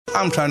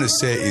I'm trying to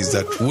say is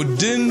that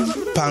within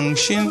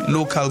Pangshin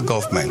local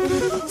government,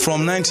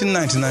 from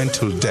 1999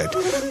 till date,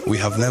 we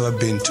have never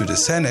been to the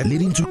Senate.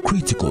 Leading to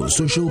critical,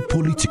 social,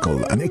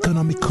 political, and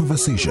economic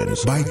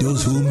conversations by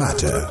those who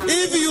matter.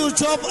 If you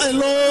chop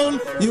alone,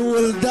 you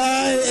will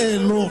die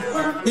alone.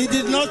 He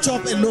did not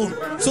chop alone,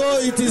 so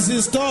it is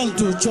his turn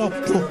to chop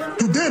too.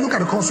 Today, look at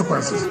the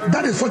consequences.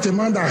 That is such a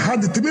man that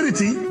had the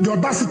temerity, the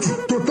audacity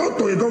to talk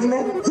to a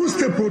governor who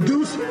still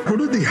produced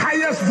the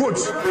highest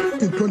votes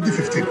in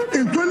 2015.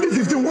 In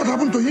 2015, what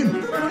happened to him?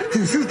 He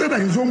insisted that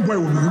his own boy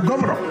would be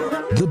governor.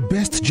 The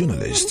best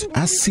journalists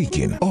are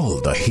seeking all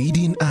the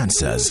hidden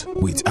answers,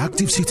 with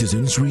active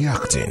citizens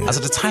reacting. As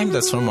at the time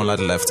that Solomon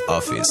Olade left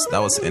office, that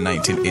was in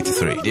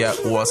 1983, there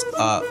was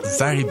a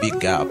very big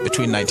gap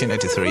between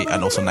 1983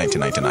 and also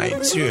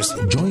 1999.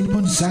 Seriously. Join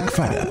Ponsak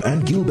Fada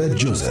and Gilbert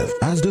Joseph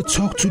as they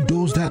talk to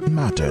those that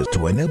matter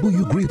to enable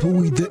you grapple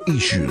with the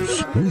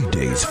issues.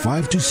 Weekdays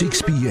 5 to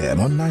 6 p.m.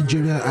 on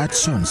Nigeria at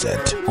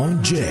Sunset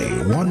on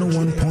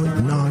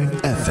J101.9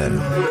 FM.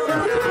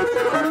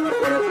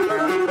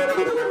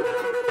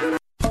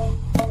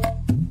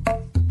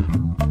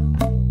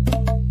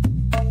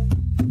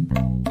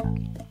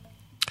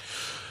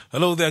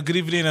 Hello there, good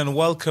evening and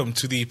welcome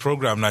to the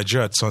program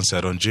Nigeria at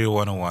Sunset on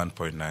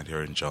J101.9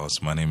 here in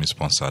Jos. My name is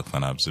Ponsak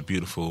Fanab. It's a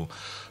beautiful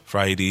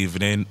Friday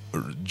evening.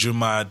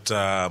 Jumat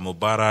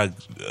Mubarak,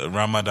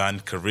 Ramadan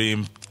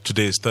Kareem.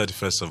 Today is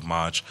 31st of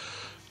March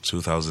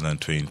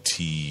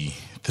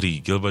 2023.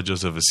 Gilbert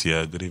Joseph is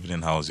here. Good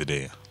evening, how's your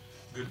day?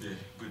 Good day,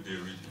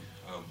 really.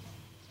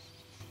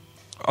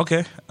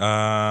 Okay.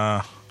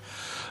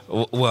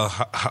 Well,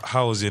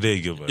 how was your day,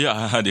 Gilbert? Yeah,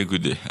 I had a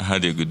good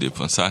day,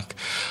 Ponsak.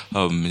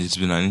 It's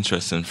been an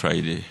interesting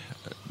Friday.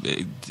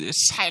 A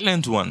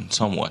silent one,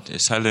 somewhat. A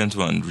silent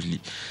one, really.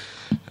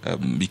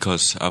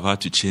 Because I've had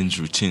to change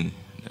routine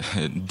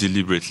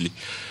deliberately.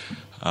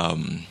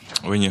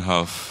 When you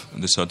have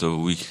the sort of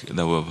week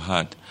that we've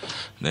had,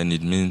 then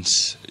it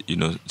means,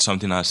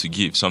 something has to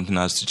give, something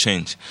has to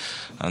change.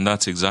 And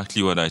that's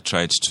exactly what I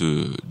tried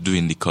to do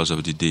in the course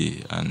of the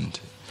day. And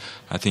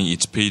I think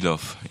it's paid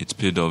off. It's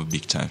paid off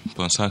big time.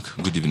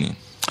 Ponsak, good evening.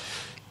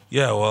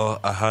 Yeah, well,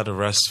 I had a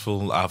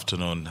restful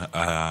afternoon.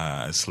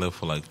 I slept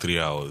for like 3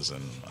 hours,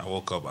 and I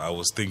woke up. I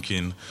was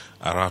thinking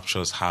a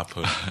rapture's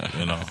happened,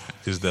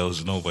 because there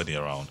was nobody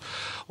around.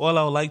 Well,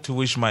 I would like to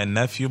wish my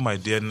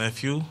dear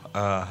nephew,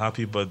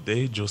 happy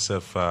birthday,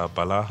 Joseph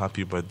Bala.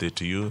 Happy birthday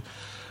to you.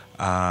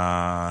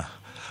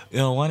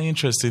 One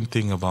interesting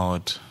thing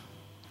about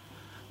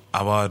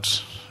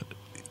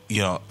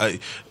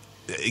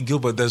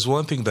Gilbert, there's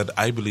one thing that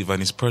I believe,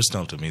 and it's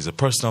personal to me. It's a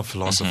personal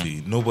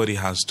philosophy. Mm-hmm. Nobody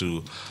has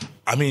to.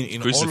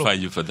 Crucify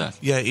you for that.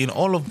 Yeah, in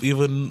all of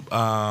even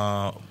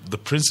the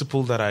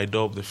principle that I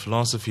adopt, the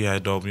philosophy I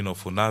adopt,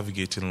 for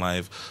navigating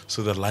life,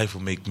 so that life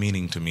will make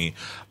meaning to me.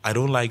 I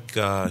don't like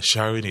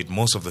sharing it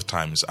most of the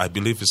times. I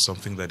believe it's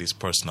something that is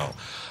personal.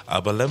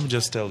 But let me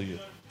just tell you,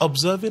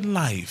 observing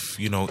life,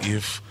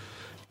 if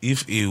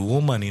a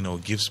woman,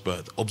 gives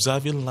birth,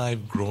 observing life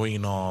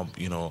growing up,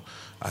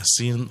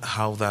 seeing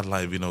how that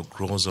life,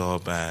 grows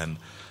up and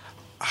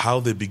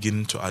how they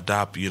begin to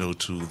adapt,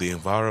 to the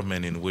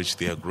environment in which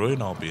they are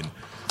growing up in.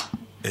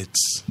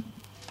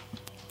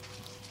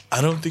 I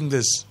don't think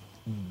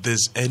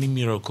there's any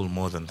miracle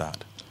more than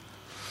that.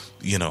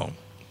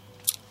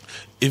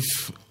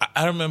 If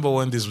I remember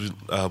when this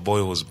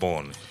boy was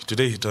born,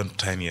 today he turned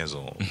 10 years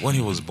old. When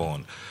he was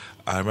born,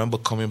 I remember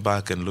coming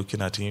back and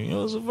looking at him. He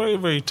was very,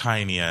 very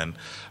tiny and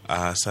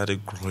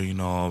started growing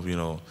up,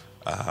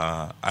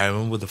 I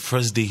remember the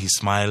first day he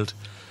smiled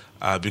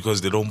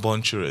because they don't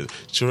born children.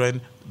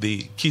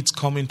 The kids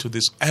come into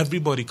this,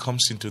 everybody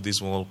comes into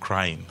this world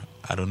crying.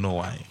 I don't know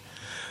why.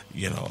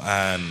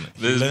 And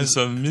there's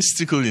some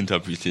mystical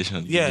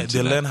interpretation. Yeah,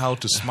 they learn how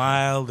to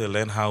smile, they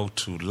learn how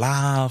to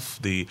laugh.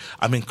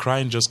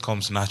 Crying just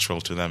comes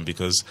natural to them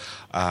because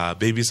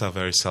babies are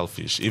very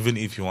selfish. Even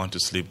if you want to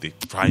sleep, they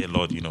cry a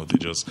lot. They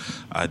just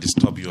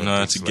disturb you. In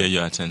order to get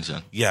your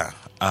attention. Yeah.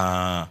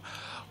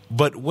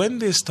 But when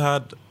they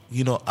start,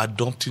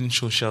 adopting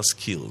social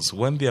skills,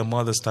 when their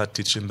mothers start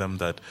teaching them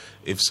that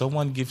if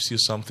someone gives you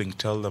something,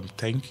 tell them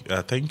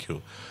thank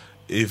you.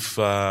 If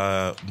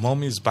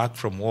mommy is back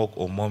from work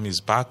or mommy is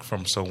back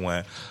from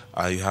somewhere,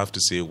 you have to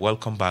say,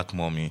 welcome back,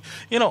 mommy.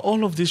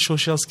 All of these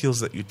social skills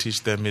that you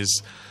teach them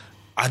is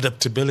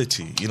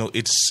adaptability.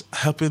 It's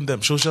helping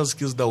them, social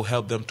skills that will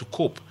help them to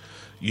cope,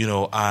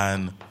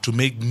 and to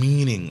make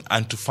meaning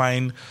and to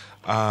find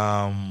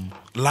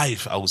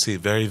life, I would say,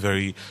 very,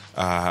 very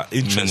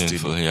interesting.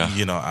 Yeah.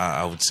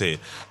 I would say.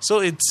 So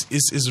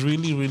it's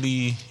really,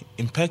 really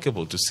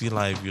impeccable to see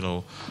life,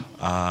 grow.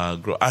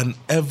 And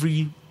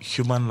every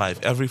human life,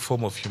 every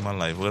form of human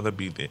life, whether it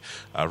be the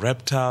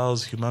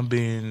reptiles, human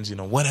beings,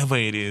 whatever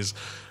it is,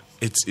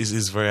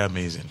 it's very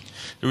amazing.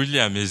 Really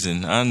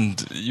amazing.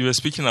 And you were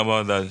speaking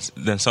about that,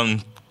 then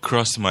something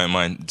crossed my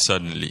mind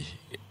suddenly.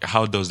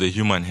 How does the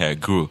human hair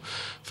grow?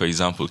 For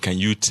example, can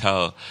you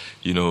tell,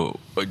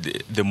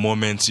 the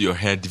moment your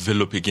hair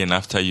develop again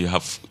after you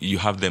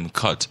have them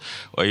cut,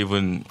 or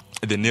even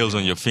the nails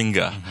on your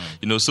finger.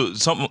 You know, so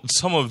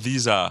some of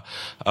these are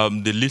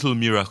the little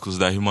miracles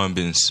that human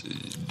beings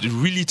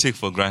really take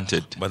for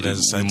granted. But there's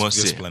a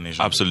scientific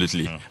explanation.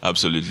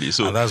 Absolutely.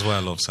 So and that's why I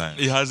love science.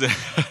 It has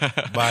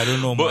but I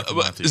don't know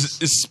mathematics.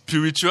 But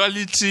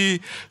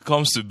spirituality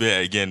comes to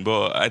bear again.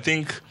 But I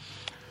think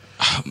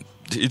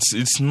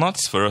it's not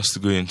for us to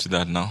go into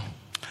that now.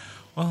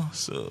 Well,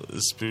 so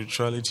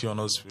spirituality or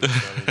no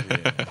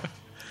spirituality,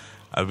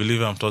 I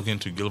believe I'm talking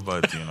to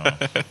Gilbert, you know.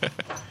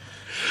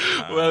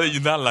 Well,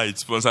 in that light,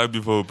 sponsor,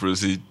 before we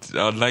proceed,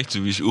 I would like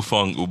to wish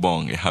Ufong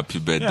Ubong a happy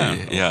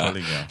birthday.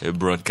 A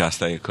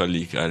broadcaster, a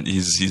colleague, and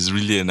he's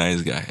really a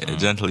nice guy, a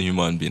gentle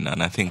human being,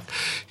 and I think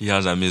he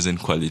has amazing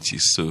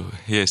qualities. So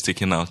he is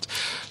taking out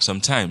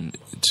some time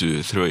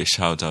to throw a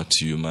shout out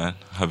to you, man.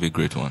 Have a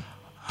great one.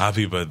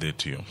 Happy birthday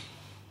to you.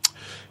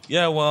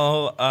 Yeah,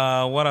 well,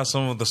 what are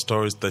some of the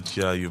stories that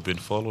you've been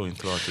following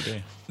throughout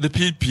today? The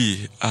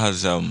PDP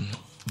has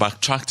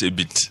backtracked a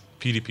bit.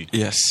 PDP?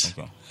 Yes.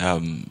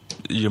 Okay.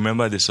 You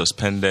remember they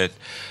suspended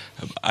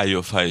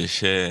Ayo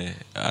Fayeche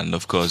and,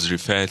 of course,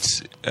 referred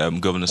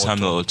Governor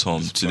Samuel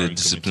Otom to the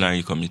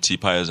disciplinary committee,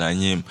 Pius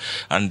Anyim,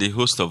 and a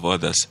host of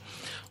others.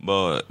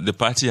 But the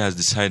party has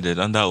decided,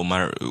 under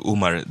Umar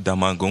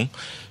Damagum,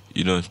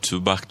 you know,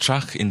 to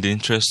backtrack in the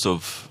interest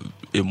of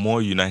a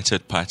more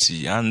united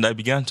party. And I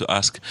began to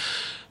ask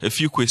a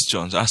few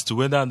questions as to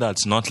whether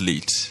that's not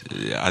late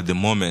at the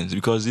moment,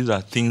 because these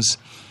are things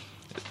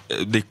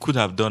they could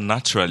have done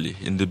naturally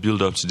in the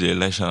build-up to the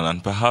election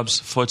and perhaps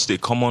forged a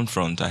common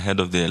front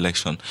ahead of the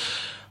election.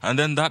 And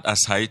then that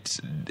aside,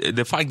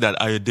 the fact that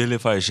Ayodele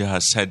Fayeche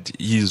has said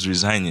he is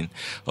resigning,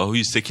 or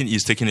he's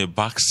taking a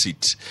back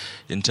seat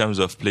in terms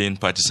of playing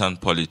partisan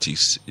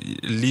politics,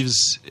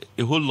 leaves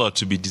a whole lot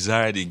to be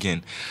desired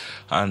again.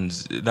 And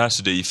that's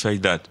to the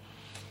effect that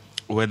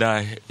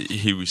whether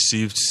he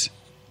received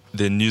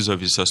the news of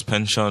his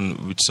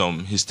suspension with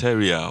some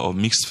hysteria or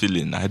mixed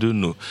feeling, I don't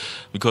know.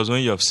 Because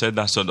when you have said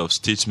that sort of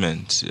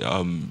statement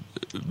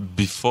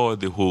before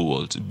the whole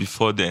world,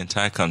 before the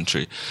entire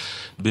country,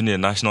 being a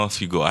national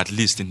figure, at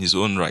least in his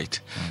own right.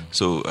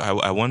 So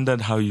I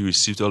wondered how he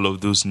received all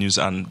of those news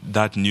and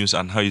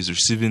how he's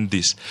receiving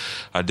this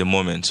at the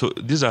moment. So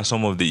these are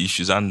some of the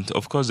issues. And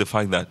of course, the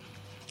fact that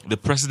the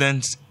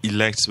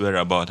president-elect's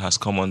whereabouts has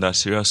come under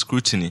serious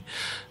scrutiny.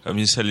 I mean,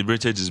 he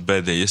celebrated his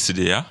birthday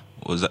yesterday, yeah?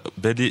 Was that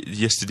birthday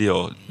yesterday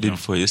or day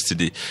before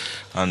yesterday?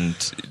 And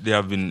there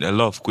have been a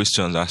lot of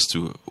questions as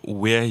to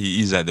where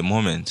he is at the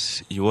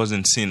moment. He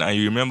wasn't seen. And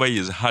you remember he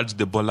has had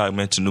the Bola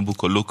Ahmed Tinubu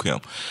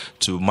colloquium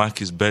to mark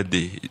his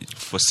birthday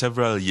for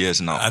several years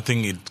now. I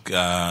think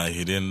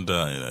he didn't.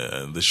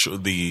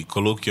 The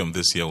colloquium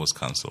this year was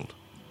cancelled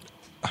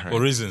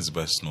for reasons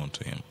best known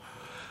to him.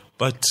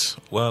 But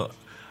well,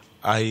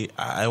 I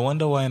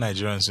wonder why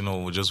Nigerians,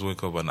 will just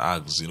wake up and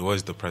ask, what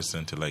is the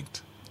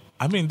president-elect?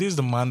 I mean, this is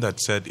the man that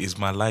said, it's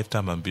my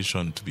lifetime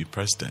ambition to be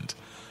president.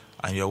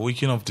 And you're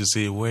waking up to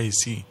say, where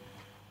is he?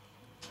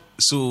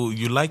 So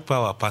you like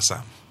power, pass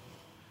him.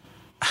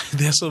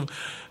 There's some...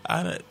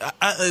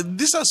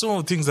 these are some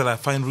of the things that I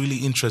find really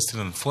interesting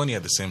and funny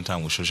at the same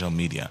time with social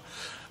media.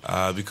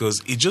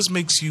 Because it just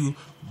makes you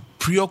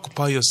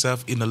preoccupy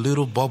yourself in a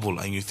little bubble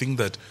and you think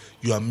that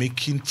you are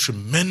making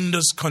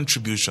tremendous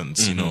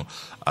contributions,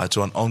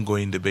 to an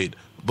ongoing debate.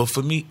 But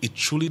for me, it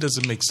truly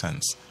doesn't make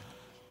sense.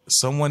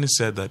 Someone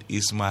said that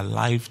it's my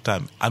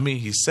lifetime. I mean,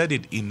 he said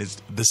it in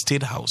the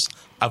State House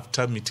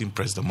after meeting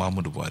President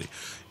Muhammadu Buhari.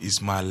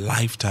 It's my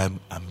lifetime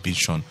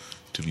ambition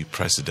to be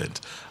president.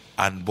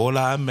 And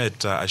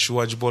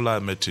Asiwaju Bola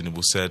Ahmed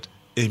Tinubu said,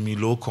 Emi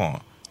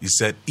Lokon, he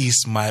said,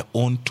 it's my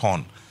own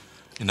turn.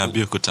 In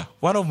Abeokuta.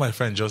 One of my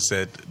friends just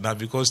said, now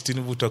because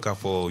Tinubu talking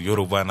for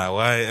Yoruba, now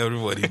why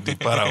everybody in the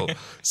parao?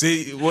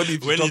 Say, what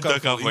if you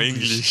talking for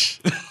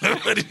English?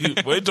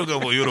 When you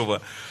talking for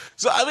Yoruba?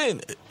 So, I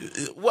mean,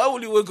 why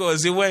would you wake up and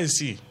say, where is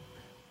he?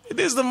 It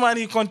is the man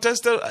he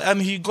contested and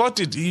he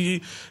got it.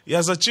 He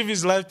has achieved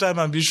his lifetime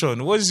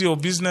ambition. What is your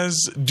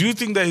business? Do you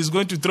think that he's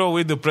going to throw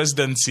away the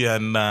presidency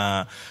and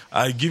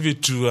give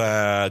it to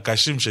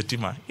Kashim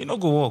Shettima? He not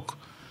go walk.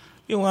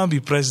 You want to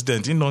be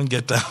president, you don't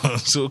get down.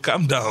 So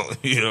calm down,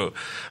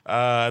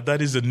 That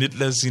is a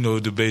needless,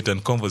 debate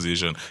and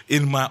conversation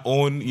in my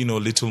own,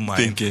 little mind.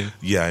 Thinking.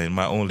 Yeah, in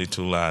my own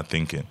little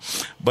thinking.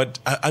 But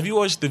have you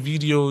watched the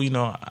video,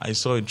 I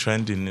saw it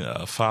trending,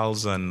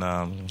 Files and...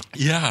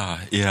 Yeah.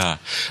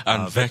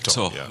 And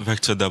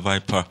Vector the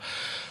Viper.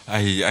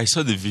 I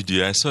saw the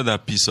video, I saw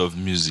that piece of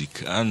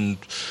music, and...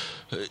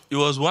 it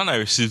was one I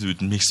received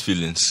with mixed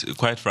feelings,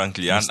 quite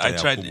frankly. And I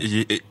tried,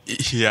 Mr.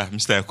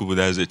 Yakubu,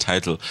 that is the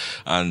title.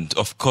 And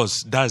of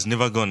course, that's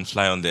never going to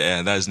fly on the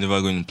air. That is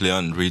never going to play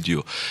on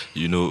radio,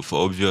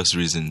 for obvious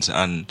reasons.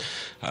 And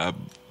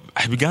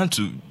I began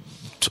to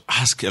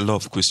ask a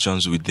lot of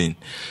questions within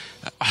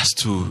as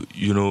to,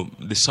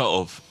 the sort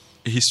of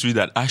history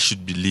that I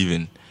should be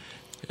living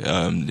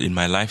in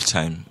my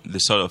lifetime, the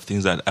sort of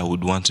things that I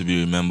would want to be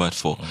remembered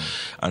for.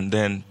 And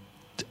then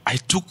I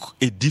took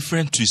a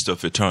different twist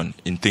of a turn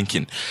in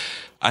thinking.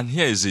 And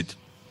here is it.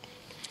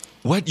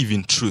 What if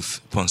in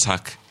truth,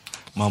 Ponsak,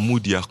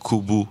 Mahmoud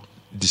Yakubu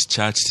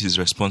discharged his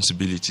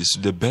responsibilities to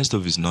the best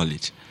of his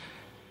knowledge.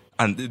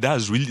 And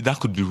that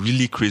could be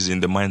really crazy in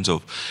the minds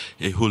of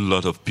a whole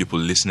lot of people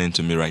listening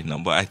to me right now.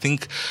 But I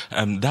think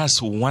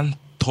that's one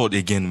thought,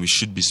 again, we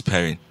should be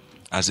sparing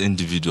as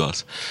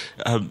individuals.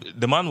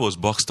 The man was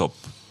boxed up.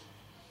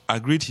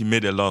 Agreed he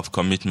made a lot of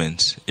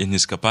commitments in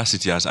his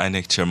capacity as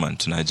INEC chairman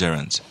to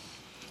Nigerians.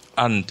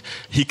 And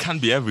he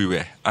can't be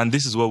everywhere. And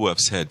this is what we have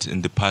said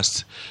in the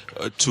past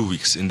 2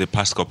 weeks, in the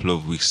past couple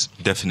of weeks,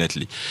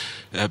 definitely,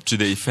 to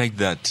the effect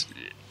that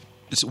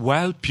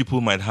while people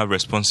might have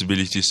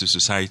responsibilities to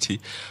society,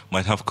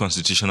 might have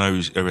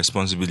constitutional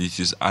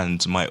responsibilities,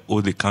 and might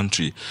owe the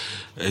country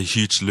a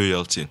huge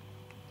loyalty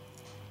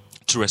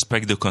to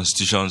respect the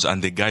constitutions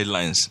and the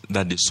guidelines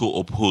that they so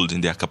uphold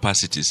in their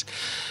capacities,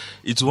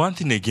 it's one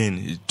thing,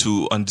 again,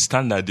 to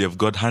understand that they've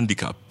got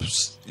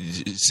handicaps,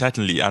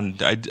 certainly. And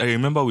I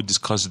remember we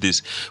discussed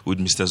this with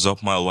Mr.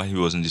 Zopmal while he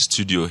was in the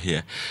studio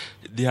here.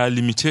 There are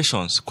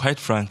limitations, quite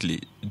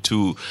frankly,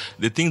 to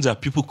the things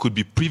that people could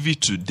be privy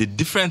to, the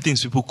different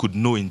things people could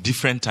know in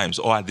different times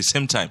or at the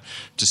same time,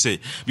 to say.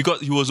 Because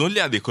he was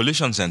only at the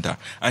collation center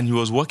and he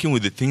was working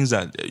with the things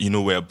that,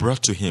 were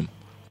brought to him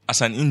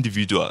as an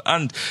individual.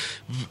 And,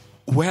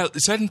 well,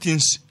 certain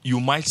things you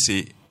might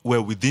say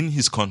were within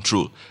his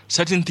control.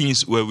 Certain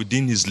things were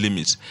within his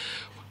limits.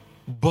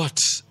 But,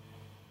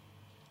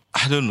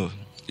 I don't know.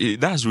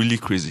 That's really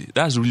crazy.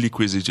 That's really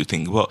crazy to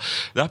think. Well,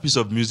 that piece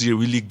of music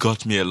really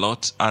got me a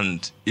lot,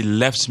 and it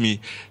left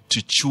me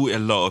to chew a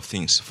lot of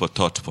things for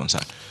thought,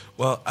 Ponsak.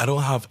 Well, I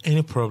don't have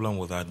any problem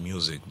with that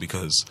music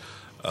because,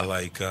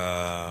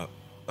 Olufela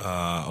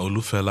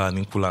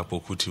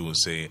Ninkulapo Kuti will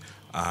say,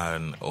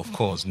 and of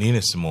course,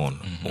 Nina Simone,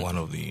 one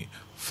of the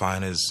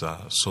finest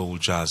soul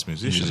jazz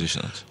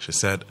musicians. She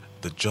said,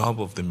 the job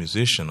of the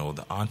musician or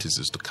the artist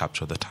is to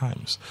capture the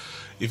times.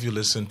 If you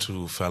listen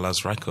to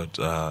Fela's record,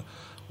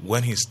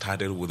 when he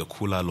started with the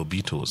Kula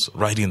Lobitos,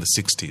 right in the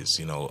 60s,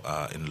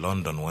 in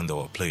London when they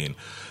were playing,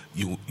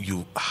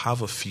 you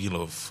have a feel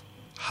of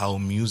how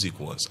music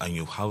was, and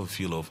you have a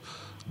feel of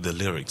the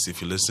lyrics.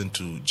 If you listen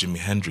to Jimi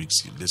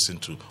Hendrix, you listen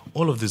to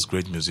all of these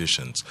great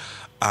musicians.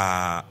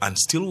 And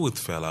still with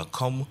Fela,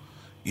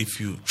 if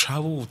you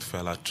travel with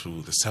Fela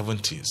to the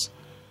 70s,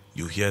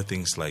 you hear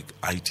things like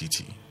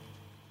ITT.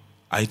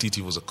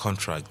 ITT was a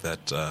contract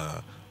that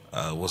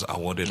was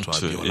awarded to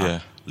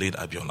Abiola, late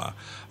Abiola,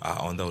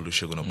 under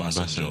Olusegun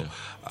Obasanjo.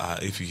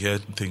 If you hear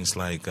things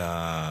like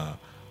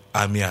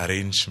Army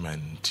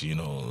Arrangement,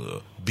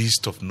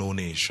 Beast of No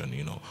Nation,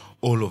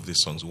 all of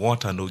these songs,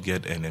 Want and No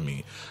Get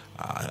Enemy.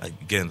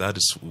 Again, that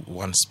is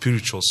one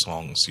spiritual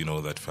songs,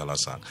 that Fela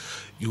sang.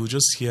 You will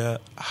just hear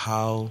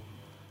how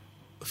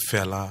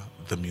Fela,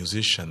 the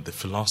musician, the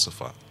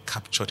philosopher,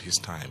 captured his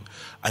time.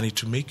 And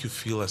it will make you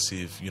feel as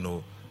if,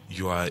 you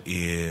are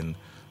in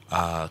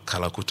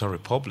Kalakuta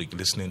Republic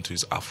listening to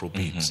his Afro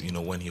beats,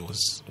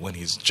 when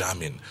he's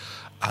jamming.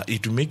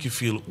 It will make you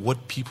feel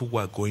what people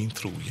were going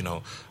through,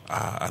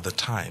 at the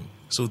time.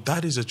 So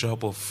that is a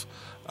job of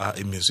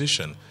a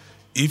musician.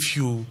 If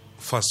you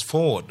fast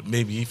forward,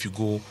 maybe if you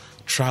go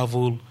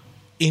travel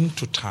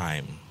into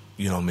time,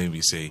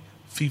 maybe say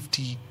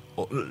 50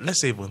 or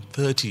let's say even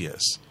 30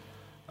 years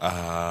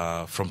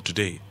from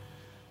today,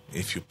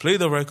 if you play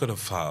the record of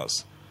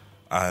Files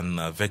and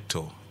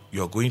Vector,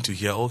 you're going to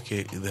hear,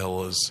 okay, there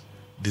was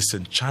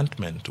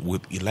disenchantment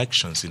with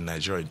elections in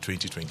Nigeria in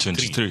 2023.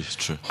 23, it's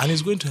true. And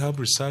it's going to help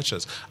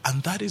researchers.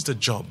 And that is the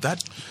job.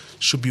 That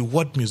should be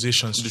what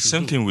musicians should do. The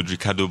same thing with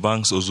Ricardo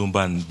Banks,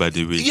 Ozumba, by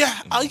the way. Yeah.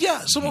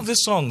 Some of the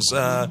songs,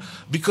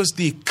 because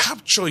they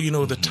capture,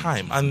 the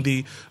time, and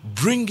they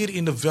bring it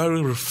in a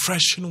very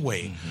refreshing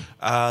way,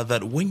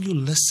 that when you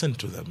listen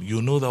to them,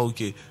 you know that,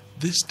 okay,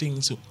 these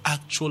things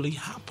actually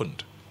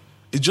happened.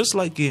 It's just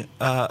like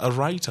a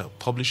writer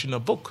publishing a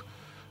book.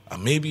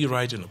 Maybe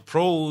writing a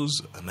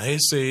prose, an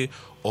essay,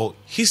 or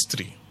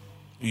history,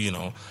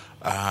 it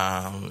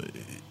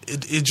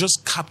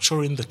just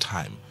capturing the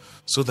time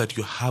so that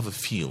you have a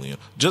feel.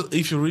 Just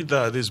if you read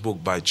this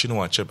book by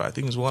Chinua Achebe, I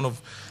think it's one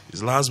of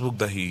his last book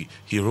that he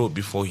wrote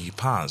before he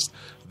passed.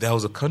 There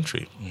Was a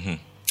Country.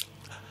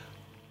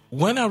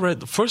 When I read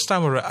the first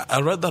time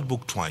I read that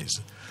book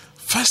twice.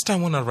 First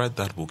time when I read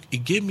that book,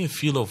 it gave me a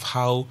feel of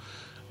how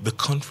the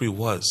country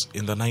was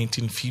in the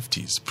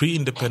 1950s,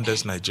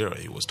 pre-independence Nigeria.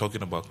 He was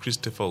talking about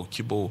Christopher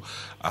Okibo,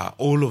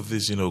 all of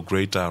these,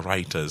 great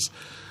writers.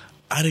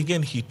 And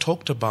again, he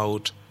talked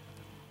about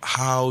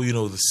how,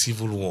 the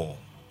Civil War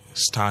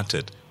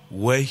started,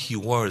 where he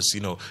was,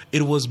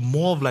 it was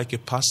more of like a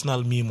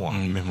personal memoir.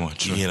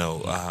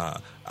 True.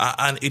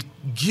 And it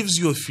gives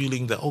you a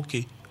feeling that,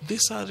 okay,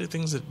 these are the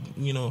things that,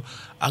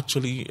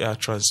 actually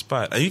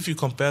transpired. And if you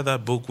compare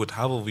that book with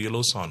Half of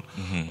Yellow Sun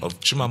of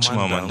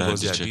Chimamanda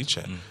Ngozi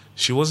Adichie,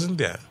 she wasn't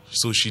there.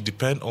 So she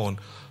depended on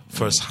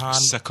first-hand...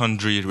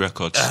 secondary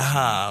records.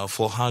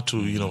 For her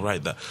to,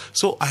 write that.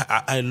 So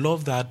I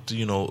love that,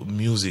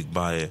 music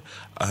by...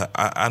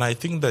 and I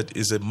think that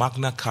is a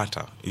Magna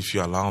Carta, if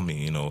you allow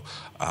me,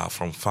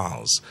 from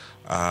Files.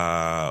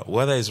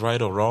 Whether it's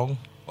right or wrong,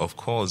 Of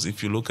course,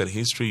 if you look at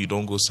history, you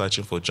don't go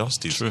searching for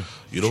justice. True.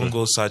 You don't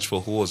go search for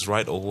who was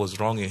right or who was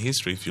wrong in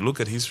history. If you look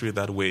at history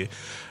that way,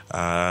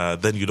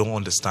 then you don't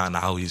understand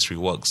how history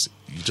works.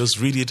 You just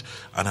read it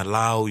and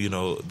allow,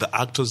 the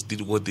actors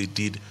did what they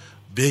did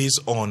based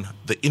on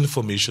the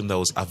information that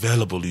was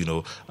available,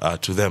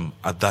 to them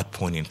at that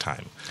point in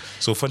time.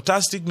 So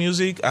fantastic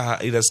music.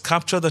 It has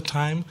captured the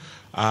time.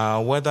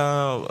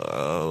 Whether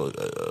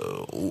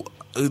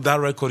that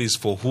record is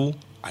for who,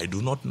 I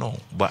do not know.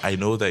 But I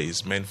know that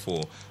it's meant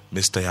for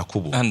Mr.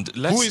 Yakubu. And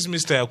who is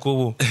Mr.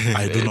 Yakubu?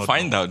 I do not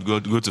find know. out.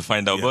 Go to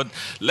find out. Yeah. But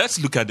let's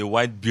look at the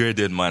white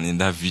bearded man in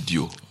that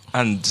video.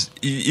 And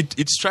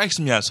it strikes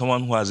me as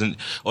someone who hasn't,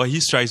 or he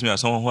strikes me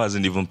as someone who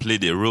hasn't even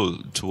played a role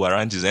to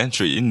warrant his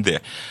entry in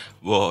there.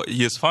 Well,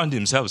 he has found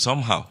himself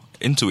somehow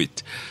into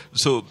it.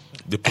 So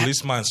the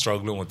policeman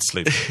struggling with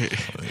sleep.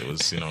 He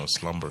was,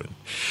 slumbering.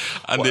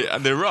 And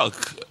the rock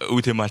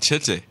with a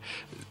machete,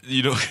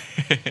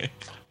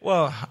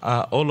 Well,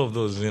 all of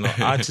those,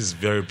 art is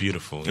very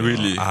beautiful.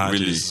 Really, art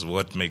really is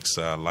what makes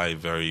life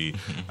very.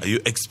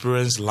 You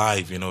experience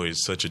life, in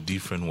such a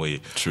different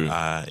way. True.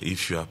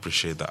 If you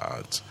appreciate the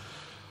art.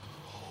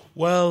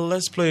 Well,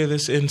 let's play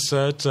this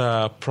insert.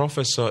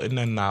 Professor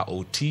Nnenna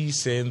Oti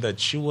saying that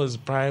she was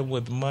bribed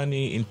with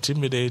money,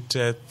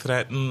 intimidated,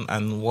 threatened,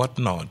 and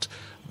whatnot.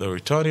 The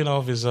returning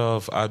officer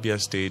of Abia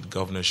State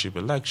governorship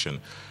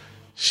election.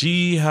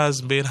 She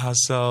has made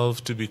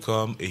herself to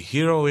become a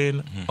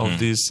heroine of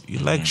this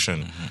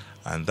election.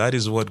 And that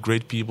is what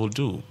great people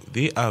do.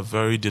 They are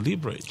very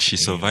deliberate. She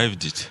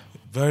survived it.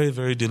 Very,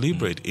 very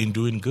deliberate in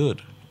doing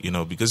good.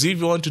 Because if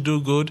you want to do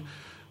good,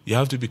 you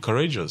have to be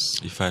courageous.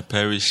 If I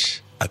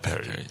perish, I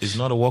perish. It's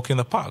not a walk in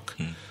the park.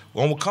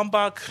 When we come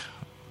back,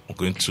 we're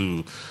going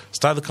to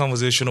start the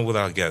conversation with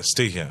our guest.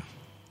 Stay here.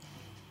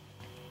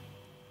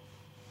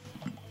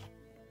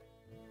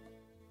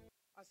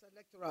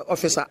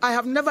 Officer, I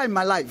have never in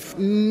my life,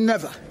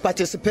 never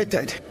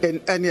participated in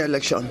any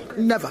election.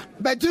 Never.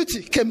 But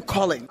duty came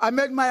calling. I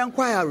made my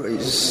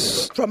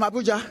inquiries from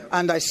Abuja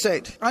and I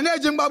said, if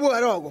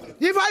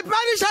I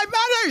perish, I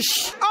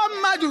perish.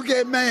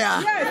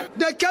 Yes.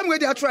 They came with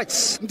their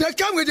threats. They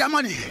came with their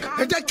money.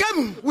 They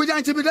came with their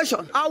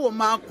intimidation.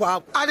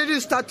 I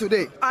didn't start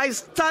today. I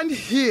stand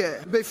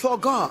here before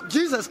God,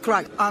 Jesus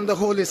Christ, and the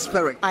Holy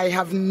Spirit. I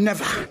have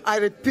never, I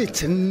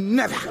repeat,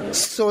 never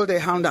sold a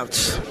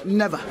handout.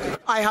 Never.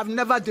 I have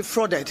never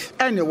defrauded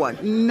anyone.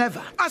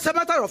 Never. As a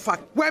matter of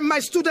fact, when my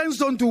students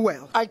don't do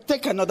well, I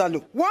take another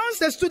look. Once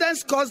the student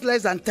scores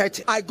less than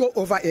 30, I go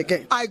over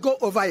again.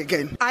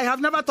 I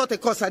have never taught a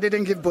course I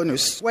didn't give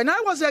bonus. When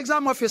I was the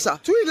exam officer,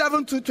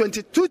 211,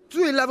 220,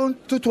 211,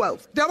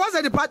 212, there was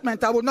a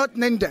department, I will not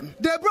name them.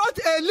 They brought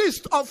a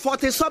list of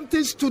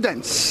 40-something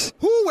students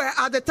who were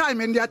at the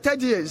time in their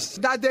third years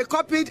that they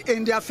copied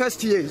in their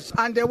first years,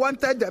 and they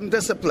wanted them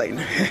disciplined.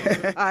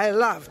 I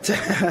laughed.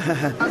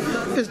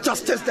 It's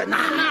justice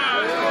denied.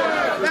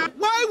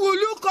 Why will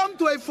you come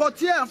to a fourth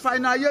year and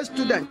final year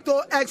student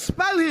to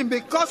expel him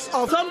because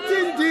of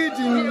something did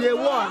in year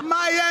one?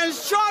 My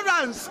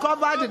insurance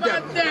covered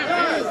them.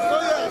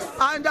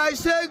 And I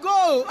say,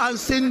 go and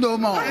sin no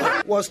more.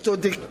 Was to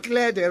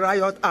declare the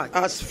riot act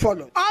as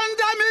follows.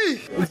 Under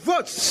me,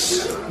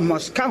 votes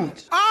must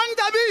count.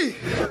 Under me,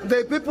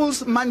 the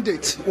people's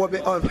mandate will be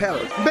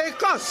upheld.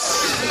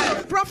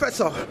 Because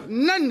Professor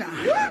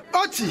Nnenna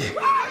Oti,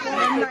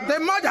 the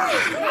mother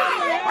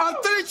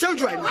of 3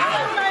 children,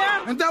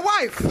 the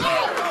wife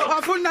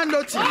of Nnenna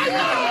Oti,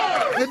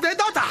 the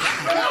daughter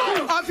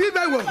of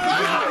Ibewo,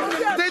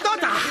 the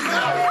daughter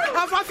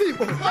of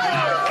Afibo,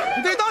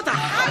 the daughter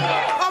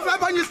of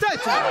Ebonyi State,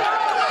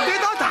 the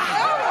daughter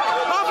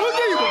of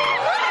Udibo,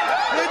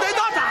 the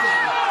daughter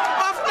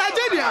of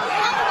Nigeria,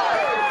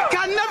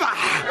 can never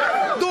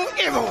do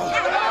evil.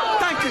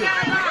 Thank you,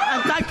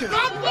 and thank you.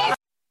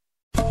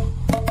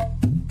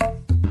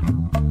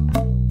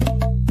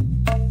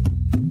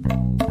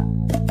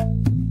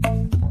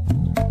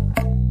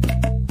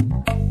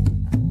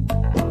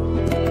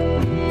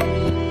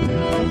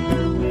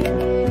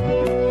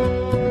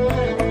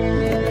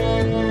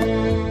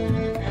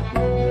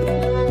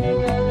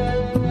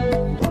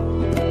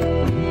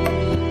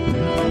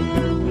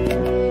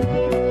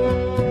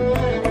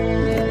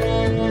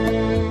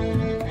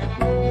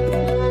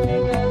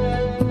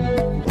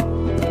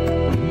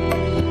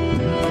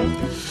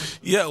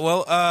 Yeah,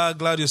 well,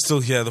 glad you're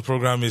still here. The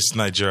program is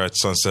Nigeria at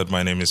Sunset.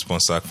 My name is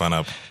Ponsak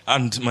Fanab.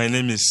 And my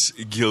name is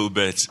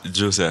Gilbert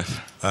Joseph.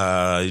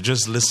 You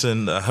just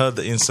heard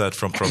the insert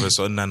from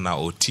Professor Nnenna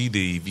Oti,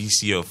 the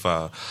VC of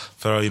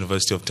Federal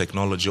University of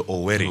Technology,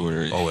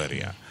 Owerri.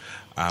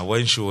 Yeah.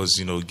 When she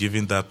was,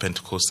 giving that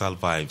Pentecostal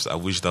vibes, I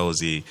wish that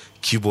was a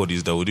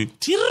keyboardist that would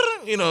do,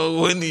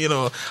 when,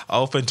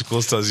 our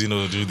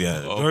Pentecostals, do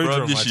their... Or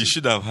probably she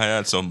should have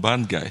hired some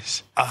band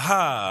guys.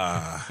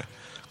 Aha!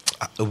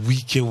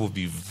 Wike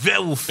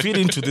will fit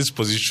into this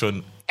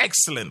position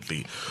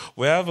excellently.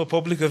 We have a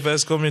public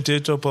affairs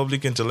commentator,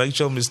 public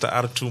intellectual, Mr.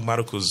 Artu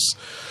Marcus.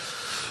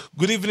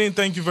 Good evening.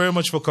 Thank you very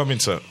much for coming,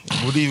 sir.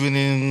 Good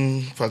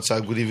evening,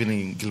 Fatsa. Good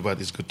evening,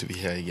 Gilbert. It's good to be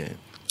here again.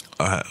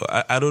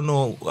 I don't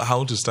know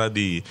how to start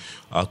the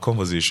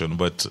conversation,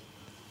 but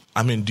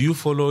I mean, do you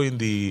follow in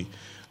the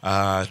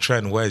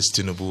trend? Where is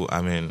Tinubu?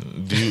 I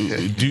mean,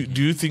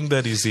 do you think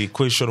that is a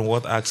question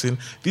worth asking?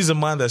 This is a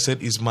man that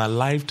said, "It's my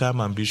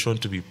lifetime ambition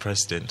to be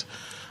president,"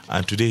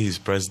 and today he's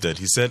president.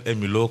 He said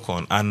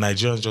Emilokon, and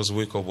Nigerians just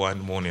wake up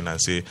one morning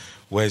and say,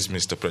 "Where's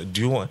Mr.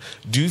 President?"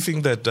 Do you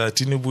think that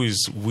Tinubu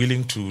is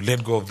willing to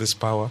let go of this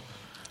power?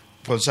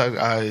 Well, sir,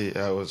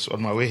 I was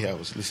on my way here. I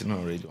was listening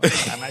on radio,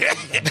 and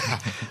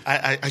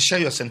I share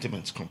your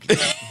sentiments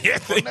completely. Yeah,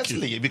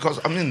 honestly,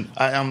 because I mean,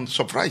 I am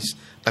surprised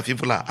that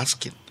people are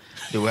asking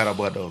the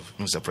whereabouts of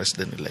Mr.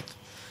 President-elect.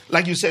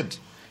 Like you said,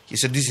 he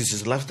said this is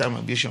his lifetime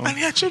ambition. And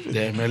he achieved it.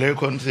 The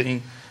American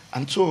thing,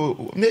 and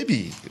so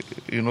maybe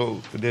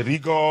the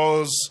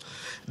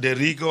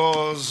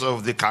rigors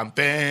of the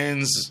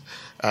campaigns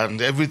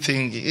and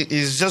everything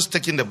is just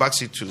taking the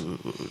backseat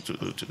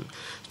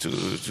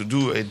to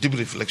do a deep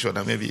reflection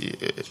and maybe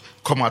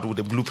come out with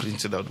a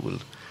blueprint that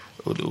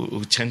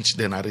will change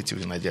the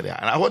narrative in Nigeria.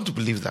 And I want to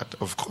believe that,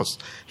 of course,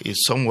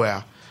 he's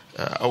somewhere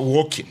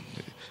working,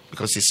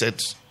 because he said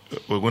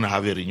we're going to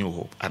have a renewed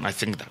hope. And I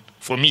think that,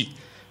 for me,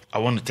 I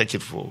want to take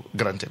it for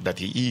granted that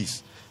he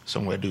is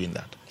somewhere doing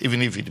that,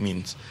 even if it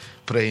means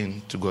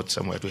praying to God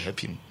somewhere to help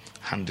him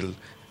handle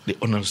the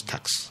honors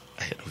tax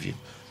ahead of him.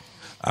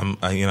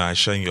 I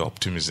share your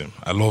optimism.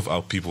 I love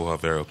how people are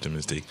very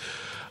optimistic.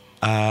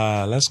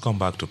 Let's come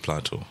back to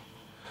Plateau.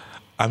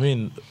 I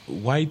mean,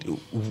 why,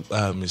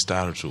 Mr.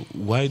 Arutu,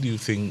 why do you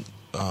think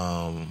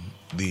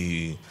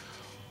the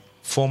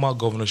former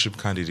governorship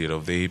candidate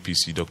of the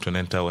APC, Dr.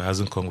 Nentawe,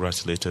 hasn't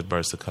congratulated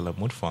Barrister Caleb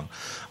Mutfwang?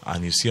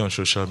 And you see on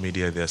social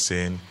media they're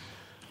saying,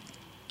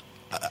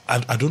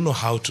 I don't know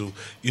how to,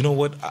 you know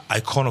what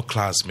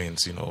iconoclast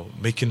means,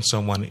 making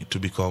someone to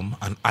become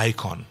an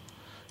icon.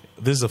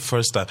 This is the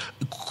first time.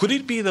 Could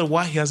it be that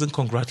why he hasn't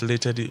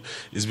congratulated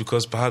is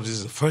because perhaps this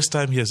is the first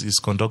time he's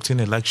conducting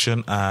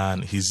election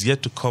and he's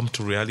yet to come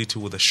to reality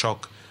with a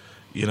shock,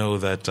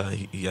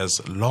 that he has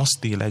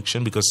lost the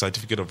election, because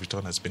certificate of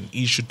return has been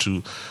issued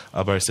to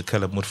Barrister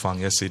Caleb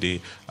Mutfwang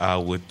yesterday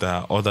with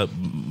other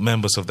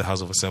members of the House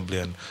of Assembly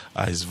and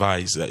his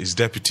vice, his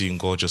deputy,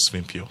 Gorgeous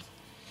Vimpio.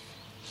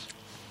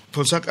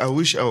 Ponsak, I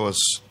wish I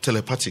was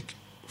telepathic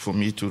for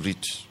me to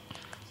read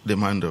the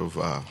mind of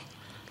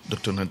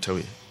Dr.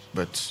 Nentawe.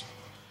 But,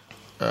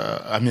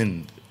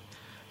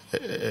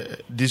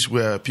 these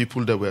were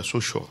people that were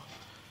so sure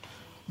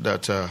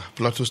that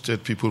Plateau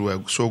State people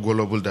were so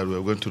gullible that we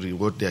were going to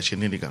reward their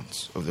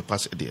shenanigans of the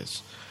past 8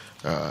 years.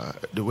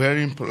 They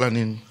weren't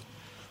planning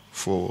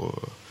for...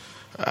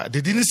 they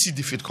didn't see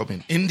defeat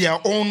coming in their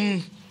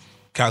own...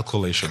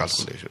 Calculation,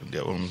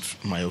 their own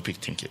myopic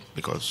thinking,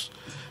 because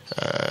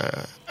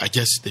I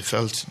guess they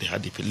felt they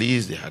had the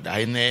police, they had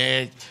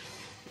INEC,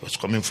 it was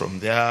coming from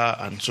there,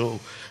 and so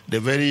the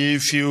very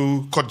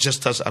few court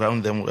jesters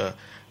around them were,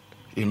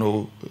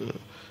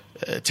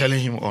 telling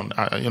him on,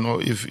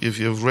 if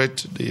you've read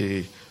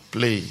the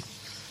play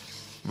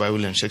by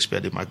William Shakespeare,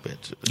 the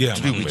Macbeth,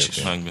 Three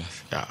Witches,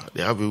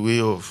 they have a way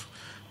of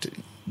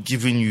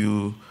giving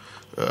you,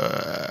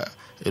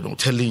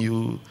 telling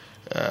you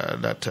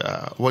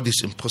that what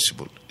is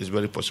impossible is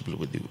very possible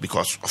with you.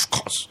 Because, of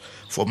course,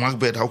 for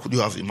Macbeth, how could you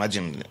have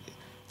imagined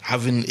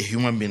having a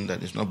human being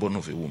that is not born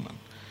of a woman?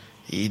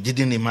 He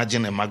didn't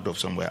imagine a Macbeth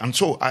somewhere. And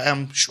so I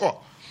am sure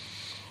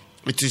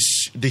it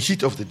is the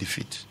heat of the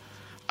defeat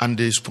and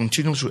the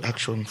spontaneous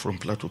reaction from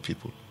Plateau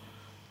people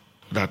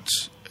that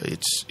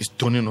it's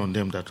dawning on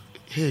them that,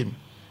 hey,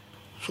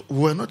 so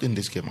we're not in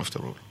this game after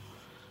all.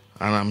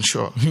 And I'm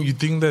sure. You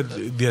think that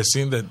they are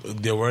saying that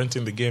they weren't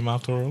in the game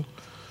after all?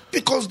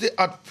 Because the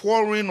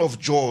outpouring of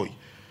joy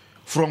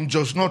from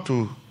Josno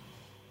to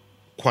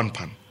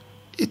Kwanpan,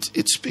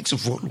 it speaks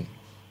volume.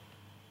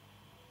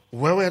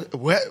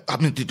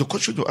 The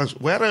question you ask,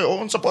 where are your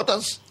own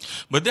supporters?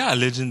 But they are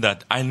alleging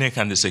that INEC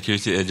and the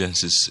security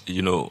agencies,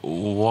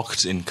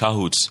 worked in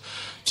cahoots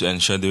to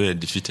ensure they were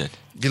defeated.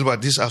 Gilbert,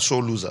 these are so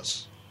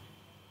losers.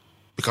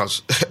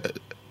 Because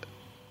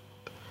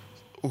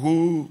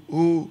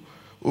who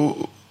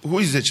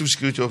is the chief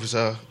security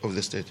officer of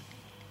the state?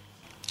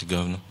 The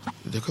governor.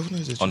 The governor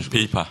is the chief on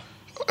paper.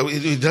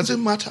 It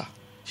doesn't matter.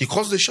 He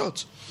calls the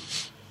shots.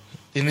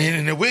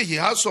 In a way, he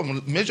has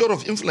some measure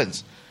of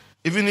influence.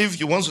 Even if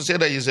he wants to say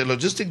that he's a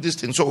logistic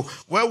distance. So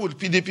where would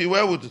PDP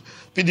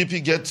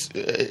get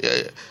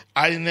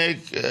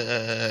INEC,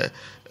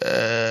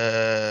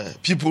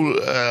 people,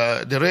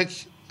 the REC?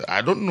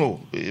 I don't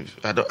know.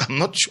 I'm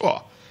not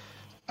sure.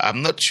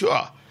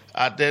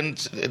 Then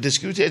the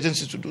security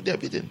agencies to do their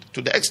bidding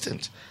to the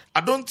extent. I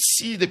don't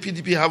see the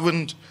PDP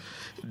having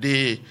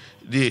the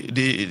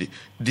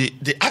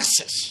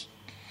access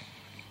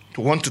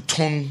to want to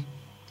turn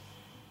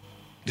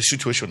the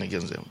situation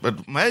against them.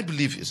 But my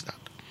belief is that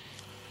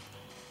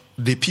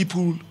the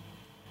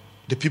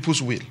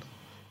people's will,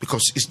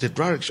 because it's the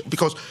direction.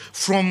 Because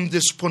from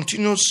the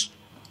spontaneous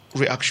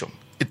reaction,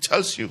 it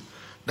tells you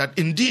that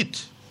indeed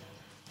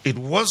it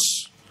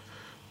was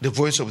the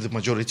voice of the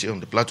majority on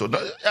the plateau.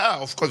 Yeah,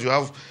 of course, you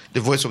have the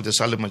voice of the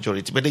silent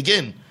majority. But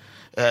again,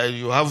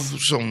 You have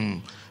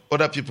some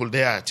other people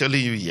there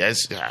telling you,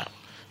 yes,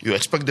 you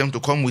expect them to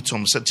come with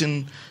some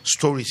certain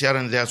stories here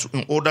and there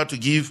in order to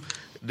give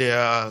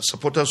their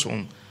supporters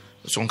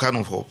some kind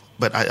of hope.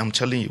 But I am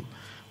telling you,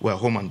 we're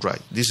home and dry.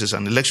 This is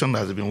an election that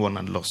has been won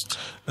and lost.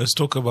 Let's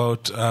talk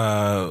about,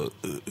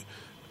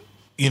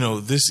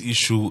 this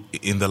issue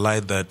in the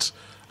light that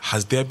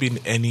has there been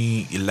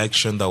any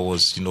election that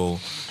was,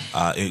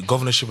 a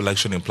governorship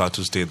election in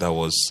Plateau State that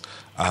was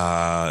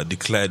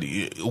declared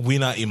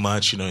winner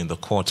emerged, in the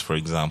court, for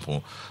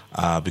example?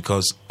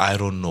 Because I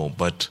don't know,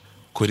 but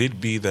could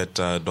it be that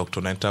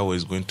Dr. Nentawe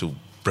is going to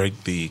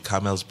break the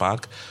camel's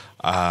back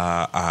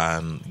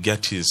and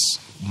get his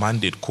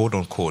mandate, quote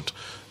unquote,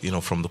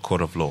 from the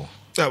court of law?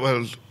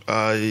 Well,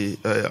 I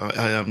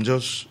am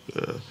just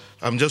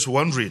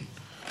wondering.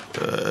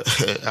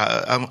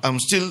 I'm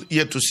still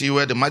yet to see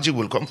where the magic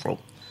will come from,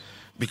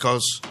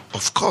 because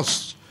of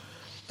course,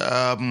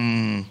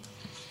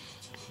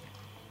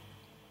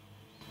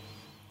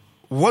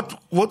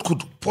 what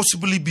could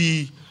possibly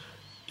be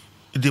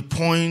the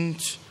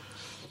point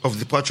of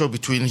departure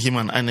between him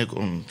and INEC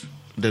on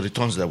the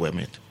returns that were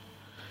made?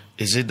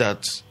 Is it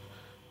that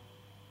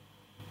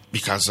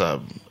because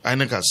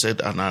INEC has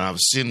said, and I have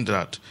seen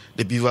that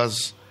the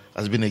Beavers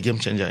has been a game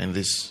changer in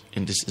this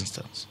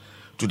instance,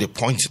 to the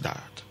point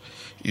that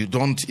you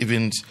don't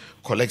even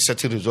collect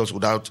certain results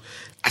without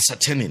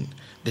ascertaining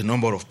the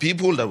number of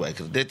people that were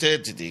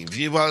accredited, the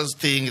viewers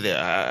thing.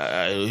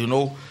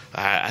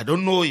 I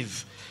don't know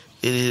if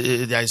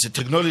there is a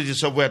technology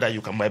somewhere that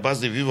you can bypass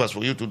the viewers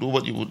for you to do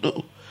what you would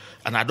do.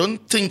 And I don't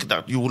think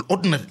that you will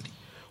ordinarily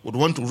would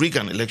want to rig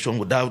an election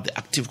without the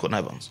active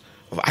connivance.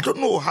 I don't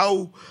know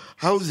how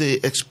they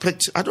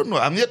expect. I don't know.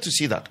 I'm yet to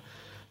see that.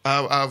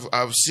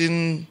 I've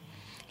seen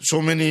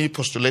so many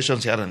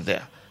postulations here and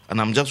there,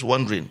 and I'm just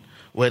wondering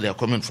where they are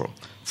coming from.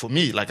 For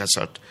me, like I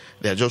said,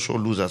 they are just all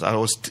losers. I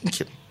was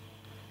thinking,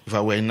 if I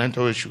were in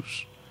Nentawe's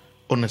shoes,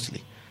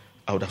 honestly,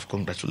 I would have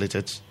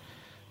congratulated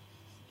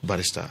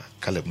Barrister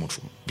Caleb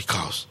Mutfwang,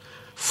 because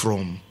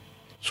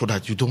so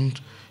that you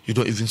don't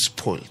even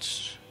spoil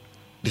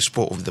the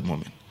spur of the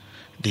moment,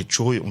 the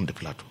joy on the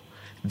plateau,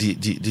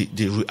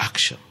 the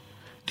reaction,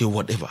 the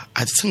whatever.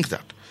 I think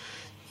that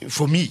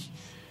for me,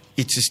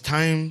 it is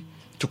time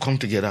to come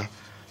together,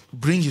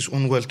 bring his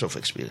own wealth of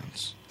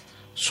experience,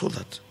 so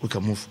that we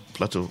can move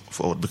Plateau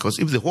forward. Because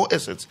if the whole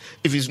essence,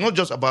 if it's not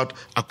just about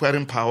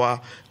acquiring power,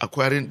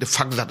 acquiring the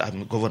fact that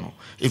I'm a governor,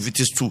 if it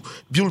is to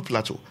build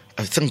Plateau,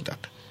 I think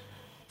that,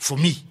 for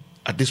me,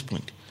 at this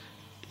point,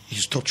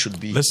 his thought should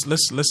be...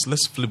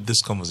 Let's flip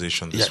this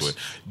conversation this way.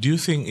 Do you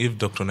think if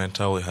Dr.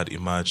 Nentawe had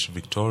emerged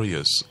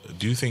victorious,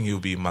 do you think he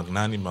would be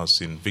magnanimous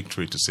in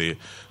victory to say,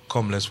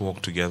 come, let's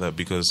work together?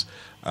 Because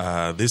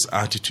this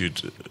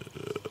attitude,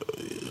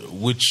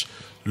 which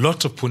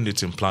lots of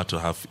pundits in Plateau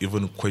have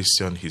even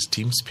questioned his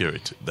team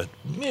spirit, that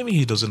maybe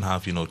he doesn't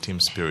have, team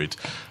spirit,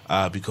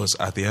 because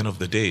at the end of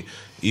the day,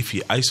 if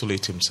he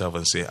isolates himself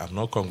and say, I'm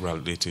not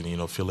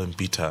congratulating, feeling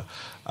bitter,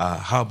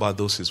 how about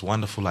those his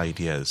wonderful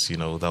ideas,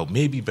 that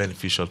may be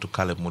beneficial to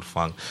Caleb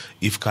Mutfwang,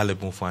 if Caleb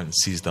Mutfwang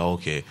sees that,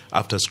 okay,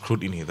 after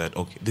scrutiny, that,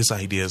 okay, these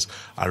ideas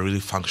are really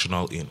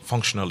functional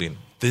in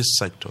this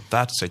sector,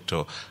 that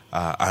sector,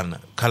 and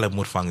Caleb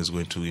Mutfwang is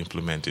going to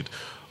implement it.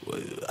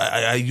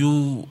 Are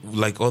you,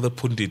 like other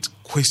pundits,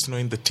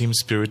 questioning the team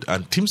spirit?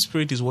 And team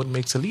spirit is what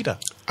makes a leader.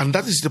 And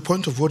that is the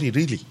point of what he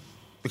really,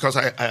 because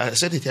I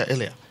said it here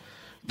earlier,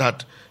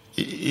 that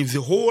if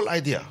the whole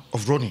idea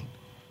of running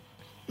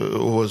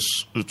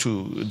was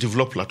to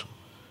develop Plateau,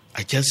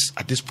 I guess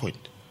at this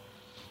point,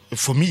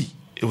 for me,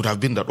 it would have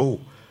been that,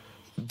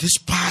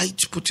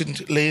 despite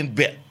laying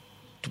bare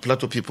to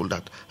Plateau people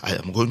that I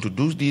am going to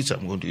do this,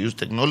 I'm going to use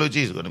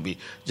technology, it's going to be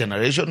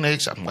Generation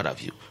X and what have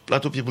you.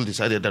 Plateau people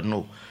decided that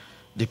no,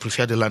 they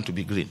prefer the land to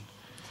be green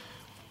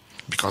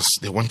because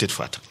they want it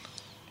fertile.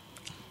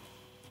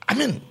 I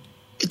mean,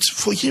 it's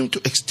for him to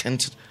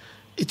extend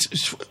it.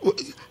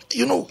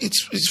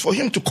 It's for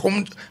him to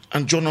come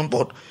and join on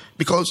board,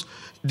 because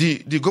the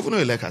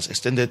governor-elect has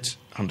extended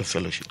under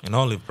fellowship. In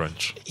Olive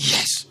Branch.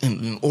 Yes,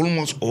 in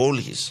almost all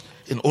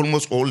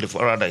the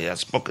fora that he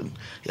has spoken,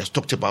 he has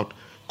talked about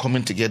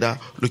coming together,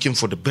 looking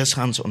for the best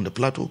hands on the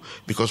Plateau,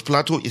 because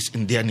Plateau is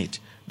in their need,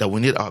 that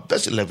we need our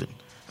best 11.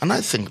 And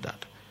I think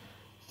that,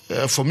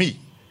 for me,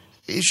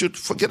 he should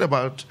forget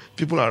about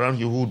people around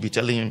you who would be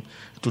telling him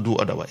to do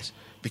otherwise.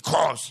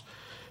 Because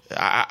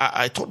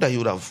I thought that he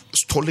would have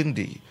stolen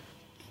the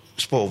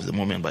spur of the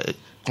moment by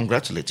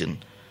congratulating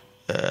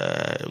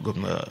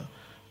Governor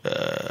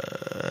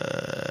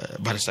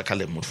Barrister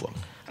Caleb Mutfwang.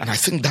 And I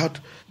think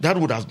that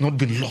would have not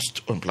been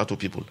lost on Plateau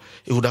people.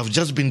 It would have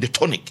just been the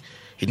tonic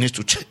he needs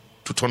to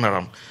turn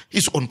around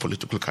his own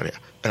political career.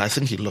 And I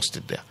think he lost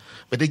it there.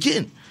 But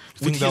again,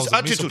 with his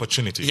attitude... missed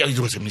opportunity. Yeah, it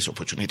was a missed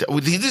opportunity.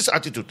 With this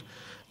attitude,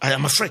 I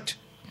am afraid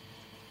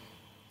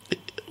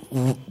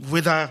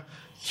whether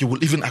he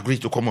will even agree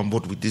to come on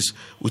board with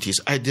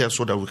his idea,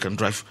 so that we can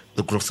drive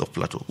the growth of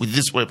Plateau with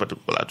this very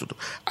particular attitude.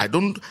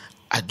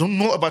 I don't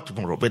know about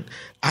tomorrow, but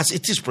as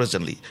it is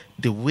presently,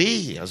 the way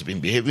he has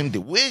been behaving,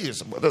 the way his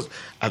supporters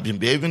have been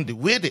behaving, the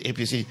way the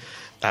APC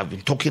have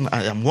been talking,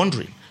 I am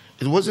wondering.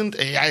 It wasn't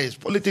AI.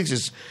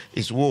 Politics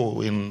is war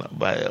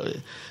without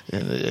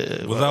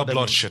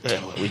bloodshed.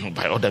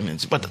 By other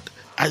means. But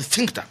I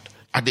think that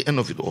at the end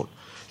of it all,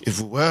 if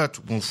we were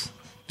to move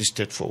the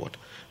state forward,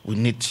 we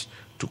need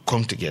to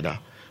come together,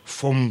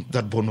 form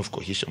that bond of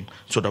cohesion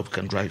so that we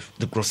can drive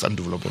the growth and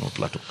development of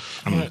Plateau.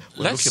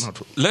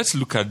 Let's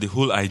look at the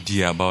whole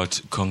idea about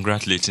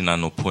congratulating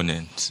an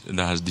opponent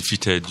that has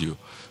defeated you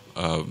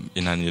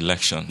in an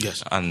election,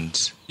 yes,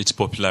 and its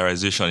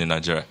popularization in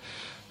Nigeria.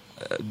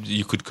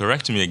 You could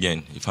correct me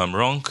again if I'm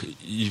wrong,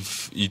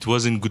 if it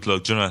wasn't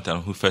Goodluck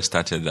Jonathan who first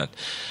started that.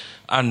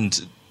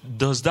 And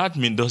does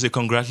a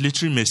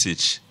congratulatory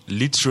message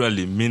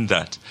literally mean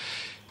that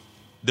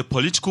the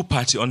political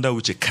party under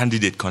which a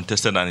candidate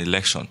contested an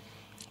election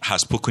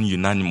has spoken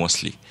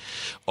unanimously,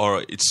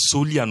 or it's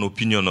solely an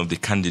opinion of the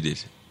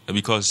candidate?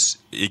 Because,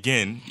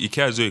 again,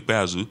 Ikeazu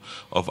Ekpeazu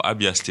of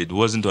Abia State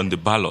wasn't on the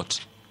ballot,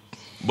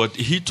 but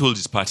he told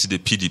his party, the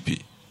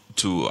PDP,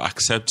 to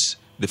accept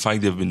the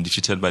fact they've been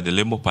defeated by the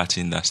Labour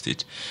Party in that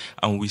state.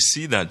 And we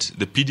see that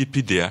the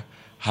PDP there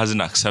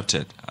hasn't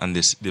accepted, and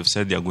they've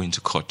said they are going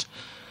to court.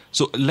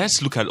 So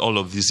let's look at all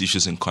of these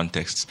issues in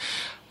context.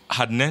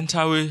 Had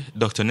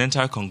Dr.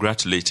 Nentawe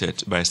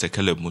congratulated Barrister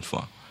Caleb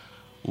Mutfwang,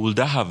 would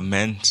that have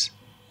meant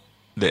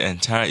the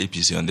entire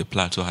APC on the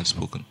plateau had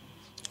spoken?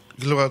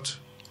 Gilbert,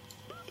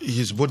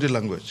 his body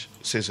language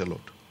says a lot.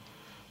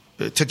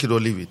 Take it or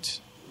leave it.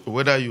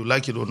 Whether you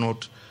like it or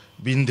not,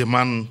 being the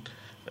man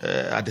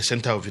at the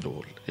center of it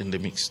all, in the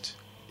mixed.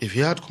 If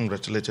he had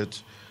congratulated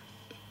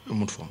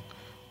Mutfwang,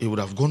 he would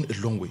have gone a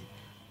long way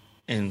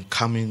in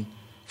calming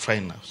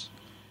finance.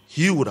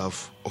 He would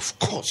have, of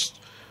course,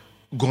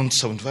 gone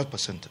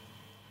 75%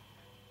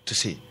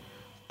 to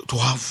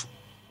have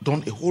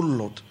done a whole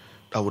lot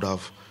that would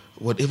have,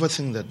 whatever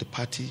thing that the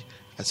party,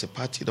 as a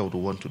party, that would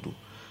want to do.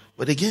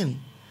 But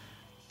again,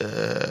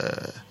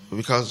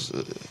 because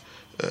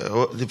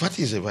the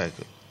party is a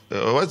vehicle.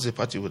 What's the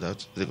party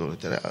without the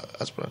gubernatorial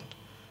aspirant?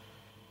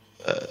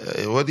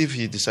 What if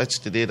he decides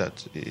today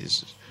that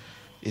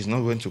he's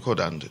not going to court,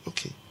 and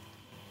okay,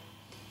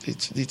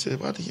 it's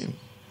about him.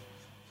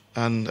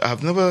 And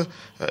I've never,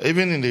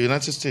 even in the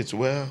United States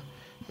where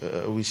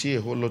we see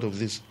a whole lot of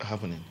this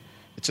happening,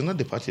 it's not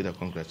the party that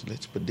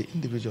congratulates, but the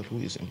individual who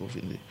is involved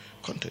in the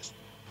contest.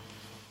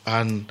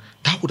 And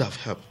that would have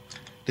helped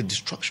the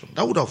destruction.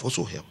 That would have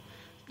also helped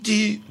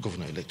the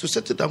governor-elect to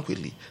settle down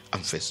quickly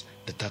and face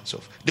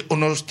the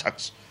onerous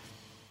tax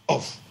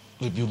of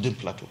rebuilding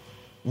Plateau,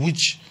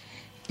 which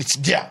it's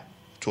there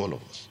to all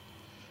of us.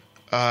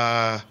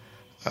 I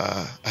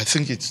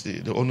think it's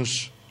the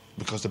onus,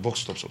 because the buck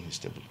stops on his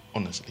table,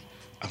 honestly.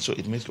 And so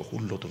it makes a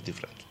whole lot of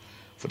difference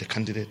for the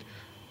candidate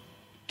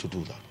to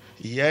do that.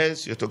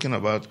 Yes, you're talking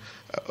about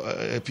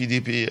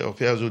PDP or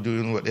PSO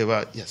doing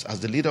whatever. Yes, as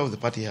the leader of the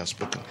party has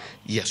spoken,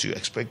 yes, you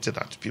expected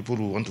that people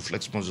who want to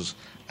flex muscles,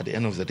 at the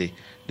end of the day,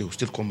 they will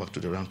still come back to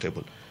the round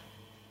table.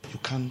 You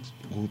can't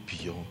go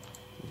beyond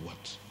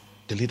what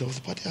the leader of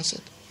the party has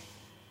said.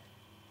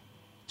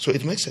 So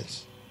it makes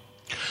sense.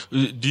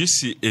 Do you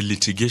see a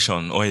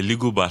litigation or a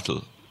legal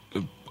battle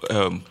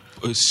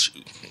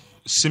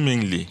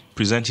seemingly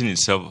presenting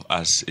itself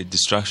as a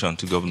distraction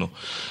to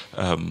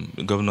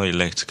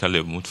Governor-elect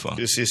Caleb Mutfwang?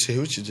 This is a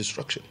huge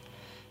distraction,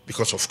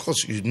 because of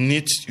course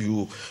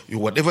you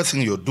whatever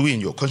thing you're doing,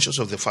 you're conscious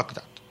of the fact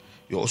that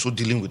you're also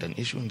dealing with an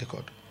issue in the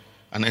court,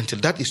 and until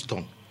that is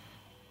done,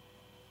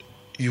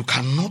 you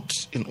cannot,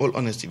 in all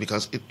honesty,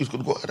 because it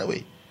could go either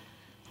way.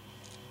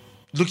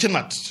 Looking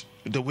at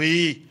the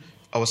way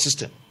our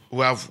system, we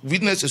have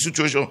witnessed a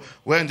situation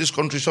where in this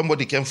country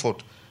somebody came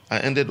forth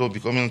and ended up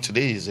becoming,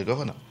 today he's a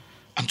governor.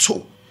 And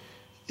so,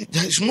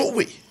 there is no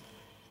way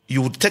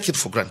you would take it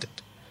for granted.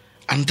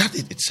 And that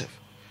in itself,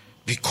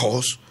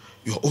 because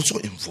you are also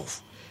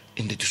involved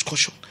in the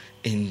discussion,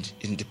 in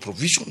the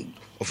provision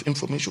of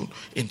information,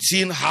 in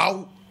seeing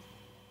how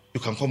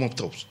you can come up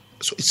tops.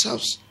 So it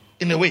serves,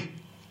 in a way,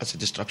 as a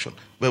distraction.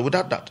 But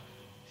without that,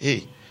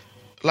 hey,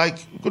 like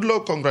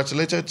Goodluck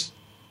congratulated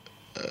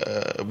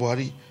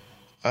Buhari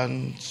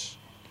and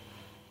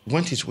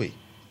went his way.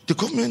 The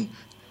government,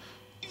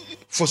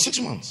 for 6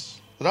 months,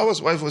 that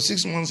was why for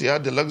 6 months he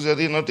had the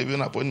luxury not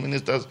even appoint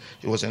ministers.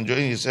 He was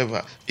enjoying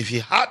himself. If he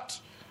had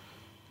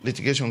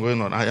litigation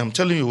going on, I am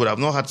telling you, he would have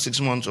not had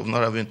 6 months of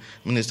not having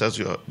ministers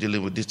who are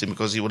dealing with this thing,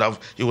 because he would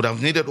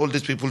have needed all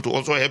these people to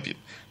also help him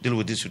deal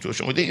with this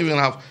situation. We didn't even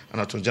have an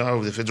Attorney General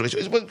of the Federation.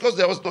 It's because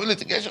there was no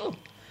litigation.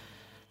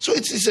 So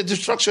it's a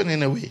distraction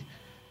in a way,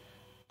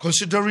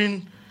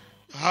 considering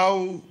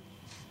how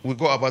we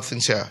go about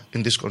things here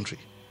in this country.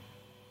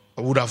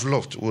 I would have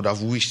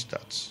wished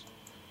that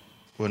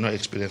we're not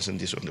experiencing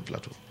this on the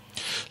plateau.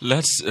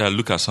 Let's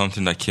look at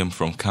something that came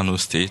from Kano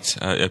State,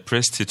 a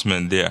press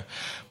statement there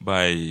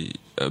by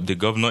the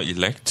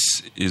governor-elect,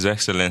 His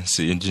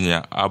Excellency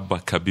Engineer Abba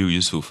Kabir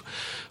Yusuf,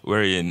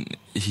 wherein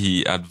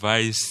he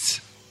advised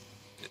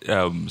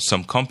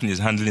some companies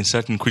handling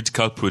certain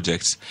critical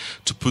projects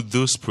to put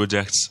those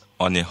projects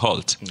on a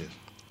halt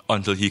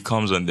until he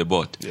comes on the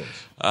board. Yes.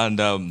 And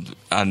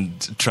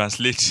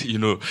translate,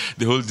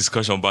 the whole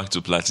discussion back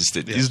to Plateau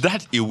State. Yes. Is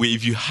that a way,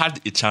 if you had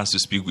a chance to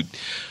speak with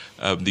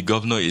the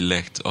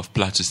governor-elect of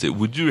Plateau State,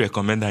 would you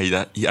recommend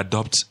that he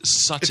adopts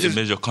such a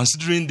measure,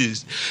 considering the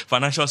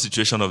financial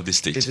situation of the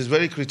state? It is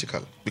very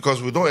critical,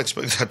 because we don't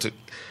expect that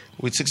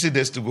with 60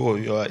 days to go,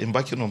 you are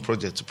embarking on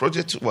projects.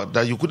 Projects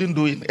that you couldn't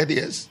do in 8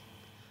 years?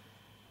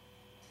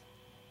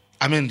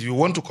 I mean, you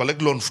want to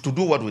collect loans to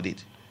do what we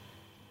did.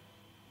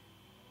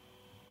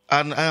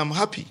 And I am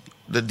happy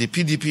that the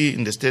PDP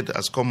in the state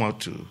has come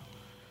out to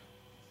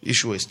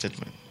issue a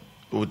statement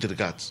with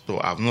regards, though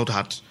I have not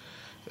had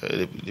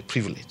the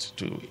privilege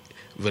to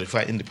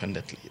verify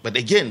independently. But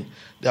again,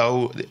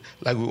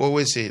 like we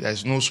always say,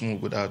 there's no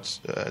smoke without,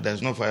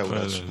 there's no fire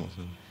without smoke.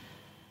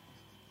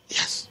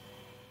 Yes.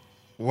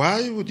 Why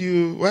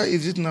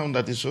is it now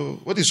that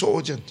what is so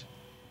urgent?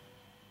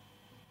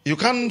 You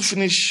can't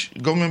finish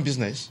government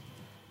business,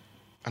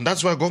 and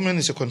that's why government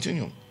is a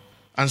continuum.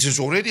 And since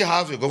we already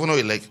have a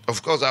governor-elect,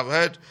 of course, I've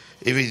heard,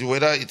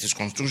 whether it is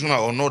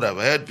constitutional or not, I've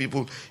heard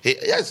people,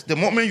 yes, the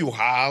moment you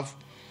have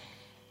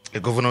a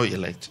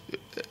governor-elect,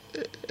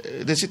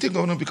 the sitting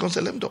governor becomes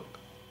a lame dog.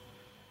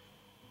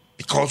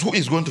 Because who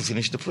is going to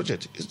finish the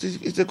project?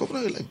 It's the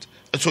governor-elect.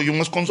 So you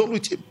must consult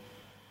with him.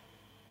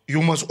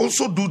 You must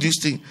also do this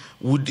thing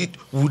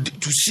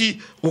to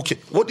see, okay,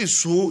 what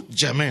is so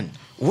germane?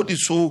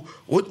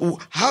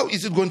 How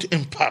is it going to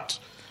impact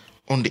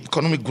on the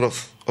economic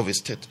growth of a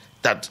state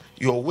that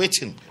you're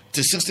waiting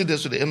till 60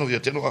 days to the end of your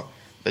tenure,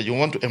 that you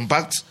want to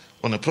embark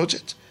on a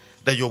project,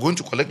 that you're going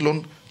to collect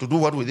loan to do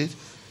what with it?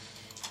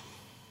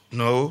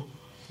 No.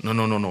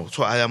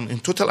 So I am in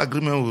total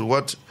agreement with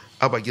what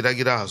Abba Gira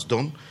Gira has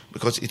done,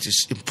 because it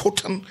is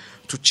important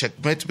to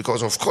checkmate,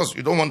 because of course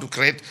you don't want to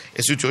create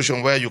a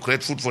situation where you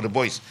create food for the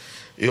boys.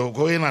 You're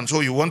going, and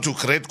so you want to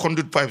create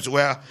conduit pipes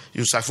where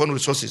you siphon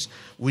resources.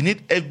 We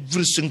need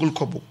every single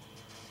kobo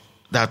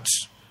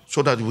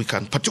so that we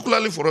can,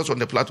 particularly for us on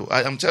the plateau.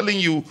 I am telling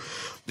you,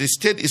 the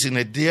state is in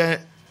a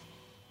dire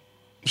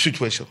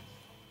situation.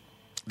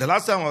 The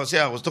last time I was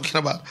here, I was talking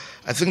about,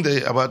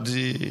 about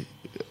the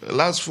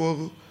last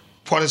 4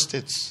 poorest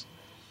states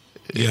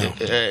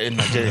in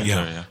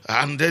Nigeria.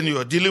 And then you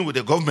are dealing with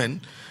a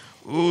government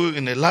who,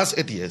 in the last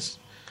 8 years,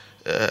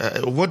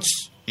 what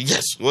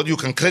you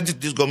can credit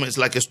this government is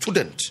like a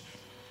student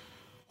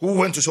who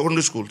went to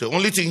secondary school. The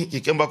only thing he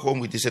came back home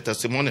with is a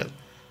testimonial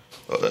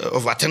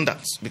of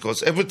attendance,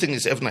 because everything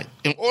is F9.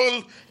 In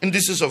all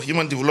indices of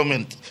human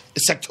development,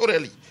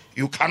 sectorally,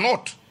 you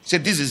cannot say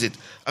this is it.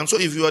 And so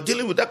if you are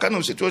dealing with that kind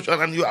of situation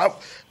and you have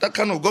that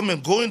kind of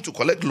government going to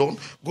collect loan,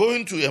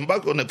 going to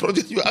embark on a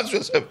project, you ask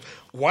yourself,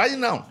 why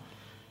now?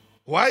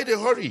 Why the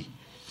hurry?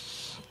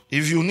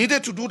 If you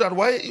needed to do that,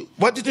 why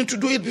didn't you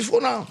do it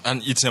before now?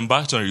 And it's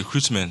embarked on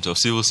recruitment of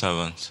civil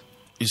servants.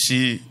 You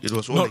see, it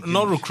was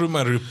not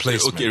recruitment,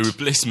 replacement. Okay,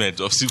 replacement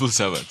of civil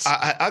servants.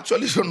 I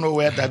actually don't know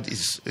where that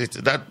is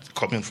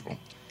coming from.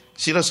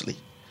 Seriously.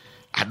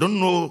 I don't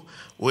know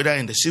whether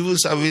in the civil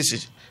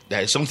services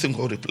there is something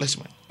called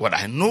replacement. What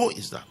I know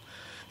is that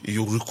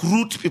you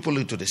recruit people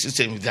into the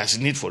system if there's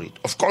a need for it.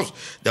 Of course,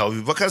 there will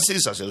be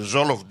vacancies as a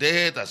result of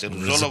death, as a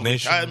result of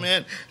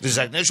retirement,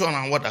 resignation,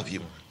 and what have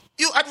you.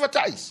 You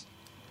advertise.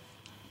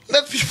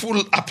 Let people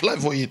apply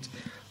for it.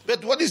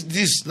 But what is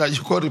this that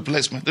you call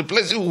replacement?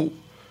 Replacing who?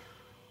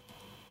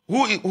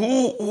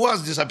 Who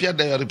has disappeared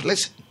that you are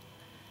replacing?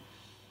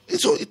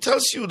 So it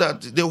tells you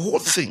that the whole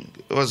thing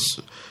was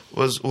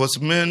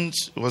meant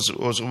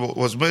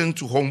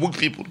to homework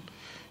people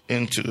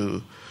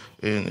into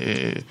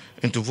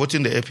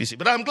voting the APC.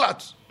 But I'm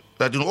glad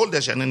that in all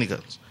their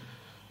shenanigans,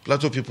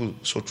 Plateau people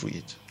saw through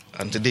it.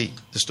 And today,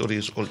 the story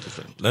is all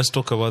different. Let's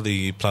talk about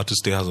the Plateau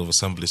State House of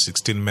Assembly.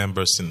 16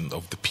 members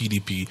of the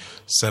PDP,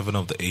 7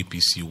 of the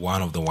APC,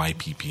 1 of the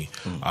YPP.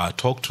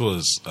 Talk to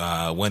us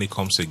when it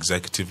comes to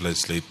executive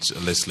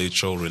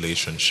legislature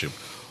relationship.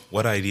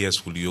 What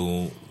ideas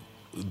do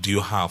you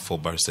have for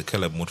Barrister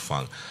Caleb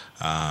Mutfwang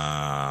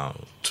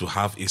to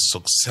have a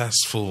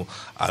successful,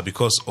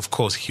 because of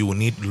course he will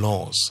need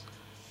laws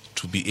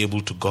to be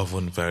able to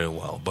govern very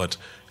well. But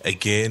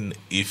again,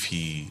 if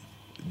he,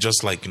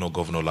 just like,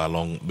 Governor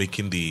Lalong,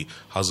 making the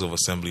House of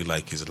Assembly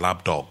like his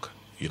lapdog,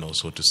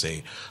 so to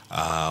say,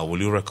 will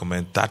you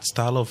recommend that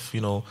style of,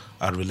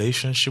 a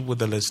relationship with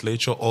the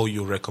legislature, or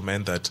you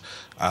recommend that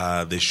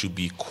they should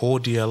be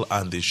cordial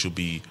and they should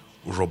be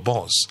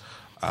robust?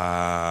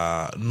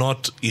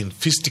 Not in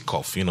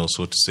fisticuff,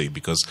 so to say,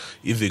 because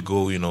if they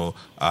go,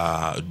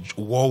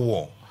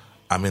 war,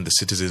 the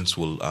citizens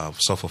will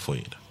suffer for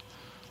it.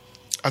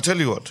 I tell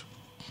you what,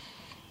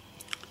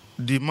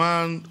 the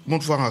man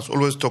Mutfwang has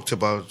always talked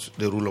about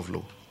the rule of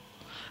law.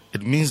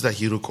 It means that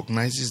he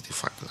recognizes the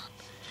fact that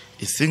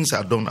if things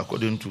are done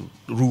according to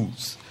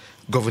rules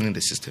governing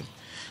the system,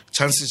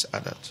 chances are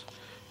that.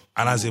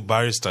 And as a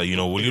barrister,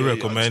 will you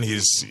recommend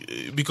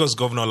because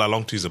Governor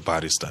Lalong too is a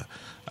barrister,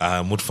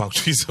 Mutfwang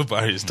too is a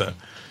barrister.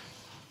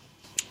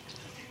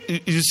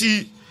 You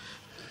see,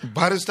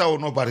 barrister or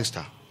no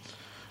barrister,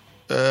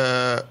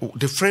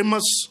 the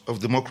framers of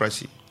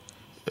democracy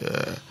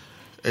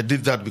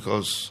did that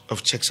because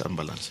of checks and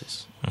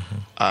balances.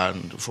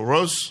 And for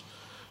us,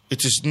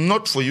 it is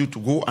not for you to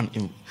go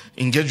and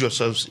engage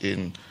yourselves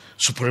in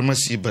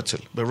supremacy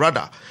battle, but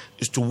rather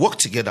is to work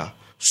together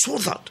so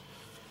that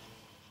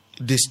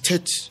the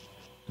state,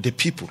 the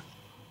people,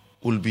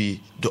 will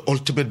be the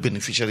ultimate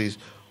beneficiaries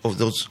of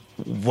those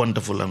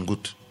wonderful and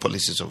good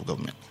policies of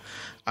government.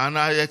 And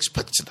I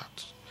expect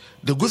that.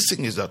 The good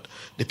thing is that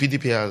the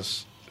PDP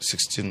has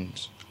 16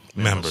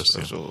 members.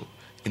 Yeah. So,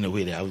 in a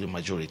way, they have the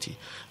majority.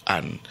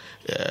 And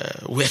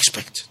we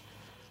expect,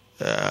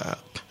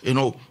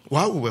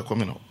 while we were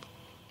coming up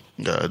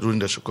during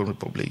the Second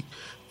Republic,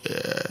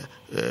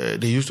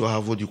 they used to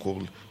have what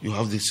you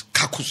have these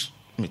caucus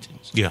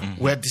meetings,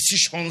 where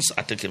decisions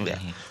are taken there.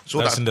 So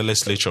that's in the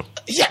legislature.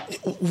 Yeah,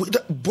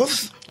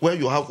 both where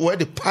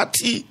the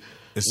party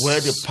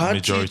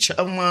majority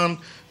chairman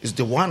is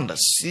the one that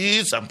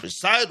sits and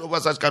presides over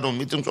such kind of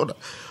meetings. So that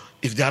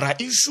if there are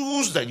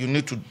issues that you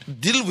need to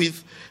deal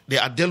with, they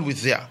are dealt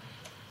with there.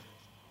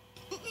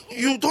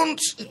 You don't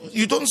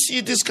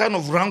see this kind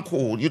of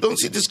rancor. You don't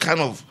see this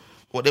kind of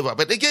whatever.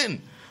 But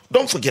again,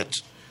 don't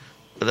forget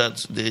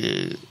that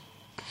the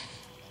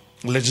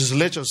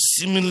legislature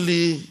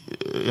seemingly,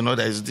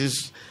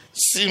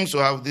 seems to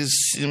have this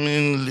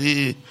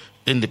seemingly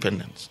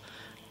independence,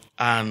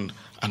 and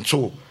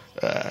so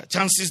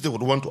chances they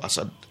would want to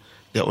assert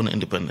their own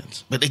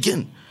independence. But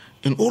again,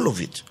 in all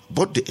of it,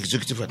 both the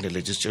executive and the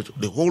legislature,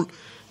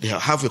 they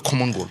have a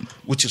common goal,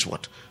 which is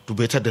what? To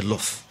better the law,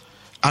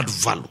 add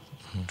value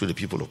to the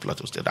people of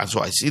Plateau State. And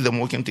so I see them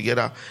working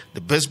together.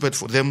 The best bet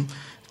for them,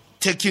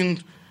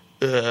 taking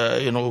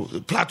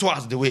Plateau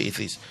as the way it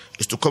is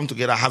to come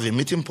together, have a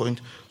meeting point,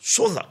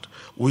 so that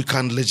we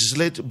can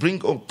legislate,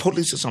 bring up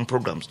policies and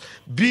programs,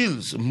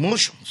 bills,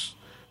 motions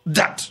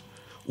that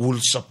will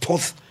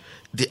support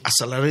the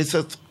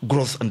accelerated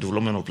growth and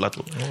development of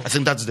Plateau. I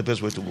think that's the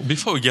best way to go.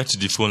 Before we get to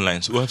the phone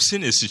lines, we have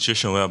seen a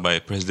situation whereby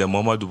President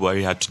Muhammadu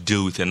Buhari had to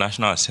deal with a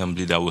National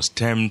Assembly that was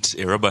termed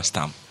a rubber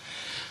stamp.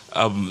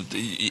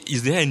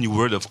 Is there any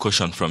word of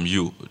caution from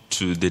you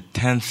to the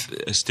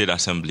 10th State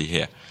Assembly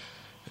here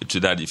to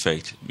that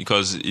effect?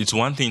 Because it's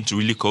one thing to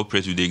really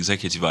cooperate with the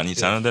executive, and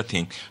it's another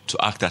thing to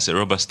act as a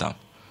rubber stamp.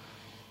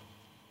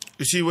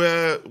 You see,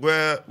 where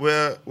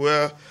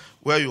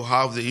you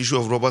have the issue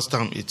of rubber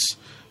stamp, it's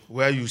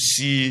where you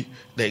see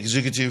the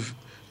executive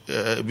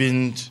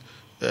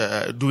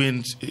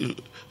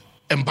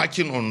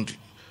embarking on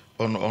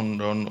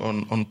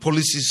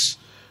policies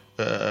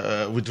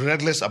with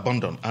reckless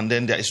abandon, and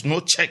then there is no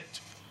check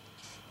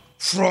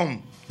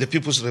from the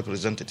people's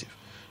representative,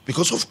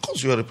 because of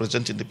course you are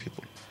representing the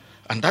people,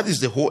 and that is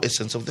the whole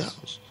essence of the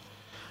house.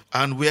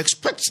 And we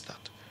expect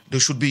that they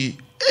should be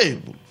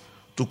able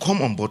to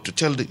come on board to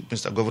tell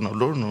Mr. Governor,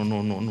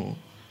 no,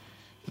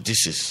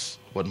 this is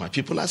what my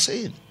people are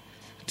saying.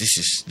 This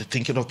is the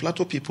thinking of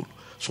Plateau people.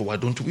 So why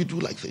don't we do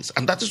like this?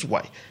 And that is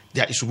why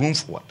there is room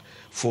for what?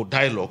 For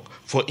dialogue,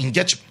 for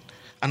engagement.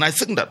 And I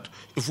think that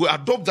if we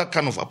adopt that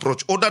kind of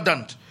approach, other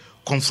than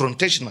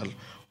confrontational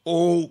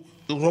or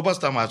rubber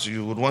stamp, as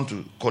you would want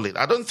to call it,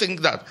 I don't think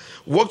that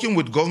working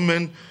with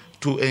government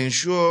to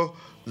ensure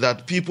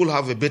that people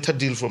have a better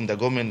deal from the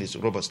government is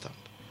rubber stamp.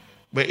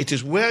 But it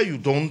is where you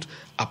don't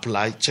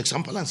apply checks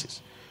and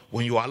balances.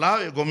 When you allow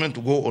a government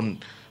to go on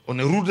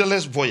a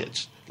rudderless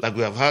voyage, like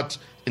we have had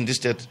in this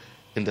state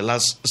in the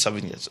last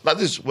 7 years, that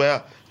is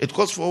where it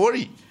calls for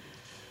worry.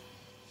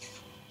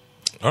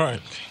 All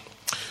right.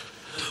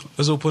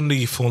 Let's open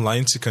the phone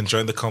lines. You can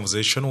join the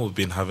conversation. We've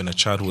been having a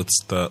chat with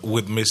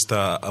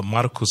Mr.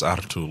 Marcus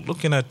Artu,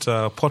 looking at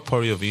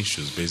potpourri of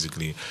issues,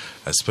 basically,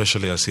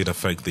 especially as it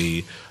affects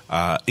the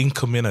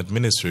incoming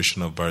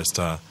administration of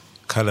Barrister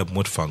Caleb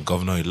Mutfwang,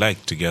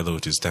 governor-elect, together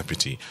with his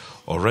deputy.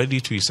 Already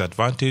to his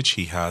advantage,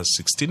 he has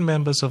 16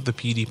 members of the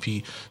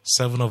PDP,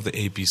 7 of the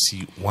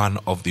APC, 1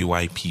 of the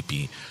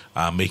YPP,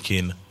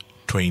 making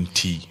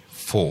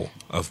 24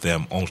 of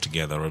them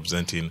altogether,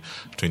 representing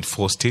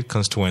 24 state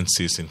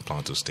constituencies in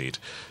Plateau State.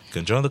 You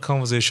can join the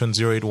conversation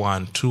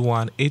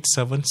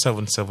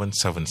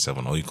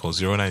 081-2187-7777, or you call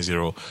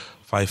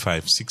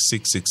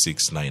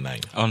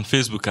 090-55666699. On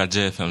Facebook at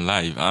JFM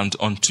Live and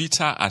on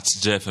Twitter at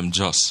JFM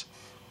Jos.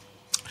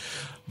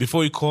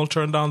 Before you call,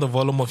 turn down the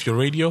volume of your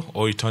radio,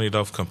 or you turn it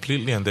off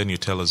completely, and then you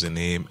tell us your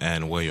name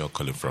and where you're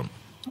calling from.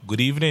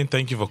 Good evening.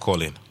 Thank you for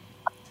calling.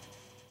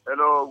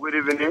 Hello, good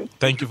evening.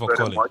 Thank you for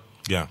calling. Much.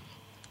 Yeah.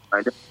 My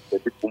name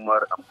is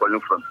Umar. I'm calling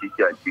from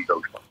TTIP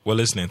Junction. We're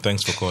listening.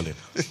 Thanks for calling.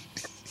 I'm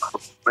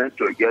going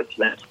to get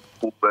very,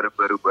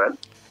 very well.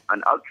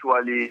 And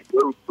actually, we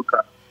look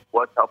at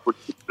what happened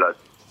to us,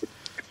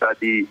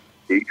 study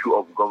the issue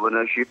of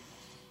governorship,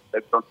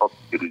 election of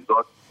the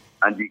result,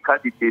 and the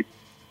candidates.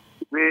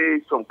 Where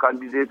some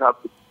candidates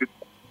have to pick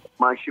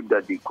manship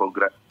that they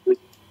congratulate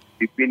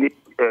the Finnish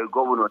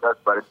governor, that's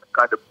Barrister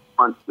Caleb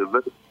Mutfwang, the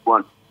very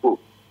one. So,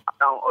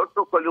 now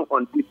also calling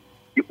on this,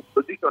 the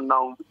opposition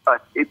now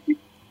at AP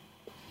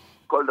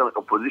called on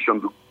opposition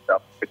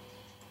because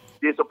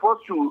they're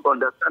supposed to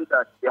understand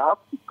that they have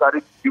to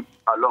carry people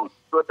along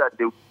so that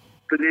they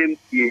claim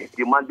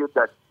the mandate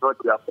that is not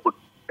their fault.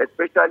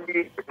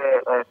 Especially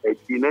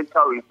the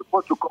mentor is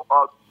supposed to come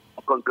out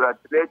and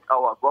congratulate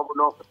our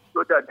governor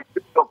so that the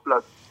people of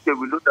Plateau State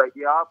will look like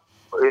they have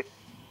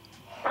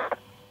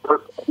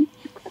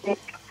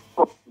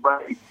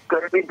by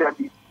claiming that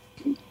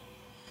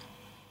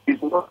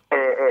it's not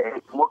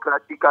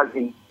democratical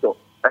in so.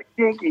 I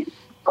think it's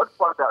not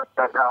for that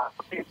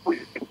people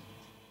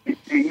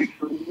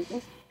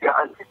they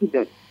are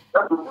antecedent.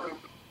 That's why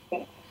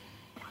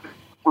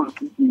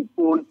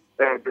people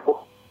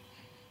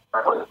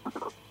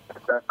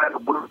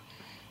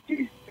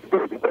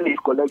when he's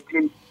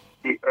collecting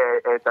the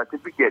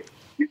certificate,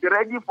 he's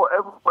ready for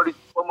everybody to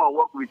come and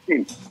work with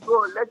him.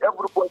 So let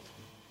everybody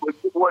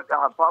see what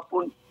has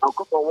happened and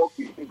come and work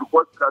with him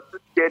because Plateau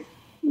State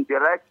in the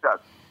right track.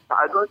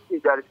 I don't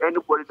think there is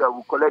anybody that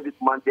will collect this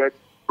mandate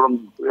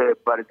from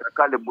Barrister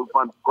Kale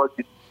movement because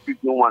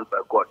it's no one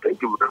by God.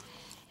 Thank you very much.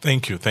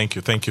 Thank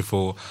you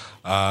for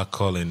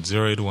calling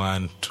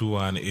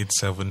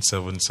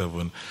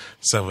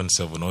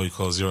 081-21877777 or you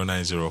call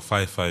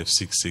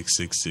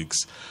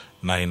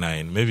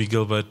 090-55666699. Maybe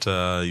Gilbert,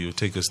 you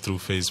take us through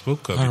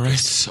Facebook. All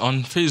right,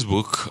 on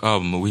Facebook,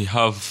 we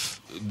have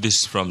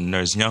this from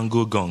Nurse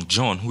Nyango Gong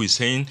John, who is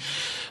saying,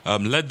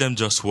 let them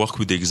just work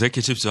with the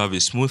executive to have a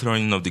smooth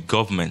running of the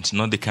government,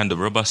 not the kind of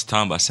rubber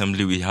stamp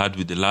assembly we had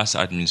with the last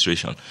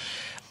administration.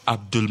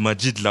 Abdul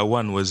Majid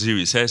Lawan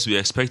Waziri says we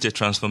expect a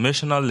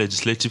transformational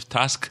legislative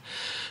task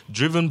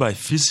driven by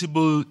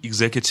feasible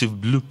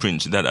executive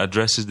blueprint that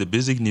addresses the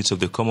basic needs of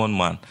the common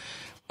man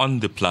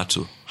on the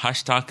plateau.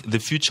 Hashtag the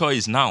future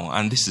is now,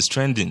 and this is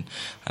trending.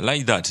 I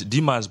like that.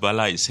 Dimas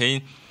Bala is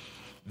saying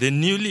the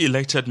newly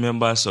elected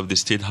members of the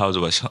State House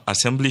of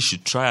Assembly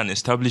should try and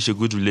establish a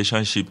good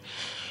relationship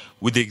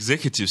with the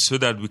executive so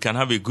that we can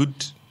have a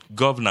good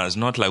governance,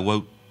 not like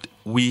what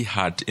we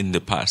had in the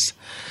past.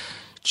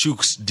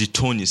 Chooks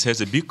Ditoni says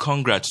a big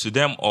congrats to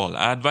them all.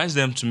 I advise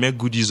them to make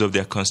good use of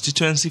their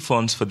constituency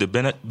funds for the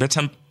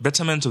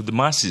betterment of the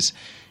masses.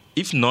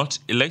 If not,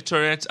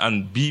 electorate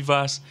and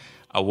beavers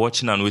are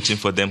watching and waiting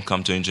for them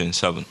come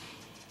 2027.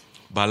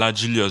 Bala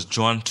Julius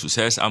Joantu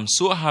says, I'm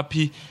so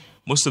happy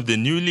most of the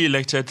newly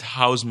elected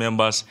House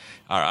members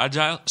are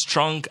agile,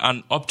 strong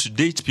and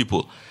up-to-date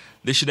people.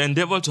 They should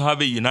endeavor to have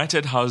a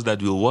united House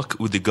that will work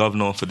with the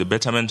governor for the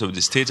betterment of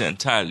the state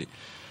entirely.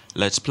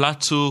 Let's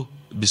Plateau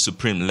be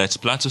supreme. Let's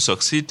Plateau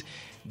succeed.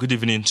 Good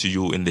evening to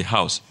you in the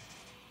House.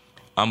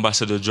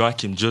 Ambassador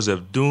Joachim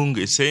Joseph Dung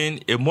is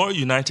saying a more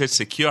united,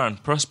 secure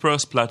and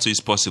prosperous Plateau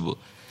is possible.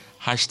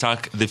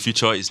 Hashtag the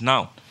future is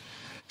now.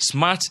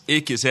 Smart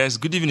AK says,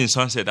 good evening,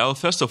 Sunset. I will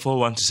first of all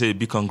want to say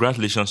big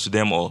congratulations to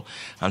them all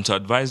and to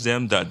advise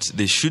them that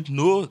they should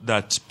know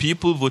that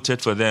people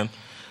voted for them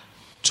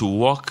to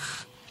work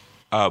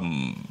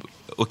and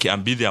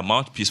be their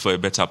mouthpiece for a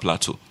better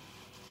Plateau.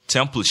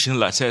 Temple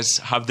Shinla says,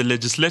 have the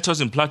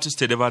legislators in Plateau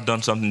State ever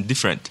done something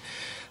different?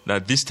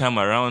 That this time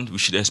around we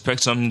should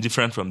expect something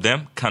different from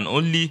them? Can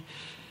only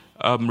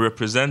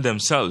represent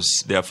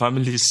themselves, their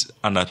families,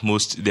 and at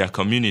most their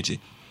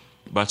community.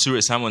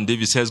 Bature Simon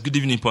Davis says, good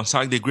evening,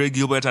 Ponsak, the great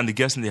Gilbert and the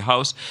guests in the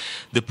house.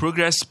 The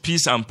progress,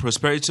 peace, and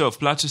prosperity of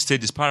Plateau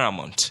State is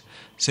paramount.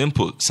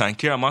 Simple.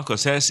 Sankira Marco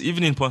says,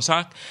 evening,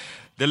 Ponsak,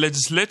 the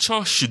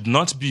legislature should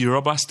not be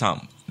rubber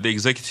stamp. The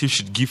executive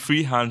should give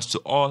free hands to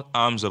all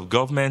arms of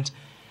government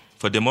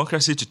for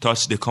democracy to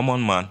touch the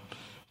common man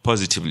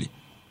positively.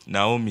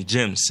 Naomi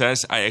James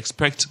says, I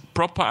expect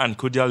proper and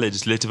cordial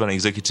legislative and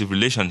executive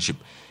relationship.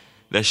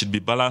 There should be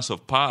balance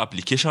of power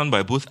application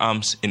by both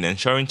arms in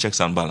ensuring checks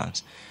and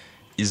balance.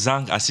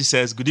 Izang Asi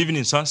says, good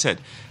evening, Sunset.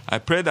 I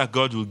pray that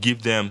God will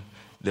give them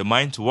the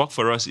mind to work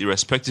for us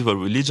irrespective of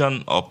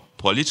religion or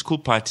political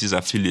parties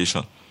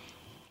affiliation.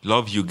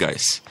 Love you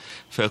guys.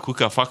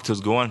 Felkuka Factors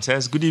Go On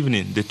says, good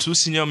evening. The two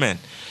senior men,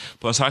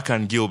 Ponsak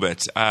and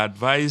Gilbert, I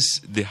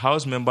advise the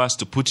House members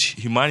to put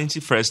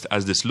humanity first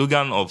as the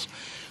slogan of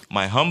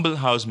my humble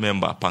House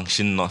member,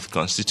 Pangshin North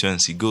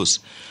constituency goes.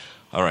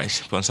 All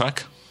right,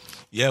 Ponsak?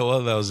 Yeah,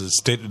 well, there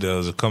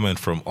was a comment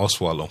from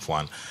Oswald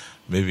Omfwan.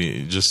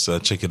 Maybe just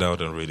check it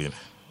out and read it.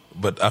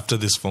 But after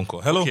this phone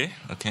call. Hello. Okay.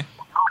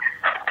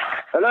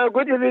 Hello,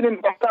 good evening,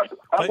 Doctor.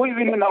 Good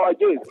evening, our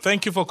guest.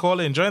 Thank you for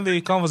calling. Join the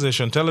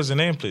conversation. Tell us your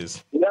name,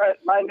 please. Yeah,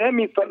 my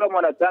name is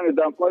Solomon Atang.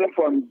 I'm calling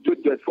from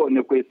Jude for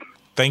Nukwit.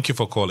 Thank you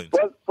for calling.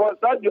 For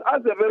that, you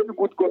asked a very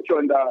good question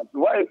on that.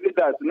 Why is it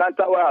that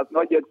Nantawa has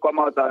not yet come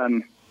out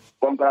and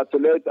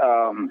congratulate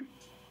our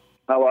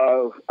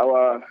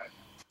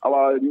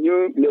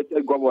new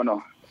elected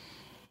governor?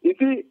 You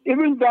see,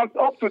 even that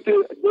up to today,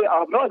 they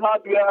have not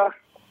had where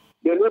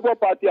the Labour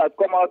Party has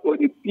come out or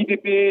the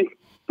PDP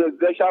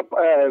presidential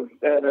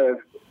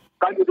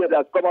candidate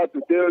has come out to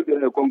tell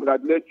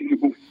congratulate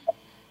Tinubu.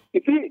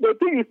 You see, the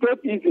thing is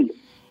not easy.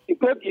 It's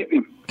not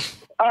easy.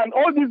 And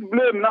all this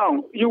blame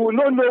now, you will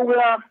not know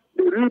where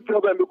the real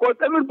problem, because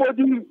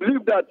everybody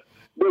believes that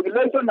the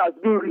election has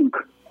been rigged.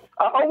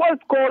 I always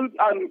call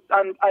and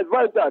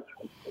advise that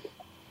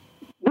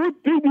Both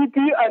PDP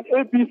and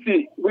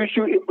APC, we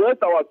should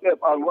embrace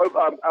ourselves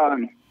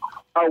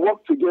and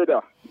work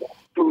together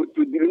to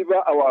deliver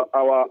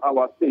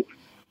our state.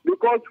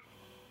 Because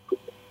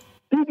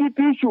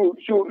PDP should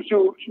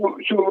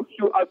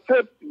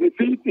accept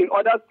defeat in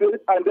other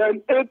states, and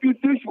then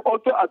APC should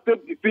also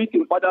accept defeat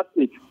in other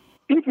states.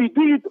 If we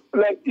do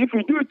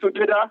it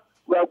together,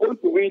 we are going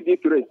to win this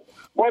race.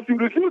 But if we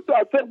refuse to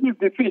accept this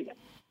defeat,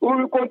 we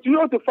will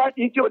continue to fight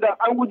each other,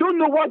 and we don't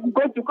know what is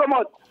going to come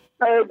out.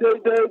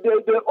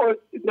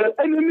 The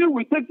enemy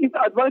will take this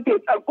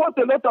advantage and cause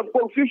a lot of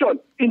confusion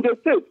in the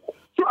state.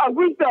 So I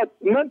wish that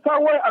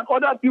Mentawe and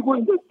other people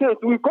in the state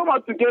will come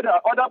out together,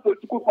 other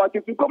political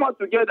parties will come out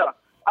together,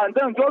 and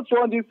then just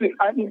run this thing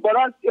and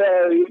embrace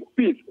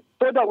peace,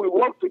 so that we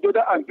work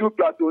together and do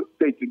Plateau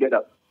State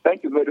together.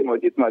 Thank you very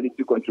much. It's my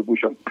little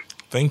contribution.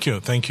 Thank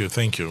you.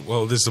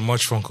 Well, this is a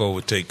much phone call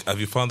we take. Have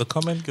you found the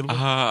comment, Gilbert?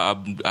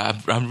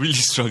 I'm really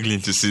struggling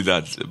to see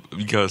that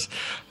because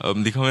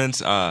the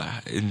comments are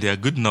in their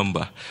good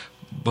number.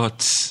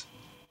 But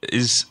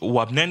is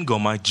Wabnen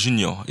Goma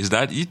Jr., is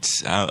that it?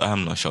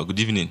 I'm not sure. Good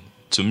evening.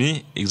 To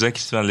me,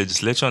 executive and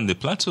legislature on the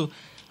Plateau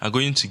are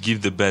going to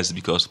give the best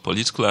because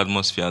political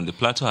atmosphere on the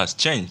Plateau has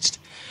changed.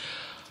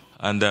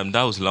 And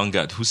that was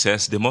Longard, who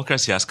says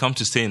democracy has come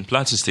to stay in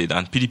Plateau State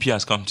and PDP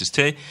has come to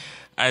stay.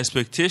 Our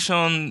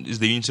expectation is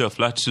the unity of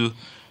Plateau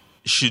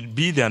should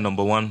be their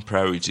number one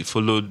priority,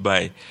 followed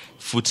by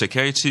food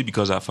security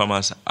because our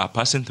farmers are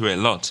passing through a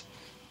lot.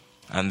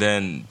 And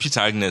then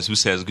Peter Agnes, who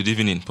says, good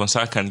evening,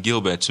 Ponsak and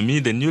Gilbert. To me,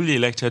 the newly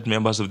elected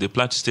members of the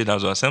Plateau State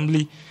House of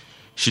Assembly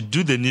should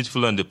do the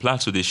needful on the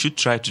Plateau. They should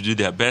try to do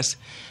their best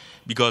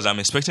because I'm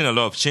expecting a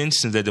lot of change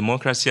since the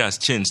democracy has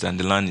changed and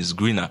the land is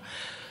greener.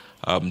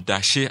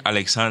 Dashe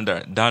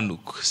Alexander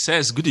Danuk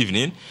says, good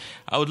evening.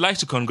 I would like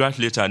to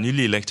congratulate our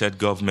newly elected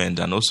government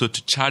and also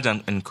to charge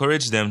and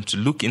encourage them to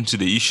look into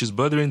the issues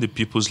bothering the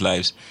people's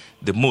lives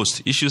the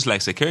most. Issues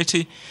like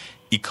security,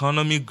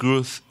 economy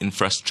growth,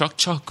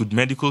 infrastructure, good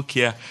medical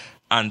care,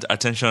 and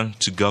attention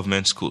to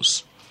government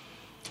schools.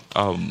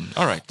 All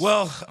right.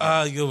 Well,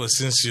 Gilbert,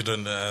 since you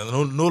don't,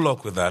 no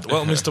luck with that.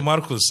 Well, Mr.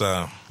 Marcus,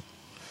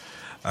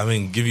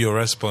 give your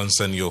response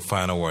and your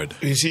final word.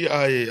 You see,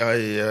 I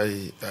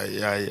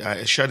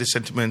share the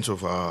sentiments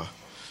of our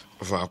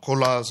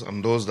callers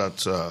and those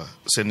that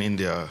send in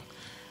their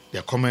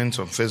comments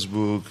on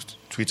Facebook,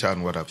 Twitter,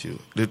 and what have you.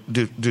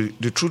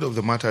 The truth of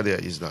the matter there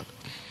is that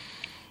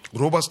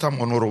rubber stamp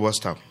or no rubber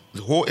stamp,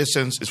 the whole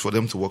essence is for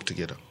them to work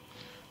together.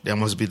 There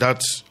must be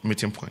that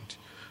meeting point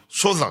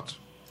so that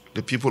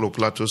the people of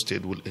Plateau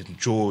State will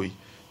enjoy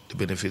the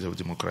benefits of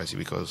democracy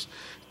because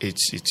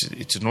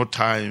it's no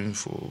time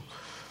for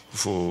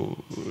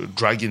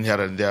dragging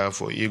here and there,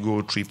 for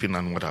ego tripping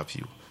and what have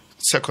you.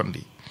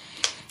 Secondly,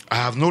 I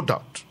have no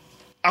doubt,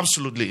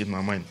 absolutely in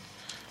my mind,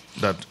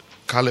 that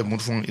Caleb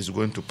Mutfwang is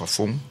going to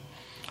perform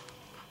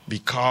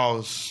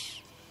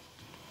because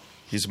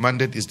his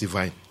mandate is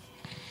divine.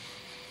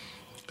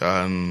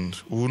 And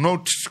we will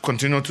not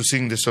continue to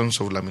sing the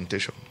songs of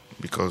lamentation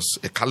because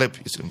a Caleb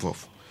is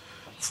involved.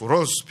 For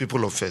us,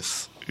 people of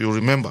faith, you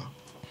remember,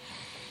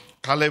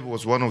 Caleb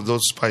was one of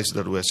those spies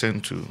that were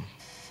sent to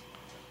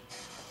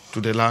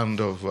the land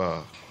of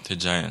the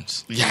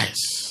giants.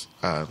 Yes,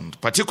 and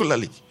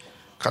particularly,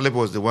 Caleb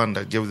was the one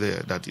that gave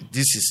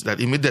that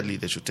immediately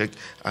they should take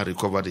and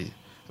recover the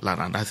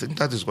land, and I think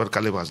that is what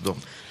Caleb has done.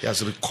 He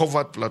has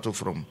recovered Plateau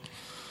from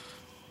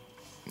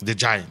the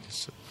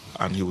giants,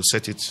 and he will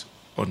set it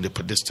on the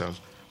pedestal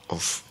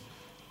of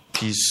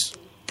peace,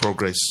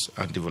 progress,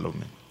 and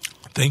development.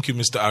 Thank you,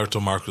 Mr.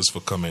 Arto Marcus,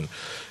 for coming.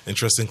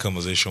 Interesting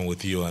conversation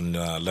with you and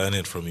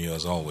learning from you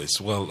as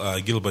always. Well,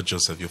 Gilbert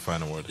Joseph, your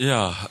final word.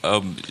 Yeah,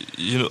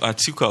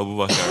 Atiku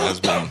Abubakar has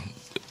been,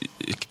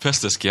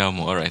 Festus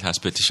Keyamo, has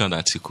petitioned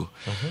Atiku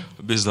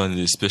based on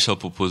the special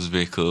purpose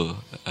vehicle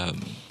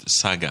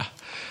saga.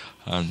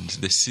 And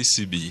the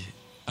CCB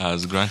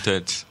has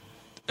granted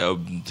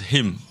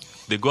him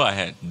the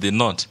go-ahead, the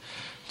nod,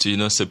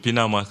 to,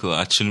 subpoena Michael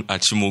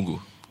Achimogu,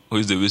 who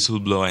is the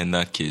whistleblower in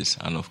that case.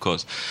 And of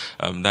course,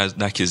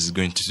 that case is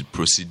going to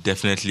proceed.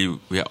 Definitely,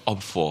 we are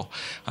up for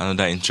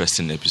another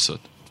interesting episode.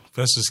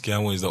 Festus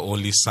Keyamo is the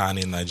only son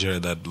in Nigeria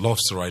that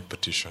loves to write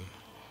petition,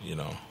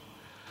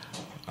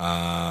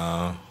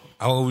 I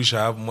wish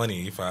I have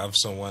money. If I have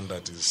someone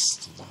that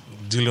is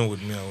dealing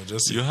with me, I will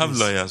just... You have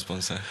lawyers,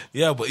 sponsor.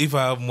 Yeah, but if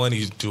I have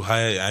money to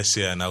hire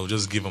ICN, I will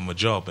just give them a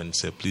job and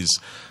say, please...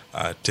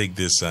 take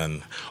this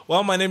and...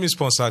 Well, my name is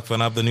Ponsak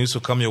Fanab. The news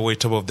will come your way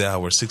top of the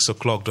hour, 6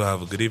 o'clock. Do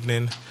have a good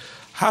evening.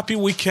 Happy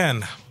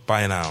weekend.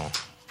 Bye now.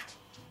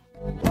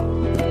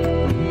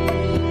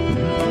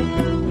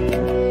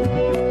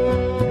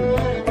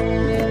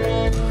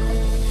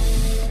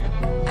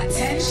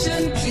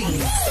 Attention,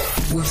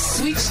 please. We've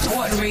switched to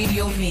what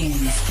radio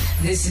means.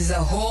 This is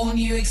a whole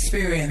new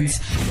experience.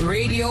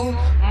 Radio,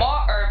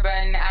 more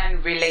urban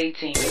and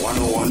relating.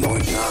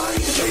 101.9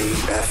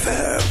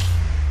 KFM.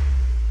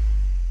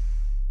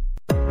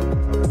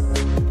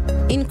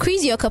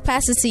 Increase your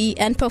capacity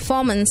and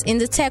performance in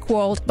the tech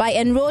world by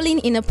enrolling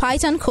in a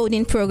Python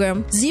coding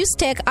program. Zeus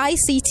Tech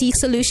ICT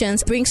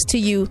Solutions brings to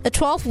you a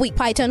 12-week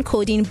Python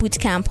coding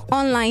bootcamp,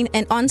 online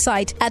and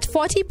on-site, at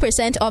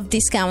 40% off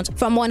discount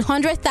from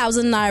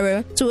 100,000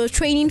 naira to a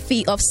training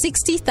fee of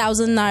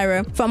 60,000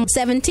 naira from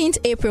 17th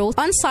April.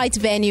 On-site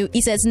venue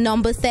is at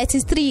number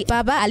 33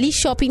 Baba Ali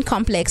Shopping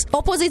Complex,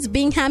 opposite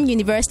Bingham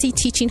University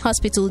Teaching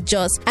Hospital,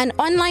 Jos. An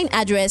online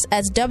address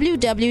at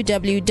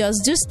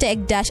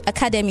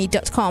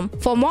www.zeustech-academy.com.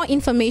 For more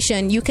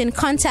information, you can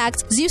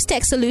contact Zeus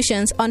Tech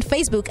Solutions on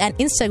Facebook and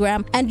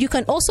Instagram, and you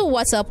can also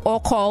WhatsApp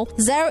or call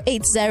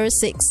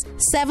 0806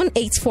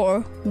 784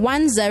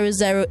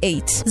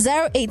 1008.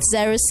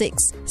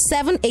 0806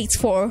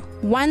 784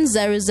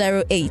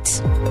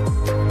 1008.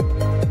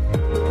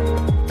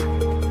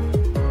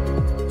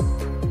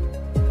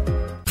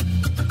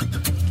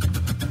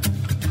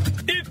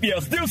 You're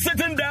still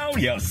sitting down,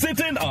 you're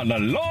sitting on a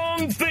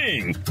long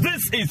thing.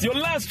 This is your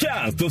last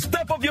chance to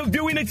step up your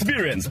viewing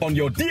experience on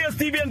your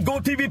DSTV and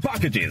GoTV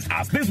packages,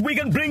 as this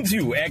weekend brings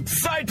you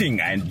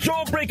exciting and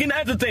jaw-breaking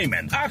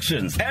entertainment,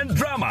 actions, and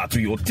drama to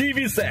your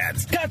TV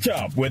sets. Catch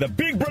up with the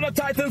Big Brother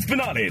Titans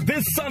finale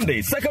this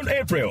Sunday, 2nd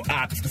April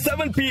at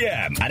 7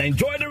 p.m. and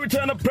enjoy the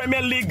return of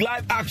Premier League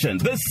live action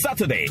this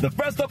Saturday, the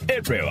 1st of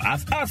April,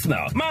 as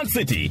Arsenal, Man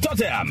City,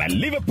 Tottenham, and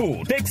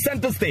Liverpool take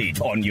center stage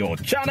on your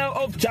Channel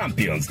of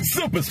Champions,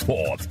 Super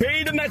Sports.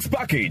 Pay the next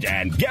package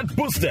and get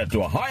boosted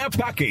to a higher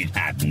package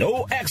at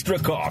no extra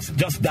cost.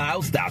 Just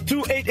dial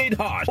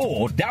 *288#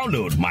 or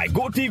download my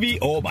GoTV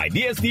or my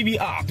DSTV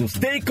app to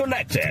stay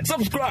connected.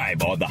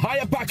 Subscribe on the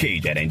higher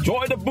package and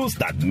enjoy the boost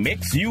that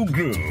makes you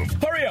groove.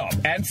 Hurry up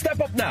and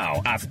step up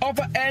now, as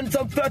offer ends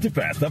on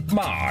 31st of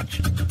March.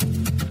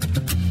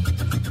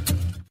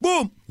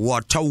 Boom!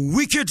 What a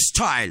wicked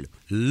style!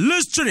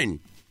 Listening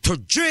to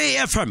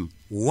JFM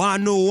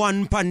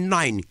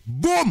 101.9.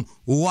 Boom!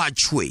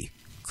 Watch way.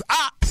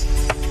 Ah!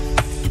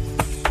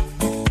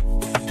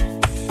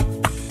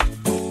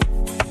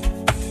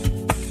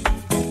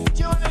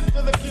 Tune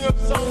into the King of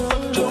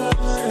Sounds of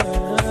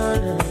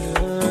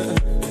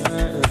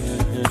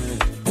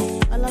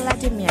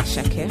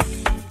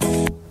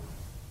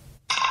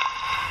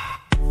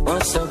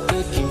What's up,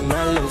 picking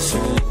my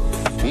lesson?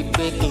 We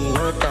picking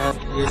your time.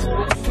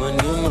 When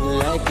you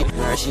move like it,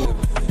 rushing.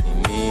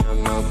 Me,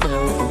 I'm not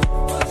going.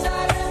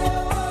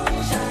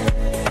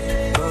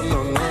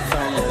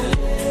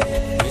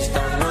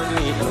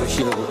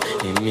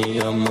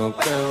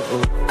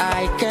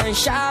 I can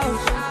shout,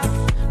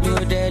 you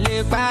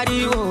dele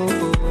party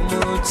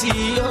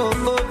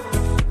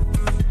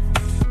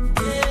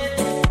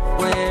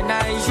when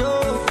I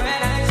show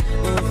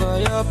for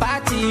your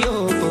party,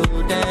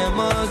 them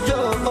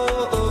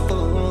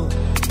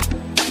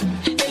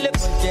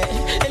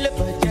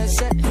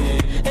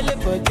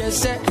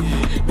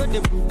no the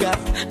buga,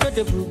 no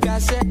the buga,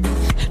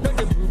 no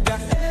the buga.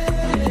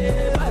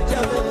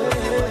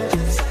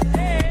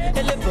 No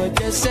the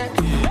buga,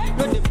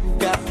 no the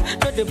buga,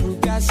 no the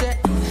buga.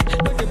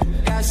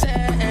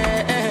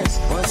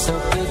 What's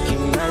up,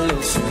 picking my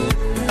lesson?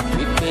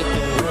 We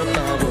picking your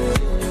time.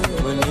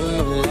 When you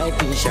move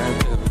like a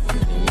champion,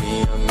 me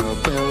I'm no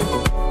girl.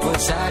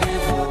 What's out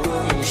for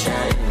me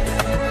shine?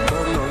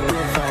 Come on, me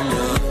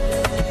follow.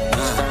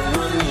 Stand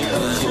money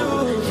on you.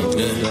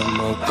 I'm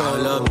no girl.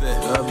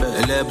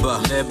 Never,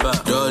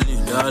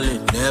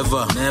 darling,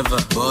 never,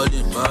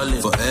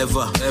 ballin',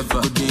 forever,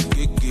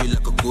 good day,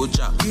 like a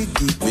coacha,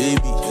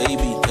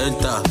 baby,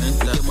 enter,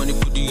 get money,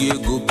 good day,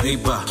 go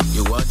paper,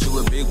 you watch you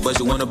a big boss,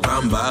 you wanna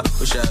bamba,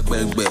 oh shit,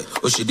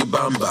 oh shit, the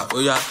bamba, oh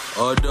yeah,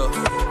 order,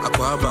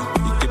 aquaba,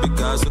 you can be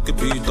gas, you can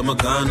be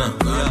Tomagana,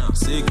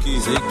 Seki,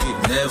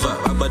 never,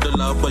 I buy the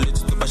love,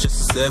 politics to bash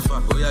us,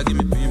 oh yeah, give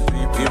me pim,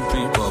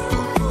 pop,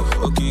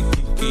 okay,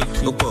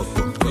 oh pop,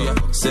 oh yeah,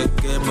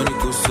 second money,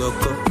 go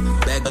sucker,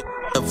 bag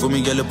for me,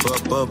 yellow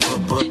pop. No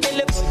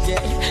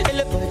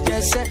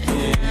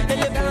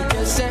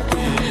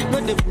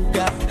the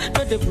buga,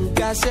 no the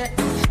buga,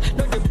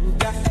 no the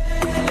buga.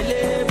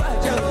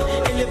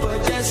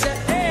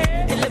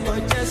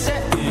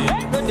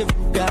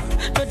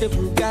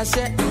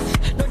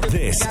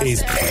 This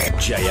is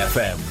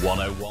JFM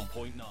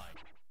 101.9.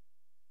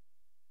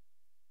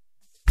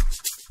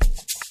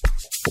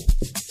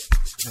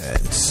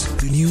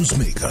 The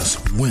newsmakers,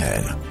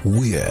 when,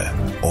 where,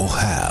 or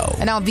how.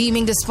 And now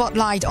beaming the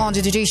spotlight on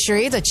the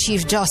judiciary, the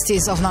Chief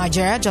Justice of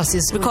Nigeria,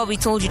 Justice... Recall we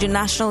told you the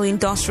National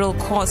Industrial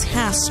Court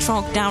has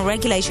struck down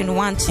Regulation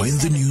 1. When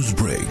the news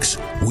breaks,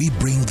 we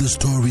bring the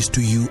stories to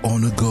you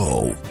on a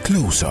go.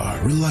 Closer,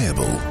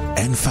 reliable,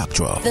 and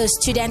factual. The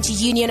Student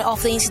Union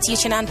of the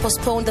institution and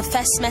postponed the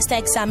first semester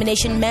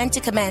examination meant to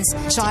commence.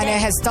 China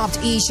has stopped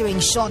issuing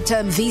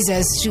short-term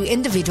visas to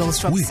individuals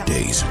from...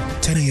 Weekdays,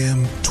 10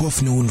 a.m.,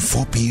 12 noon,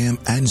 4 p.m.,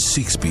 and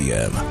 6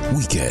 p.m.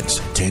 Weekends,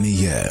 10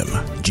 a.m.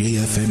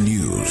 JFM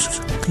News.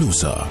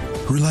 Closer,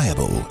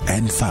 reliable,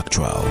 and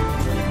factual.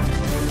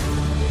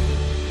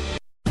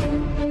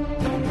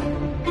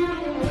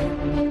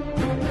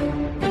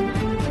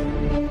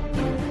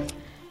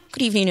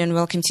 Good evening and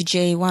welcome to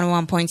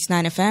J101.9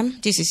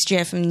 FM. This is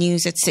JFM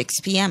News at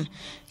 6 p.m.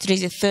 Today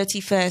is the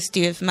 31st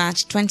day of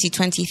March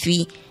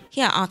 2023.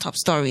 Here are our top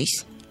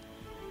stories.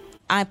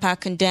 IPAC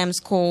condemns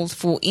calls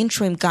for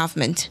interim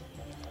government.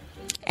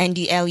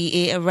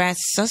 NDLEA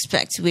arrests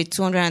suspects with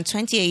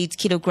 228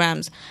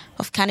 kilograms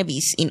of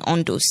cannabis in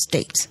Ondo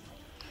State.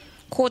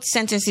 Court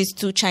sentences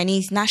two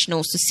Chinese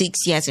nationals to 6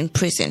 years in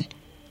prison.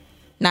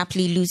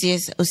 Napoli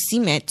loses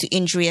Osimhen to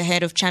injury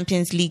ahead of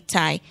Champions League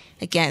tie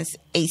against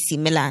AC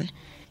Milan.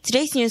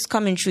 Today's news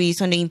commentary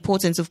is on the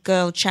importance of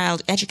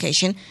girl-child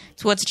education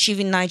towards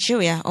achieving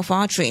Nigeria of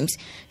our dreams.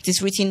 It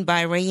is written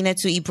by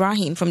Rainatu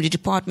Ibrahim from the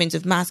Department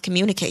of Mass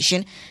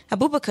Communication,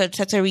 Abubakar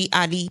Tatari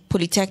Ali,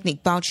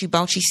 Polytechnic,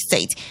 Bauchi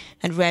State,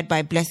 and read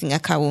by Blessing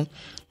Akawu.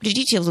 For the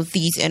details of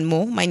these and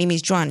more, my name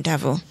is Joan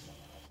Davo.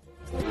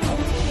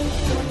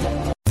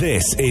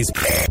 This is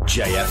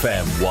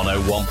JFM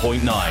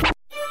 101.9.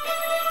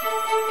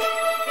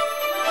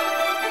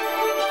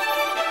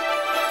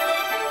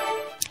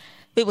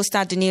 We will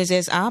start the news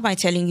as are by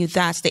telling you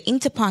that the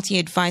Inter-Party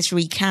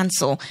Advisory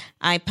Council,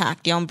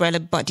 IPAC, the umbrella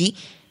body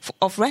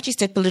of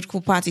registered political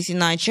parties in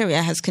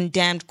Nigeria, has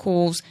condemned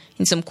calls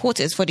in some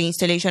quarters for the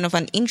installation of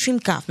an interim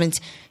government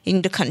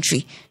in the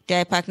country. The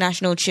IPAC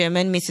National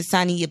Chairman, Mr.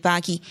 Sani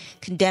Yabagi,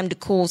 condemned the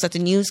calls at a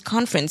news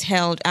conference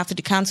held after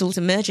the Council's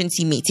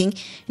emergency meeting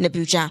in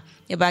Abuja.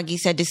 Yabagi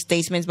said the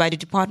statement by the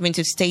Department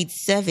of State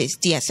Service,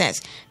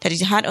 DSS, that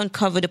it had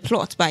uncovered a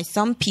plot by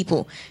some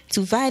people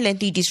to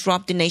violently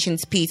disrupt the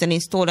nation's peace and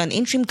install an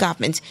interim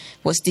government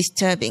was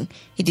disturbing.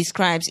 He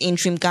describes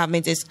interim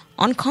government as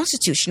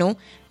unconstitutional,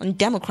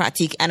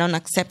 undemocratic and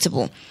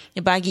unacceptable.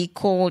 Yabagi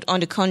called on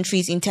the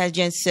country's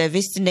intelligence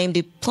service to name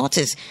the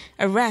plotters,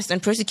 arrest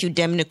and prosecute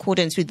them in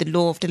accordance with the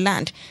law of the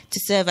land, to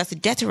serve as a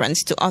deterrent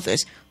to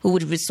others who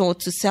would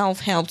resort to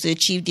self-help to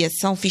achieve their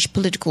selfish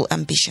political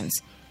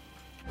ambitions.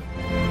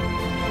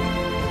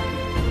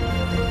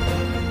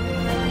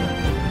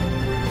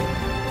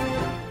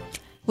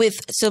 With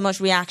so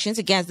much reactions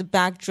against the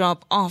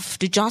backdrop of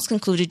the just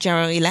concluded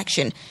general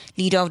election,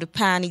 leader of the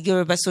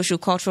Pan-Yoruba Social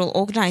Cultural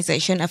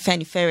Organization,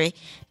 Afenifere,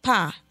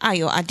 Pa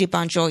Ayo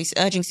Adebanjo, is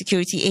urging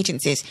security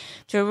agencies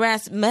to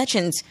arrest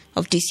merchants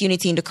of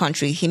disunity in the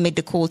country. He made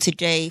the call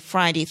today,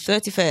 Friday,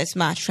 31st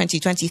March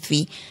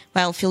 2023,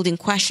 while fielding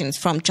questions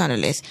from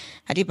journalists.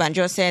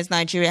 Adebanjo says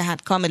Nigeria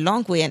had come a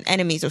long way and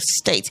enemies of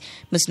state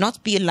must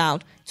not be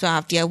allowed to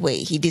have their way.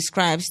 He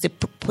describes the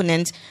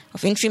proponents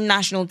of interim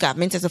national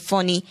government as a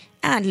phony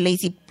and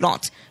lazy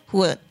plot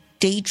who are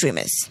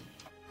daydreamers.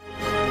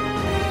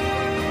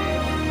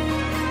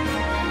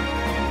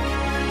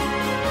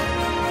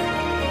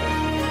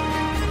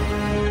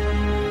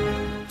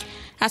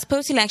 As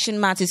post-election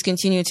matters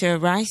continue to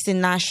arise, the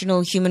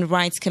National Human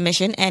Rights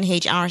Commission,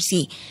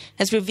 NHRC,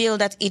 has revealed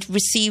that it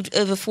received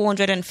over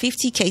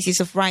 450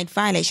 cases of right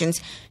violations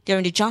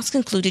during the just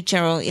concluded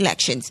general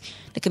elections.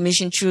 The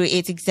commission, through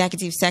its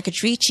executive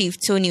secretary, Chief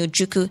Tony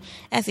Ojukwu,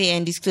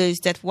 SAN,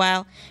 disclosed that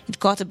while it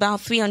got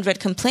about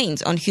 300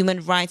 complaints on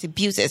human rights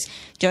abuses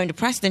during the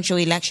presidential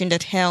election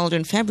that held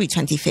on February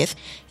 25th,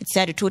 it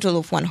said a total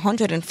of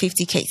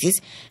 150 cases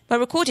were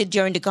recorded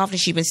during the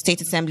governorship and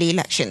state assembly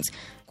elections.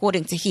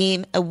 According to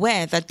him,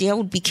 aware that there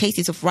would be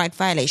cases of right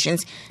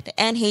violations, the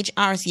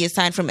NHRC,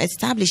 aside from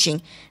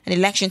establishing an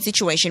election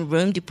situation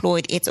room,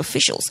 deployed its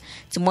officials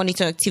to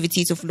monitor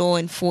activities of law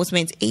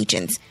enforcement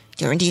agents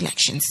during the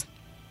elections.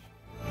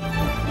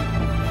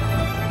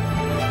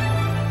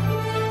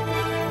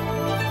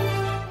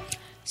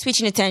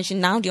 Switching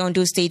attention now, the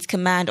Ondo State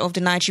Command of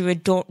the Nigeria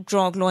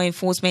Drug Law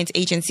Enforcement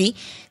Agency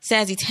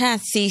says it has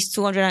seized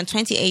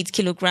 228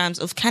 kilograms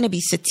of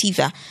cannabis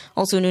sativa,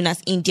 also known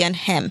as Indian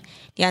hemp.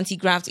 The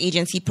anti-graft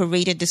agency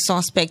paraded the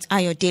suspect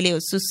Ayodele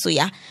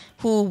Osusuya,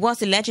 who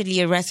was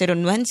allegedly arrested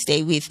on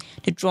Wednesday with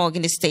the drug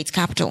in the state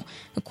capital.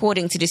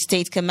 According to the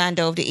state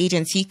commander of the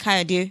agency,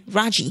 Kayode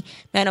Raji,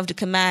 men of the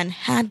command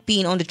had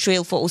been on the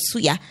trail for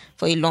Osuya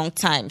for a long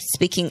time.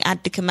 Speaking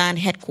at the command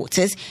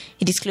headquarters,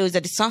 he disclosed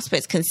that the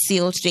suspects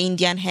concealed the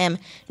Indian hemp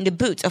in the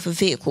boot of a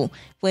vehicle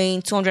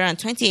weighing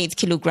 228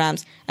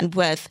 kilograms and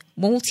worth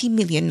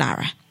multi-million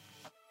naira.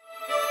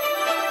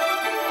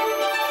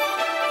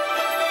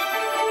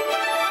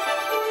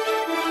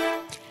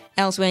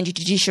 Elsewhere in the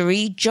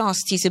judiciary,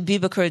 Justice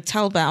Abubakar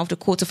Talba of the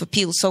Court of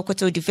Appeal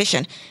Sokoto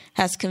Division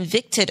has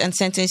convicted and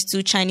sentenced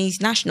two Chinese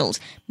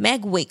nationals,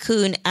 Meg Wei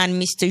Kun and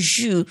Mr.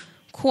 Zhu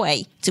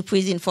Kuei, to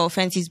prison for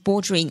offences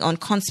bordering on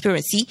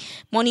conspiracy,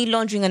 money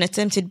laundering and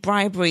attempted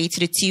bribery to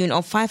the tune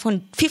of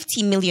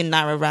 550 million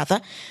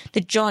naira.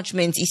 The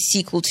judgment is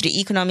sequel to the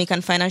Economic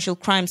and Financial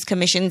Crimes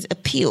Commission's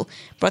appeal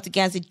brought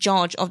against the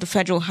judge of the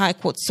Federal High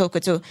Court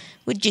Sokoto,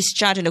 which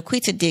discharged and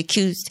acquitted the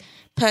accused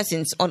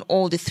persons on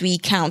all the three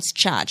counts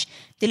charged.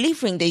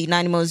 Delivering the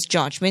unanimous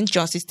judgment,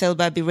 Justice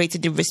Telba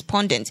berated the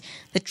respondent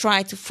that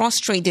tried to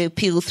frustrate the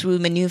appeal through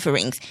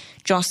maneuverings.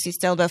 Justice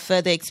Telba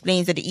further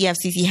explains that the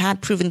EFCC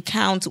had proven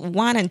count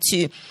 1 and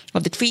 2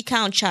 of the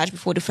 3-count charge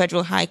before the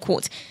Federal High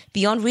Court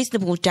beyond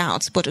reasonable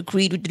doubt, but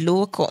agreed with the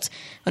lower court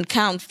on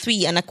count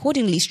 3 and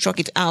accordingly struck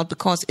it out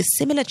because a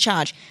similar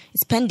charge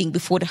is pending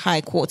before the High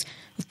Court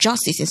of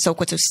Justice in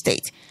Sokoto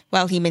State.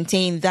 While he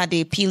maintained that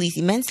the appeal is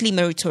immensely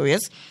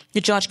meritorious,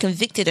 the judge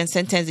convicted and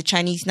sentenced the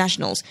Chinese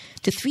nationals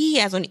to 3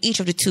 years on each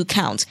of the 2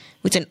 counts,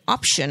 with an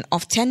option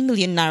of 10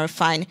 million naira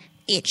fine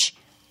each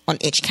on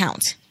each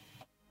count.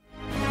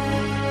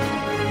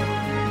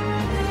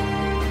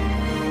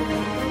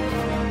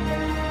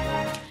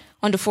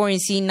 On the foreign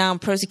scene now,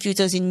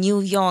 prosecutors in New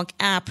York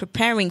are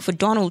preparing for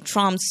Donald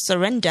Trump's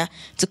surrender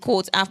to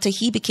court after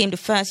he became the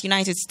first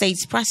United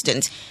States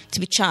president to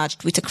be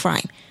charged with a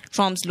crime.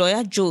 Trump's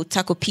lawyer, Joe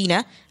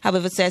Tacopina,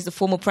 however, says the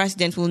former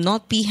president will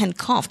not be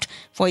handcuffed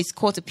for his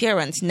court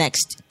appearance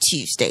next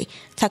Tuesday.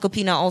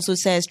 Tacopina also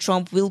says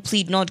Trump will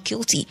plead not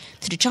guilty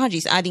to the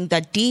charges, adding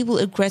that they will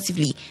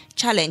aggressively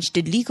challenge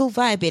the legal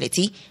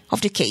viability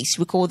of the case.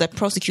 Recall that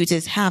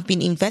prosecutors have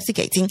been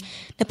investigating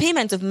the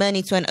payment of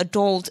money to an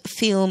adult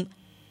film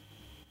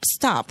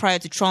star prior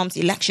to Trump's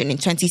election in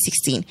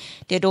 2016.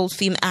 The adult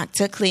film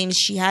actor claims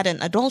she had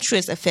an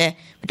adulterous affair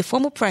with the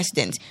former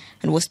president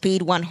and was paid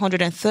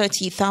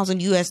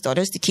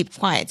 $130,000 to keep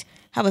quiet.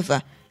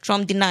 However,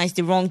 Trump denies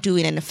the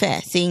wrongdoing and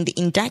affair, saying the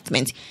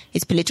indictment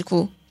is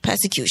political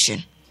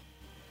persecution.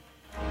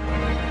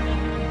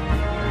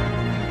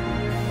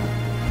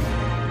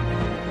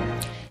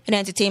 In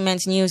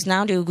entertainment news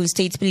now, the Ogun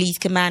State Police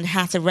Command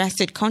has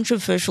arrested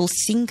controversial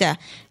singer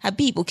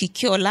Habib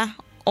Okikiola,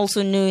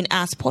 also known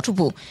as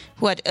Portable,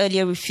 who had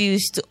earlier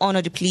refused to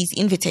honor the police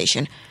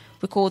invitation.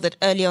 Recall that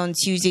earlier on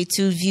Tuesday,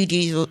 2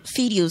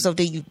 videos of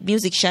the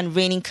musician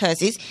raining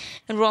curses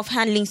and rough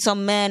handling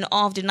some men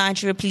of the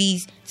Nigeria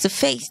police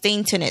surfaced the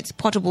internet.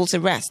 Portable's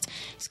arrest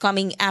is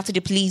coming after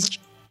the police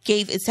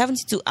gave a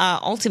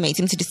 72-hour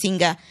ultimatum to the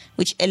singer,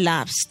 which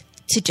elapsed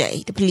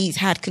today. The police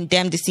had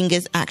condemned the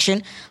singer's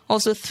action,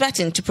 also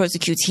threatened to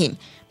prosecute him.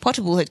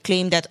 Portable had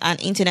claimed that an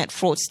internet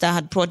fraudster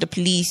had brought the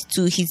police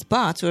to his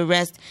bar to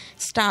arrest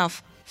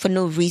staff for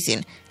no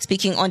reason.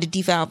 Speaking on the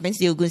developments,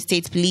 the Ogun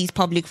State Police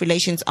Public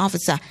Relations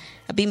Officer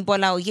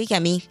Abimbola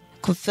Oyeyami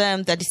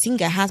confirmed that the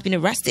singer has been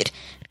arrested,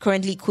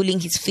 currently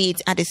cooling his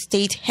fate at the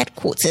state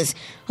headquarters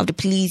of the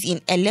police in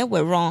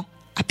Eleweron,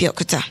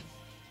 Abeokuta.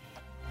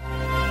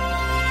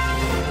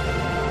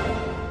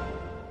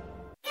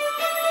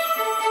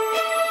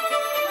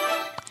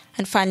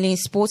 And finally, in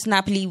sports,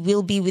 Napoli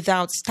will be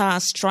without star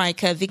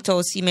striker Victor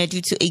Osimhen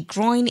due to a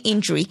groin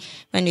injury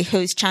when they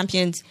host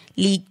Champions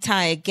League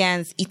tie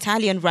against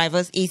Italian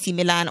rivals AC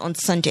Milan on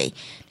Sunday.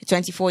 The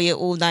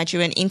 24-year-old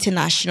Nigerian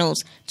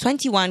international's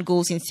 21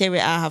 goals in Serie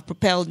A have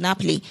propelled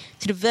Napoli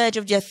to the verge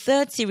of their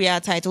third Serie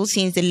A title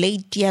since the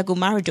late Diego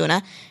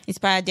Maradona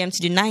inspired them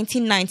to the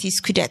 1990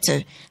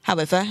 Scudetto.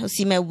 However,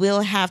 Osimhen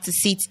will have to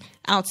sit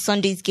out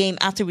Sunday's game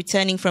after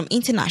returning from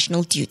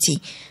international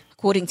duty.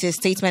 According to a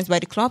statement by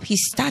the club,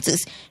 his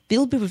status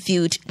will be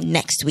reviewed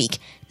next week.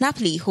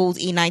 Napoli holds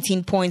a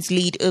 19 points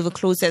lead over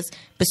closest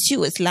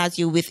pursuers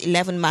Lazio with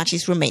 11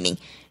 matches remaining.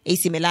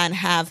 AC Milan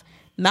have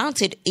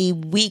mounted a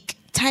weak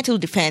title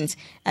defense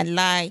and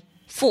lie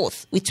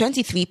fourth with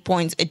 23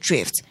 points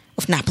adrift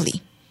of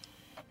Napoli.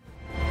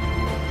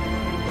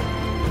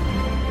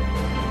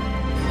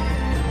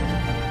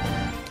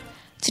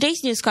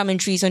 Today's news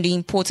commentary is on the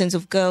importance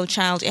of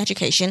girl-child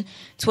education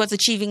towards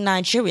achieving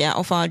Nigeria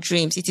of our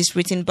dreams. It is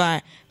written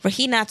by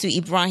Rahinatu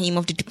Ibrahim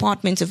of the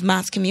Department of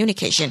Mass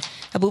Communication,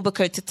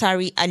 Abubakar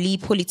Tatari Ali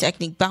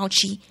Polytechnic,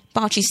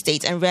 Bauchi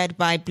State, and read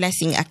by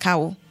Blessing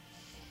Akawo.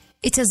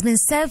 It has been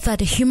said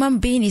that a human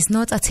being is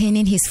not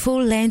attaining his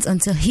full length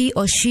until he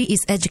or she is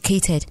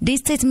educated.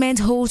 This statement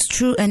holds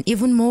true and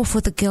even more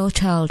for the girl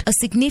child. A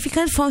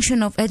significant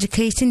function of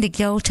educating the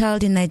girl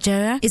child in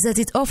Nigeria is that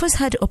it offers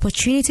her the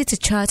opportunity to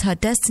chart her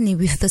destiny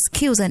with the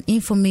skills and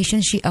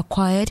information she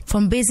acquired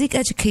from basic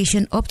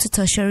education up to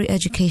tertiary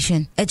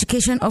education.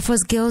 Education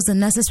offers girls the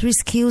necessary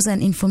skills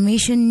and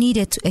information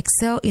needed to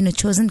excel in a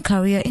chosen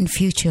career in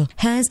future.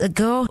 Hence, a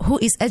girl who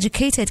is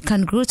educated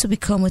can grow to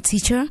become a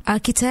teacher,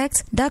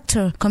 architect, doctor,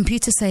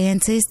 computer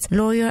scientist,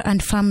 lawyer,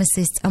 and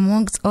pharmacist,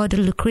 amongst other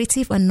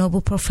lucrative and noble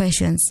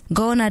professions.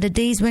 Gone are the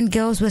days when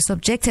girls were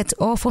subjected to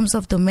all forms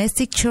of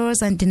domestic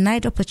chores and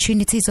denied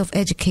opportunities of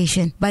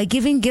education. By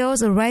giving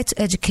girls a right to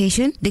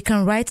education, they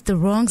can right the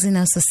wrongs in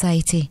our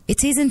society.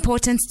 It is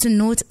important to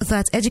note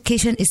that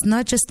education is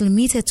not just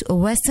limited to a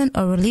Western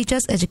or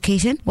religious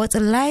education, but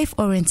a life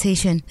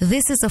orientation.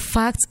 This is a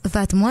fact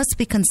that must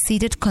be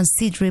considered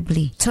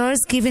considerably. Thus,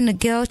 giving a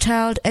girl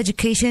child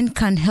education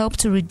can help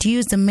to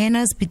reduce the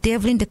menace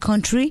bedeviling the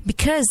country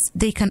because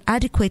they can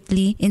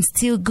adequately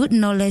instill good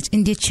knowledge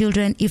in their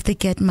children if they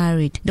get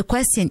married. The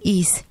question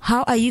is,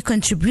 how are you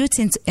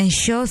contributing to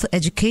ensure the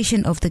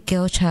education of the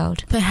girl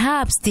child?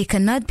 Perhaps there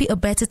cannot be a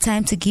better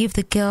time to give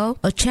the girl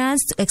a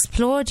chance to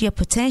explore their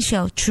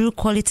potential through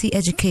quality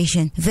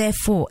education.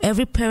 Therefore,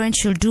 every parent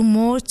should do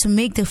more to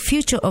make the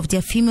future of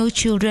their female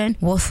children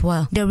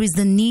worthwhile. There is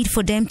the need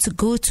for them to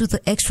go to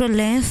the extra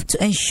length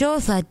to ensure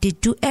that they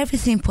do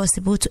everything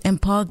possible to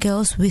empower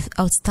girls with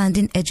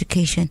outstanding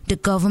education. The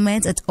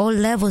government at all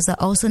levels are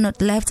also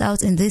not left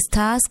out in this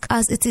task,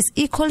 as it is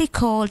equally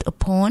called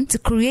upon to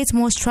create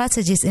more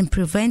strategies in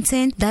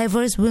preventing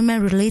diverse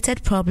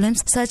women-related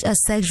problems such as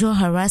sexual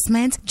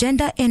harassment,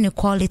 gender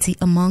inequality,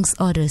 amongst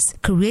others.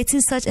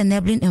 Creating such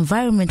enabling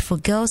environment for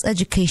girls'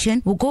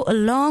 education will go a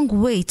long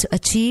way to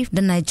achieve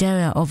the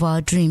Nigeria of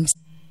our dreams.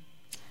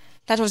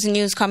 That was a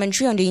news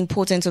commentary on the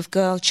importance of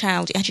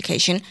girl-child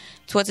education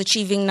towards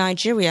achieving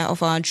Nigeria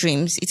of our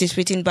dreams. It is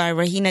written by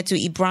Rahinatu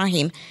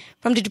Ibrahim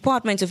from the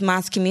Department of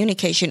Mass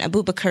Communication,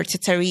 Abubakar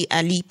Tatari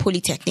Ali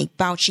Polytechnic,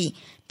 Bauchi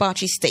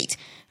State,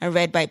 and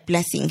read by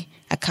Blessing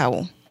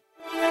Akawo.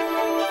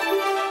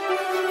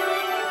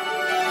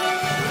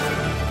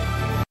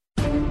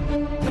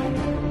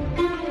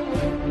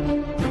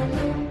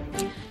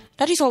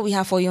 That is all we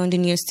have for you on the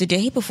news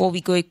today. Before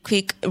we go, a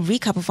quick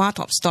recap of our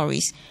top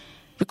stories.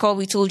 Recall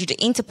we told you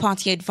the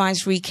Inter-Party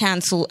Advisory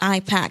Council,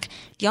 IPAC,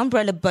 the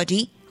umbrella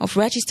body of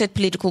registered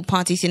political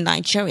parties in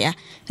Nigeria,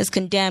 has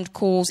condemned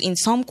calls in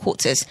some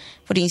quarters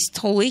for the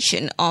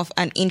installation of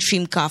an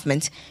interim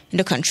government in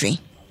the country.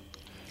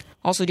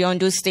 Also, the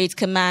Ondo State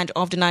Command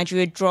of the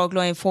Nigeria Drug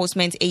Law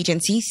Enforcement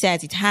Agency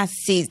says it has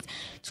seized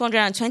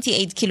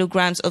 228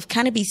 kilograms of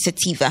cannabis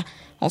sativa,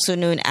 also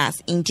known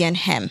as Indian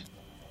hemp.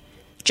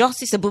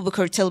 Justice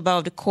Abubakar Tilba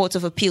of the Court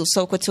of Appeal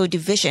Sokoto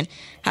Division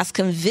has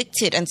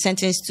convicted and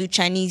sentenced two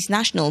Chinese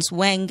nationals,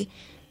 Wang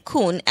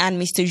Kun and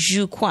Mr.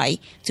 Zhu Kuai,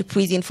 to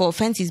prison for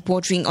offences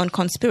bordering on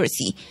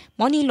conspiracy,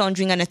 money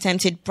laundering and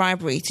attempted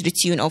bribery to the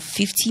tune of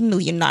 50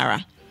 million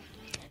naira.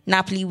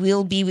 Napoli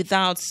will be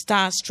without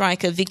star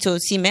striker Victor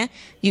Osimhen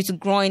due to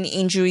groin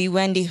injury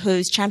when they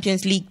host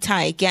Champions League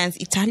tie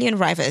against Italian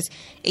rivals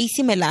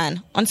AC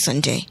Milan on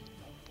Sunday.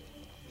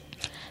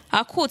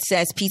 Our court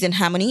says peace and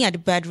harmony are the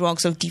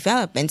bedrocks of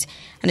development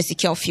and a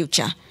secure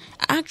future.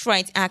 Act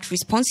right, act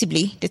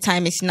responsibly. The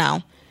time is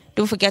now.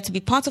 Don't forget to be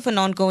part of an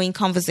ongoing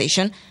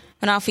conversation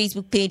on our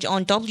Facebook page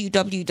on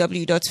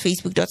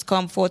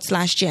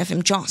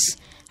www.facebook.com/JFMJoss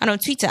and on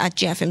Twitter at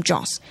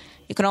JFMJoss.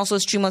 You can also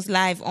stream us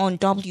live on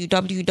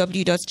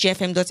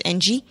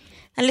www.jfm.ng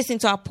and listen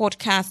to our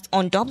podcast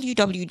on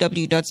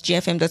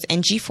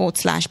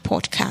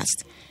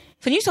www.jfm.ng/podcast.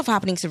 For news of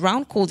happenings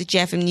around, call the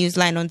JFM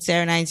Newsline on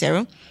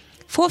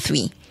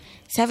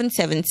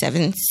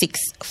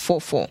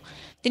 090-43-777-644.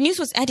 The news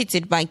was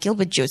edited by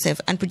Gilbert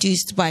Joseph and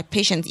produced by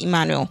Patient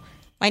Emmanuel.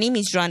 My name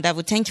is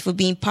Randavo. Thank you for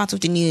being part of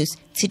the news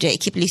today.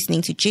 Keep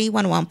listening to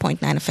J11.9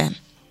 FM.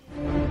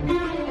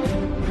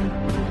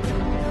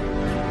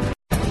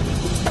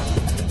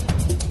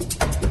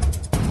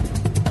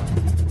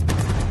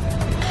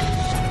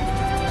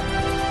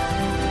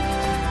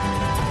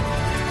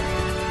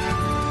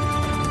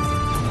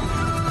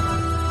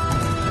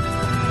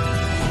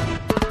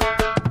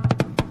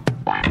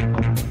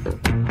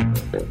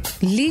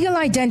 Legal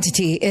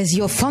identity is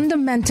your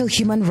fundamental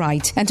human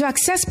right, and to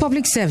access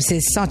public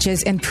services such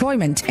as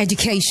employment,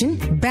 education,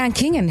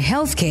 banking, and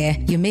healthcare,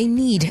 you may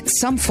need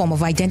some form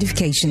of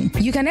identification.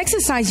 You can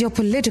exercise your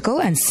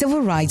political and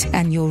civil rights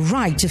and your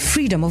right to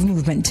freedom of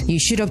movement. You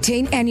should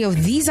obtain any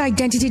of these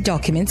identity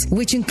documents,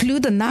 which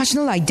include the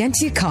National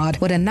Identity Card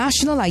with a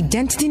National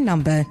Identity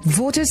Number,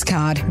 Voter's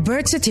Card,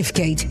 Birth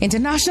Certificate,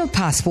 International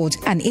Passport,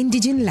 and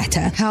Indigent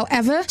Letter.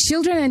 However,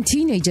 children and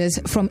teenagers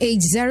from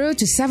age 0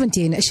 to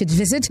 17 should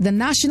visit the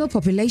National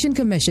Population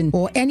Commission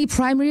or any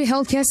primary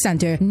healthcare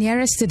center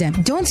nearest to them.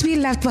 Don't be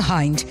left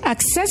behind.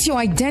 Access your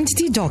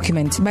identity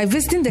document by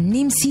visiting the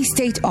NIMC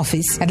State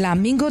Office at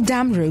Lamingo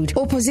Dam Road,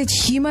 opposite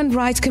Human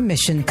Rights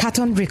Commission,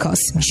 Caton Ricos,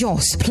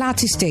 Jos,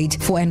 Plateau State,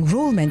 for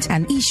enrollment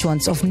and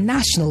issuance of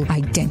National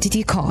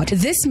Identity Card.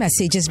 This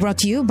message is brought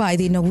to you by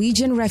the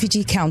Norwegian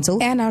Refugee Council,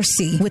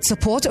 NRC, with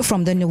support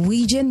from the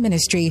Norwegian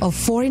Ministry of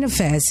Foreign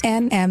Affairs,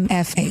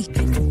 NMFA.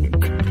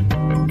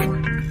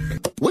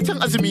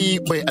 Watan azumi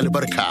mai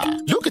albarka,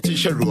 lokacin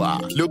shan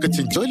ruwa,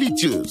 lokacin Jolly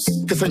Juice.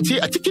 Kasance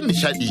a cikin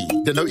nishadi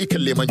da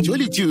nau'ikan lemon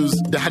Jolly Juice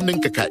da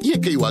hannunka ka iya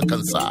kaiwa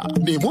kansa.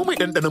 Nemo mai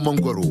ɗanɗanon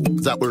mangoro,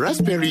 zaɓin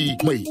raspberry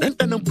mai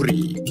ɗanɗanon fure,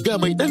 ga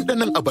mai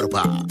ɗanɗanon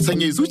abarba.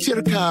 Sanya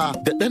zuciyarka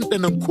da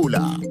ɗanɗanon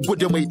cola,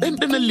 gwada mai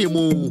ɗanɗanon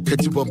lemo ka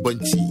ji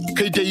bambanci.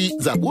 Kai dai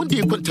zaɓi wanda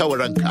ya kwanta wa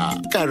ranka.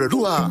 Ƙara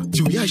ruwa,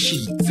 juya shi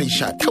sai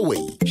sha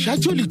kawai. Sha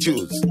Jolly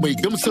Juice mai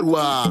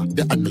gamsarwa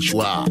da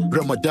annashuwa.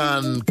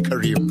 Ramadan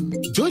Karim.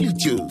 Jolly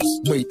Juice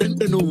mai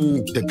ɗanɗano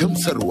da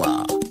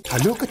gamsarwa. A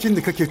lokacin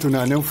da kake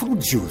tunanin fruit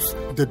juice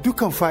da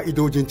dukkan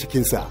fa'idojin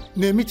cikinsa,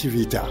 nemi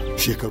Chivita.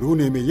 Shekaru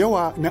ne mai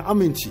yawa na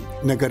aminci,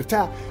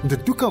 nagarta da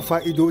dukkan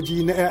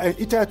fa'idoji na 'ya'yan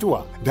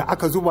itatuwa da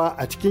aka zuba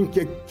a cikin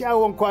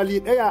kyakkyawan kwali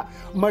ɗaya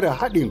mara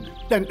haɗin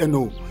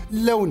ɗanɗano,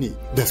 launi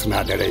da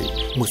sinadarai,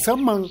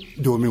 musamman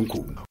domin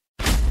ku.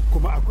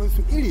 Kuma akwai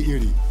su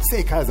iri-iri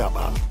sai ka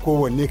zaɓa.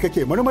 Kowanne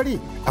kake marmari,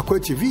 akwai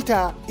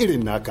Chivita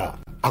irin naka.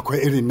 Akwai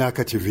irin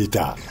naka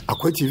Chivita.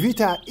 Akwai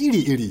Chivita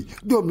iri-iri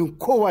domin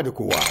kowa da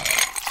kowa.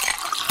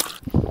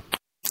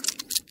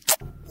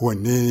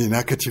 Wanne ne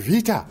naka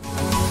Chivita?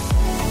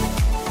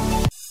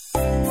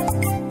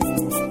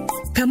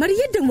 Kamar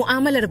yadda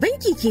mu'amalar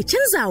banki ke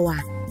canzawa,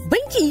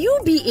 bankin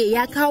UBA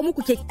ya kawo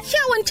muku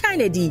kyakkyawan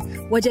tanadi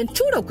wajen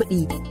tura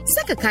kuɗi,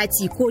 saka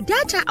kati ko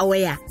data a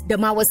waya da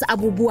ma wasu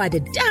abubuwa da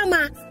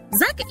dama.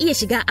 Za ka iya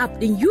shiga app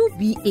ɗin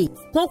UBA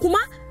ko kuma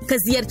ka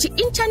ziyarci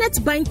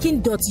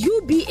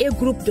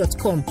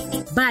internetbanking.ubagroup.com.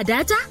 Ba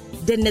data?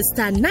 Danna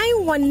star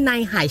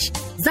 919#.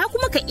 Za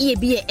kuma ka iya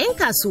biya 'yan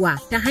kasuwa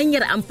ta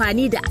hanyar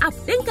amfani da app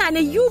ɗinka na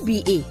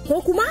UBA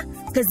ko kuma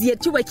ka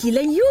ziyarci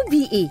wakilan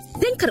UBA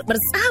don karɓar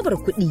tsabar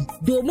kuɗi.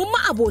 Domin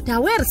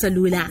ma'abota wayar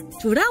salula,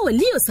 tura wa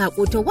Leo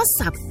saƙo ta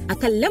WhatsApp a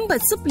kan lambar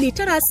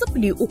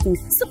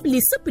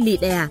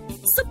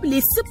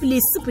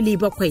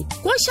 0903-001-0007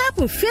 ko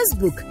shafin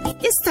Facebook,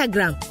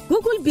 Instagram,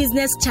 Google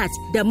Business Chat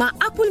da ma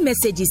Apple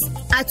Messages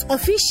at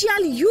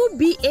official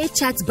UBA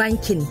Chat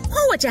Banking.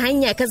 Kowace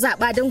hanya ka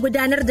zaɓa don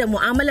gudanar da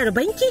mu'amalar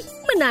banki,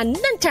 muna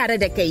nan tare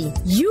da kai.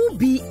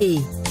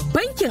 UBA,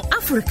 bankin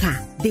Afirka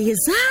da ya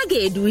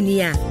zagaye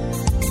duniya.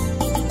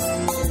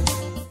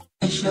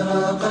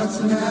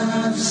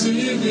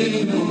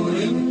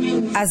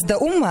 As the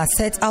Ummah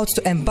set out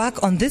to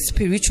embark on this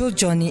spiritual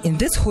journey in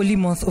this holy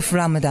month of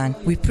Ramadan,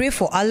 we pray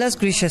for Allah's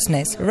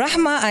graciousness,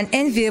 rahmah and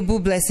enviable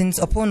blessings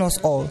upon us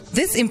all.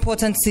 This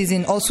important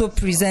season also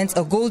presents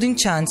a golden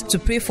chance to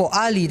pray for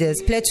our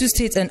leaders, Plateau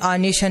State and our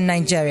nation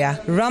Nigeria.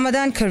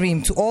 Ramadan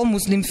Kareem to all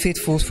Muslim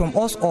faithfuls from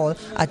us all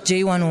at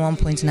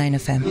J101.9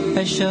 FM.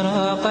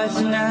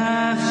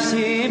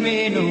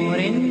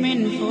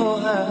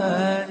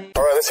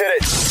 Alright, let's hit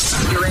it.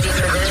 You ready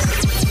for this?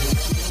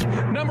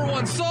 Number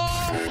one song.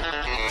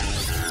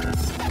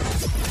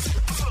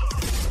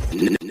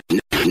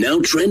 Now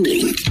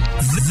trending.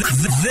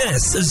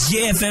 This is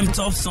JFM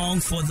Top Song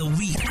for the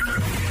Week.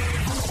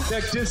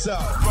 Check this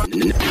out.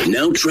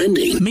 Now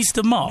trending.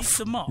 Mr. Muff,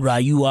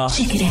 Rayua.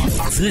 Check it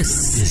out.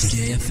 This is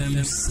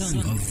JFM Song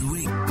of the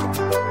Week.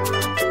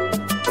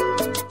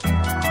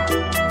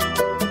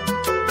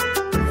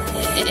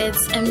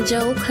 It's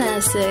MJO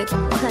Classic.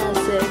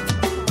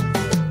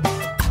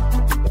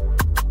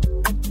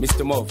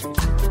 Mr. Muff.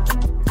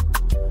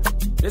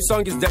 This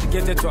song is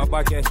dedicated to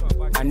Abake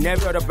and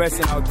every other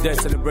person out there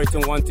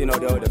celebrating one thing or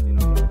the other.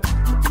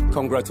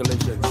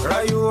 Congratulations.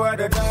 Rayuwa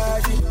da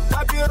daji,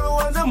 kafiru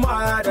wanzu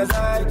ma da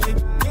zaki,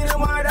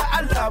 girma da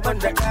Allah ban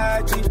da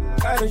daji,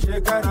 karin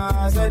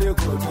shekara sai da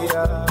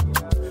godiya.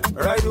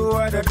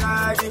 Rayuwa da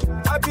daji,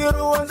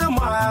 kafiru wanzu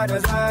ma da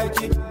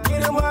zaki,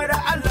 girma da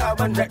Allah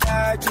ban da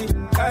daji,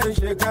 karin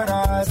shekara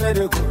sai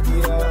da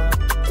godiya.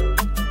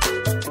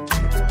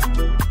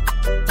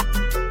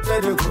 Sai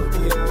da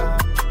godiya.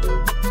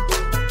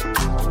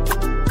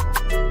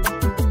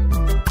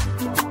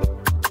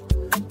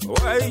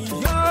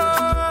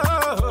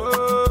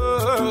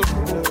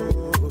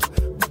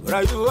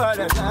 Rayuwa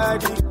da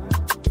daɗi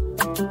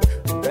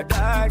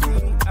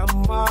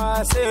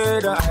amma sai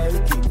da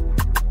aiki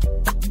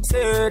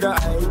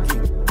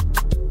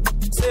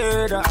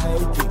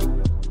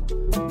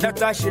na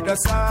tashi da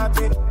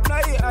safe na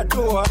yi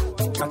addu'a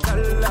ka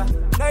kalla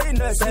na yi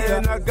nasiya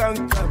na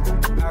ganka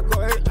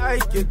akwai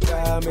aiki da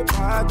mai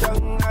fatan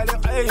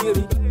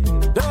alkhairi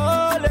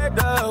dole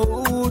da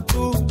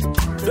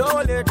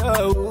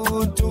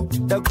hutu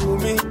da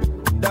gumi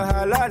da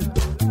halal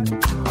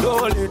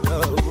dole da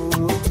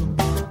hutu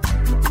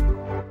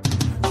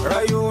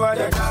rayuwa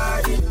da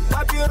daɗi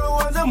kafiru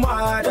wanzu ma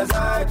da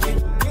zaki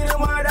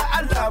girma da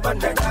Allah ban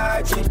da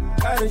daci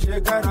karin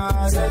shekara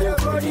sai da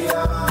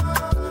godiya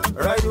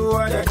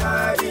rayuwa da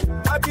daɗi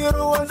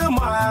kafiru wanzu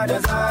ma da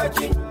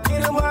zaki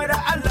girma da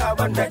Allah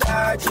ban da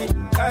daci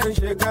karin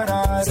shekara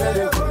sai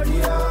da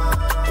godiya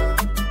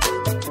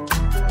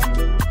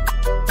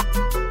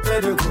sai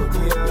da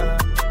godiya.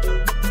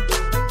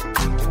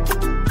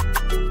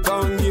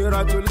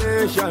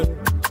 Congratulations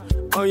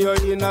on your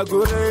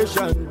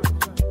inauguration,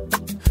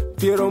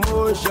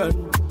 promotion,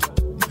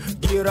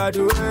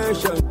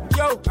 graduation,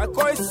 yo, I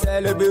call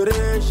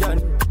celebration,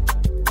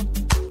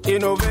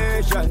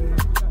 innovation,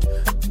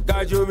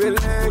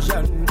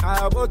 jubilation,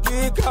 aboki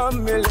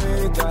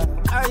kamileka,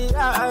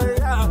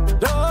 aya,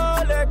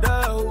 dole da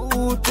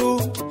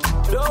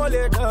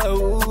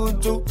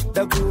hutu,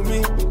 da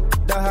gumi,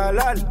 da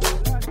halal,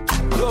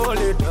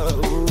 dole da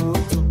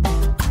hutu.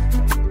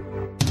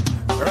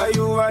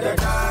 Rayuwa da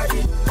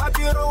daɗi,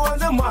 kafiru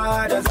wanzu ma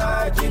da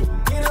zaki,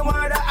 girma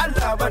da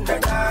Allah ban da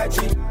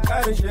daci,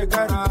 karin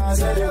shekara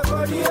sai da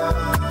godiya.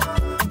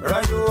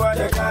 Rayuwa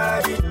da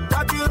daɗi,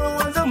 kafiru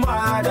wanzu ma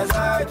da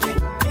zaki,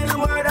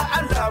 girma da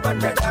Allah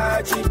banda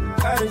daci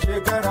karin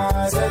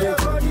shekara sai da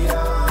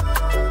godiya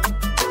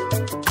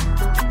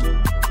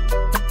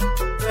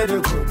sai da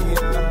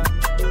godiya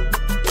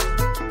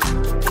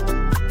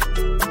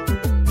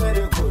sai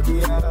da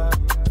godiya.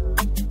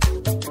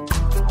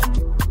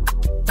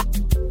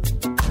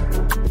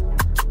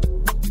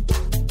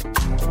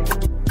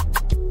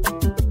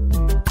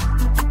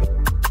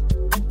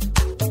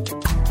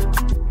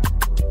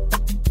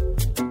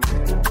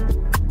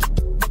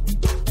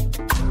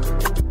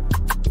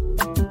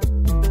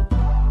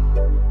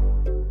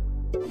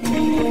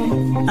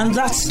 And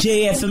that's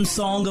JFM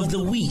Song of the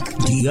Week.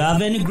 Do you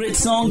have any great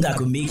song that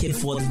could make it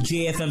for the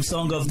JFM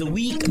Song of the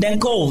Week? Then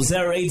call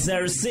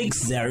 0806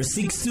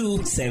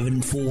 062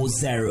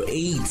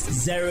 7408.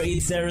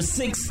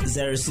 0806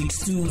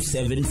 062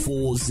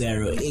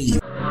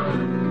 7408.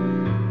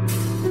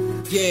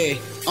 Yeah,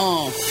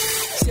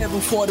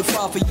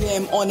 7:45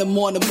 a.m. on the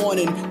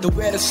morning. The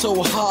weather's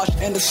so harsh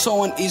and the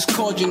sun is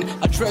scorching.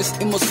 I dressed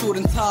in my suit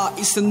and tie,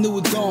 it's a new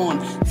dawn.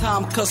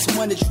 Time cuts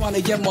money trying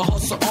to get my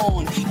hustle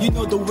on. You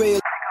know the way.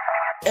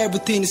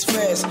 Everything is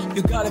fast,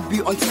 you gotta be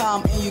on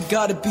time and you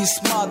gotta be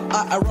smart.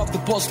 I rock the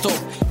bus stop,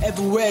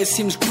 everywhere it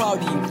seems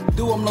crowded.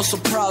 Though I'm not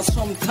surprised,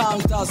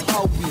 sometimes that's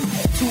how we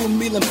 2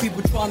 million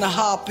people trying to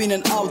hop in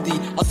an Audi.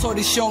 I saw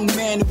this young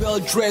man well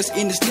dressed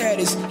in his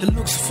status. He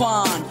looks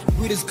fine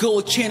with his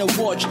gold chain and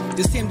watch,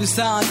 the same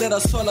design that I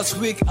saw last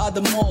week at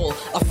the mall.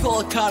 I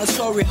felt kinda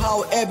sorry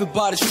how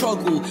everybody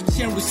struggled.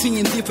 Same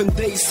routine, different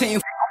days,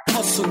 same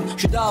hustle.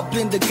 Should I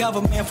blame the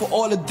government for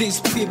all of these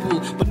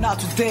people? But not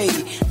today,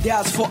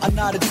 that's for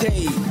another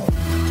day.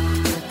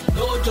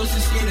 No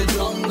justice in the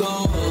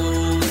jungle.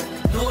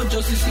 No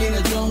justice in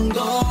the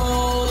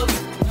jungle.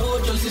 No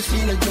justice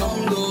in the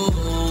jungle.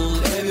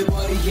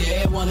 Everybody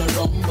here wanna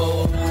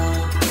rumble.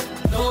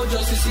 No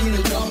justice in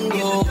the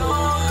jungle.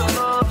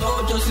 No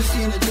justice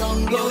in the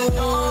jungle.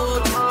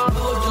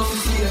 No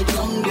justice in the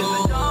jungle.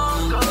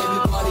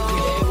 Everybody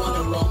here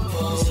wanna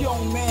rumble. This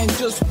young man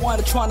just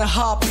wanna try to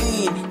hop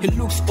in. He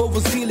looks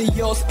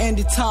overzealous and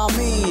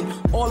determined.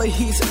 All of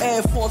his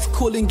efforts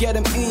couldn't get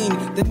him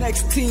in. The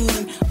next team,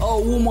 a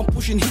woman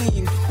pushing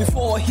him.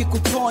 Before he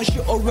could turn, she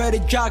already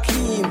jacked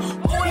him.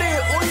 Ole,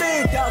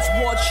 that's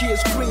what she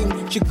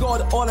screamed. She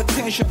got all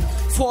attention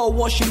for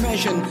what she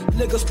mentioned.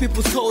 Lagos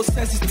people so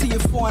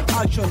sensitive for an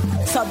action.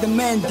 Sat the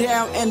man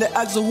down and they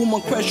asked the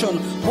woman question.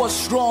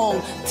 What's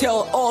wrong?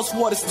 Tell us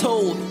what is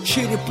told.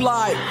 She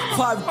replied,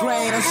 5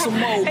 grand and some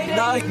more.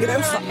 Now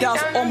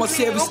that's all my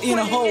savings in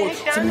a hole.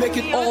 To make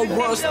it all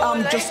worse,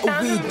 I'm just a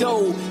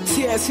widow.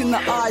 Tears in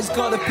the eyes,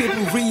 got the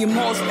people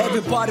remorse.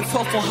 Everybody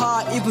fell for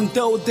her, even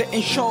though they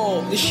ain't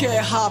sure. They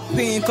share her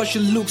pain cause she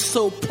looks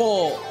so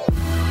poor.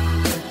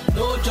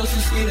 No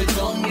justice in the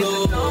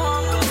jungle.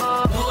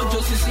 No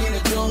justice in the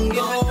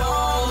jungle.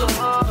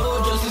 No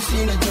justice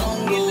in the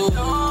jungle.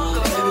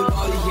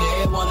 Everybody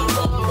here wanna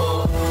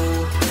rumble.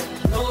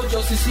 No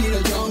justice in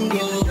the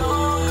jungle.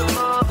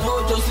 No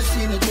justice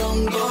in the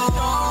jungle.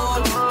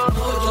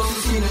 No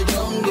justice in the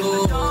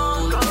jungle.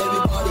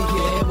 Everybody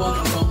here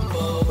wanna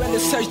rumble. When they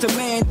searched the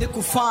man, they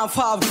could find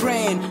 5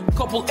 grand.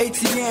 Couple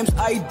ATMs,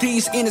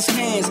 IDs in his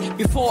hands.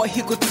 Before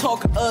he could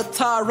talk, a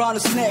tie around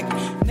his neck.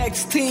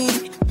 Next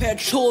thing,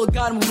 petrol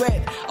got him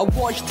wet. I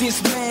watched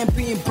this man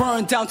being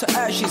burned down to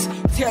ashes.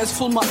 Tears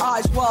fill my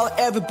eyes while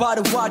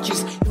everybody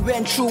watches. He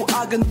went through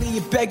agony,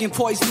 begging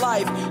for his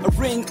life. A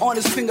ring on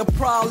his finger,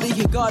 proudly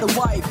he got a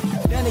wife.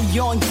 Then a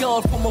young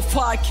girl from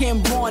afar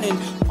came running.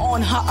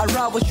 On her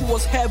arrival, she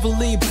was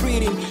heavily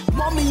breathing.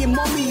 Mommy,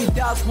 mommy,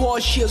 that's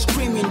what she was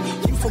screaming.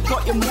 You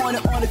forgot your money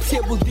on the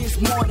table this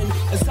morning.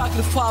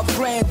 Exactly 5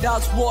 grand,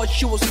 that's what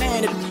she was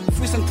handed.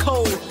 Freezing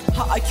cold,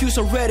 her accused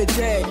already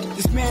dead.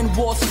 This man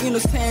was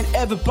innocent,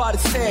 everybody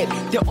said.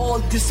 They all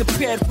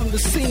disappeared from the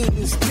scene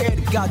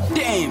instead. God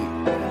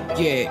damn,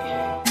 yeah.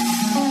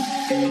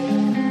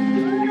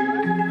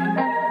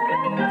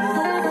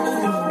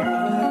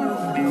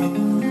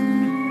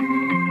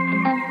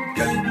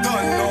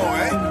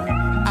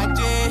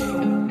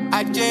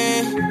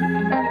 Ajay,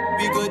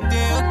 we go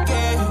there,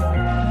 okay.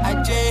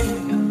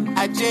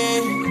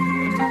 Ajay,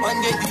 one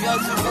day the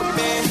hustle will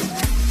pay.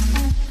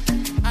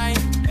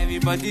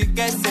 Everybody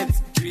get set,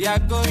 we are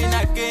going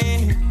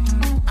again.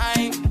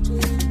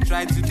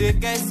 Try to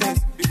take sense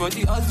before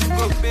the hustle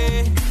go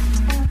pay.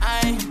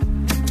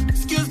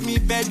 Excuse me,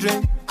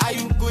 bedroom, are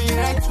you going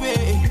right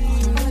way?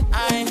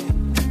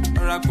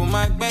 Oracle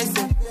my best,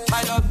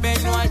 my love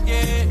bed no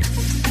idea.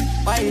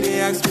 Why they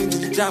ask me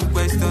to jump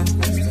questions?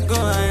 Go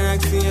and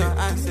ask your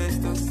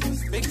ancestors.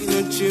 Making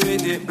no chill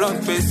with the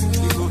wrong face.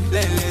 You go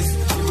playless,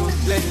 you go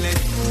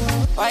playless.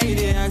 Why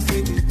they ask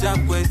me to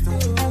jump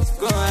questions?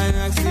 Go and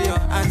ask your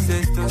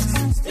ancestors.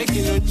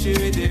 Making no chill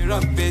with the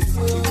wrong face.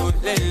 You go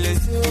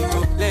playless, you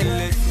go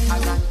playless.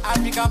 As an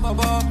African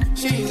baba,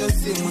 she no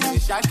sing with the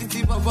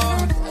shakity baba.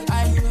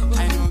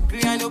 I no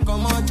green, I no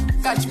come out.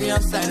 Catch me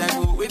outside, I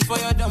go wait for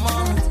your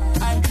demand.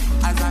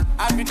 As an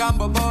African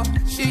baba,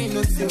 she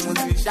no sing with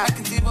the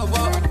shakity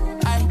baba.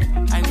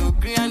 I no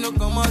green, I no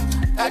come out.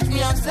 Catch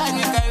me outside,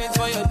 make I wait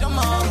for your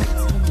demand.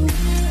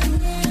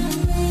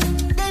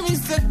 Baby,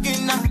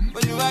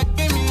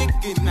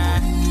 Sakina.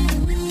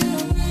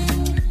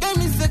 Give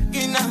me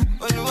Sakina.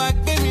 Oluwa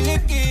give me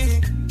Liki.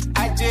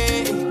 Aje.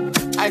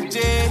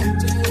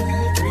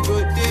 We go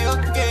day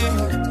okay.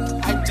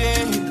 Aje.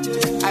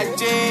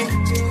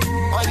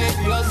 All the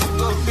bills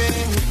go pay.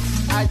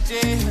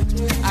 Aje.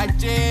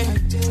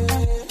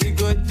 We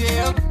go day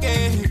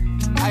okay.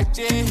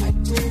 Aje.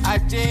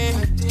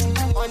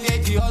 All the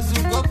bills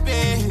go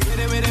pay.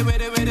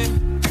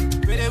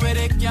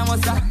 Were,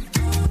 Kiamosa.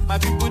 My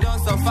people don't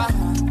suffer.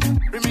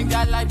 Bring me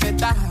God life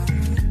better.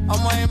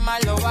 I'm in my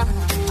lower.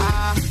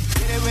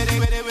 Were,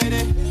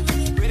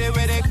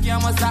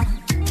 Kiamosa.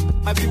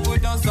 My people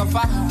don't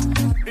suffer.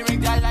 Bring me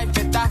God life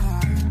better.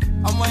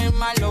 I'm in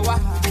my lower.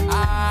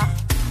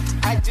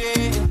 Aje.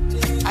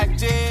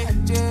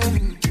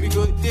 We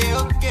go day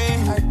okay.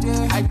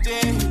 Aje.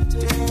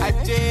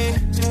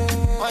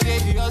 One day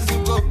the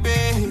hustle go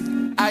pay.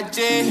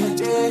 Aje.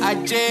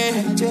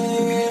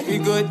 We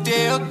go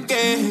day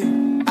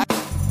okay.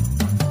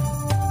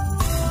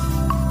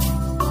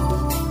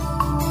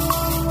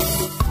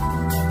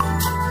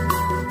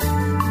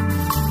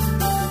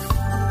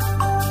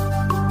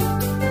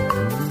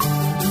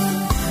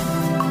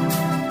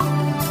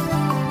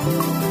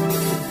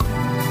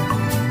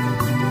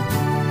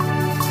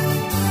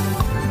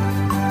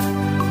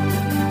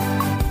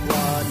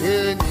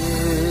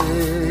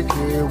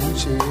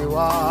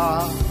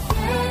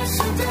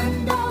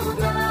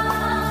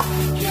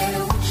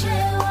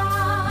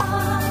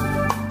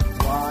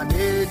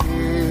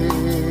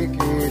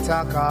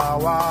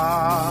 Takawa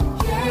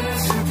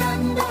Yesu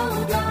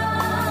Tandoga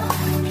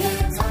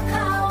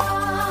Takawa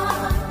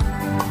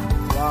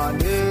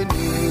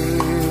Waneni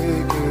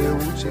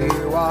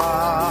Keuchewa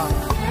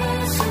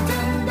Yesu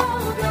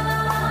Tandoga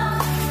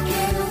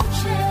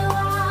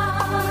Keuchewa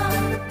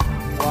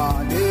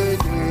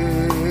Waneni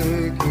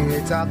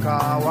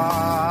Ketakawa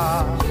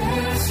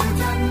Yesu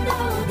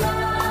Tandoga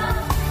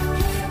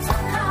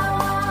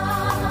Ketakawa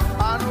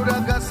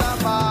Anuraga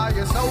sama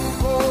ya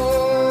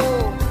sauko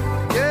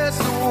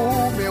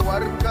me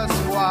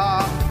warkaswa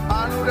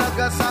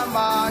anuraga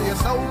sama ya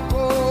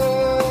sauko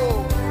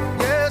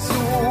Yesu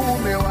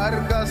me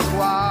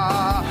warkaswa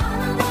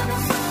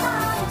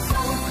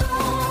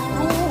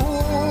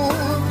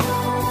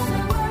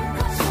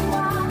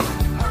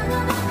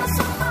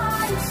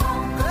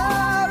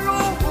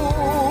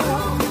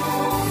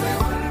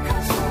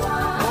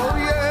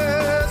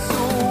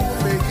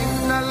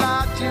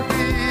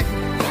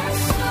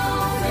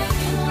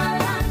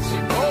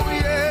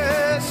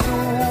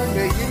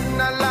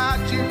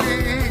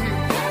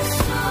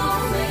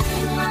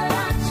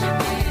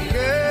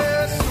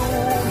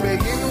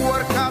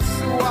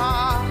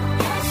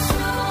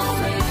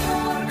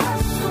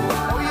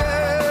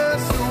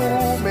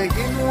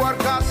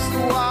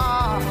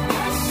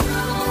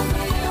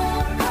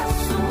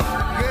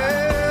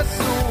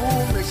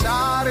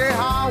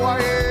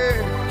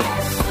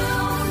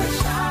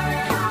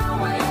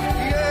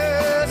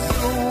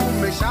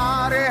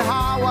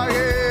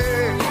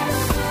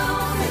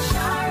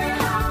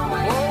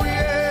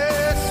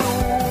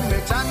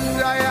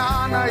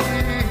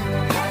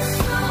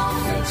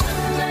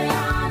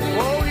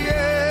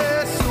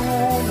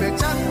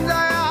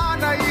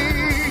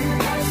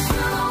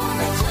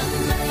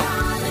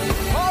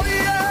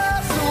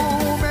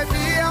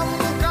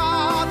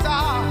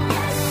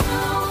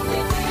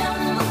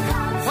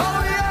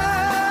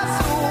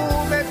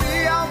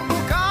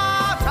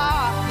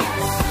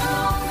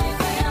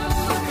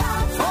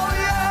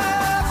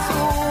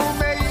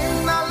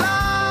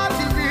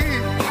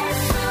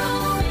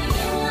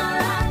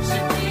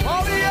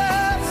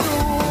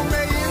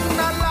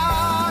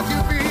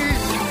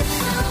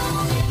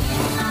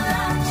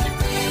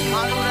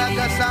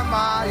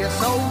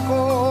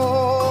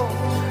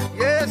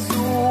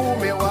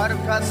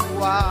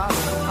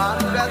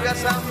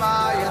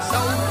sama ya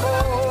sauko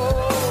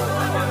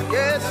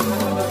Yesu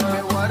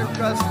me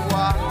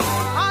warkaswa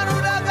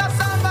anudaga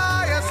sama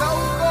ya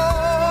sauko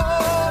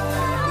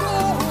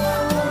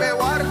Ruhu me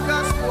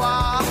warkaswa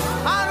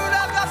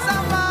anudaga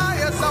sama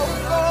ya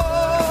sauko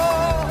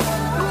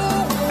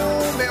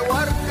Ruhu me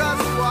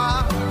warkaswa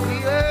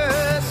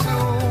Yesu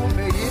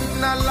me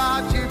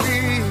inalachibi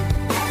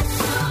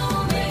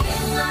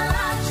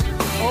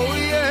Oh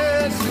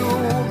Yesu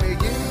me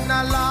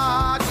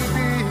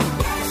inalachibi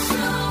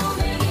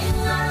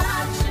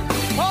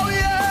Oh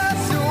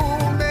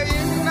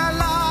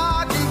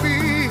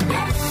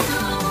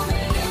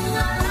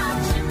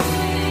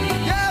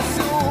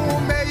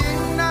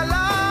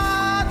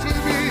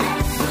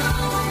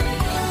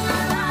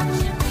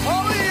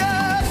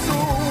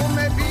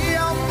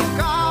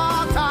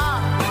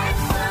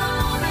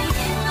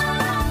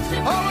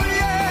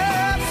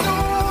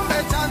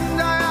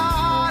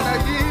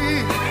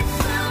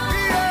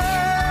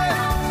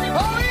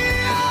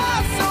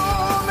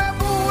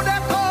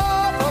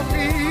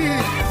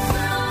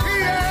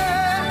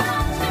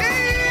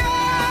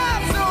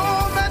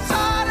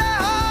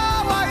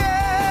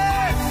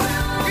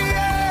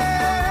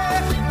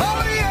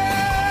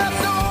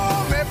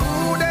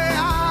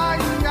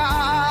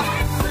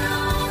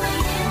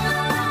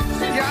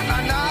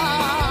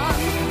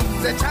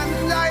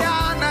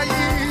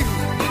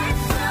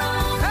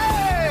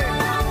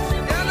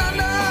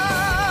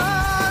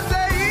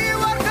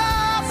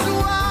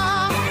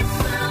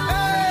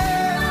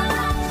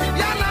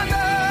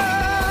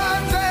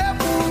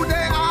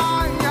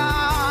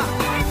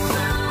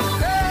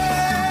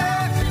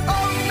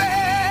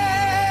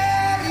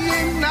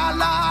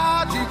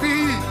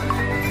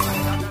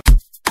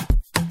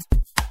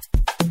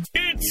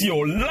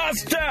your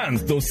last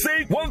chance to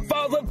save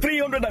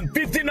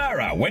 1,350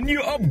 naira when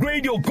you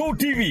upgrade your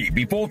GoTV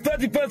before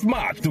 31st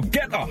March to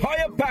get a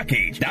higher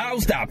package. Dial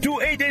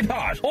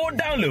 *288# or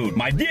download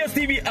my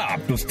DSTV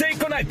app to stay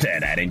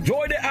connected and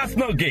enjoy the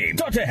Arsenal game,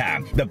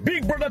 Tottenham, the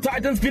Big Brother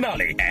Titans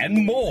finale,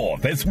 and more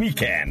this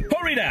weekend.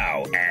 Hurry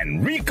now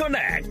and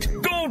reconnect.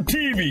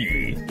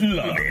 GoTV.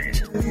 Love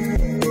it.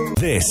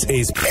 This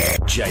is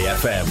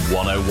JFM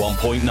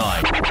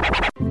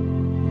 101.9.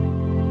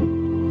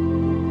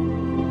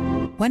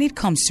 When it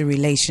comes to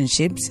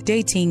relationships,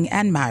 dating,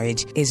 and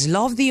marriage, is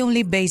love the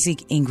only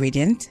basic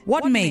ingredient?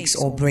 What makes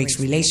or breaks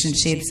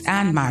relationships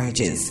and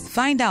marriages?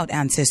 Find out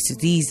answers to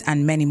these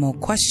and many more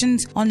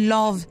questions on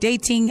love,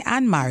 dating,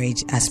 and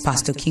marriage as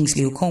Pastor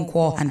Kingsley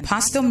Okonkwo and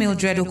Pastor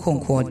Mildred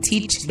Okonkwo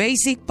teach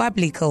basic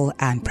biblical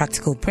and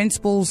practical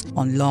principles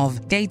on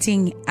love,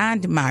 dating,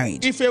 and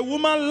marriage. If a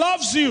woman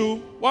loves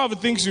you, one of the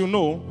things you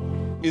know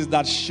is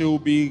that she'll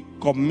be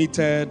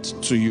committed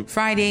to you.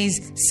 Fridays,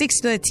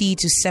 6:30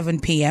 to 7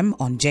 p.m.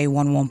 on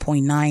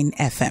J11.9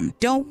 FM.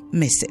 Don't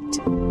miss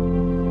it.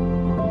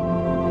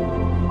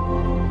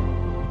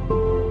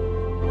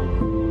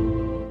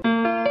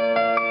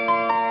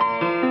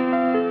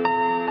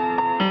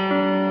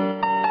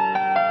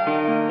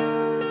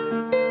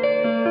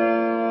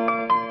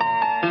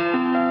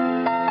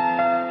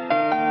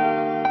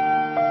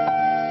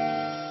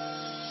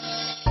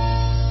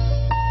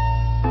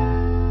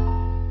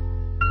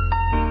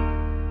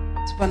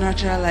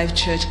 Supernatural Life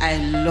Church, I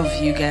love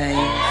you guys.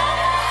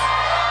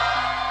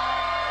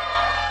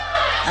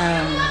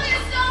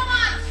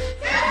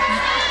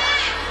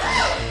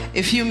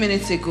 A few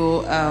minutes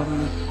ago,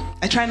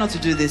 I try not to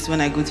do this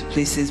when I go to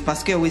places.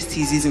 Pascal always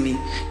teases me,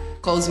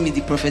 calls me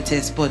the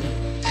prophetess. But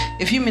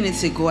a few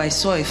minutes ago, I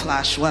saw a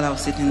flash while I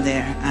was sitting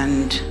there,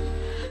 and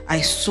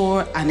I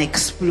saw an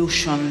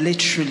explosion,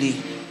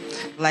 literally.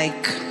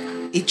 Like,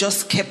 it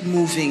just kept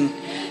moving,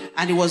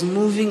 and it was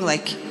moving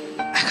like,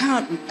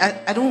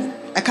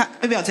 I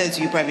can't, maybe I'll tell it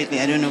to you privately,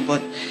 I don't know,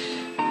 but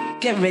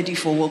get ready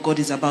for what God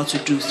is about to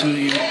do through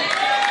you.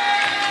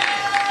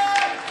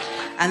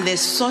 And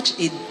there's such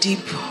a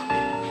deep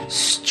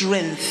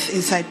strength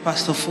inside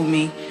Pastor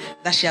Fumi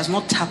that she has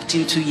not tapped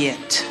into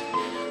yet.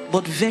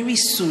 But very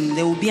soon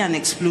there will be an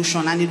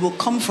explosion, and it will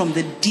come from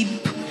the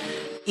deep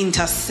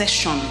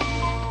intercession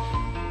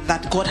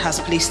that God has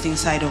placed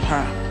inside of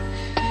her.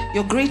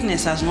 Your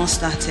greatness has not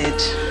started,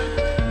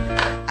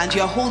 and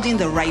you are holding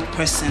the right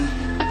person.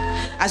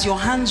 As your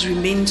hands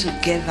remain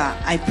together,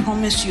 I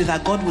promise you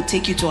that God will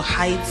take you to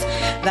heights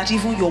that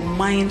even your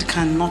mind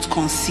cannot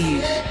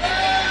conceive.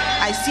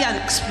 I see an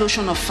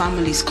explosion of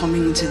families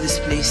coming into this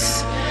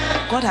place.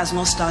 God has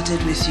not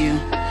started with you.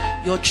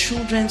 Your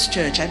children's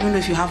church, I don't know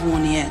if you have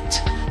one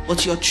yet,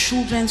 but your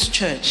children's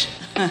church,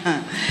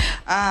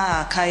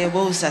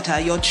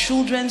 your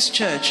children's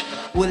church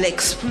will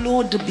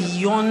explode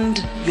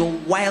beyond your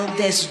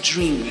wildest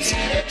dreams.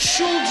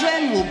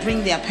 Children will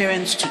bring their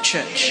parents to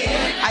church.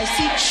 I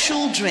see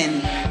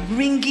children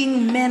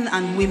bringing men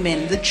and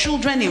women, the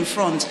children in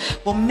front,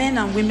 but men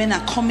and women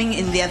are coming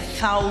in their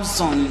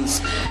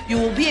thousands. You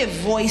will be a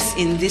voice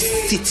in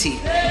this city,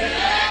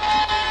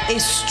 a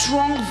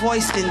strong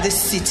voice in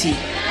this city.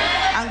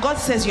 And God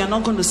says you're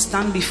not going to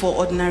stand before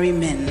ordinary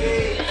men.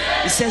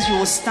 He says you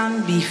will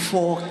stand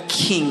before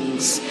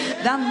kings.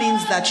 That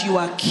means that you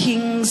are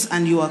kings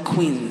and you are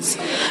queens.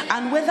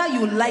 And whether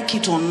you like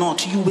it or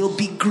not, you will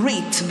be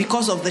great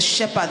because of the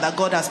shepherd that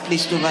God has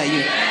placed over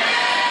you.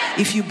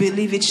 If you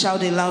believe it,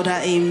 shout it louder,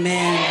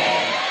 amen.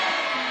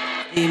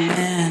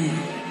 Amen.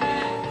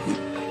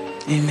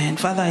 Amen.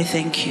 Father, I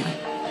thank you.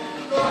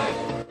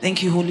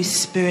 Thank you, Holy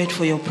Spirit,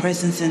 for your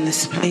presence in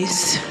this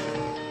place.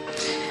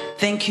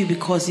 Thank you,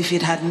 because if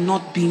it had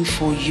not been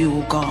for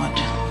you, God,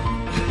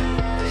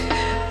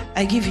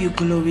 I give you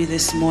glory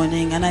this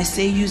morning, and I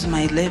say use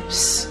my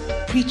lips,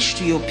 preach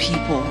to your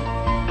people,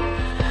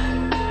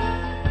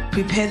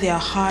 prepare their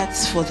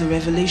hearts for the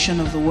revelation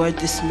of the word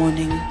this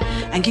morning,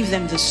 and give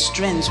them the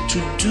strength to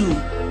do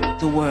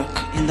the work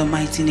in the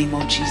mighty name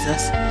of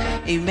Jesus.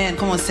 Amen.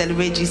 Come on,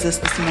 celebrate Jesus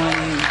this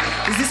morning.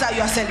 Is this how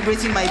you are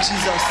celebrating my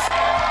Jesus?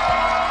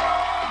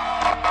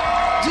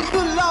 Do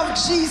you love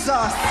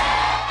Jesus?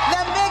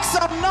 Then make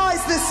some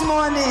noise this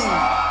morning.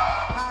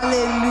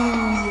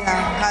 Hallelujah.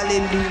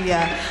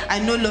 Hallelujah. I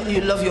know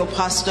you love your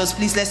pastors.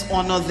 Please, let's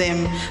honor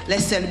them.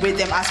 Let's celebrate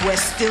them as we're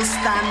still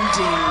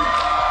standing.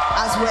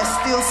 As we're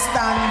still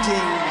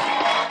standing.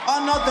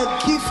 Honor the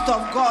gift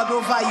of God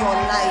over your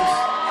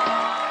life.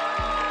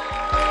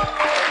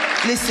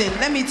 Listen,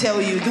 let me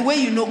tell you, the way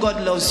you know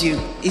God loves you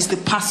is the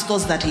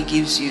pastors that he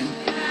gives you.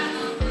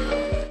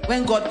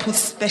 When God puts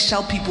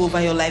special people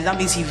over your life, that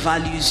means he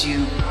values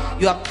you.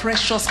 You are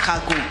precious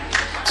cargo.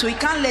 So he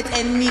can't let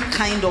any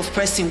kind of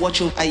person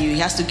watch over you. He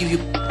has to give you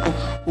people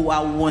who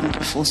are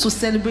wonderful. So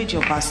celebrate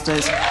your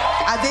pastors.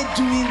 Are they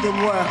doing the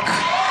work?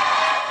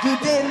 Do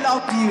they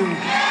love you?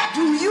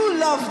 Do you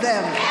love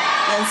them?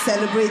 Then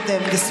celebrate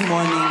them this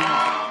morning.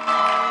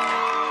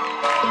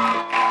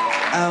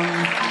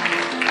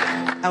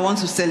 I want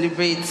to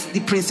celebrate the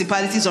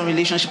principalities on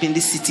relationship in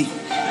this city.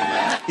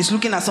 He's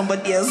looking at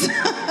somebody else.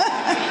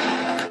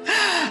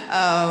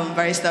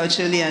 Barrister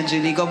Ocholi and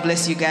Julie, God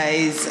bless you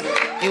guys.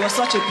 It was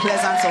such a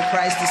pleasant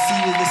surprise to see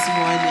you this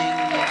morning.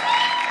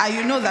 And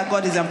you know that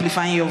God is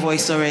amplifying your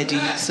voice already,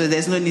 so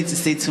there's no need to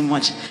say too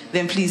much.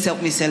 Then please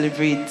help me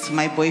celebrate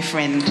my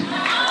boyfriend.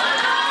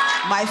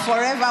 My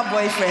forever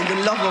boyfriend, the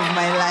love of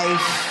my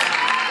life.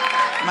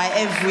 My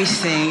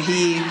everything.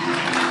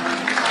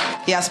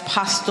 He has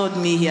pastored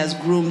me, he has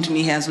groomed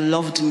me, he has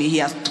loved me, he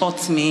has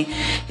taught me,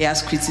 he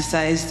has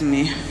criticized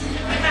me.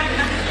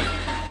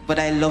 But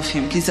I love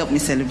him. Please help me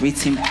celebrate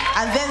him.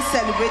 And then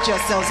celebrate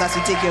yourselves as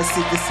you take your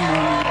seat this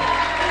morning.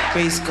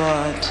 Praise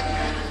God.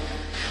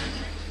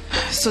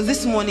 So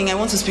this morning I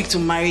want to speak to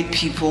married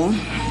people.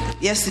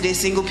 Yesterday,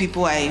 single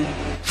people, I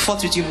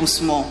fought with you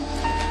small.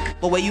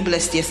 But were you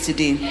blessed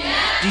yesterday?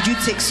 Did you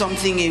take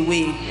something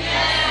away?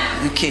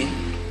 Okay.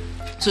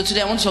 So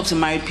today I want to talk to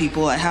married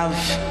people. I have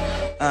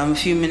a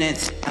few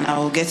minutes and I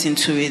will get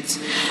into it.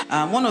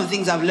 One of the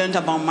things I've learned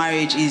about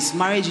marriage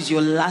is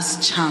your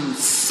last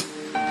chance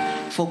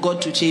for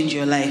God to change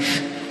your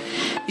life.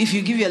 If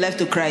you give your life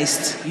to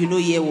Christ, you know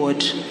hear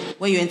word.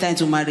 When you enter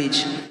into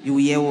marriage, you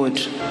will hear word.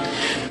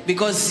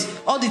 Because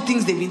all the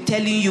things they've been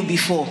telling you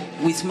before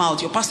with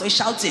mouth, your pastor is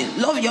shouting,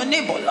 love your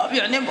neighbor, love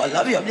your neighbor,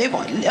 love your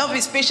neighbor, love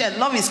is patient,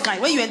 love is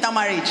kind. When you enter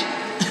marriage,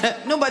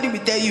 nobody will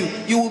tell you,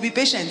 you will be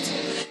patient,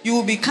 you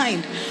will be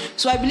kind.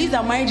 So I believe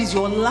that marriage is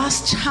your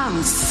last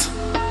chance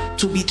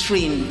to be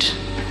trained.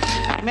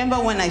 I remember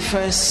when we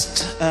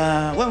first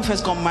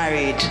got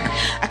married,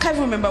 I can't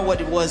even remember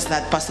what it was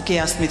that Pastor K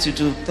asked me to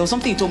do. There was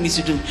something he told me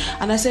to do.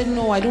 And I said,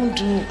 no, I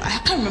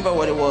can't remember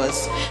what it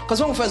was.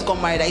 Because when we first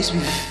got married, I used to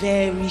be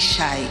very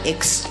shy,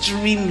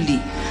 extremely.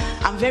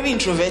 I'm very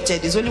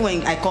introverted. It's only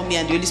when I come here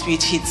and the Holy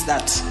Spirit hits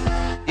that,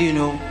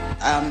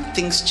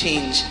 things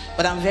change.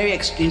 But I'm very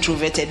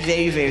introverted,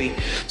 very, very.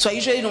 So I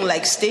usually don't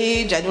like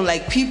stage. I don't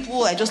like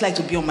people. I just like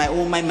to be on my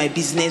own, mind my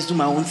business, do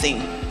my own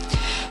thing.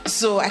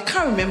 So I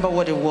can't remember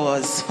what it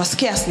was. Pastor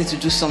K asked me to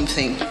do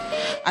something.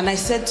 And I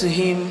said to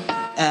him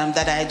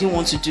that I didn't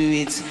want to do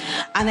it.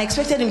 And I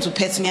expected him to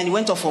pet me and he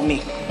went off on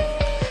me.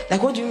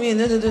 Like, what do you mean?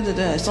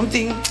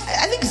 Something.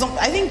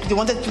 I think they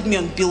wanted to put me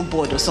on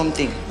billboard or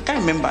something. I can't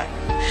remember.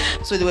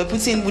 So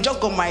we just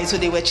got married, so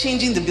they were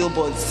changing the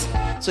billboards.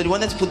 So they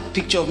wanted to put a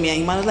picture of me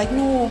and him. I was like,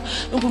 no,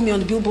 don't put me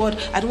on the billboard.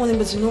 I don't want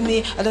anybody to know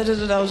me. I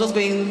was just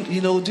going,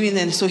 doing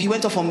it. So he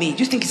went off on me.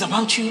 Do you think it's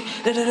about you?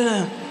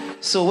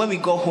 So when we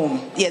got home,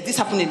 this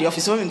happened in the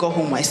office. So when we got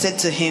home, I said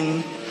to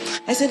him,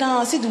 I see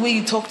the way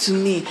you talk to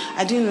me.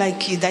 I didn't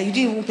like it, that you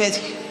didn't even pet.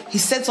 He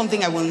said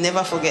something I will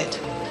never forget.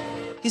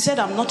 He said,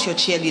 I'm not your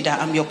cheerleader,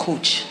 I'm your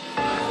coach.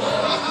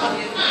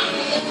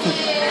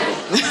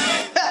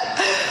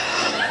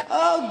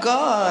 Oh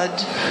God.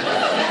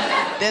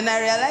 Then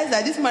I realized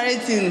that this marriage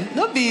thing,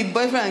 not be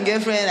boyfriend and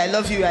girlfriend, I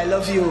love you.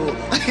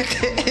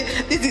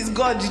 This is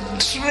God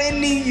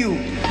training you.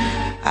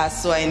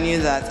 So I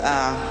knew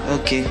that,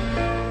 okay.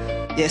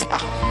 Yes.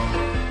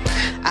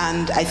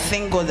 And I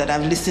thank God that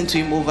I've listened to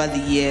him over the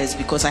years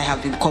because I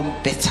have become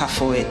better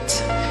for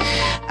it.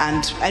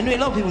 And I know a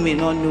lot of people may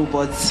not know,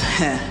 but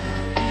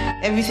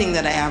everything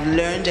that I have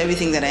learned,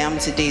 everything that I am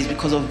today is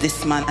because of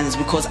this man, and it's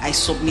because I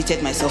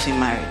submitted myself in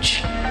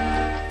marriage.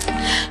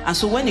 And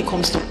so when it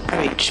comes to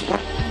marriage,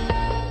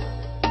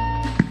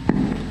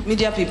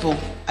 media people,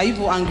 are you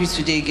people angry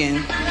today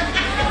again?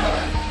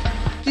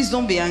 Please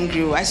don't be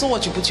angry. I saw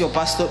what you put your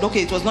pastor.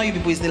 Okay, it was not you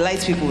people, it's the light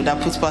people that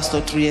put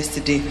pastor through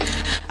yesterday.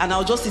 And I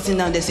was just sitting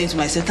down there saying to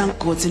myself, thank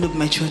God it's not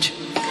my church.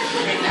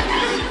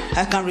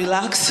 I can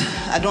relax.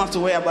 I don't have to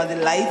worry about the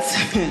lights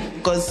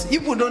because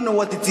people don't know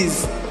what it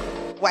is.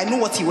 Well, I know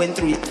what he went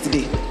through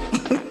yesterday.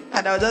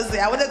 And I was just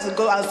saying, I wanted to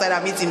go outside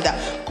and meet him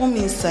there. Come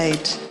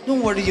inside.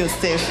 Don't worry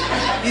yourself.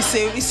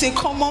 It's a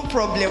common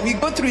problem. We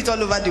go through it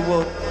all over the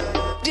world.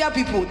 Dear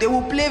people, they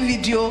will play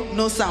video,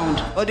 no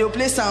sound. Or they will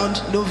play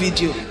sound, no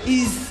video.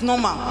 It's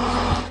normal.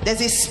 There's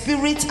a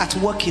spirit at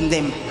work in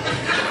them.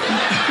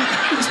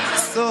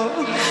 So,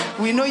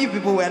 we know you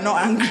people were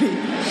not angry.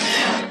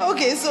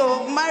 Okay,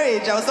 so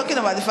marriage, I was talking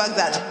about the fact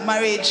that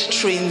marriage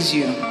trains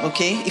you,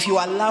 okay? If you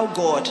allow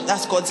God,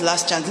 that's God's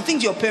last chance. The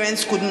things your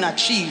parents couldn't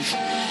achieve,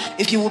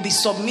 if you will be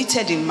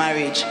submitted in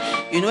marriage.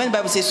 When the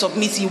Bible says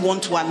submit ye one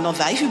to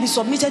another, if you be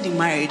submitted in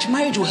marriage,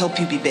 marriage will help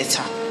you be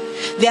better.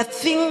 There are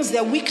things,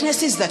 there are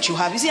weaknesses that you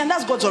have. You see, and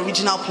that's God's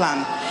original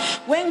plan.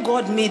 When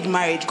God made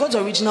marriage, God's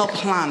original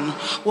plan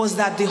was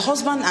that the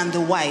husband and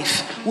the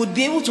wife would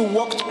be able to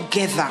work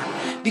together.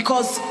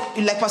 Because,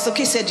 like Pastor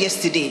K said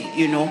yesterday,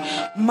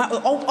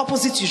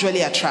 opposites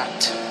usually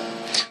attract.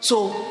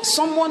 So,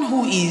 someone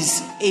who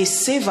is a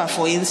saver,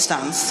 for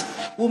instance,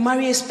 will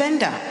marry a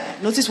spender.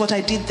 Notice what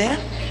I did there?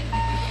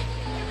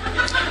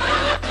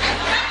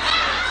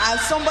 And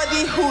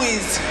somebody who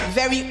is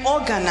very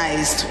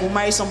organized will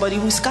marry somebody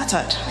who is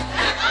scattered.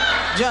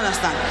 Do you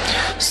understand?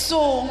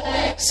 So,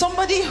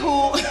 somebody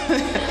who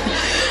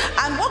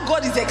And what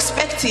God is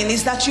expecting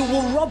is that you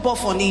will rub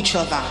off on each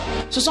other.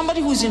 So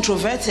somebody who's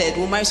introverted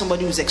will marry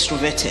somebody who's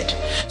extroverted.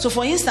 So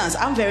for instance,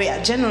 I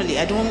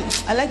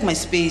like my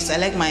space.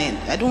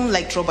 I don't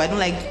like trouble.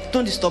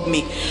 Don't disturb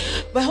me.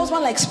 My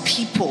husband likes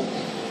people.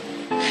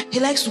 He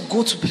likes to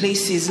go to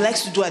places, he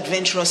likes to do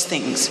adventurous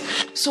things.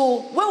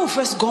 So when we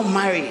first got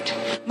married,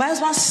 my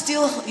husband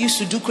still used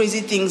to do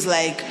crazy things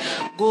like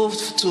go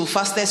to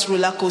fastest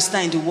roller coaster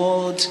in the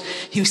world.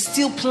 He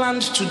still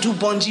planned to do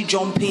bungee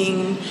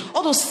jumping,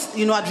 all those,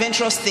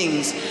 adventurous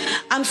things.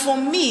 And for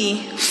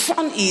me,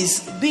 fun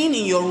is being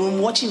in your room,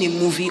 watching a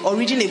movie or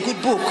reading a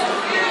good book.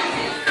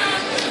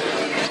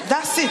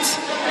 That's it.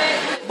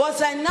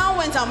 But I now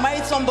went and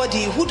married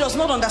somebody who does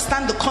not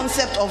understand the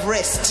concept of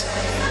rest.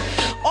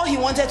 All he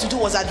wanted to do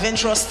was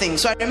adventurous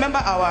things. So I remember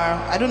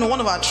one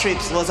of our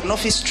trips was an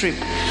office trip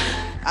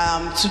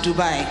to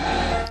Dubai.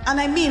 And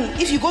I mean,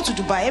 if you go to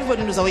Dubai,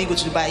 everybody knows how you go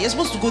to Dubai. You're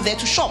supposed to go there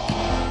to shop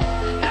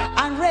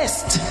and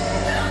rest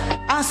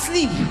and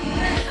sleep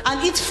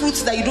and eat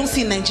fruits that you don't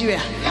see in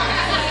Nigeria.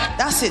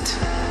 That's it.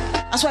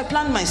 And so I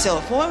planned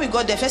myself. But when we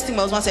got there, first thing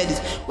my husband said is,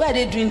 where are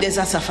they doing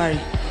desert safari?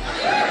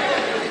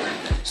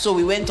 So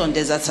we went on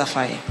desert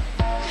safari.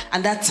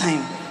 And that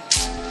time,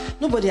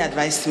 nobody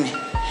advised me.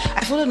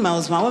 I followed my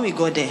husband. When we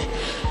got there,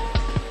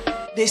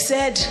 they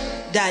said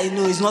that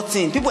it's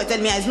nothing. People were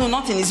telling me it's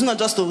nothing. It's not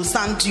just to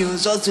sand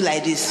dunes, just do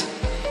like this.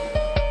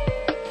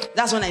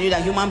 That's when I knew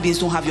that human beings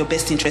don't have your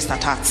best interest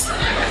at heart.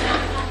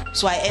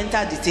 So I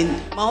entered the thing.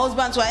 My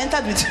husband, so I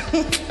entered with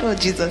oh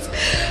Jesus.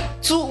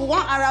 So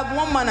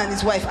one man and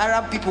his wife,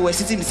 Arab people were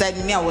sitting beside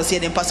me. I was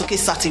here. Then Pastor K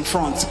sat in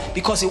front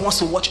because he wants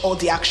to watch all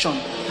the action.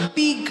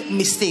 Big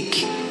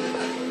mistake.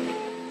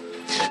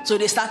 So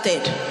they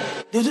started.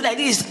 They do like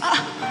this.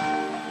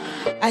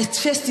 I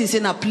first thing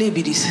said, now play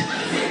with this.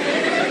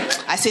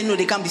 I said, no,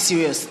 they can't be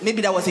serious.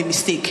 Maybe that was a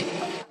mistake.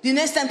 The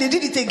next time they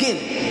did it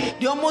again,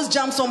 they almost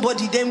jammed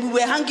somebody. Then we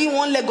were hanging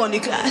one leg on the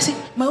class. I said,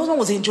 my husband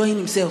was enjoying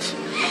himself.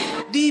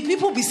 The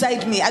people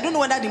beside me, I don't know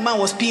whether the man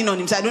was peeing on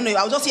himself. I don't know.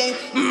 I was just hearing.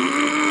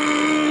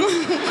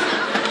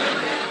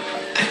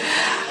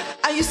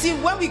 And you see,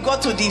 when we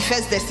got to the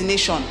first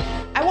destination,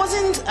 I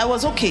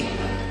was okay.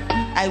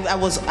 I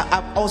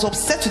was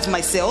upset with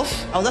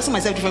myself. I was asking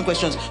myself different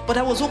questions, but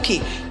I was okay.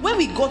 When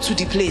we got to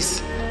the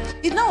place,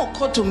 it now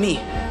occurred to me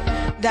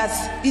that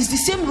it's the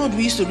same road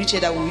we used to reach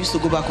here that we used to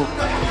go back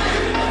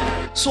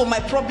home. So my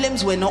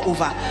problems were not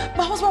over.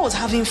 My husband was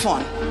having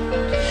fun.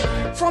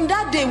 From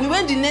that day, we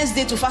went the next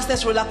day to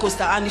fastest roller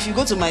coaster. And if you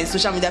go to my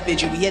social media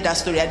page, you will hear that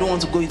story. I don't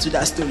want to go into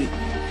that story.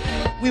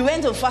 We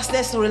went to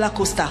fastest roller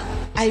coaster.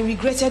 I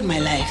regretted my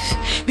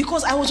life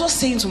because I was just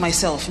saying to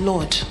myself,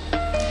 Lord,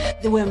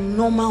 they were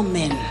normal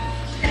men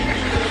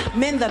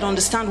that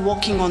understand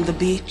walking on the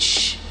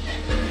beach,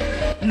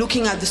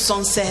 looking at the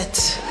sunset,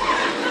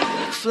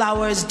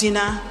 flowers,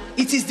 dinner.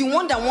 It is the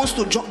one that wants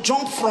to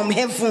jump from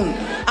heaven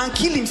and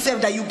kill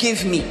himself that you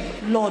gave me.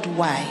 Lord,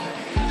 why?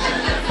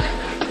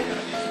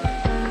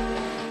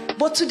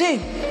 But today,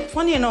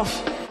 funny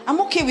enough,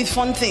 I'm okay with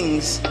fun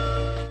things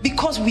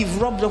because we've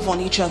rubbed off on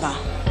each other.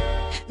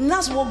 And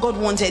that's what God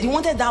wanted. He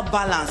wanted that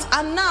balance.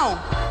 And now,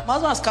 my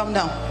husband has calmed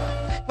down.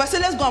 If I say,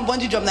 let's go on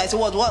bungee jump now, I say,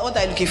 what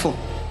are you looking for?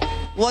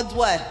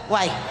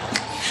 Why?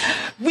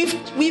 We've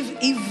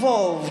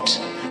evolved.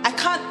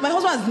 My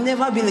husband has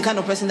never been the kind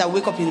of person that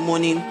wake up in the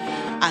morning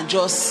and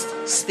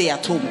just stay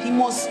at home.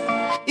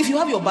 If you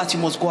have your bath, you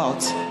must go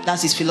out.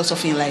 That's his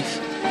philosophy in life.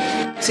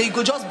 So you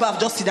go just bath,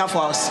 just sit down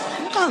for us.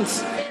 You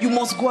can't. You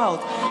must go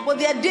out. But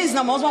there are days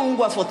now, my husband won't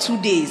go out for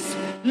 2 days.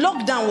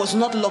 Lockdown was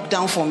not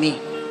lockdown for me.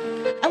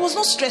 I was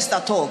not stressed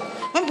at all.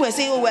 When people were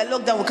saying, we're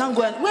locked down, we can't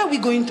go out. Where are we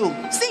going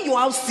to? Stay in your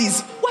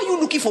houses. Why are you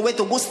looking for where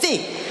to go?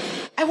 Stay.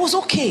 I was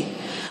okay.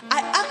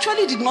 I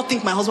actually did not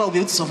think my husband would be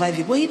able to survive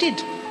it, but he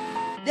did.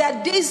 There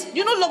are days,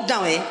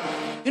 lockdown,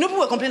 people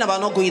were complaining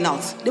about not going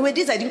out. There were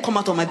days I didn't come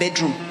out of my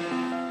bedroom.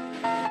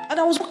 And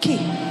I was okay.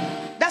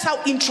 That's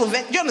how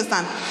introvert, do you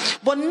understand?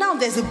 But now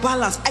there's a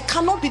balance. I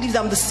cannot believe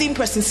that I'm the same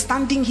person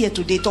standing here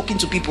today talking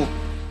to people.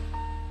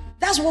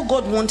 That's what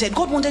God wanted.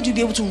 God wanted you to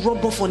be able to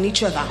rub off on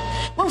each other.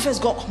 When we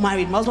first got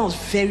married, my husband was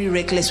very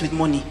reckless with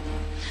money.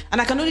 And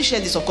I can only share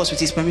this, of course,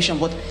 with his permission,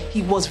 but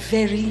he was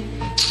very...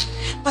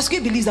 Pastor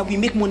believes that we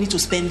make money to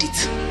spend it.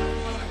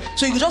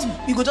 So you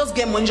could just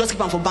get money, just keep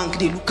them for bank,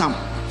 they look come.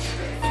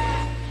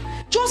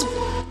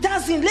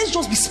 Let's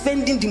just be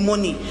spending the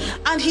money.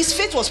 And his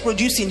faith was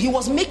producing. He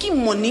was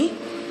making money,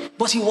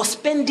 but he was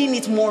spending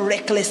it more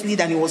recklessly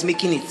than he was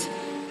making it.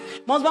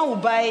 My husband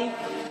would buy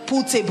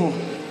pool table.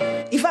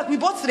 In fact, we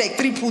bought like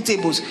 3 pool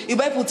tables. You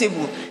buy pool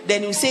table,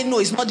 then you say, no,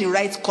 it's not the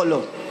right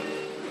color.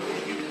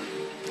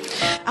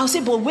 I'll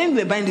say, but when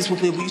we were buying this pool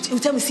table, you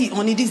tell me, see,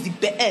 honey, this is the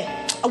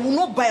best. I will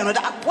not buy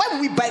another. Why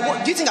would we buy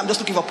one? Do you think I'm just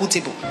looking for a pool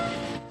table?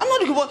 I'm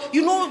not looking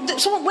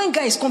for, when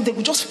guys come, they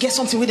will just get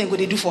something with them what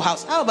they do for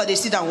house. How about they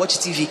sit down and watch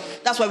TV?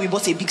 That's why we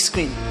bought a big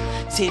screen.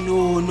 Say,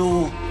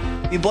 no.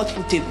 We bought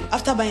pool table.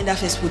 After buying that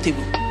first pool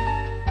table,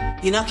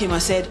 He now came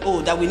and said,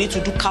 oh, that we need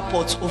to do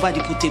carport over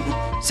the pool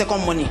table.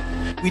 Second morning,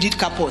 we did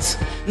carport.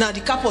 Now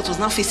the carport was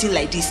now facing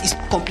like this. It's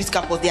complete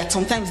carport. There are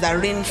sometimes that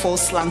rain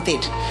falls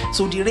slanted.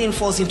 So the rain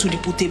falls into the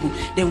pool table.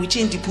 Then we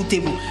change the pool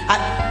table.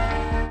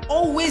 And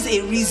always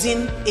a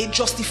reason, a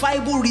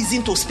justifiable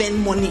reason to spend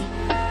money.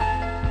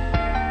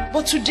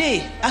 But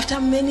today,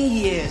 after many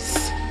years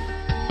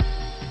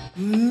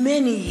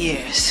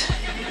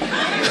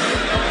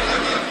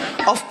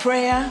of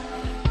prayer,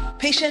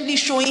 patiently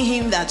showing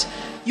him that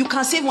you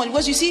can save money.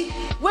 Because you see,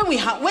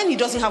 when he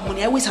doesn't have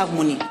money, I always have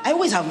money.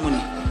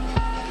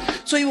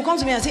 So he will come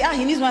to me and say,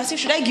 he needs money. I say,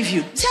 should I give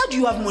you? Say, how do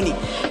you have money?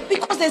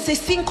 Because there's a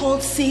thing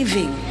called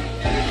saving.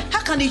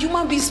 How can a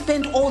human being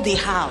spend all they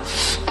have?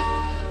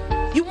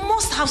 You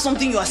must have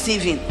something you are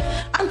saving.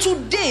 And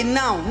today,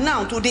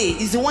 today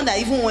is the one that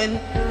even when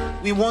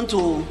we want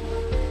to,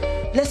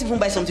 let's even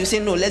buy something, you say,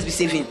 no, let's be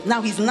saving.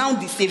 Now he's now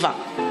the saver.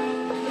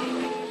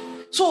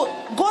 So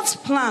God's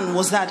plan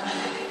was that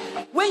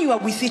when you are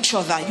with each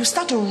other, you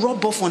start to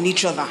rub off on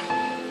each other.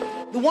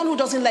 The one who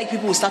doesn't like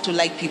people will start to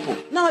like people.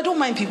 Now, I don't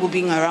mind people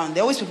being around.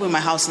 There are always people in my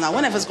house now.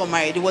 When I first got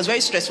married, it was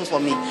very stressful for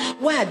me.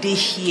 Why are they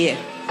here?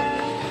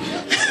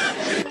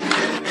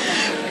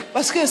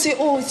 But you say,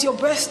 oh, it's your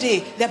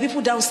birthday. There are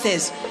people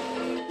downstairs.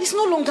 It's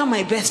no longer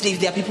my birthday if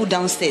there are people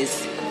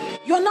downstairs.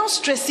 You are now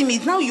stressing me.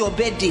 It's now your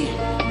birthday.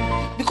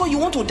 Because you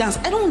want to dance.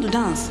 I don't want to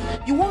dance.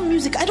 You want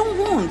music. I don't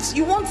want.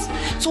 You want.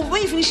 So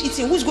when you finish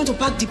eating, who's going to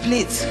pack the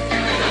plates?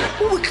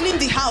 Who will clean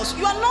the house?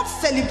 You are not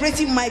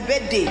celebrating my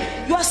birthday.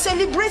 You are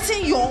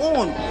celebrating your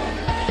own.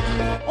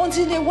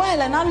 Until a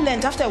while, and I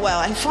learned after a while,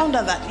 I found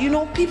out that,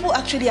 people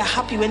actually are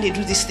happy when they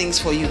do these things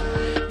for you.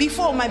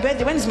 Before my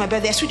birthday, when it's my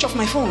birthday, I switch off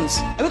my phones.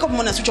 I wake up in the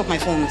morning and switch off my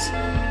phones.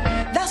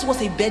 That's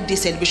what a birthday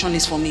celebration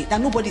is for me.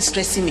 That nobody's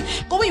stressing me.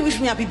 But when you wish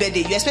me happy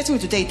birthday, you're expecting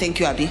me to tell you thank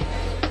you, Abby?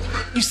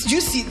 Do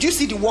you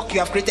see the work you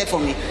have created for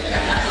me?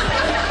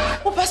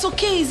 Oh, Pastor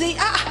K is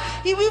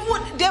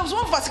there was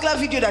one particular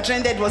video that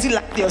trended. Was it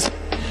like this?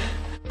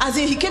 As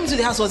in, he came to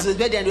the house, was his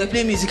birthday, and they were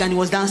playing music, and he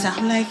was dancing.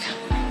 I'm like,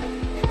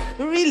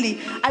 really?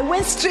 I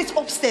went straight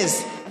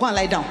upstairs. Go and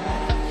lie down.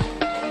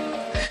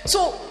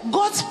 So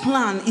God's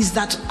plan is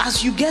that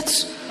as you get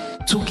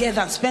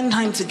together, spend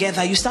time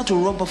together, you start to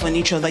rub off on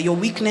each other, your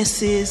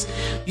weaknesses,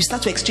 you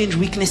start to exchange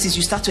weaknesses,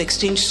 you start to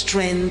exchange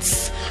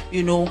strengths,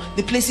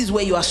 the places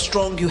where you are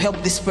strong, you help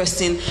this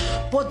person.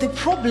 But the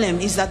problem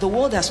is that the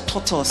world has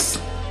taught us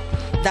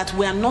that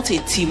we are not a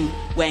team,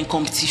 we're in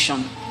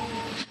competition.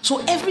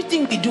 So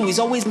everything we do is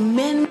always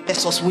men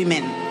versus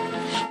women.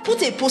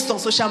 Put a post on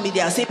social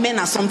media and say men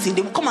are something,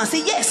 they will come and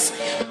say yes.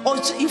 Or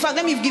in fact,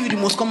 let me give you the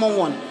most common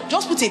one.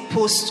 Just put a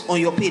post on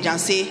your page and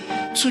say,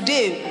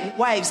 today,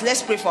 wives,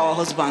 let's pray for our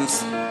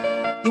husbands.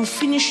 They will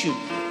finish you.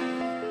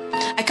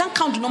 I can't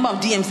count the number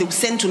of DMs they will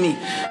send to me.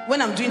 When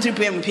I'm doing 3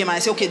 p.m. with PM, I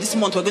say, okay, this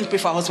month we're going to pray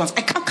for our husbands.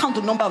 I can't count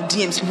the number of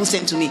DMs people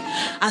send to me.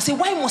 And say,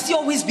 why must it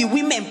always be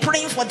women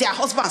praying for their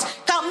husbands?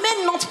 Can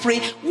men not pray?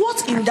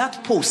 What in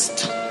that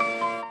post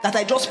that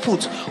I just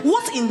put,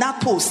 what in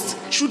that post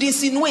should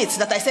insinuate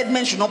that I said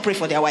men should not pray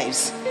for their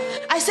wives?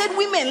 I said,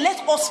 women,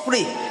 let us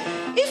pray.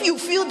 If you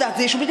feel that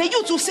they should be there,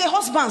 you to say,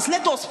 husbands,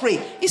 let us pray.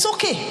 It's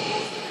okay.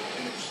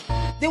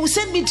 They will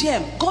send me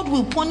DM. God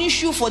will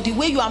punish you for the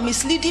way you are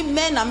misleading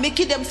men and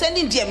making them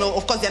sending DM.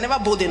 Of course, they're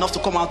never bold enough to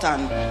come out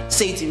and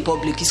say it in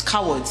public. It's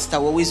cowards that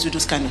will always do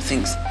those kind of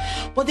things.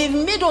 But they've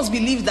made us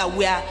believe that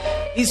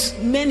it's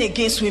men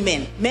against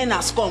women. Men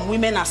are scum,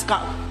 women are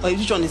scum.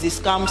 Which one is this?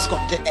 Scum,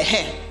 scum.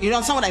 You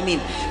understand what I mean?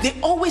 They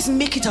always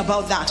make it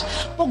about that.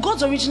 But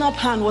God's original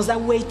plan was that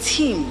we're a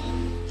team.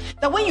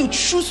 That when you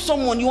choose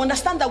someone, you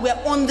understand that we're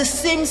on the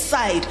same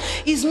side.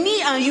 It's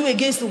me and you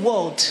against the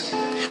world.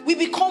 We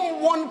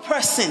become one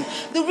person.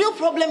 The real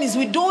problem is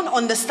we don't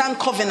understand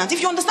covenant.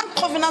 If you understand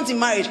covenant in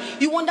marriage,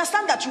 you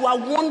understand that you are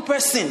one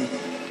person.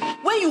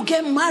 When you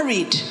get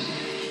married,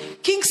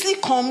 Kingsley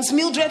comes,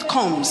 Mildred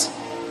comes.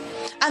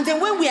 And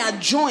then when we are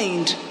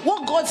joined,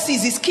 what God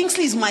sees is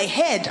Kingsley is my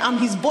head, I'm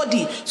his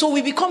body. So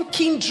we become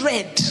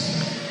kindred.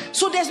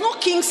 So there's no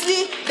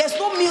Kingsley, there's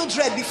no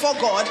Mildred before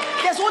God.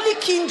 There's only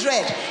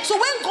kindred. So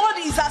when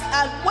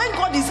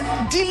God is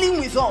dealing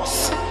with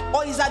us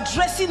or is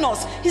addressing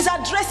us, he's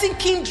addressing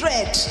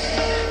kindred.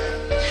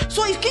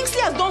 So if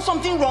Kingsley has done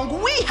something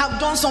wrong, we have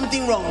done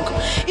something wrong.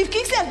 If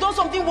Kingsley has done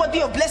something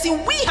worthy of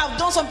blessing, we have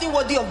done something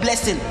worthy of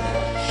blessing.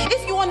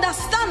 If you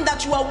understand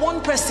that you are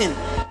one person,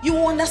 you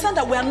will understand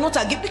that we are not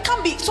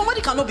again. Somebody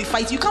cannot be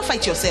fighting. You can't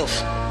fight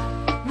yourself.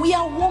 We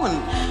are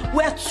one.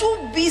 We are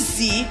too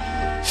busy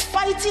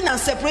fighting and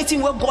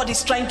separating what God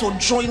is trying to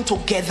join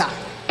together.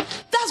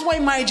 That's why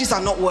marriages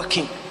are not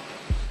working.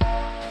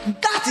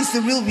 That is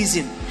the real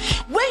reason.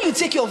 When you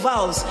take your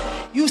vows,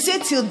 you say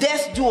till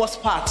death do us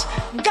part.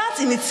 That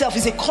in itself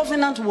is a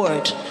covenant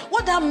word.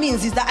 What that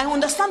means is that I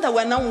understand that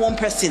we're now one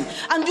person.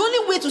 And the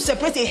only way to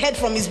separate a head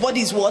from his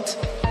body is what?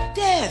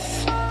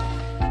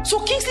 Death. So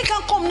Kingsley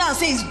can't come now and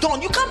say it's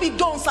done. You can't be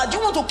done, sir. Do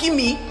you want to kill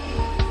me?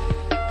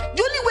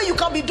 The only way you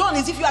can be done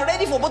is if you are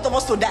ready for both of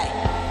us to die.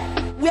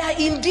 We are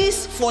in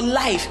this for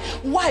life.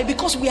 Why?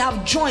 Because we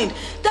have joined.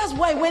 That's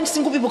why when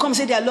single people come and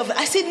say they are loved,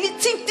 I say,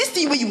 think this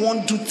thing where you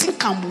want to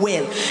think I'm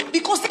well.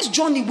 Because this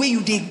journey where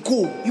they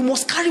go, you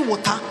must carry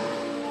water.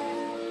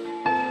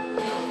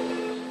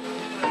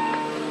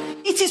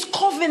 It is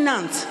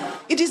covenant.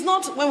 It is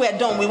not when we are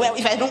done.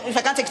 If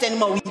I can't take it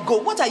anymore, we go.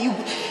 What are you?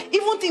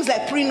 Even things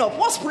like prenup.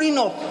 What's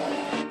prenup?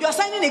 You are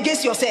signing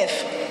against yourself.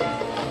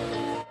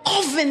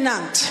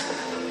 Covenant.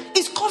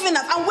 It's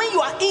covenant. And when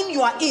you are in,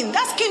 you are in.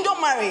 That's kingdom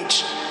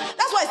marriage.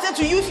 That's why I said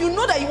to you, if you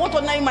know that you want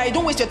ordinary marriage,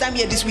 don't waste your time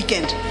here this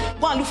weekend.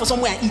 Go and look for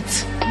somewhere and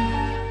eat.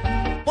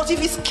 But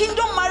if it's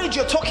kingdom marriage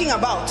you're talking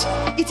about,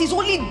 it is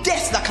only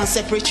death that can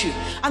separate you.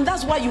 And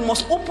that's why you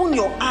must open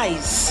your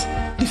eyes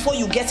before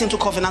you get into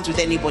covenant with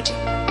anybody.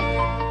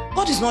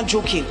 God is not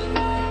joking.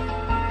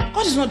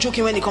 God is not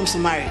joking when it comes to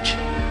marriage.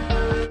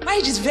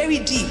 Marriage is very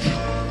deep.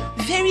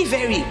 Very,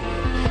 very.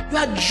 You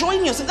are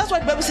joining yourself. That's why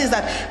the Bible says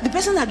that the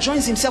person that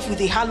joins himself with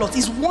a harlot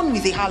is one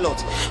with a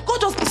harlot.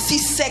 God doesn't see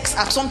sex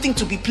as something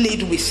to be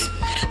played with.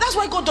 That's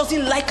why God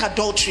doesn't like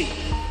adultery.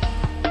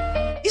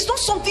 It's not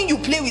something you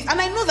play with.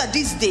 And I know that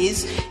these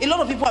days, a lot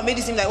of people have made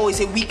it seem like, oh, it's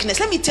a weakness.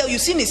 Let me tell you,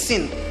 sin is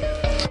sin.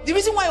 The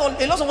reason why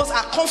a lot of us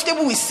are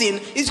comfortable with sin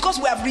is because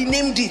we have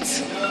renamed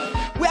it.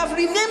 We have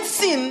renamed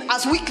sin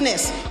as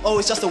weakness. Oh,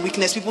 it's just a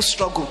weakness. People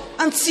struggle.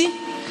 And see,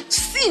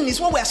 sin is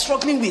what we are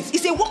struggling with.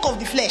 It's a work of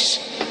the flesh.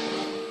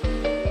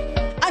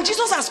 And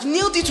Jesus has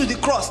nailed it to the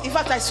cross. In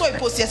fact, I saw a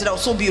post yesterday that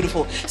was so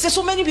beautiful. It says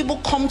so many people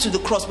come to the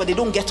cross, but they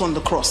don't get on the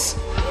cross.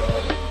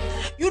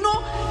 You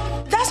know,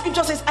 that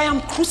scripture says, I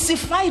am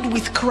crucified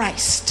with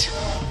Christ.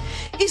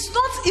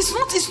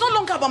 It's no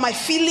longer about my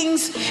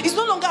feelings. It's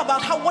no longer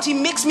about what he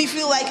makes me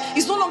feel like.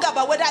 It's no longer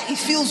about whether it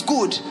feels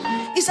good.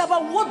 It's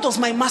about what does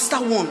my master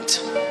want.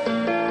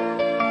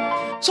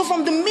 So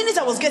from the minute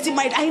I was getting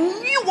married, I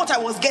knew what I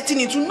was getting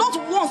into. Not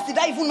once did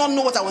I even not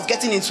know what I was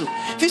getting into.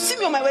 If you see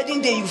me on my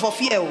wedding day, you for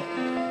fear.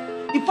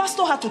 The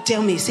pastor had to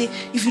tell me, say,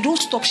 if you don't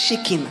stop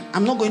shaking,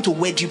 I'm not going to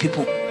wed you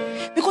people.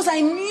 Because I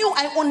knew,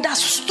 I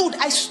understood,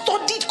 I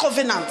studied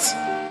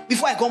covenant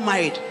before I got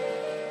married.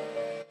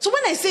 So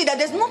when I say that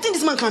there's nothing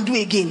this man can do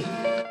again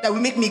that will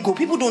make me go,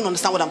 people don't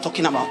understand what I'm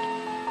talking about.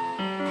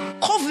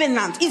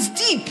 Covenant is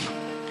deep.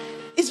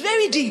 It's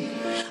very deep.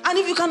 And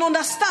if you can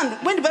understand,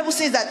 when the Bible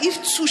says that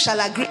if two shall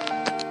agree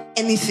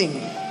anything,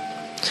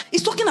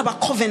 it's talking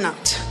about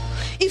covenant.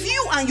 If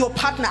you and your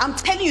partner, I'm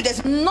telling you,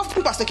 there's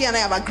nothing Pastor K and I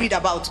have agreed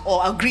about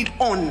or agreed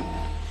on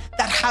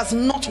that has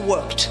not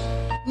worked.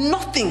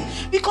 Nothing.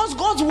 Because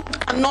God's word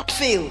cannot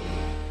fail.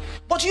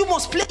 But you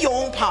must play your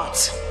own part.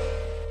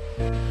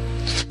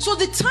 So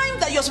the time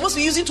that you're supposed to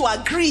be using to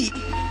agree,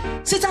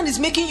 Satan is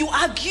making you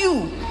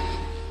argue.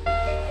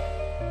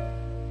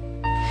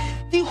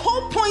 The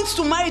whole point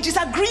to marriage is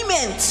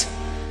agreement.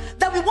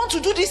 That we want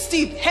to do this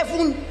thing,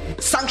 heaven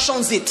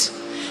sanctions it.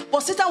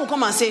 But Satan will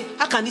come and say,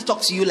 how can he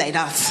talk to you like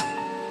that?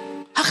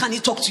 How can he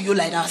talk to you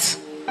like that?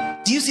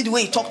 Do you see the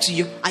way he talked to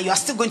you? And you are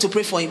still going to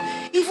pray for him.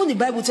 Even the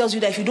Bible tells you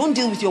that if you don't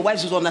deal with your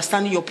wives with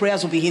understanding, your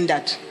prayers will be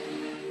hindered.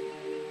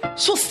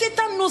 So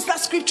Satan knows that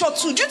scripture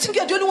too. Do you think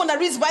you're the only one that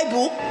reads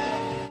Bible?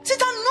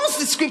 Satan knows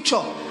the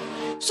scripture.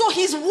 So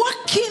he's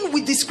working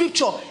with the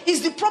scripture.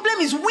 The problem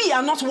is we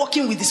are not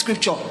working with the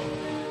scripture.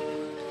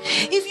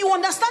 If you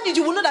understand it,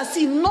 you will know that,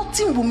 see,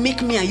 nothing will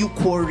make me and you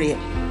quarrel.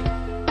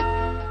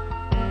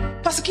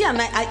 Pastor K and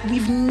I,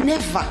 we've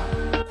never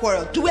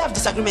quarreled. Do we have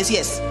disagreements?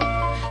 Yes.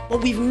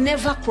 But we've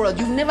never quarreled.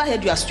 You've never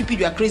heard you are stupid,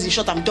 you are crazy,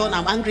 short, I'm done,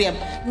 I'm angry.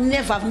 I've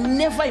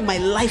never in my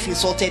life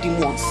insulted him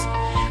once.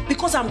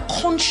 Because I'm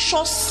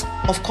conscious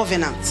of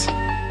covenant.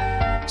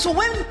 So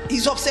when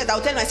he's upset,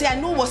 I'll tell him, I say, I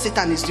know what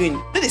Satan is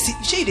doing. They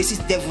see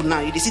the devil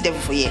now, you see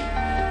devil for you.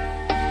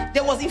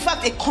 There was in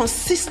fact a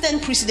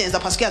consistent precedence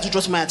that Pastor K had to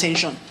draw to my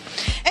attention.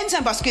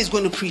 Anytime Pastor K is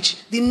going to preach,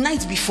 the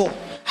night before,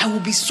 I will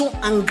be so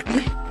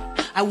angry.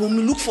 I will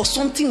look for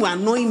something to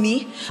annoy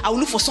me. I will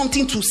look for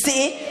something to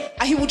say,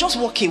 and he will just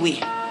walk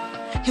away.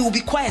 He will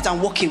be quiet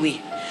and walk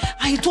away.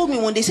 And he told me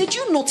one day, he said, do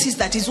you notice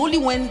that it's only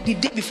when the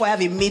day before I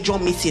have a major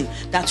meeting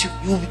that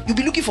you'll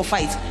be looking for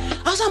fight?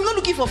 I said, I'm not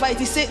looking for fight.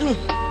 He said,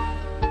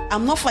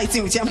 I'm not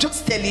fighting with you, I'm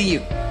just telling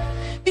you.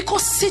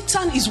 Because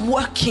Satan is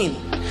working.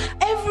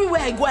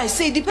 Everywhere I go, I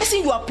say, the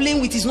person you are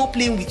playing with is not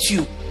playing with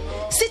you.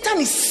 Satan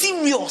is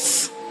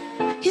serious.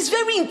 He's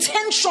very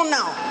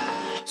intentional.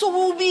 So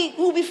we'll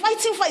be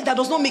fighting fight that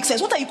does not make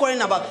sense. What are you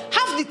quarreling about?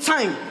 Half the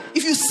time,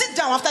 if you sit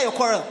down after your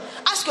quarrel,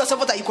 ask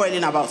yourself, what are you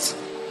quarreling about?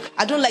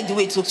 I don't like the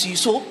way it talks to you.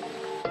 So,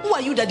 who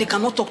are you that they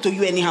cannot talk to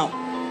you anyhow?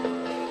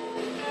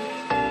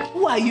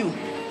 Who are you?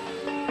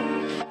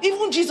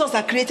 Even Jesus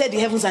that created the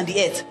heavens and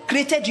the earth,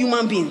 created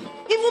human being.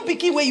 Even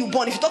picking where you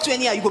born, if you talk to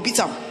anyhow, you go beat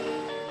them.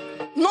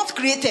 Not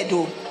created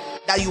though,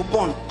 that you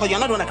born, because you're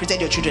not the one that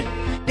created your children.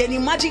 Then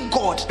imagine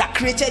God that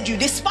created you.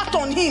 They spat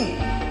on him.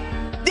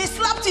 They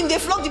slapped him, they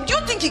flogged him. Do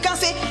you think he can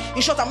say,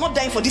 in short, I'm not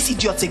dying for these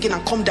idiots again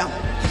and calm down?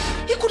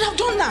 He could have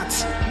done that.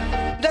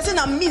 He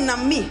doesn't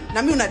me.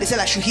 They said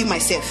I should heal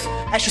myself.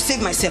 I should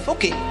save myself.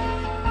 Okay.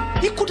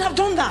 He could have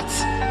done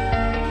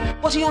that.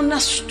 But he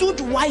understood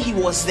why he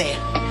was there.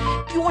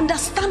 If you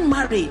understand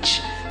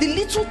marriage, the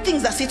little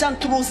things that Satan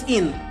throws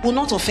in will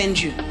not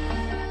offend you.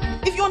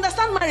 If you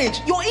understand marriage,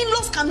 your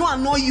in-laws cannot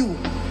annoy you.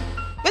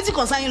 What's it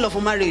concern in-law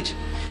for marriage?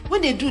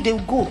 When they do, they will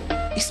go.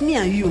 It's me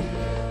and you.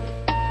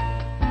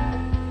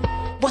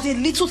 But the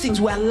little things,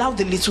 we allow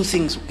the little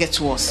things to get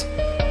to us.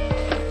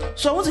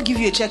 So I want to give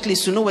you a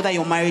checklist to know whether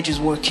your marriage is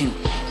working.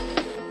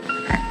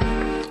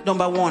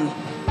 Number 1.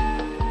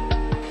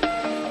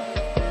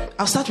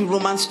 I'll start with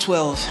Romans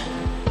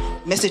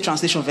 12, Message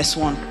translation, verse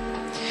 1.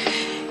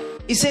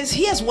 It says,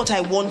 here's what I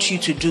want you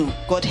to do,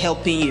 God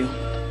helping you.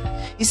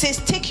 It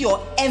says, take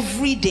your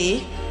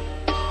everyday,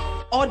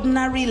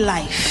 ordinary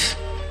life.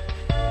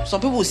 Some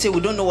people will say,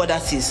 we don't know what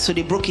that is, so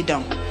they broke it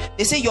down.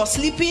 They say, you're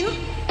sleeping,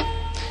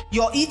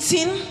 you're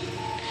eating,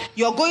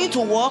 you're going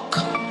to work,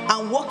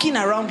 and walking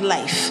around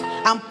life,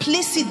 and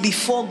place it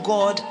before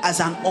God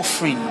as an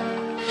offering.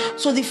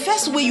 So the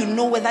first way you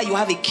know whether you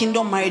have a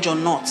kingdom marriage or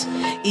not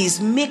is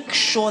make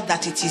sure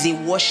that it is a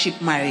worship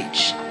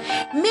marriage.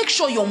 Make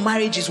sure your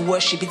marriage is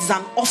worship. It is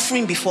an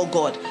offering before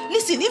God.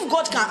 Listen, if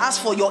God can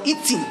ask for your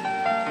eating,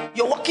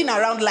 your walking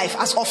around life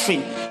as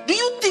offering, do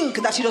you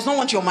think that he does not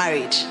want your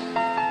marriage?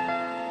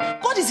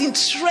 God is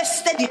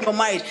interested in your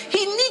marriage.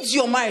 He needs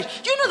your marriage.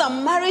 Do you know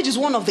that marriage is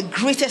one of the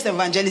greatest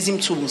evangelism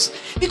tools?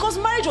 Because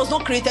marriage was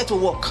not created to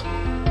work.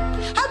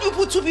 How do you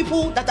put two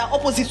people that are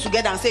opposites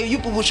together and say you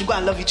people should go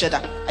and love each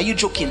other? Are you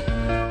joking?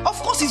 Of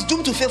course it's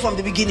doomed to fail from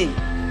the beginning.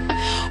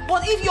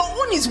 But if your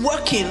own is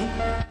working,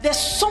 there's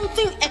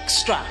something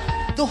extra.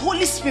 The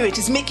Holy Spirit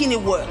is making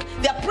it work.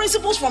 There are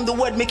principles from the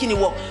word making it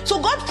work. So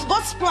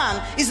God's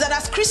plan is that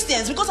as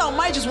Christians, because our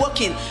marriage is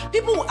working,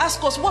 people will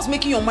ask us, what's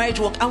making your marriage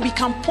work? And we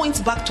can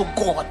point back to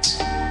God.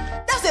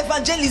 That's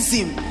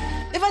evangelism.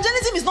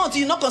 Evangelism is not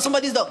until you knock on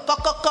somebody's door.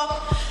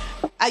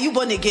 Are you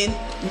born again?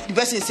 The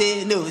person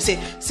say no.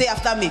 Say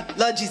after me,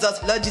 Lord Jesus,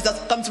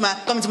 come to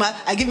my.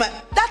 I give my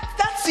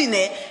that sin.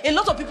 A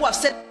lot of people have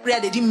said prayer,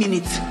 they didn't mean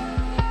it.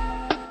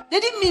 They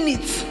didn't mean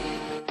it.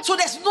 So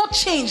there's no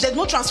change, there's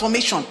no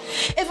transformation.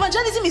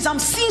 Evangelism is I'm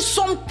seeing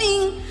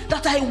something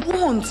that I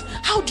want.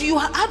 How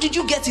did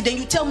you get it? Then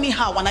you tell me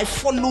how, and I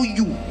follow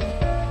you.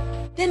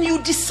 Then you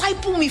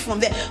disciple me from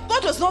there.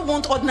 God does not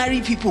want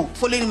ordinary people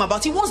following him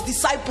about. He wants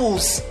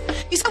disciples.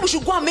 He said we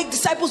should go and make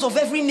disciples of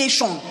every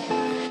nation.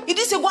 He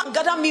didn't say go and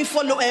gather me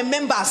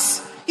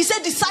members. He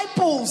said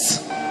disciples.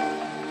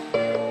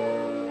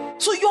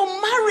 So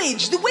your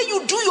marriage, the way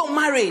you do your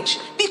marriage,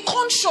 be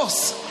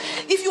conscious.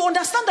 If you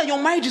understand that your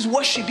marriage is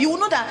worship, you will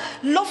know that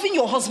loving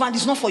your husband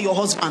is not for your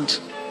husband.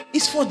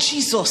 It's for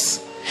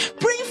Jesus.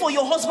 Praying for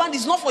your husband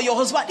is not for your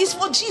husband. It's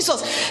for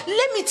Jesus.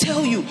 Let me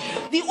tell you,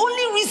 the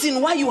only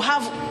reason why you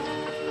have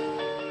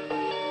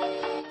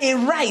a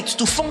right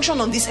to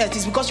function on this earth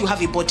is because you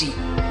have a body.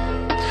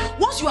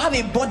 Once you have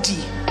a body,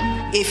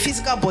 a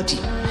physical body,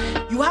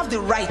 you have the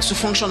right to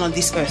function on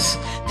this earth.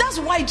 That's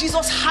why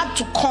Jesus had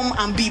to come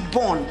and be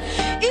born.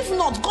 If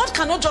not, God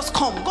cannot just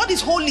come. God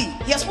is holy.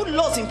 He has put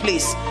laws in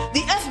place.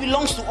 The earth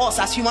belongs to us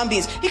as human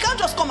beings. He can't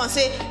just come and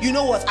say, you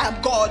know what,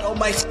 I'm God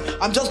Almighty.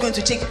 I'm just going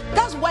to take.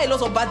 That's why a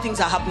lot of bad things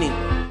are happening.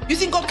 You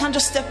think God can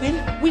just step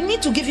in? We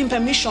need to give him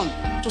permission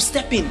to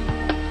step in.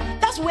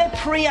 That's where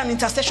prayer and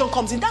intercession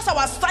comes in. That's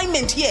our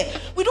assignment here.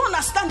 We don't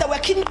understand that we're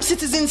kingdom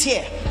citizens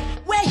here.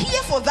 We're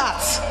here for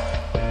that.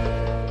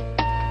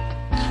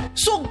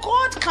 So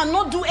God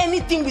cannot do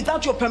anything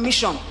without your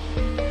permission.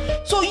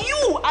 So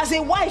you as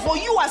a wife or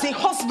you as a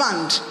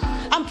husband,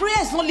 and prayer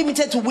is not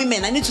limited to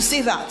women, I need to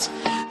say that.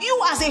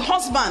 You as a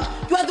husband,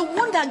 you are the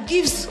one that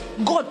gives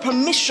God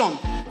permission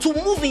to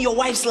move in your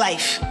wife's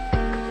life.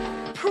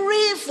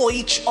 Pray for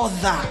each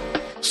other.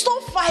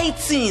 Stop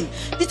fighting.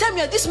 The time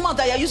you're this mouth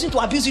that you're using to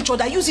abuse each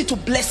other, use it to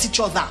bless each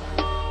other.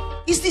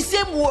 It's the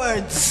same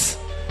words.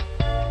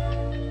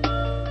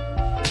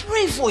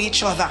 Pray for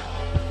each other.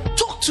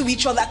 Talk to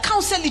each other,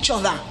 counsel each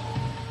other.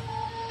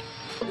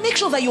 Make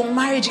sure that your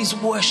marriage is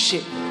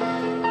worship.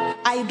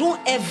 I don't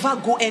ever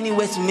go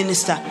anywhere to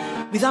minister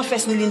without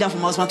first kneeling down for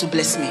my husband to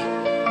bless me.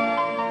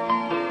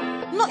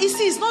 No, you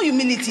see, it's not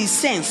humility, it's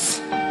sense.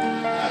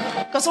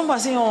 Because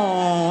somebody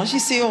say, she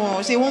say,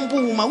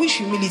 humble woman, which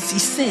humility?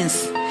 It's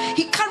sense.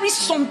 He carries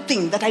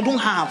something that I don't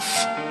have.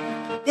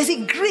 There's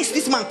a grace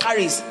this man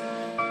carries.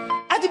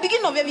 At the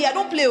beginning of every year, I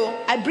don't play.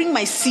 I bring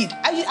my seed.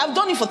 I've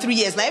done it for 3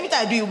 years. Now every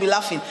time I do, you'll be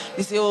laughing.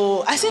 You say,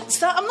 I said,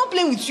 sir, I'm not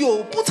playing with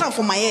you. Put hand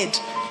for my head.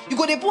 You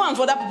go, they put hand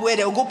for other people where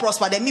they'll go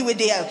prosper. Then me where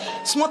they are.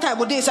 Small time, I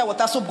go there inside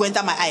water, soap go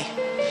enter my eye.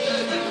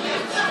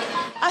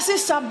 I say,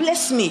 sir,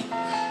 bless me.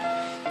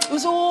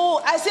 So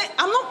I say,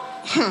 I'm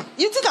not.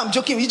 You think I'm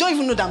joking? You don't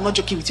even know that I'm not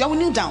joking with you. I will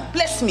kneel down.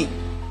 Bless me.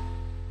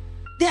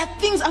 There are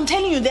things, I'm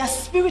telling you, there are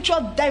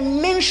spiritual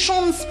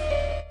dimensions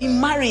in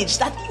marriage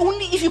that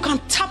only if you can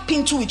tap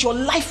into it, your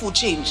life will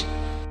change.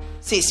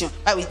 Say,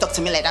 why will you talk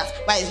to me like that?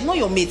 Why is not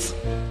your mate?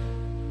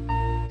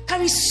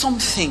 Carry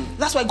something.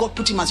 That's why God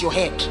put him as your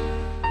head.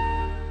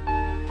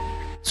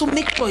 So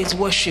make sure it's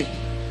worship.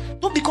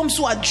 Don't become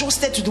so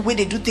adjusted to the way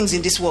they do things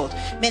in this world.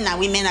 Men and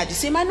women are the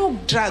same. I know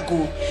drag.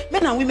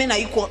 Men and women are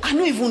equal. I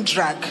know even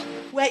drag.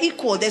 We We're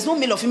equal. There's no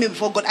male or female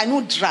before God. I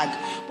know drag,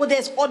 but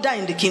there's order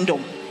in the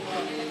kingdom.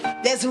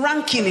 There's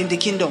ranking in the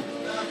kingdom.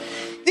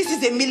 This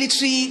is a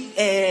military,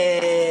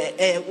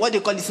 what do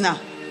you call it now?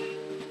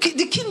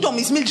 The kingdom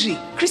is military.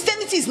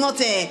 Christianity is not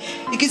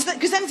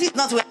Christianity is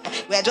not where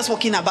we are just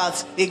walking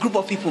about a group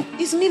of people.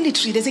 It's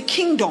military. There's a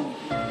kingdom.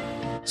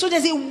 So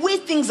there's a way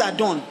things are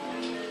done.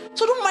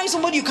 So don't marry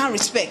somebody you can't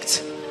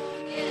respect.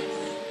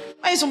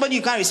 Marry somebody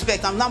you can't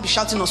respect and now be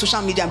shouting on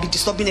social media and be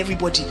disturbing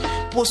everybody.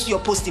 Post your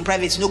post in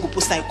private. You know, go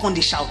post and you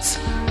can't shout.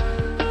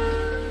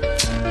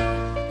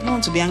 I don't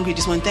want to be angry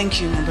this morning.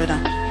 Thank you, my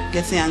brother.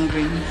 Getting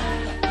angry.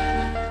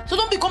 So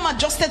don't become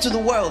adjusted to the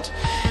world.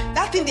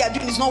 That thing they are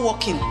doing is not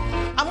working.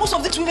 And most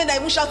of these women that are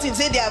even shouting,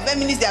 say they are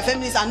feminists,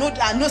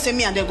 I know say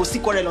me and then go see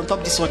quarrel on top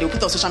of this one. They'll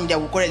put on social media,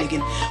 will quarrel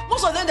again.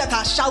 Most of them that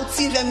are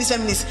shouting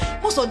feminists,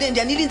 most of them,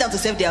 they are kneeling down to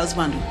save their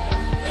husband.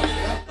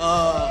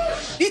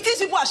 You think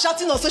people are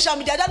shouting on social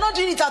media, they're not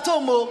doing it at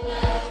home.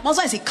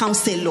 Mazwa is a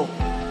counselor.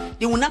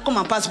 They will not come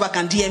and pass back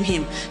and DM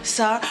him.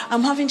 Sir,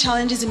 I'm having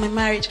challenges in my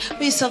marriage.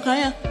 Please, sir,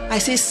 I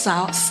say,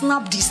 sir,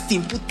 snap this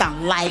thing, put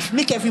down live,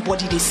 make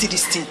everybody they see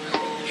this thing.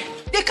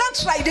 They can't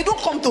try it. They don't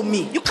come to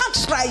me. You can't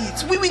try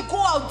it. We will go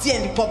out there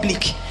in the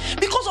public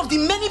because of the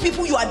many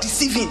people you are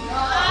deceiving.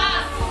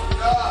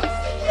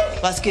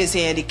 Pascal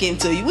say they came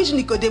to you. Which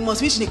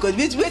Nicodemus?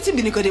 Waiting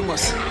be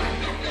Nicodemus.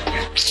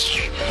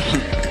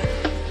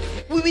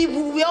 We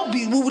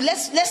will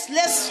let's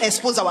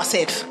expose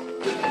ourselves.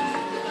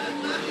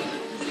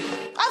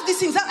 Have these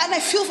things, and I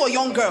feel for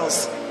young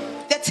girls.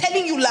 They're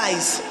telling you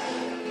lies.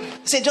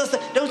 Say just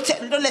don't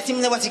let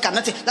him know what he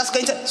cannot say. That's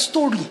going to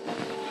story.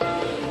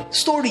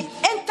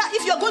 Enter.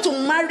 If you are going to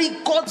marry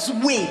God's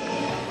way,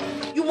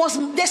 you must.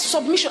 There's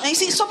submission. And you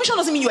see, submission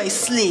doesn't mean you are a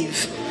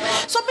slave.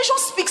 Submission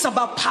speaks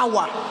about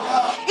power.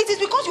 It is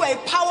because you are a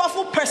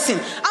powerful person,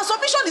 and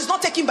submission is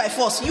not taken by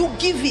force. You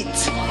give it.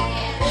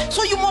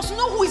 So you must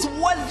know who is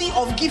worthy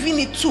of giving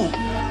it to.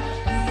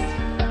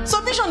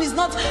 Submission is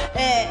not.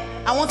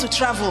 I want to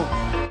travel.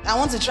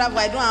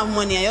 I don't have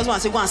money. I just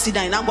want to say go and sit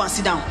down. Now go and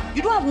sit down.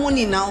 You don't have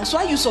money now, so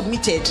are you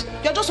submitted?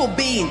 You're just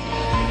obeying.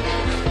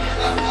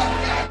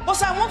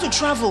 But I want to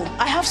travel.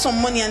 I have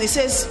some money, and he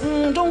says,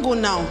 don't go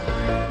now.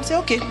 I say,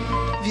 okay.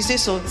 If you say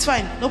so, it's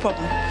fine. No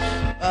problem.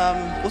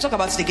 We'll talk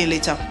about it again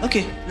later.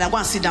 Okay. Now go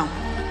and sit down.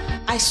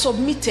 I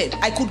submitted.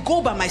 I could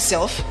go by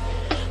myself.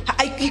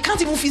 He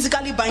can't even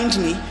physically bind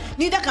me.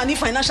 Neither can he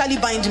financially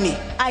bind me.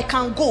 I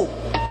can go.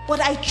 But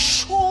I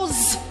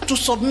chose to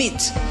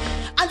submit.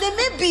 And then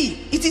maybe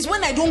it is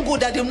when I don't go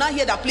that they'll now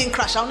hear that plane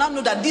crash. I'll now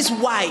know that this is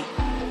why.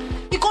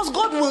 Because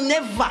God will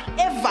never,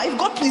 ever, if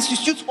God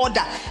institutes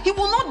order, He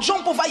will not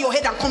jump over your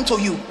head and come to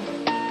you.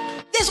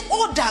 There's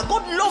order.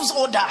 God loves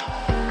order.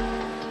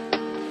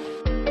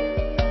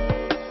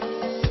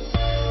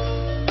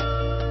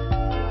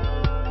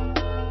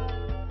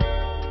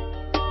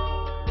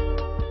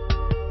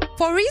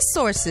 For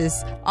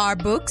resources, our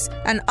books,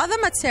 and other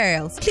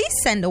materials, please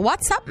send a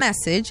WhatsApp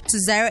message to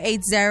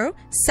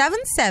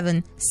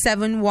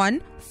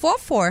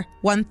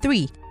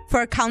 080-7771-4413.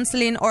 For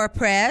counseling or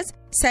prayers,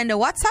 send a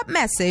WhatsApp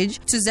message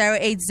to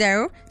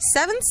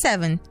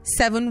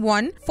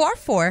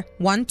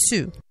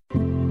 080-7771-4412.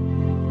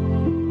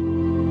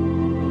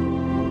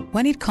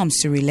 When it comes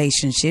to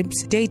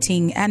relationships,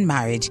 dating, and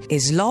marriage,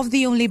 is love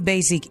the only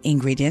basic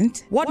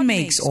ingredient? What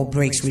makes or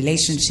breaks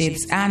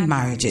relationships and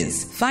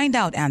marriages? Find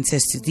out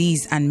answers to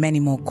these and many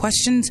more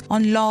questions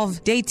on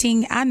love,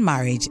 dating, and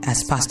marriage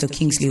as Pastor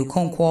Kingsley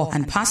Okonkwo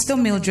and Pastor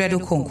Mildred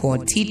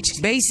Okonkwo teach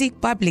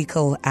basic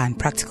biblical and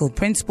practical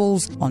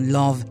principles on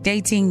love,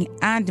 dating,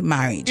 and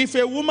marriage. If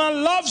a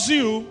woman loves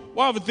you,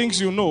 one of the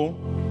things you know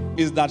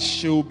is that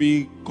she'll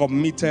be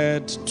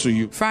committed to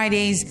you.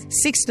 Fridays,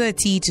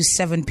 6:30 to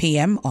 7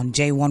 p.m. on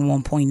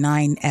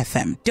J11.9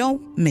 FM.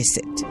 Don't miss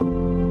it.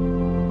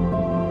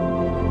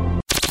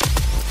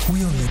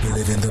 We only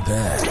believe in the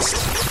best,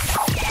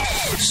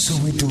 so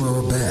we do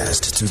our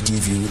best to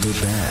give you the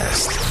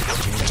best.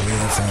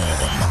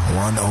 JFM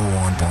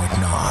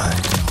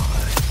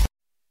 101.9.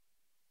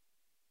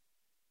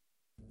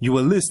 You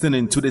are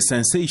listening to the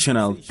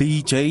sensational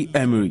DJ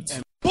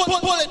Emerit. Pull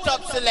it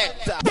up,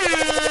 selector.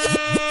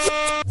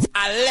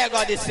 And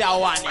Lego this year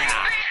one,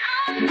 yeah.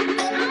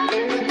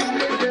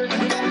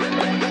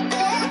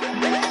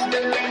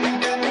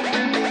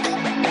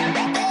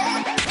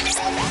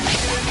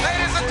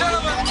 Ladies and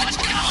gentlemen,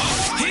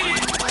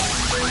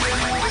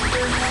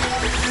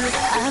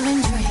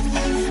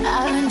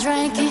 I've been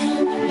drinking.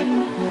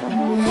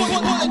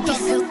 I'd be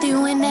filthy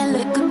when that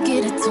liquor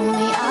get it to me.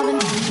 I've been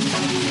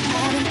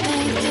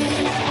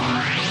thinking,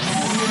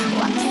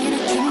 why can't I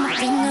keep my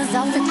fingers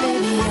off it,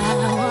 baby? I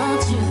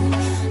want you.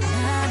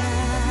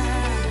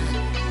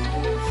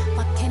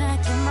 Why can't I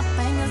keep my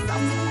fingers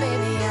off it,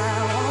 baby? I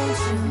want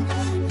you.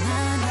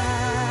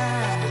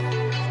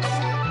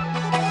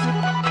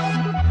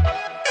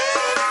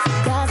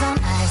 Cigars on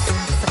ice,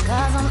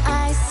 cigars on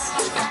ice.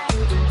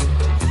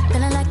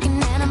 Feeling like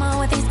an animal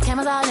with these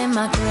cameras all in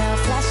my grill.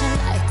 Flashing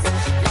lights,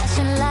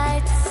 flashing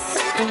lights.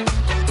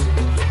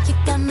 You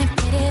got me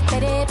pity,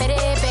 pity, pity,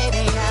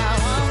 baby. I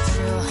want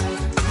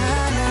you.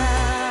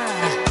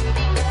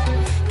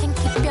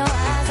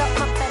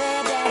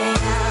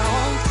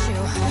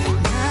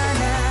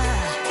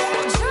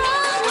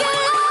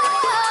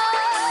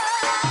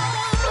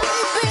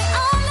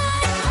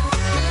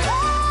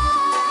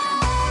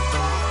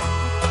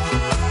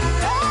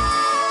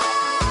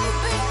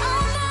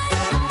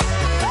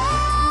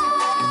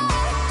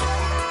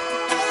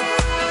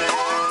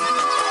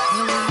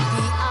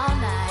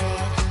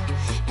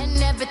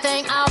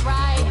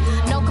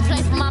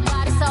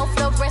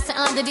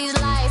 under these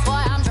lights, boy,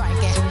 I'm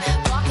drinking.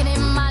 Walking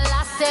in my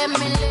last 7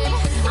 minutes.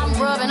 I'm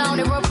rubbing on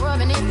it,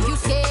 rubbing. If you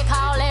scared,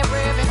 call that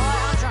ribbon. Boy,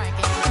 I'm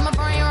drinking. Get my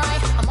brain right.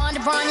 I'm on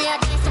the brown, yeah,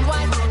 gangsta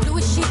white.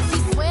 Louis sheets, he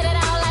sweat it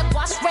out like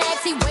wash rags.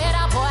 He wet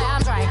out, boy,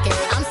 I'm drinking.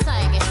 I'm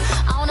singing.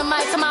 On the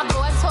mic to my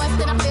voice hoist,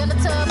 then I fill the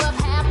tub up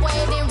halfway,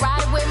 then ride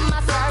it with my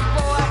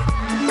surfboard.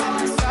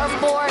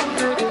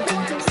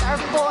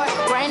 Surfboard,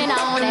 graining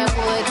on that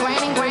wood,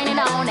 graining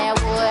on that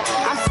wood.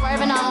 I'm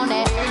swerving on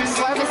that,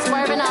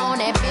 swerving on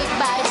that big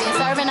body, been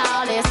serving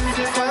all this,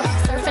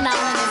 surfing on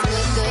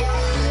this good.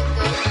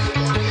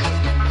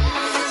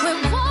 We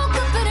woke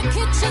up in the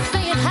kitchen.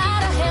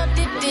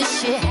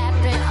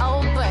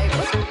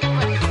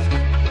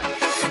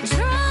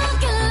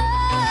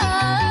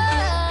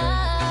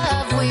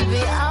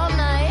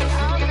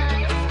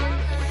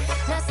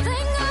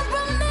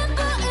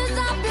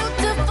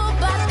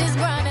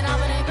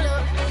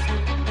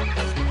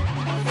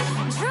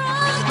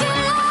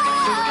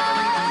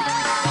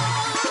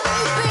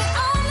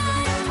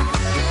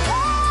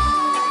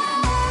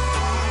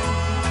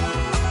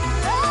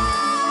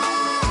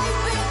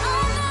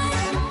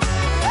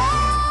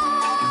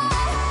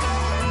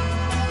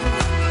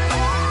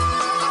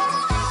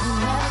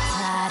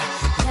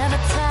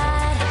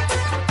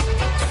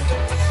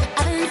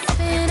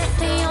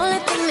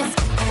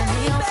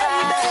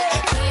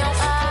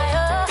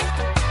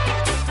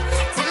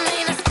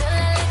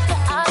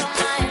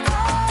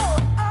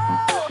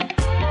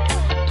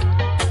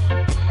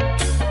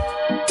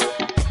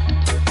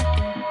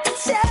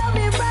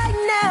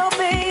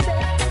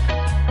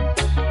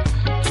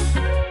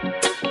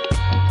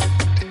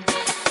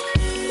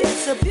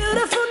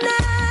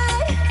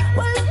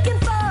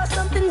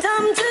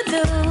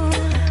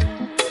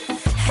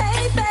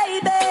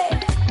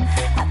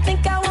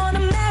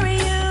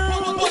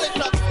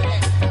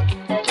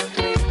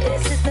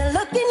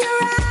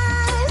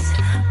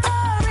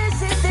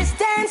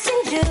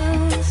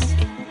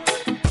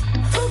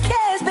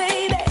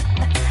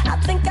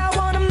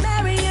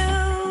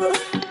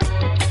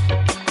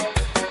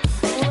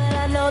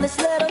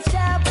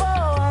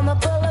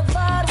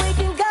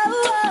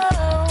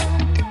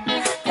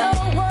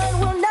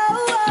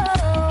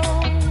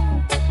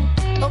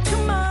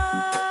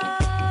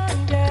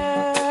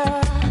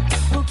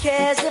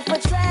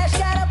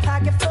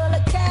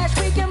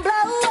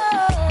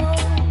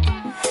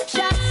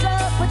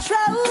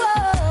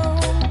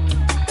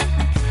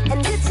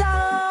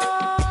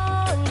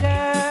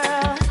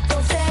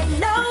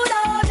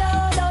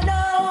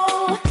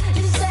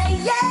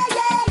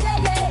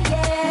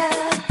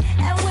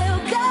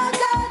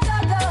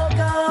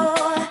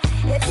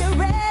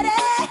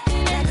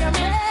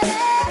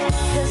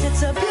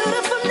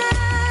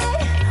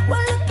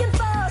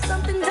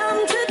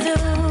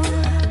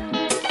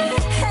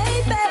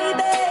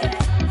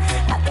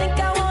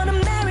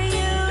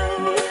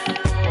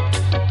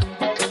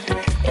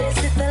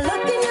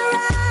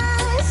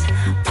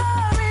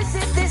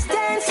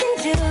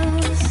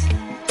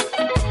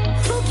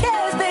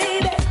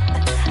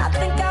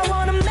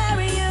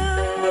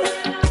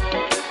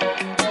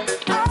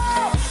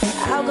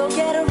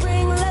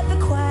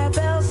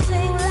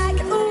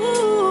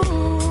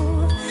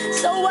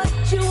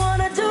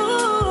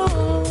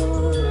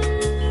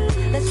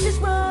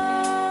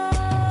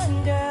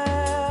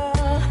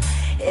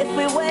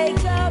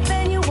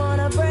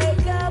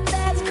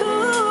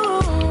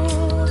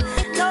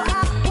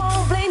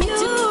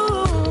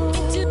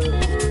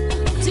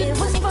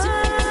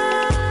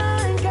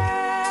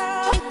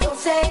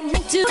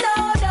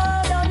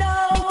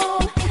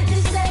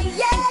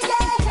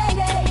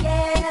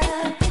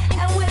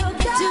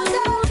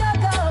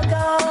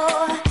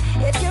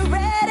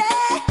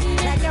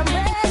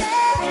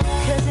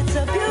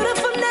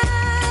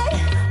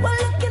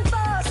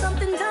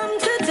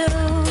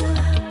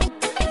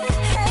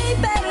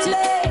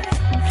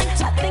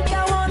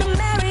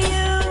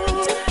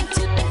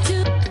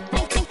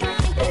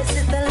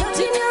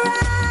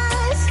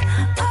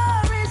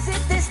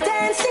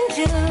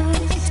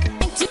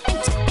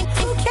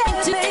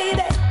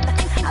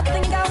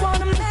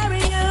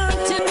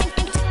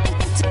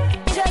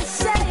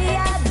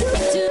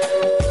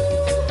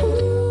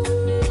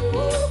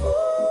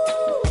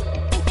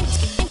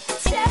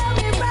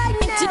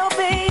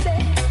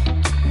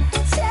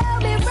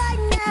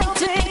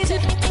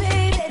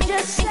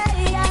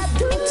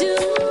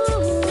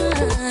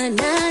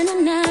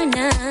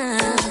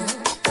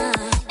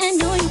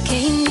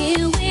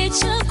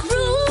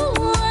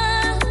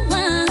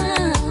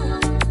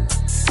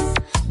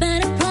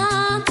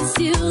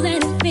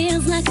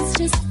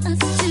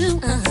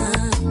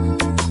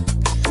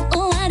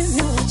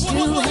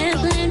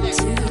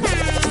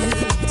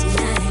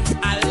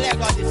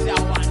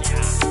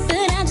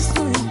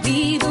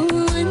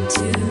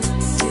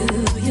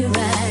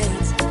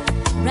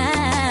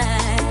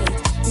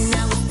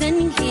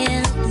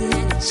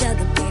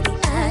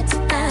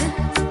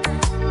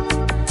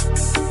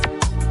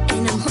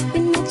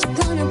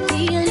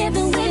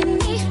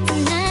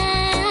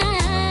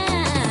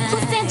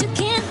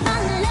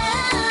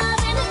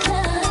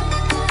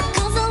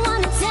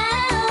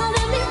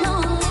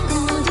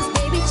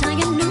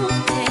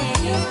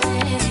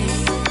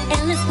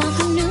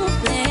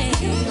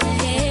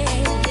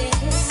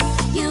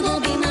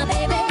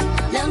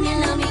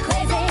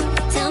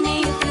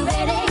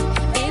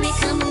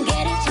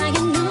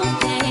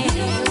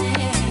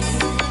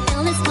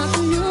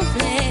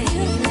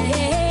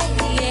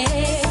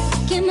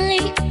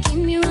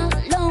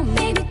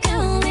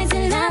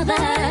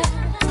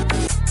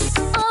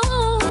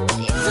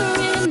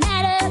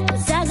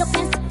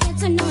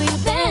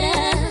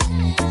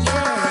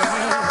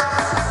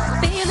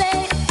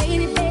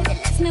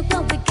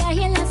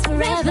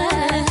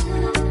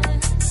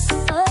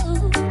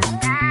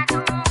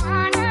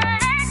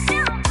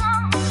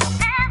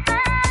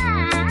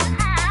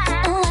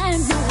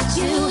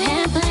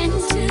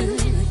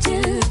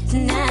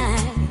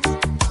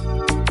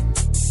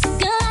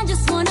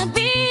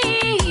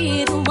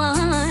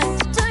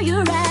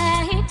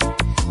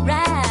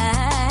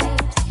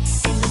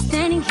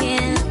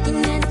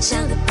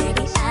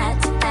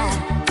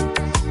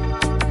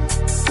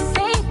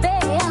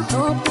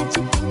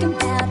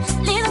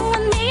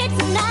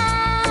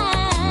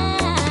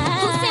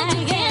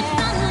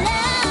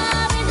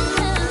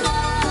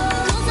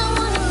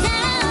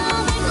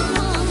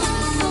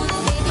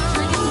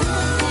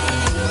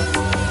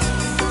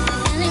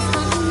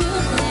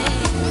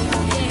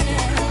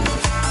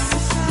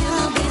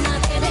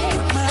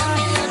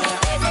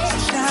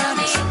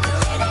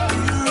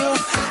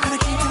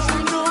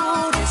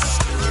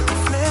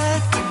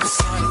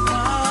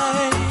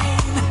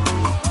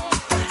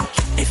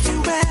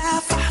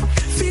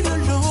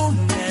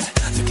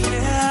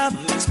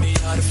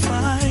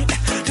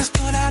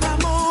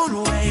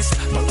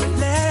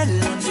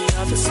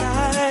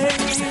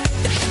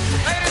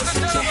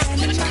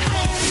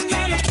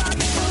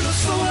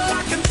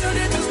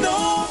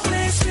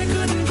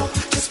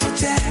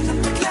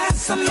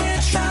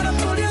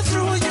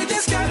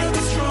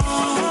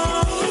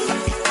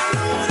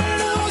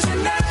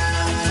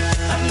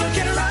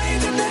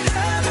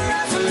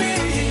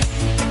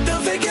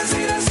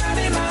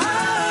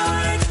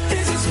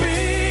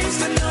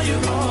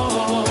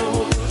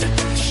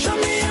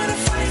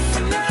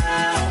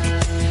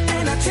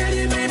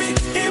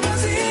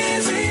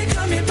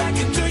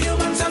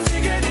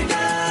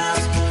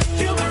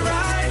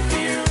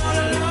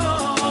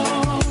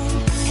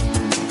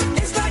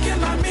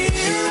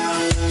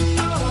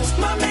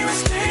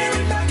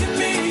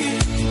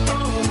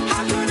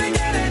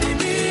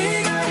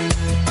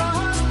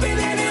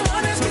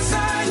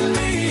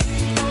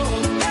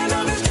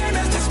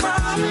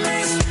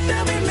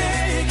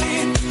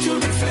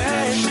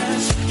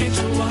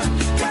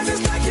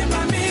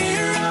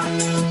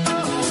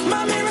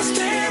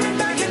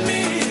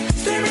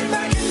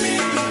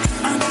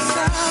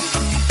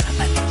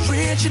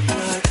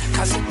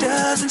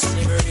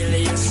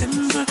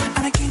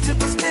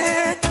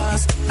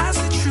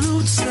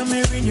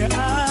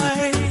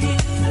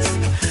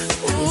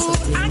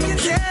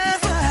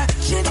 never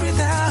change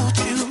without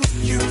you.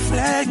 You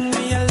reflect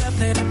me, I love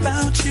that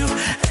about you.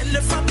 And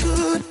if I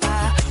could, I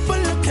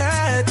would look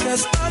at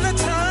us all the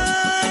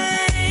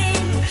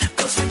time.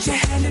 Go switch your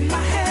hand in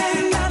my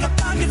hand, out of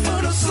pocket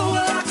full of soul.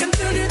 I can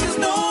tell you there's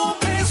no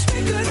place we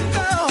couldn't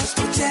go.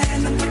 Put your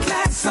hand on the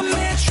glass, I'm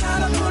there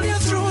trying to pull you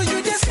through. You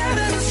just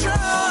gotta be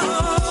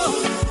strong.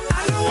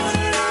 I know what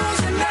it is,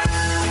 and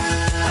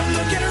now I'm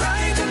looking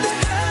right at the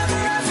other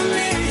half of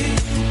me.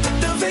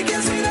 The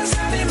vacancy that's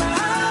out in my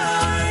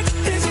heart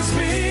is a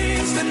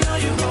space that now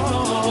you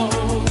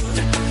hold.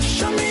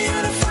 Show me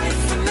how to fight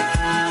for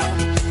now,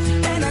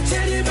 and I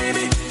tell you,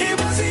 baby, it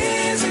was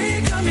easy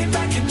coming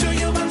back into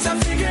you once I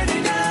figured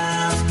it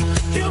out.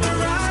 You were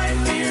right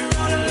here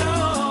all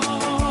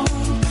alone.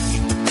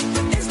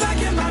 It's like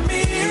you're my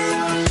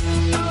mirror,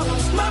 oh,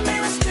 my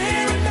mirror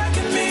staring back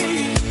at me.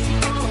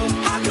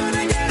 Oh, I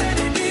couldn't get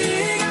any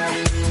bigger,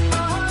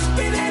 oh,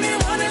 with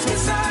anyone that's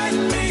beside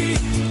me.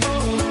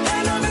 Oh,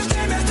 and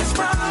understand that this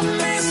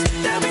promise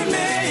that we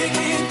make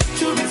it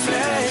two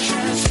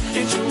reflections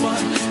into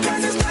one.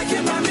 'Cause it's like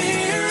you're my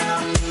mirror,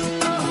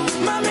 oh,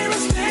 my mirror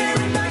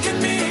staring back at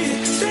me,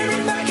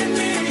 staring back at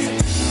me.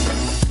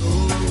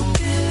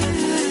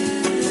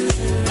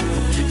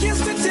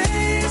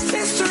 Yesterday's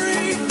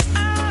history,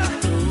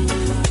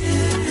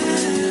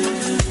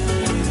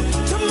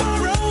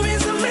 tomorrow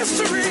is a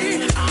mystery.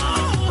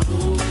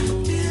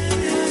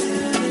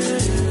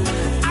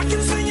 I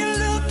can see you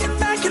looking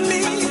back at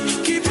me.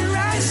 Keep your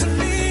eyes on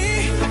me,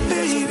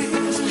 baby.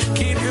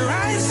 Keep your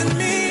eyes on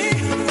me.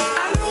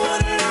 I know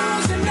what it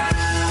is, and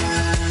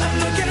now I'm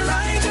looking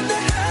right at the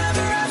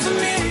other half of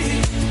me.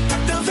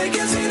 The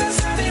vacancy that's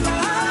out in my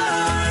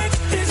heart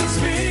is a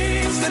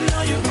space that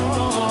now you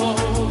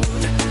hold.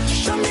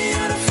 Show me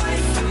how to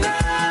fight for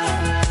now,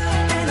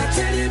 and I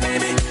tell you,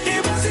 baby,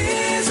 it was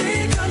easy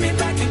coming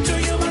back into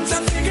you once I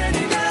figured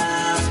it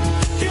out.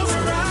 You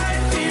were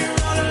right here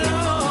all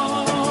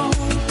alone.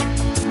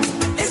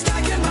 It's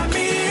like in my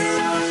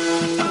mirror,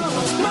 oh,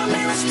 my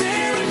mirror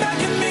staring back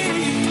at me.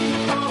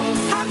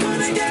 Oh, I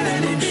couldn't get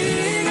any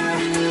bigger,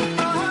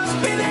 oh,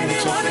 with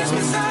anyone that's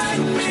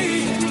beside me.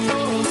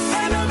 Oh,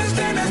 and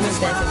understand that this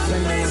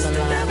promise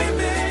that we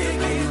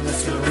make it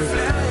two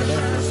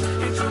reflections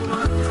into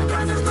one.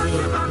 'Cause it's like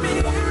in my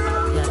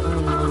mirror,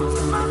 oh,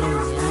 my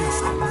mirror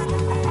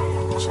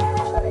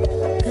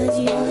Cause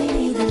you only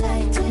need the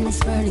light when it's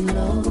burning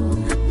low.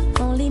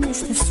 Only miss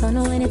the sun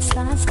when it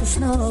starts to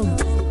snow.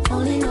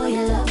 Only know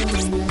you love it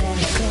when you let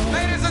it go.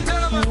 Ladies and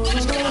gentlemen,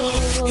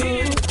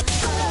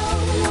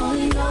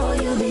 Only know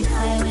you've been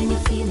high when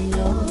you're feeling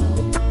low.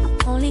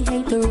 Only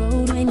hate the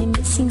road when you're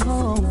missing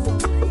home.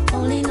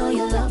 Only know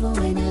you love her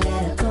when you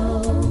let her go.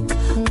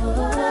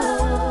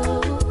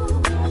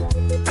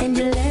 And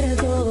you let her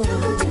go.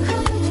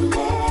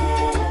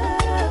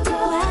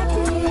 Why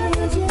did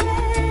you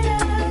let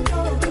her go?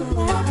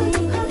 Why did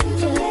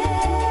you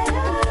let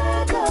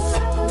her go?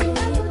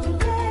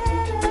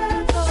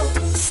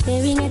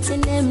 Staring at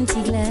an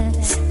empty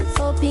glass,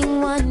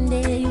 hoping one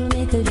day you'll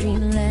make a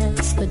dream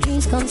last. But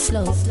dreams come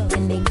slow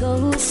and they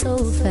go so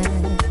fast.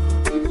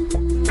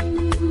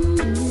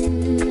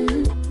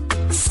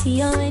 See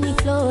how when you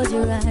close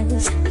your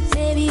eyes,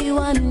 maybe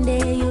one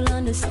day you'll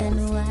understand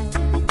why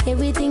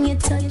everything you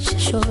touch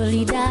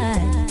surely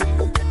die.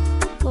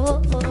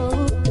 Oh,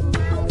 oh.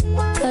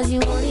 'Cause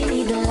you only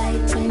need the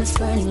light when it's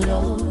burning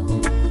low.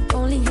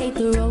 Only hate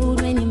the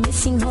road when you're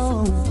missing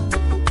home.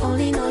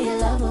 Only know you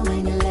love her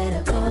when you let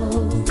her go.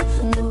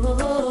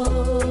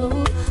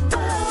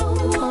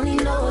 Oh, only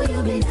know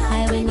you've been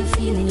high when you're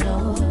feeling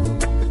low.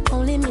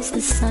 Only miss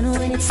the sun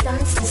when it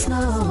starts to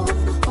snow.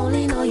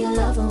 Only know you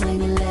love her when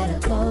you let her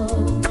go.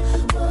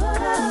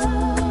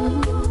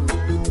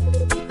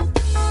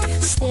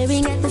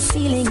 Staring at the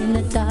ceiling in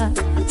the dark,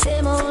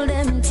 same old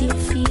empty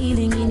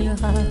feeling in your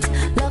heart.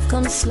 Love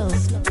comes slow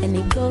and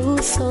it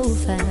goes so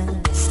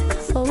fast.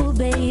 Oh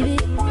baby,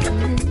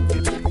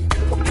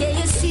 yeah,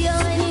 you see her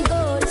when you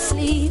go to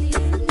sleep.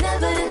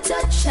 Never to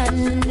touch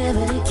and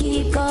never to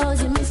keep.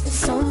 'Cause you miss her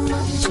so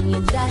much and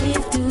you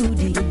dive too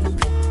deep.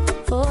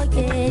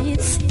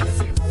 Forget,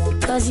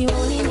 'cause you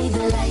only need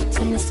the light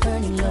when it's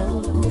burning low.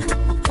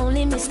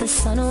 Only miss the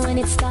sun when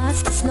it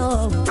starts to snow.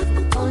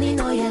 Only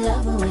know you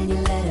love her when you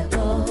let her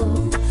go.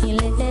 You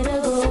let her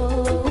go.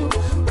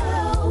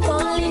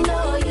 Only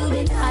know you've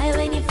been high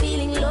when you're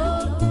feeling low.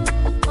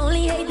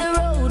 Only hate the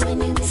road when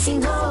you're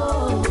missing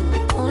home.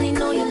 Only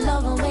know you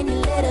love her when you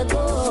let her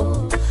go.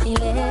 You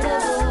let her go.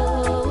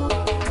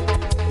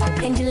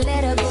 And you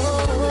let her go.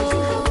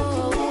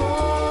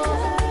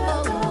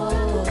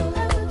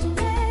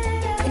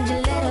 And you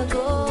let her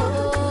go.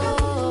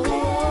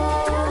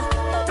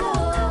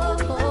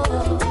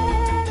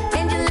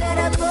 And you let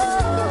her go.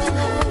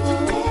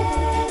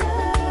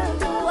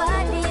 Why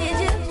did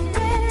you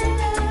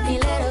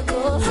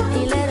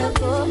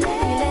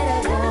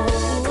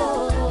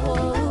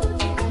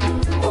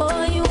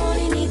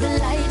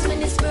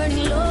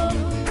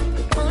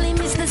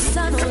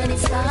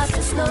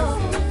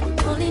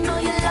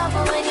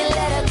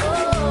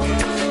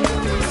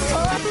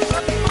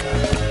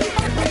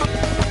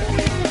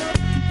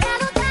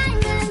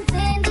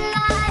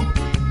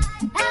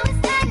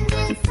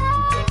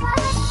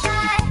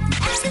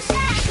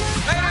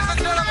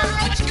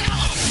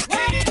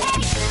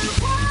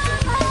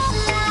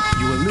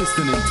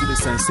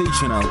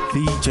sensational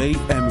DJ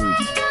Emery.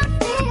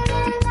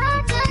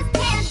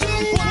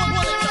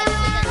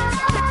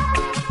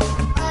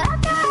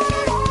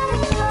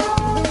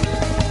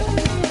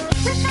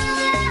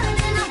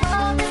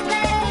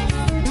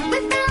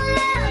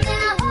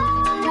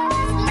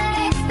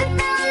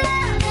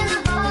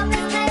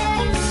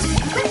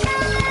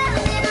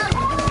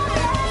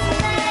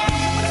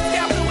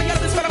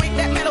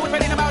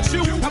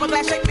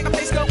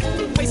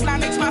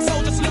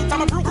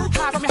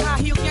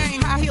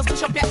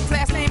 Push up that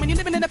last name, and you're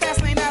living in the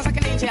fast lane now like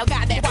an angel.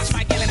 Got that, watch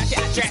my girl and I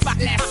can't dress. But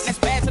that's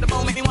bad to the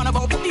bone, make me wanna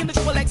bone. Put me in the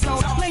triple X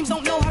zone. Flames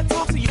don't know how to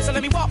talk to you, so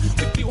let me walk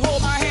with you.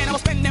 Hold my hand, I will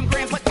spend them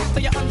grands, but after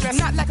you're undressed,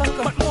 not like a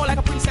hooker, but more like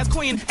a princess,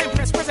 queen,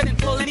 empress, president,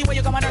 pull anywhere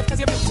you come on earth, cause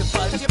you're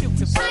beautiful, cause you're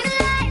beautiful.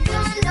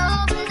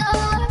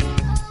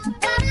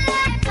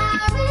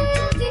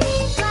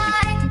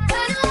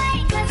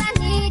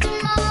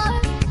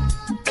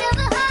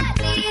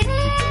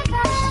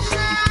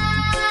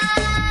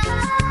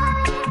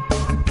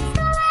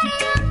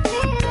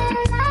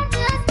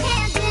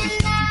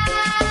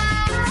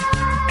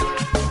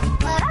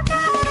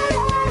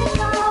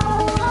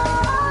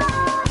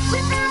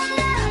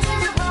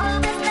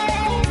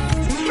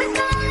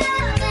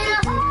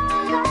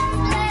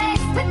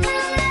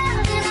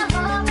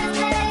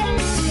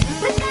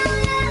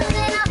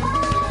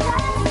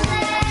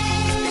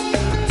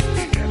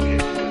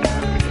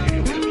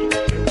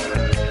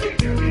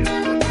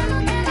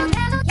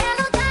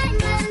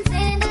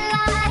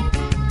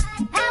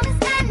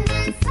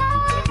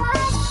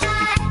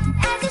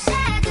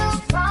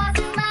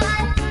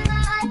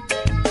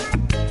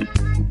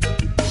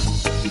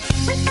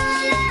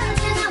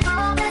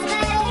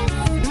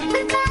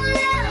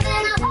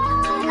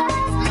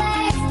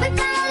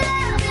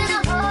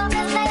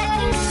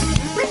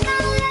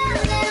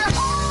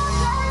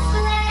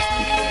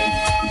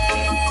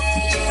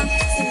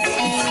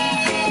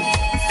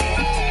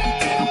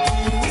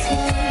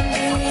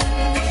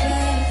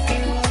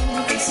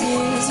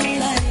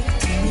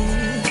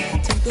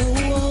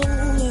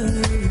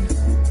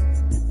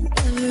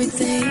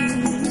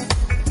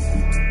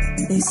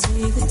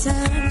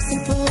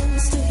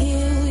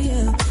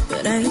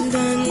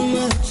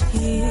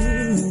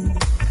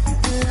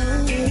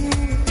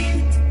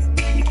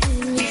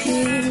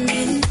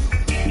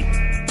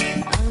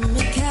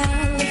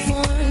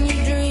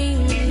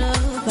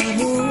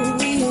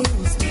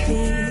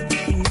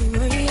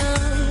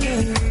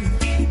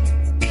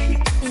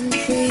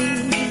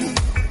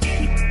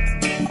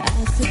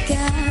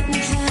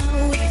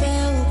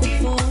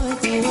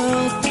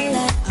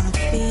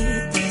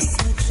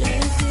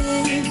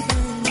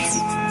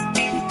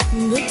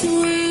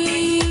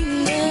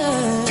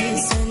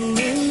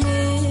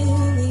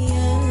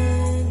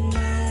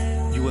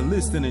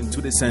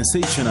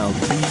 Sensational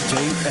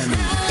DJ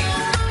Emery.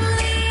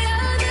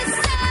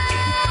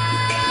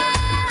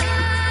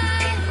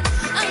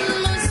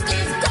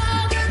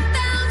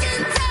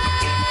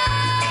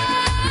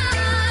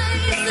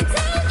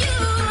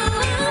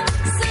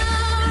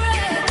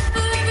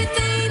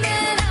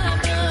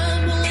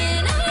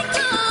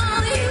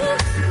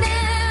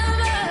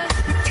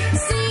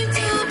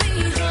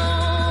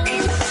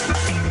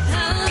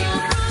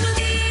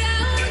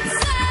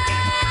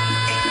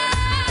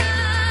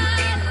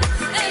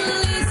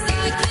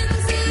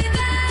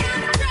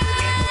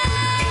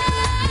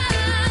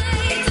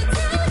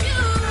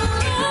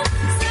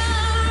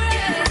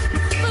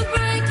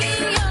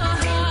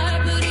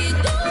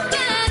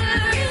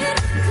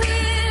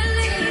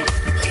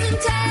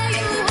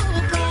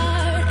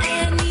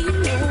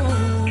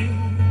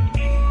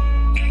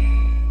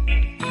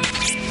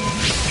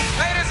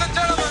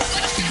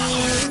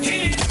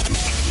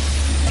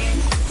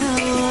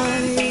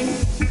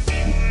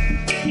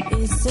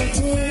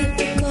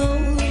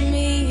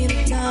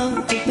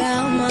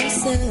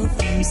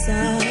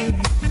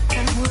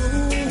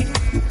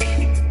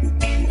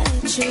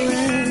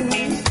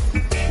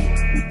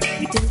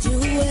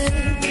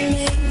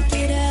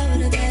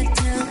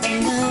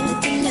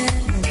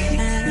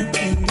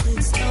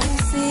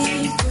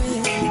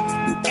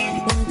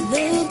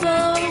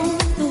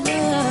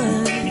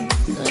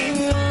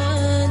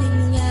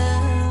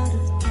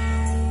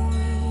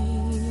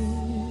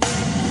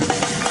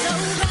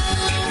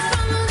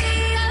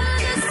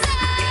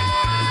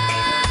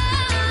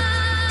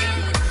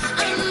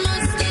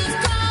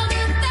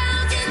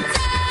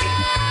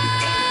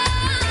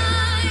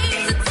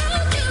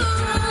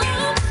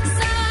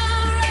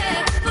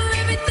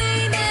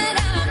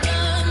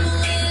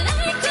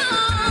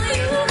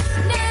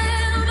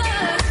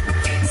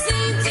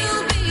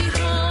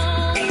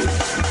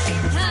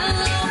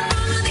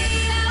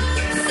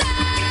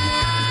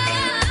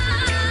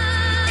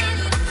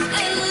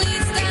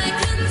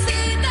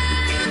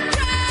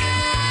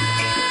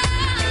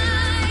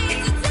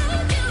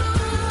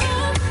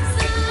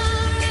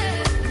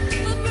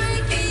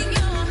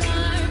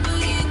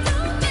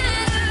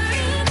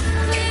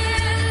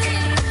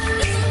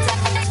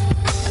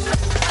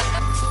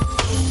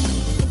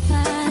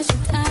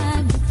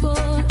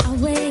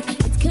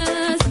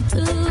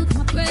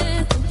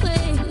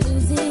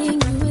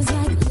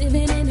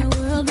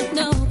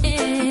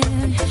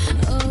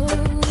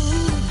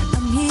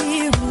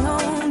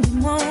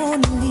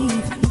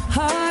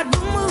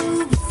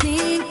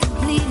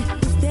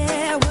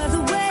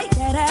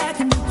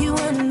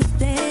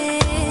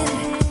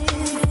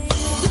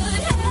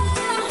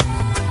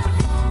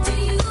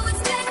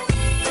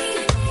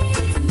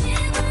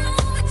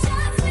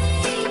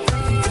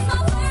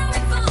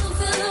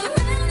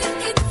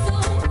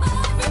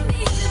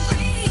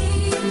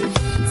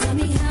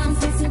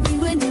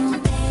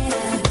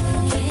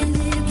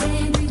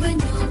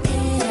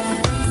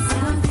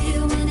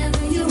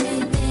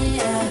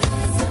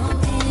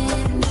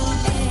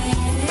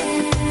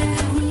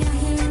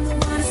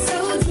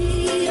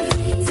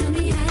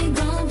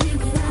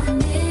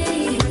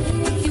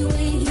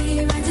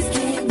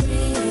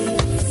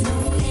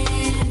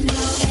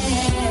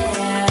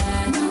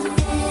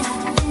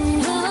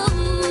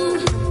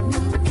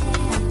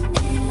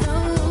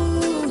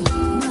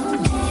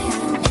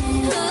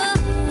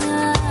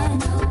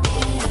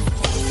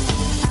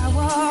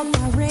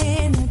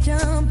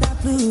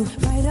 you.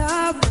 Right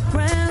off the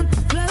ground,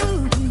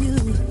 flow to you.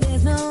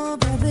 There's no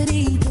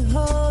gravity to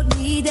hold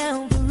me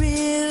down for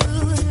real.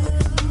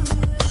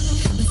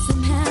 But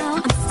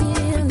somehow I'm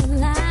still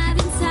alive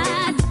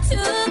inside.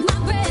 Took my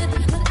breath,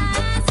 but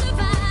I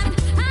survived.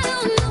 I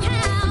don't know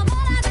how,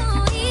 but I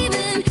don't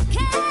even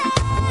care.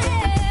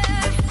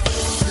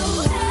 So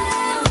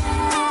how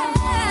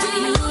do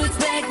you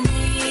expect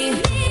me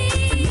to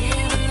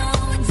never know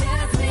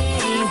exactly?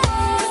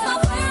 'Cause my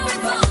world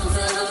revolves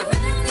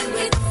around you.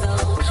 It's so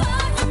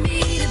hard for me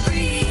to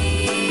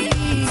breathe.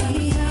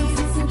 Sometimes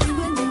it's simply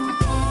when you're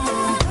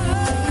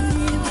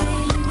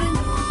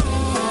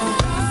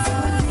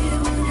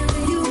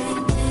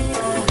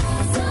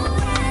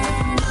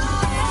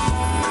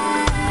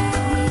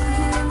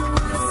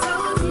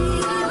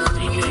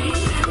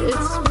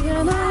It's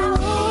been a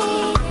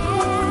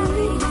long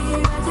day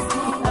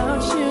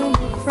without you,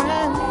 my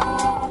friend.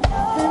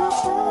 And I'll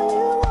tell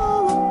you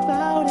all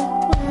about it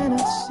when I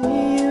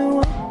see you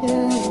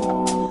again.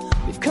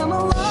 We've come a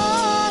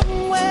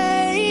long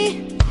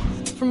way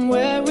from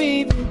where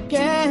we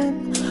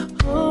began.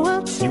 Oh,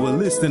 I'll tell You are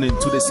listening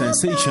to the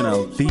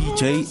sensational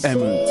DJ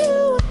Emu.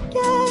 you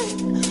again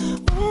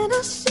when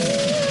I see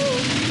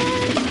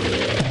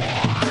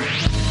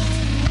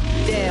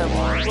Damn,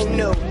 who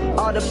knew?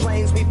 All the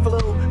planes we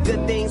flew,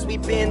 good things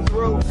we've been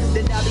through.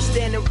 Then I'll be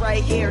standing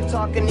right here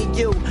talking to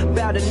you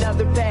about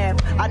another path.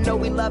 I know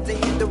we love to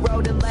hit the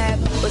road and laugh,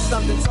 but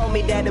something told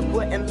me that it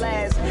wouldn't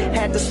last.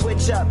 Had to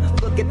switch up,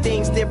 look at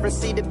things different,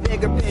 see the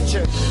bigger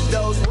picture.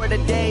 Those were the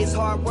days,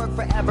 hard work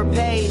forever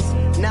pays.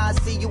 Now I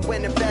see you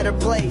in a better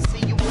place.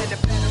 See you in a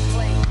better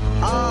place.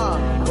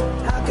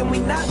 How can we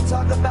not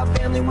talk about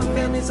family when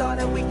family's all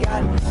that we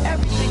got?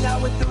 Everything I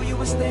went through, you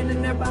were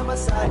standing there by my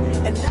side,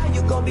 and now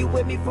you gon' be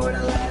with me for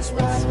the last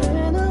ride. It's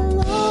been a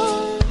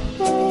long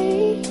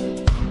day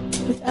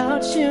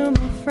without you,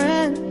 my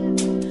friend.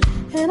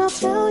 And I'll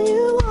tell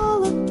you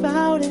all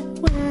about it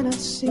when I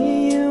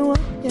see you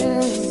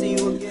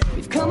again.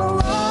 We've come a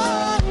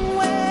long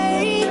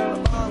way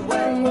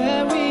from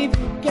where we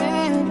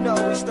began. Oh,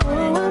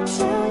 I'll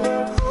tell you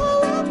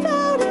all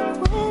about it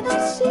when I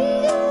see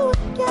you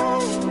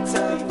again.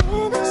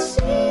 When I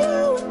see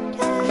you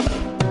again.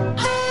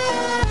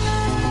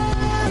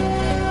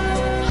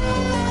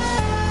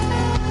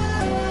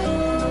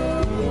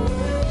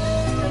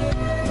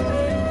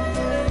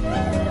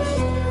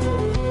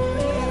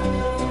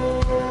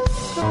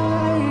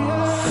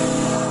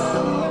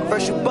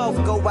 First you both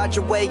go out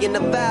your way and the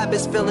vibe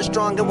is feeling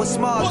strong and what's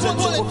small turn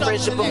to a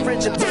friendship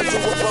turn to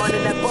a bond,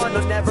 and that bond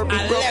will never be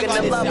broken,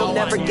 and love will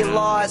never get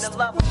lost.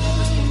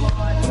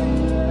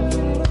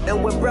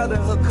 And when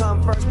brotherhood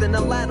come first, then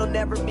the line will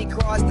never be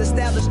crossed.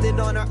 Established it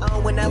on our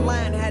own when that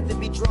line had to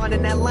be drawn,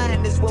 and that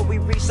line is what we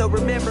reach. So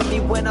remember me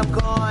when I'm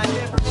gone.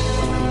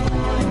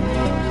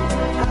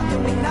 How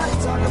can we not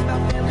talk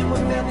about family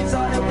when family's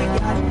all that we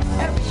got?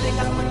 Everything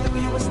I went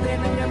through, you were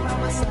standing there by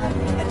my side,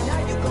 and now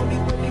you gon' be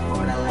with me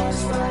for the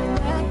last ride.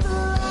 Let the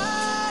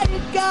light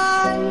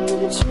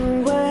guide your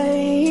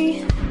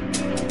way.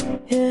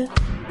 Yeah.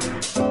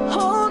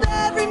 Hold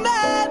every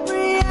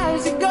memory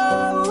as you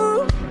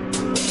go,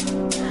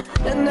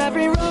 and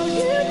every road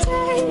you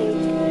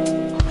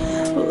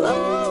take will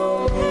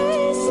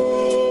always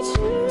lead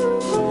you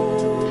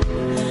home.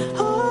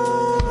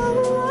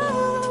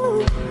 Oh,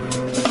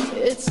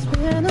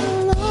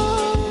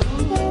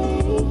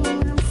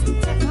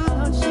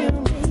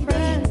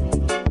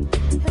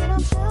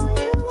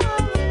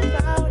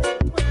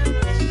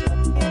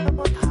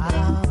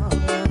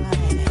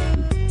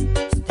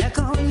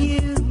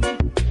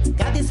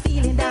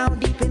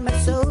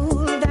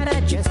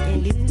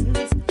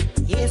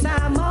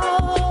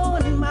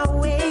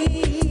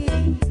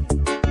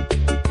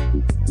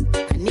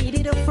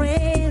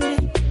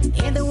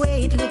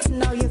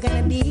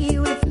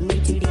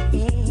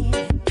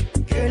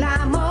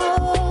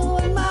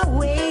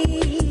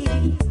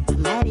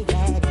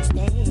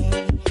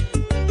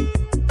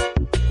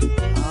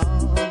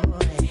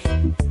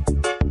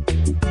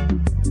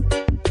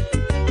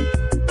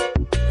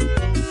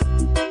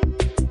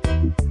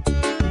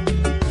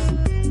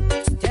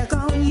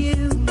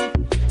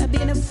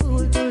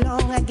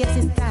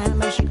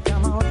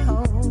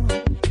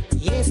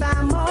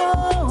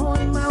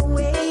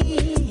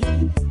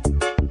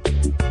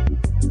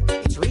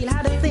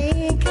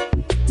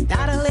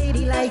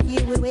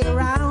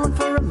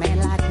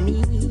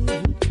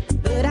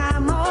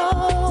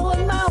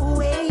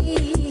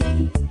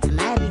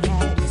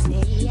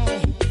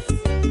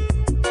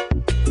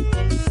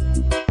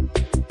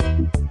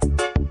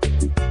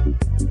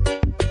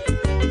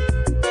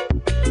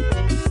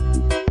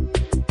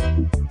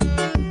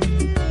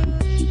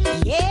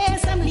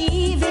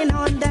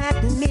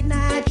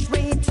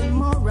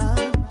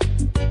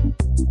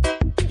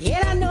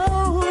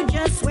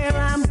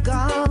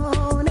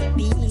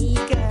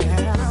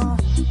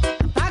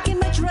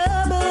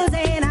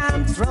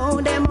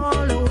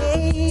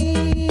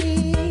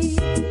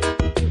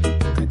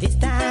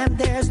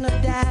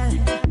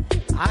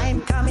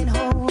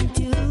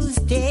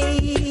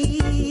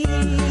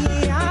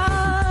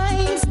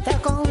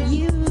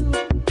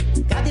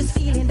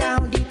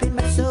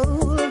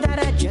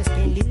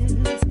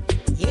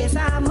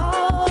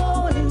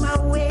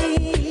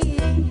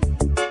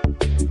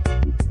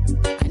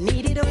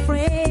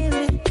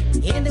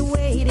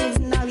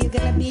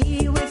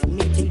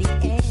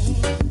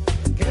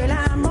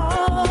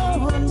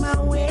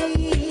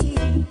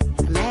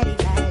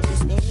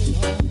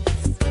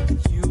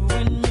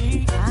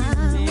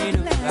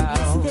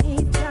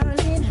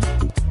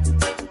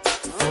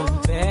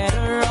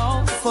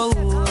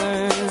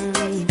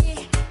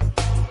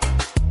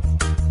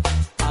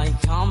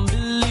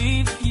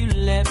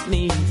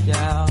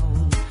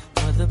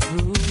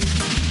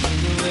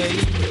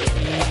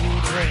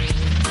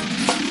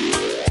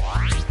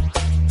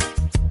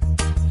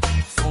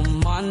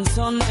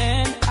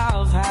 and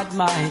I've had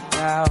my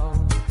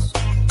doubts,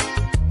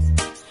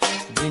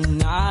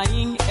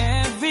 denying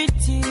every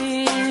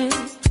tear.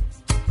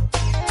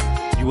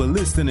 You are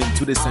listening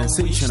to the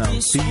sensational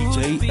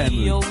DJ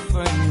Emily.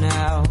 Over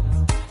now,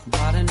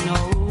 but I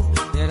know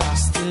that I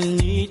still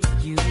need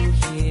you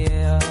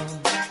here.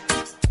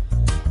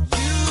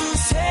 You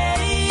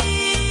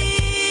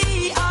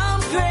say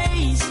I'm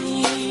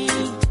crazy,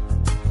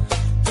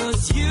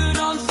 'cause you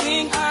don't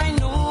think I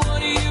know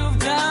what you've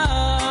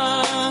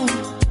done.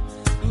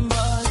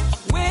 But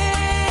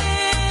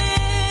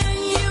when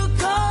you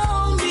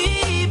call me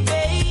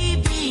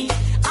baby,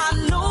 I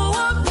know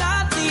I'm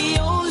not the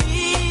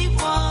only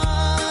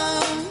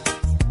one.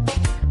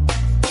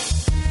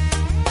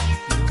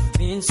 You've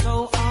been so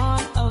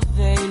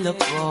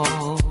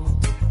unavailable.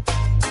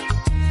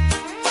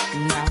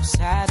 Now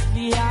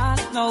sadly I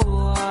know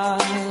why.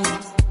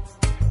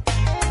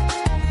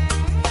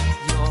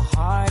 Your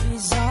heart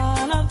is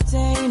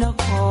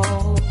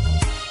unobtainable,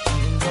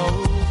 even though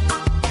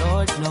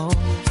Lord knows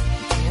you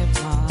kept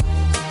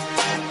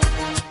mine.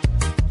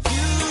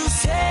 You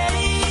say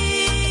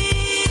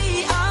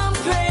I'm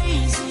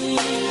crazy,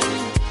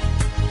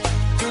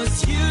 'cause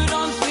you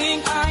don't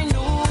think I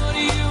know what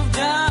you've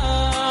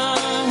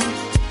done.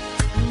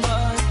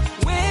 But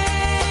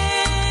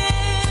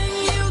when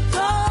you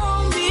call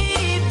me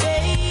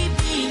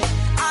baby,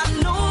 I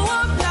know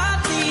I'm not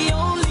the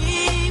only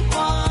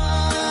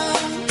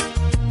one.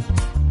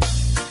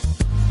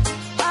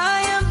 I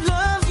have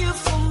loved you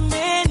for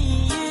many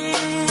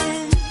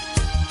years.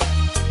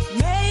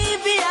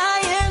 Maybe I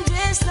am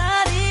just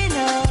not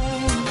enough.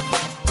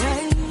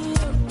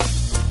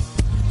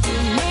 You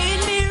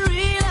made me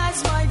realize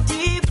my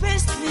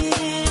deepest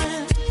fear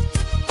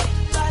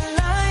by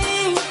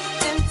lying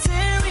and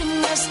tearing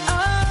us up.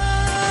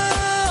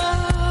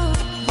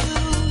 You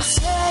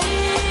say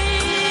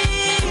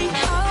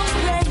I'm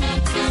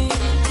crazy,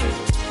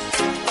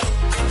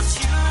 'cause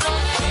you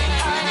don't think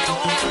I know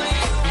what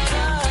you've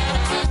done.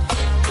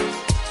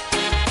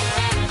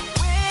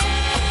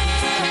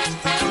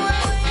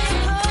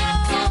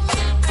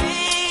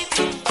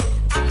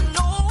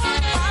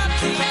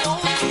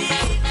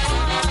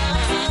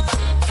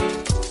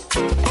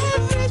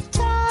 Every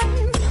time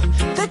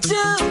that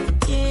you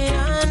get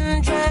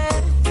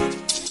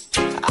undressed,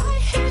 I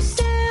hear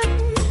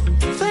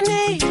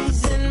symphonies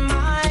in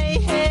my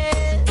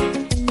head.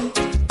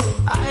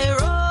 I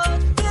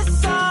wrote this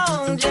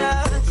song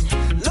just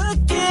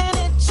looking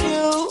at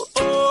you. Oh,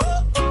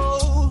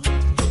 oh.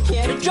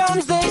 Yeah, the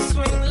drums they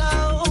swing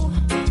low,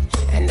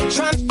 and the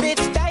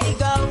trumpets they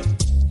go,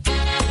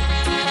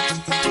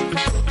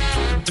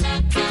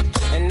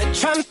 and the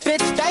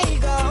trumpets they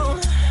go.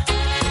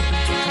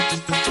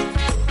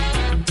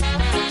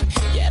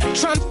 Yeah, the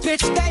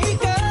trumpets they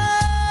go.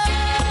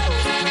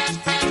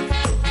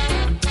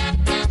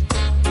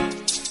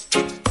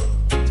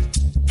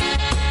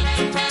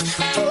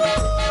 Ooh,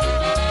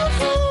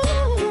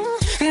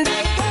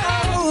 they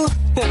go.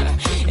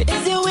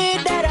 Is it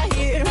weird that I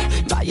hear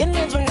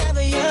violins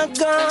whenever you're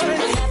gone?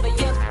 Whenever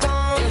you're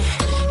gone.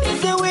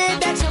 Is it weird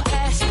that you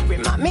ask?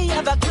 Remind me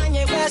of a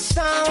Kanye West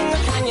song.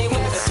 Kanye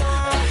West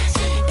song.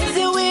 Is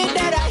it weird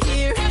that I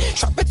hear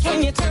trumpets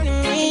when you're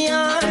turning me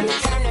on?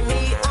 Turning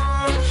me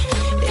on.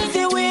 Is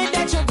it weird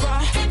that your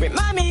bra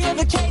remind me of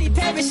a Katy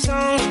Perry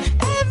song?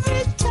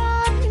 Every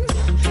time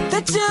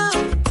that you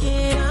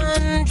get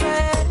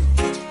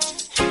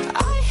undressed, I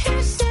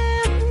hear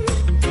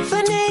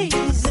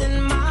symphonies in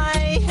my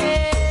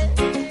head.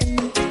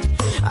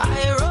 I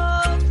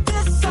wrote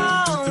this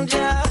song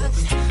just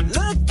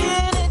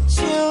looking at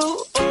you.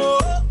 Oh,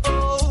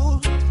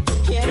 oh.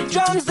 Yeah, the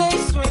drums they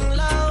swing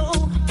low,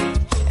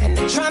 and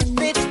the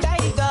trumpets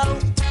they go,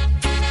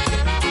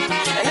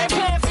 and they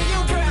playing for you,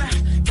 girl.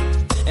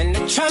 And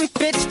the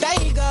trumpets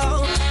they go.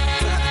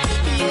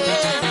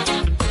 Yeah,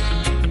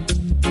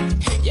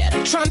 yeah,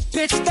 the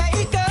trumpets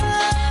they go.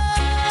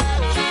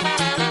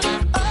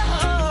 Oh,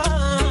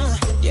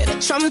 yeah, the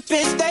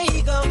trumpets they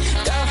go.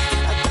 Go,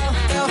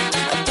 go,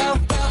 go, go,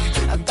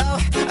 go, go,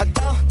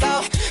 go, go.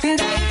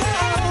 They go.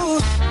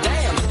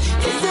 Damn,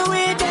 is it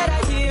weird that I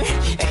hear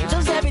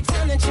angels every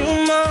time that you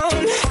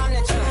moan?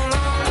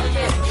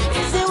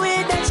 Is it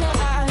weird that your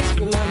eyes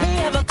remind me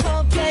of a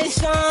Coldplay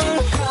song?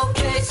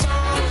 Coldplay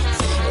song.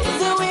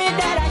 Is it weird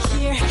that I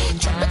hear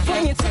trumpets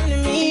when you're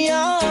turning me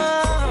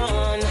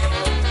on?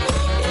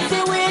 Is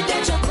it weird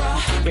that your bra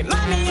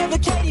remind me of a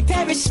Katy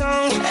Perry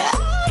song?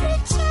 Every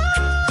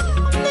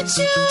time that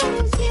you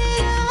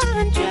get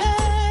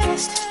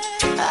undressed,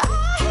 I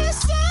hear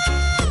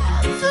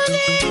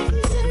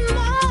symphonies in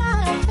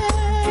my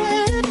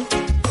head.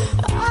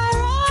 I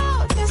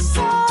wrote this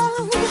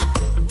song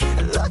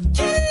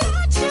looking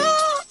at you.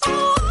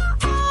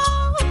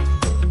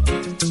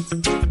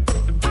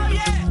 Oh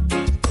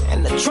yeah, and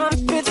the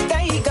trumpets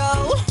they go.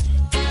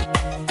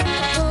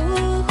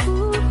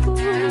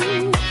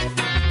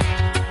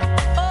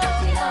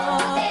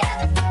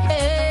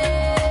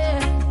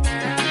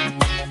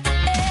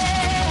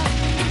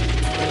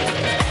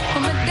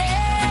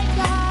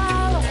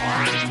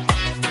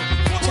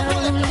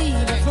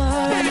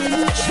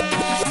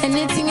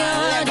 Anything you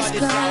want, just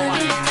call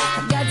me.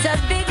 Got a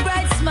big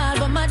bright smile,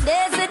 but my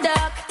days are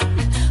dark.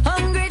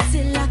 Hungry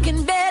till I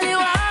can barely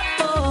walk.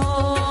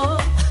 Oh,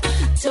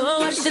 don't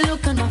watch the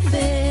look on my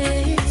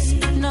face.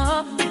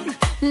 No,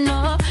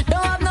 no,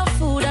 don't have no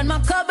food and my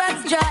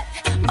cupboard's dry.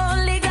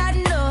 Only God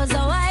knows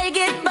how I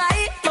get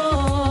by.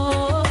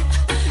 Oh,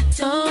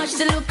 don't watch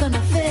the look on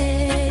her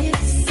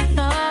face.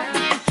 No,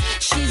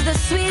 she's the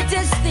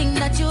sweetest thing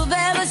that you've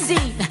ever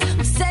seen.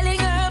 Selling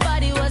her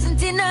body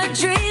wasn't in her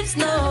dreams.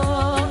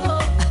 No,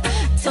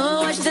 don't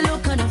watch the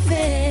look on her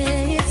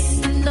face.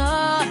 No,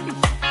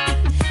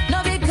 no,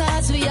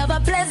 because we have a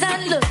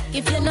pleasant look.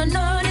 If you don't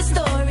know the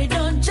story,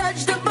 don't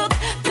judge the book.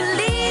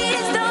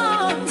 Please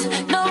don't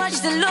watch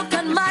the look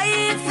on my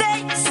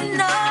face.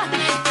 No,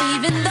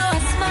 even though I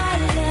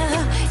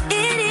smile,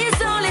 it is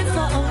only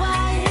for a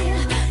while.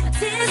 My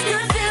tears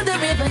could fill the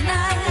river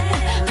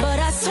Nile, but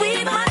I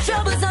sweep my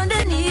troubles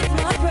underneath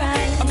my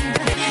pride.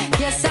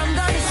 Yes, I'm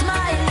gonna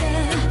smile,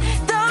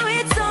 though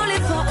it's only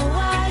for a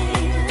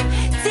while.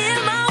 Till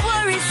my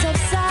worries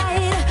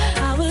subside,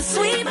 I will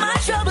sweep my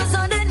troubles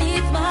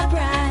underneath my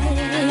pride.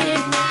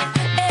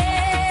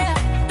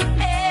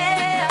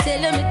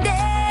 Tell me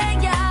there,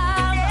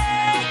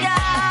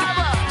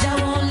 Jah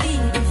won't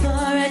leave you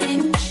for an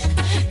inch.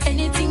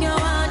 Anything you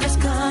want, just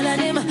call on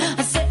him.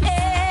 I say,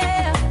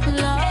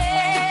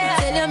 Lord,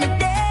 tell me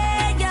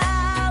there,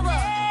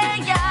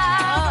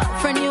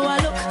 friend, you are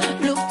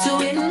look to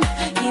him.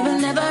 He will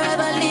never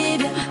ever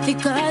leave you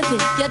because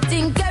you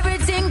think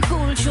everything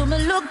cool, show me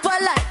look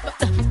polite,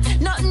 but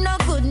nothing no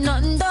good,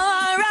 nothing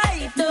done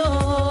right. No,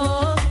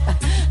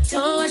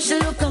 don't watch the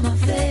look on my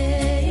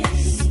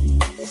face.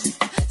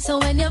 So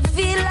when you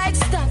feel like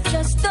stuck,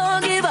 just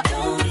don't give up.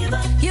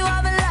 You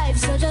have a life,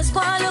 so just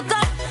go and look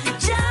up.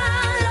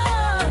 Jah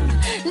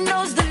Lord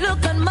knows the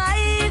look on my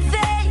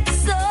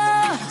face.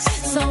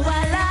 So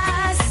while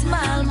I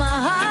smile, my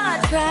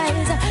heart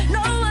cries.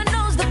 No one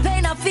knows the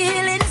pain I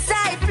feel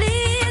inside.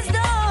 Please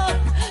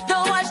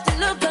don't watch the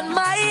look on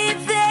my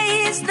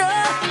face. No,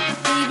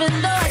 even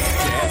though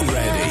Get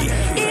ready.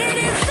 it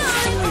is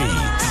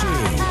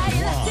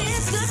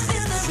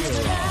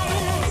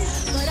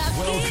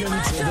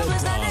Welcome to the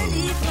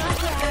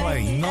Dome.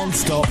 Playing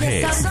non-stop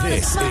hits.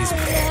 This is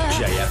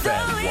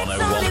JFM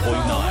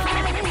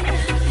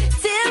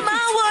 101.9. till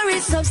my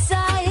worries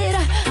subside,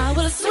 I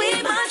will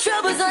sweep my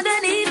troubles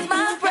underneath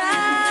my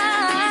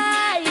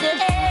pride.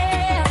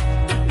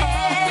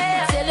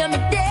 Tell him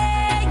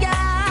there,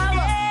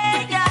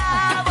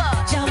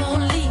 Jah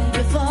won't leave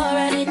you for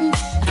an inch.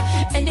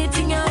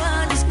 Anything you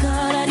want, just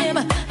call on him.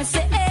 I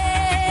say,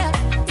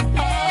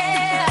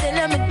 tell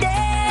him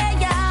there,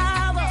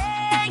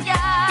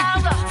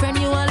 friend,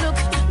 you are look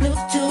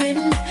to him.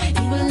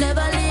 He will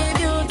never leave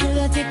you through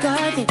the thick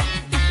of it.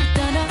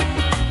 No, no.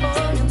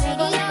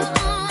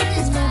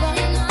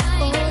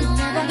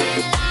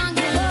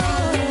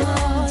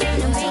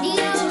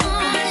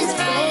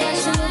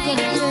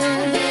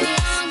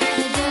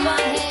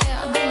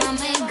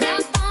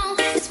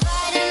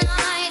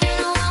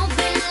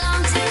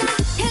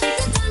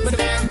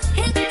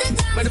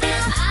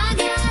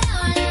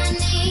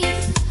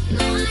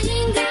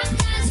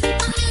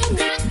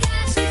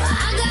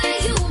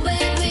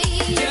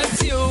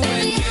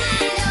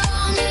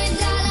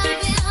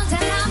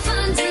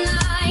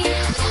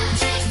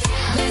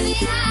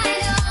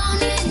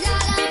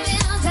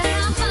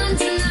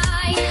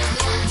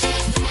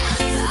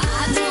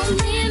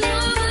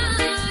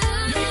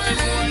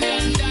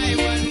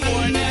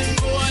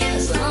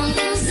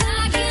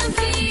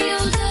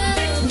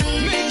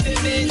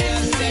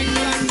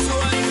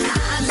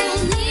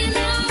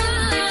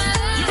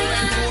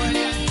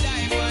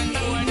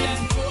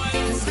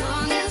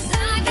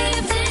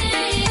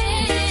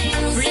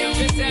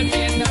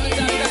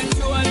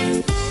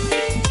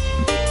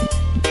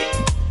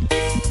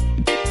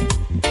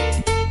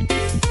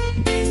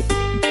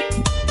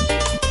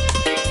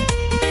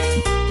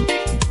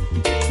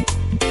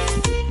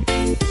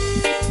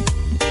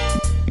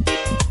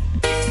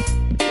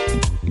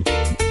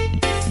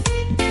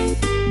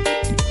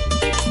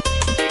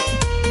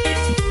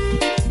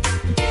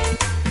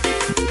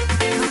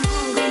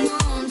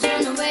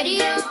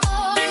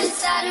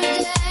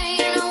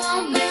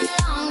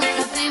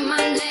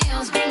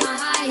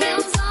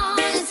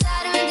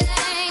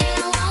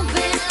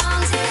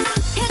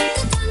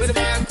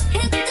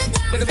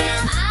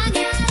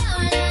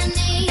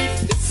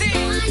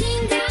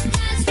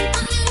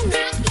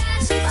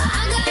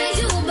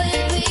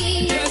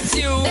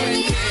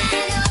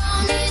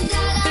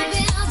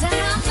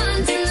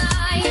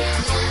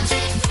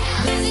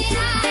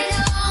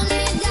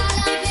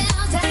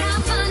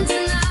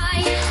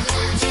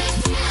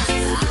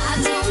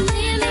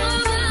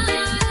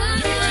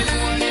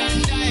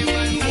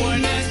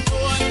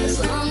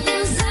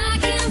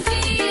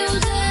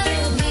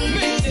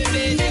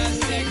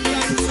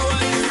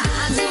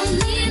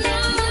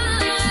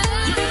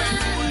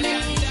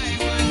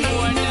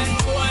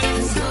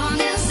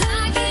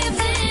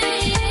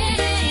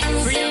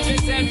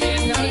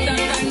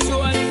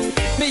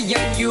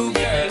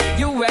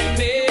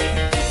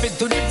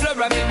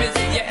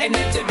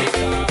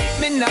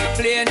 me not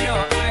play no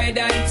hide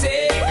and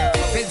seek.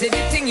 Is it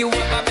the thing you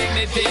ever make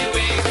me feel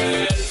weak,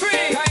 girl?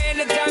 Free. Cause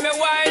anytime you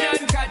whine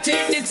and catch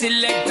it, the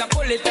selector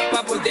pull it up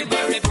and put it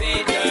for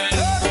repeat, girl.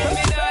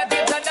 Me not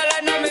get a dollar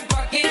in my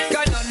pocket,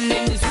 cause nothing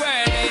in this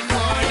world ain't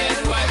more than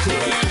what's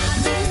worth.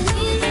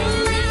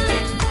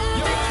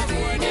 You are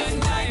more than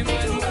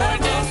diamond, more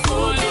than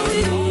gold.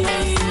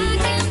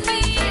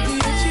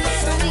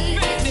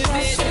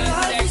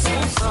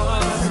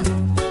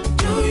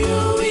 Do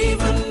you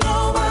even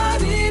know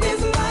what it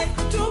is like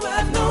to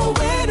have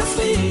nowhere to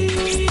sleep?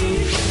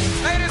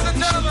 Ladies and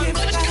gentlemen,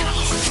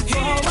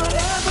 for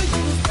whatever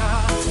you've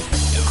got.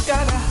 You've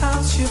got a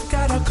house, you've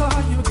got a car,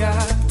 you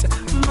got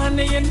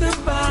money in the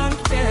bank,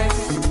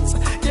 yes.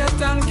 Your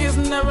tank is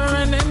never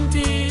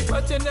empty,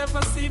 but you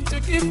never seem to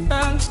give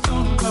thanks to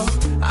no.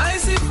 I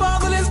see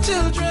fatherless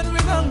children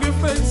with hungry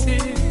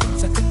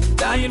faces,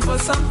 dying for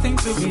something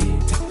to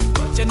eat,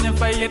 but you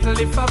never yet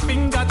lift a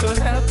finger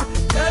to help.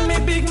 Tell me,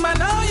 big man,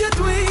 how you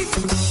do it?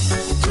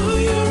 Do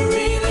you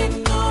really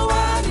know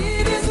what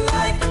it is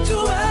like to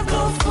have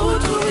no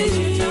food to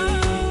eat?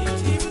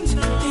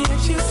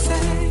 Yes, you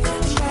say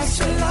that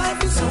your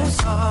life is so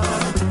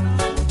hard.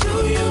 Do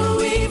you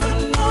even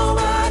know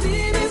what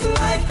it is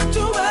like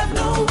to have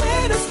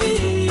nowhere to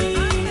sleep?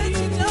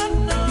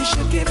 You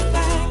should give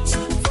thanks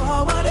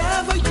for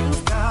whatever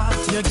you've got.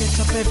 You get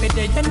up every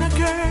day and a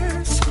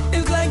curse.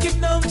 It's like you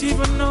don't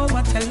even know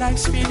what your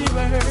life's really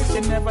worth.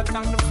 You never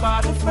thank the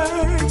Father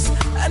first.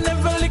 And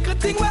every little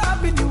thing will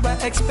happen, you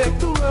will expect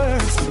the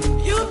worst.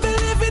 You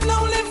believe in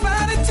only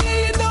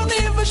vanity. You don't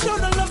even show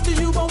no love to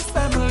your own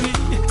family.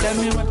 Tell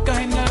me what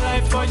kind of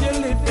life are you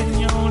living?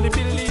 You only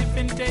believe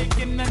in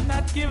taking and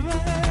not giving.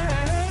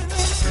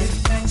 Give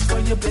thanks for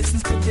your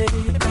blessings today,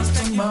 cause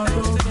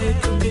tomorrow they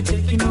could be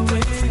taken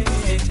away.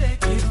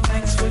 Give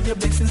thanks for your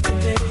blessings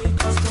today,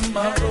 cause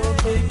tomorrow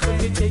they could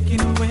be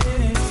taken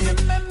away.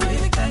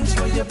 Give thanks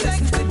for your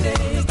blessings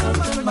today,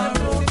 cause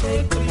tomorrow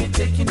they could be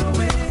taken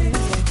away.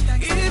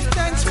 Give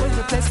thanks for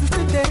your blessings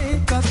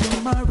today, cause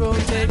tomorrow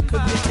they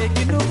could be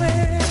taken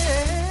away.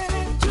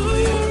 Do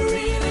you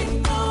really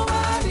know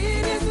what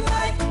it is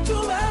like to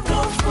have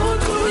no food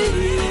to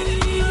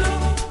eat?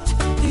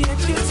 Yet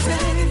you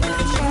say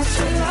that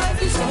your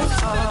life is so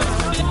hard.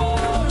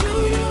 Do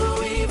you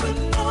even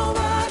know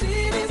what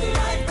it is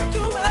like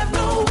to have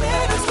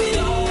nowhere to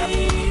sleep?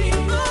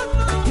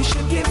 You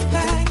should give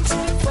thanks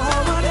for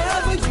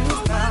whatever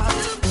you've got.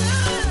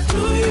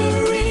 Do you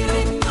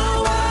really know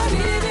what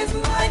it is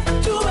like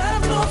to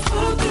have no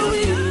food to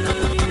eat?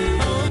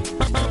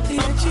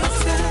 Yet you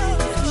say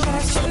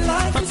that your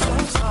life is so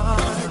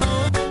hard.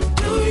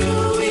 Do you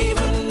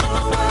even know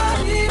what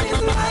it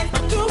is like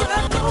to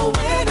have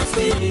nowhere to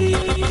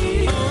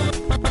sleep?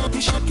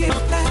 You should give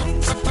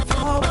thanks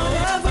for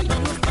whatever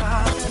you've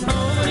got.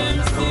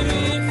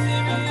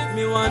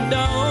 Me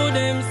wonder how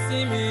them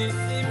see me.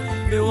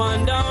 Me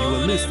wonder how You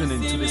are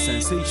listening to the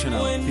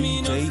sensational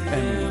DJ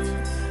Emily.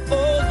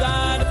 Oh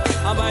God,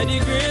 and by the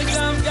grace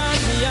of God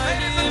me a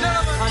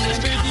live. And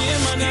every day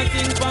man I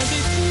think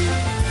positive.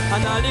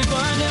 And all the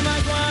fun them I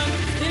want,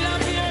 still I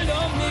feel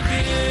love me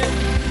give.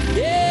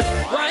 Yeah,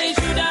 why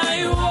should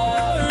I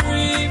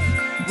worry?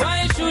 Why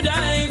should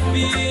I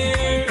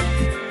fear?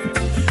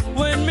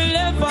 When me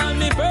left on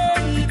me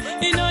burden,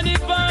 in on the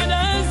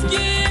Father's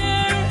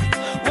care.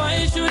 Why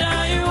should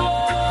I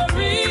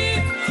worry?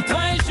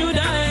 Why should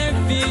I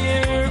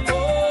fear?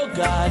 Oh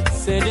God,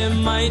 say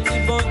them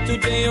mighty, but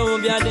today oh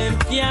yeah, them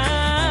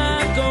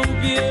can't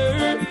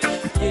compare.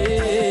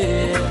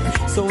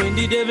 Yeah. So when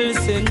the devil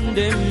send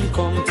them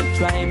come to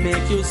try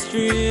make you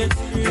straight,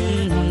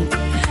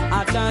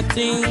 after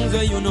things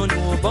that you don't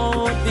know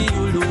about,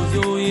 you lose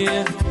your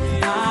ear.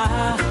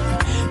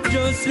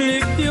 Just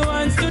lift your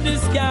hands to the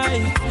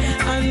sky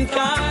and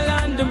call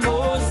on the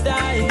Most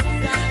High.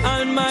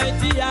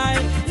 Almighty I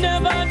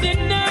never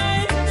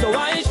deny. So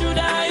why should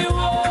I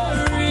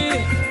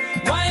worry?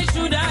 Why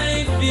should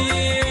I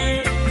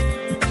fear?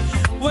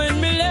 When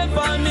me left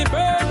on me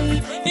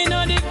burden, in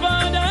on the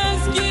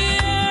Father's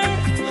care.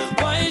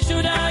 Why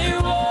should I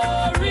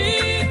worry?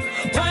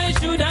 Why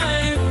should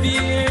I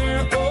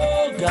fear?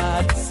 Oh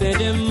God, say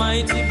them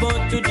mighty,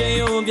 but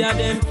today oh yeah,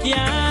 them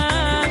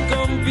can't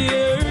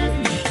compare.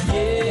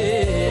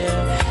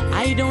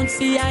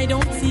 I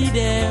don't see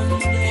them.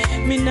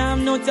 Me now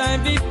have no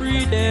time to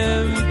free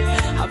them.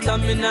 After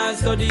me now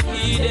study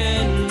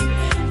Eden.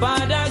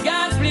 Father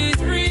God, please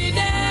free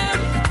them.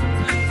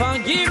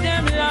 Forgive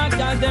them, Lord,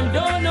 cause them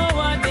don't know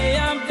what they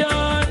have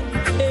done.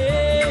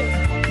 Hey,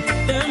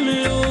 them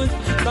lose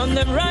from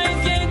them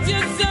right get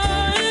your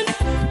son.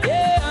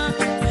 Yeah,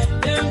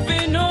 them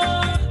be know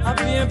I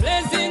be a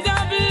blessing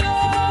of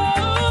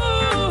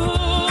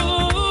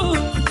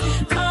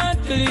love. And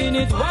clean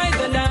it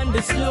whiter than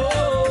the snow.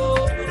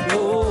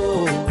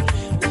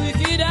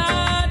 Wicked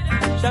heart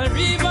shall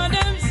reap on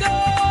them soul.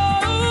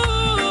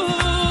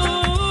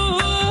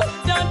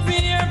 That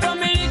fear from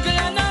a little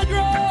and a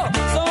grow.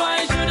 So why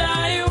should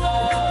I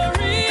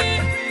worry?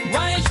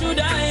 Why should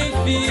I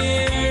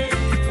fear?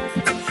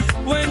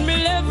 When me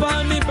left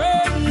on me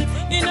burden,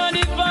 in on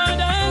the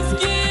Father's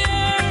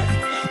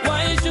care.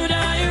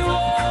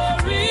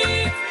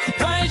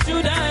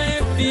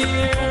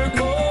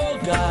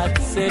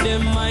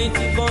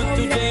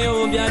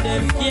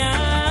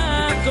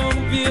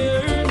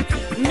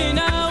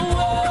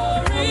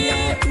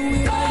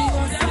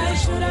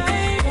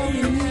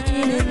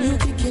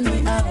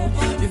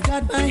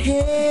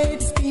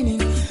 head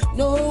spinning.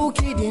 No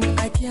kidding,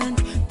 I can't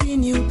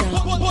pin you down.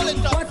 What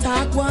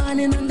I want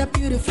in the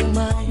beautiful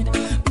mind.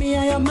 Me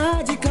and your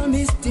magical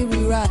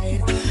mystery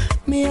ride.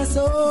 Me are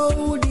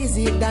so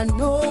dizzy that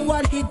no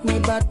one hit me,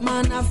 but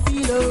man I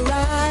feel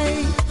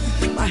alright.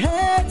 My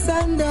head's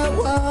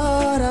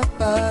underwater,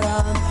 but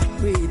I'm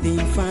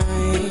breathing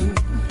fine.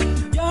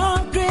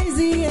 You're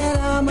crazy and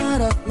I'm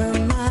out of my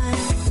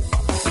mind.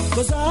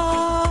 'Cause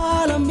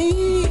all of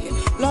me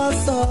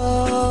loves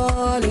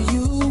all of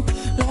you.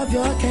 Love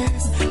your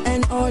cares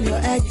and all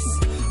your edges,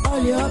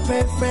 all your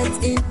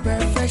perfect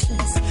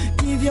imperfections.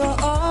 Give your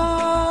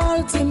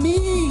all to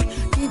me,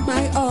 give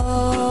my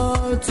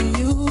all to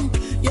you.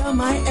 You're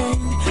my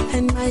end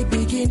and my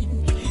beginning.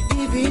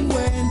 Even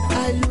when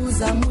I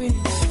lose, I'm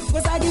winning.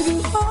 'Cause I give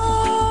you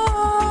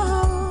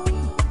all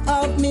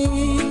of me,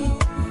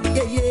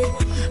 yeah, yeah.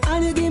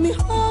 And you give me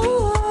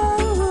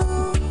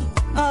all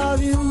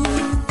of you.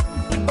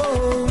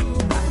 Oh,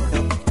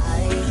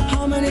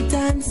 how many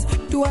times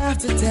do I have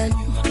to tell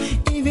you?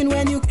 Even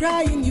when you're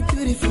crying, you're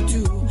beautiful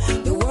too.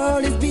 The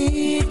world is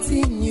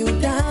beating you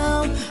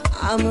down.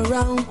 I'm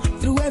around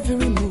through every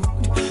mood.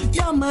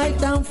 You're my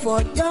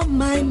downfall, you're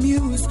my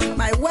muse.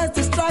 My worst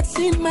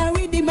distraction, my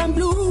rhythm and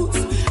blues.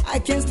 I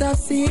can't stop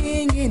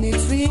singing,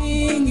 it's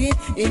ringing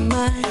in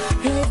my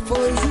head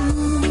for you.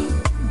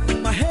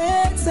 My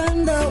head's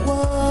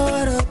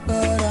underwater,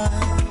 but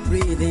I'm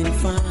breathing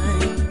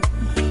fine.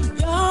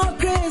 You're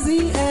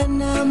crazy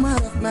and I'm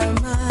out of my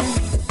mind.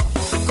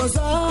 'Cause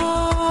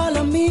all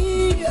of me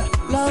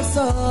loves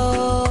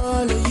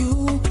all of you.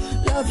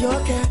 Love your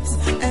cares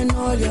and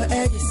all your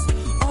edges,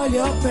 all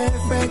your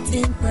perfect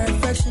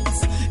imperfections.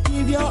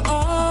 Give your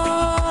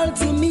all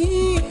to me,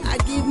 I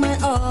give my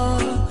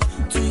all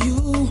to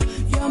you.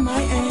 You're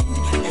my end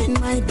and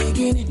my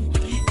beginning.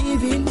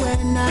 Even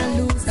when I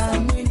lose,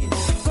 I'm winning.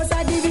 'Cause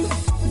I give you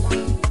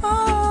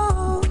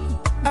all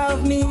of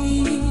me,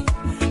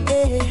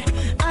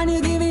 yeah. And you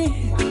give me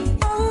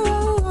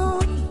all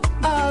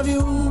of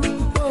you.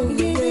 Oh,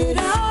 give it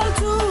all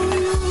to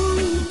you.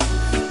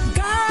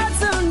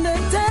 God's on the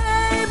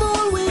table,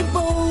 we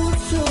both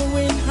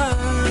showing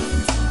heart.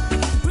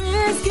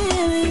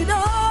 Risking it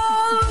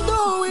all,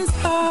 though it's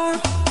hard.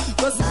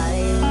 'Cause I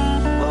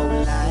won't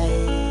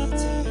lie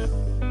to you.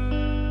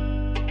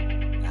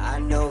 I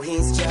know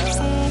he's just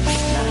not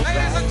Ladies and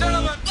right.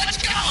 gentlemen, let's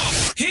go!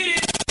 Hit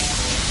it!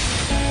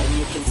 And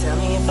you can tell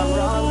me if I'm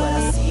wrong, but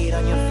I see it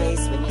on your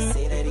face when you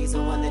say that he's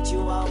the one that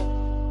you want.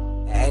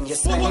 And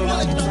you're spending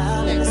all your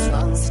time in this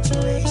wrong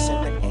situation,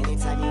 but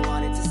anytime you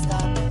want it to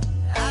stop,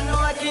 I know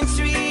I can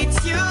treat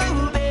you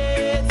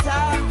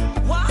better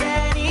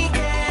than he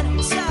can.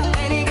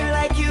 Any girl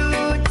like you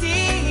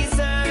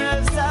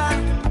deserves a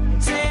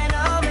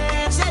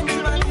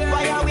gentleman.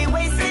 Why are we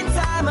wasting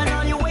time and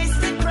all you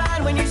wasted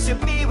pride when you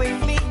should be with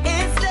me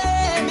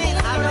instead?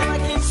 I know I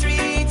can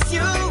treat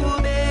you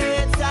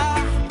better.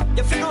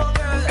 You feel no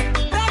girl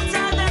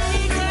better than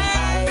he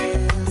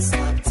can. I'll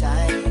stop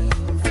time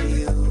for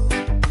you.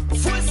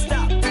 Full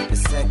stop. The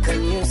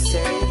second you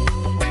say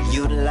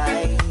you'd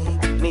like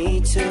me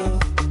to,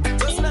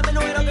 just let me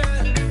know it,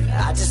 girl.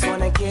 I just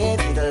wanna give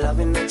you the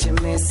loving that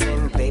you're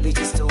missing, baby,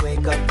 just to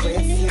wake up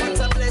with you.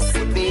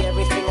 Would be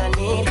everything I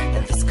need,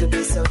 and this could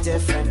be so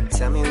different.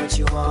 Tell me what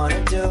you wanna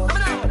do.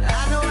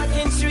 I know I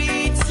can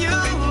treat you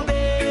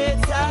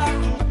better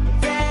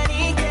than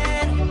he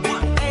can.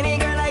 Any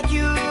girl like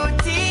you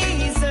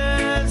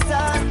deserves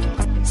a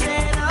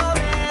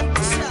gentleman.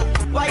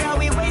 Why are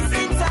we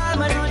wasting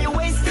time and all you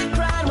wasted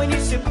pride when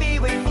you should be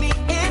with me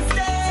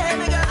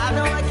instead? I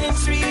know I can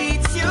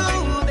treat you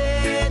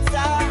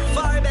better,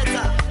 far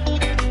better,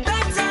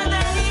 better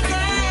than he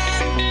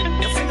can.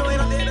 You feel no way,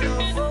 no baby, no.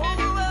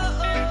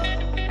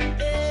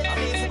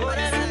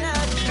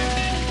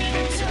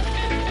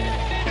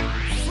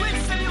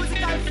 Switch the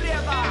musical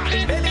flavor.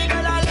 Baby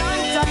girl, a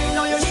long time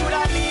now you should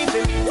have leave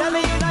him. Tell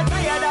me you're not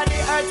tired of the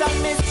hurt and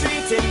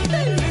mistreating.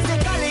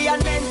 Physically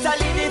and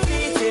mentally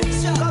defeating.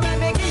 Come and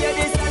make you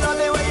this and all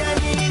the way you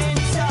need it.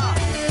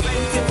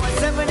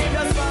 24/7 it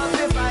just want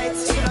to fight.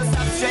 She don't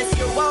stop stress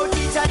you out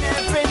each and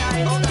every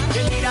night.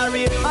 You need a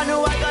real man who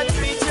I got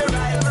treat you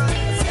right.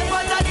 Step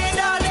out of the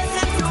door,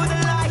 listen to the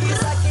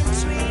lies. I can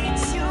treat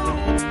you.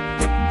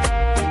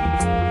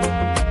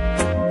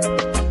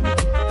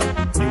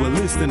 You are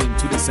listening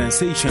to the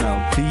sensational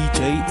DJ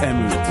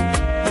Emirate.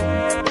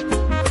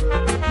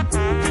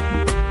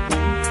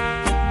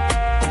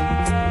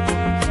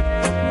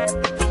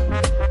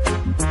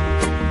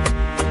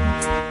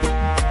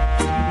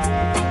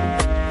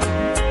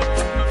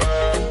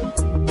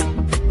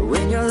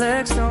 When your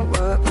legs don't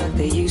work like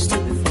they used to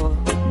before,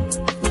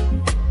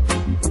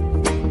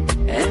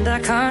 and I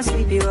can't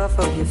sweep you off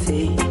of your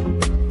feet,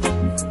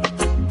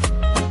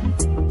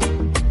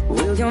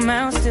 will your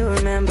mouth still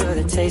remember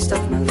the taste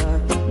of my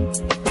love?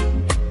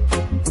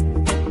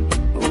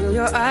 Will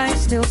your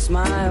eyes still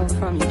smile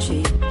from your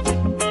cheek?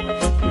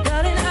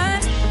 Darling, I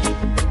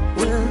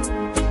will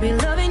be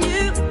loving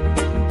you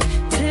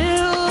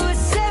till we're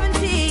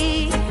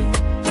 70.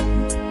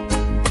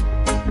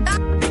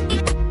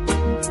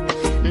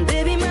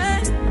 Baby,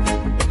 my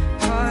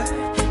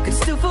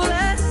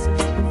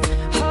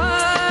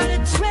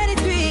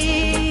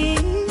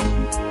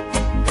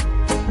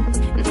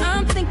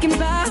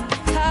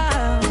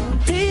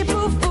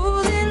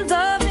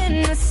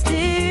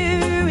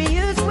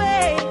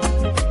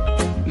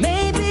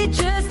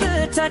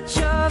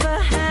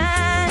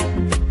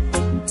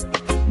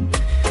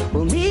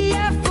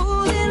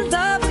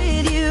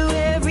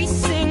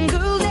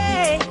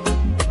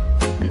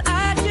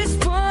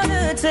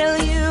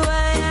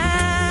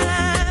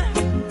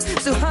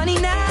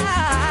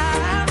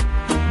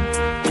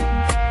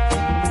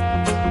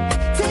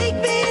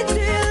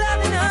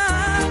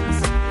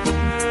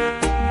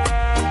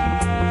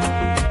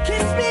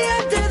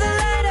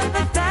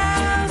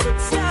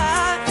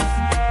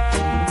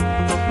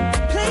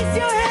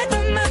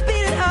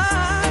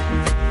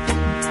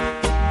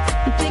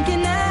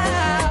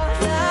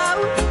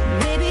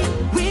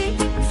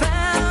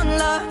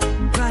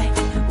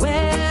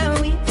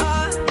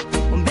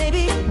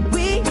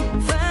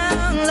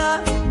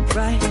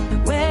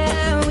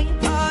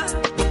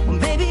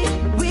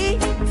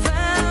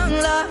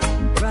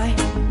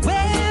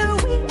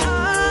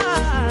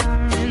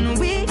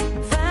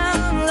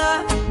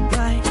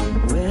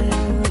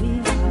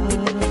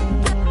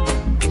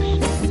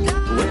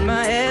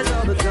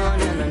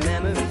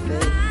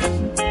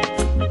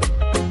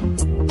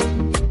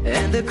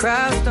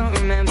crowds don't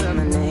remember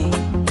my name.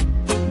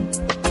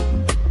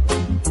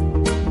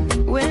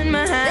 When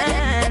my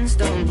hands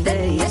don't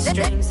play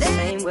strings the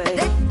same way.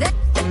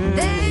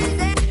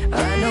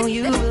 I know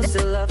you will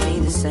still love me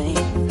the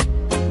same.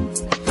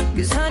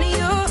 'Cause honey,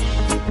 your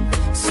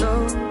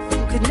soul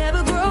could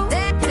never grow.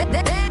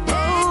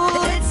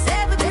 Oh, it's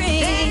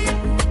evergreen.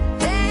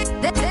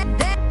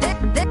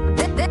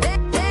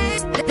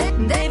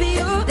 Baby,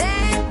 your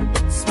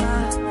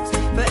smile's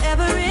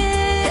forever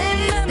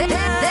in my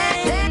mind.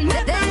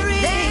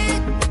 Memory.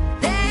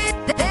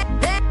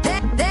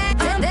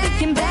 I'm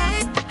thinking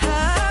back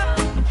how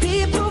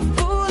people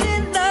fall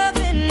in love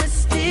in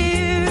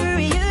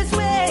mysterious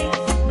ways.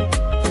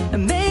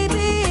 And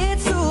maybe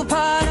it's all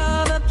part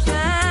of a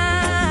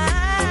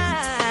plan.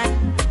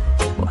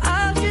 Well,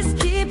 I'll just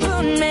keep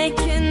on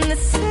making the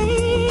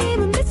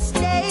same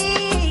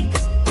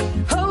mistakes,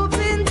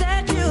 hoping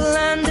that you'll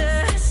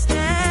understand.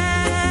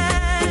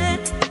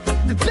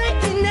 But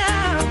baby,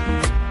 now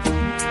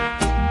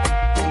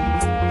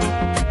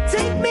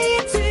take me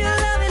into your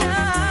loving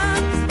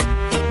arms.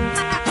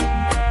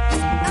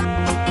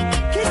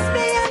 Kiss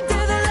me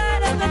under the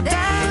light of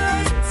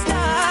 1,000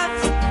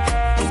 stars.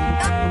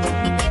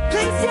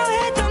 Place your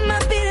head on my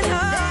beating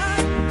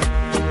heart.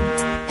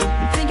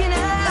 Thinking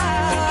out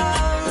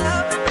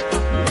loud,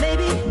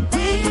 maybe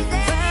we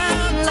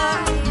found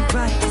love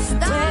right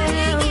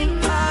where we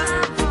are.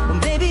 Well,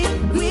 baby,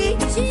 we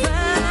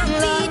found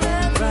love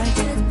right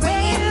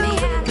where we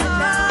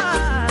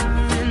are.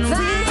 And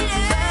we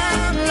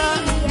found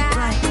love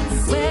right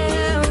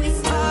where we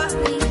are.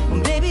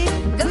 Well, baby,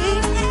 we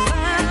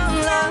found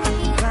love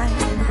right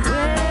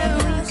where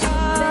we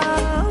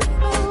are.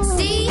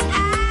 See,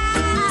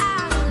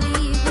 I'll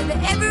leave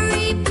with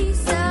every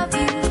piece of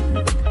you.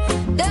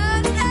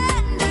 Don't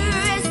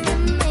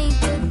underestimate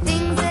the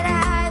things that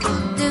I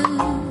will do.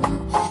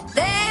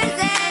 There's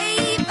a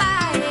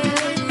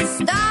fire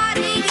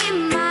starting in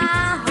my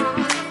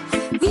heart,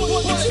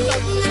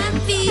 reaching and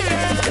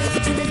feeling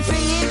to the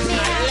bringing me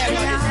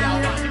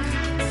out.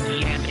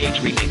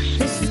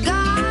 The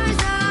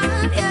scars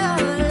of your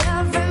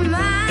love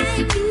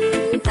remind me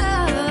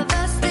of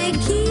us. They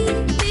keep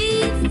me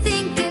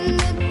thinking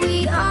that we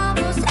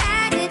almost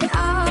had it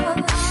all.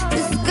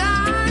 The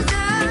scars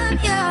of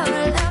your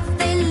love,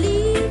 they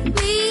leave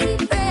me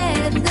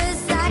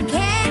breathless. I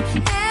can't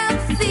help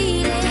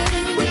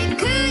feeling we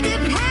could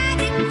have had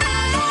it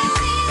all.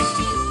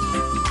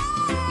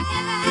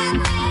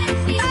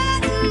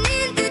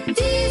 In the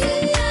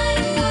desert,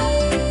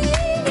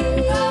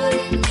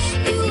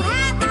 you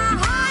have my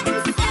heart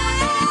and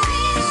soul.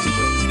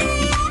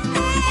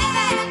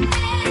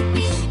 And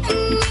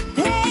you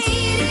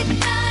played it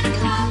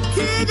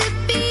to the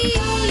beat.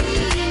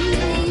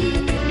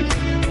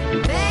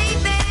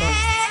 Baby,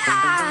 I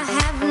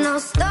have no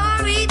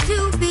story to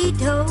be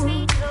told,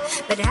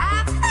 but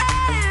I've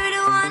heard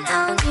one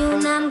on you,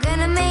 and I'm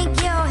gonna make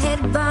your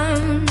head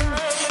burn.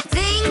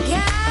 Think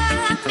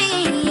of me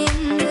in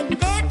the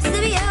depths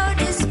of your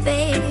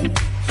despair.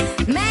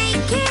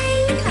 Make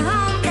it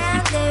home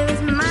down there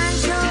is mine,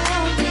 so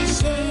won't be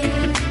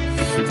shared.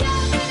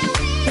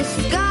 The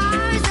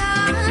scars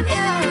of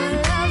your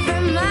love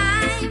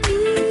remind me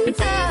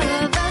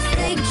of us.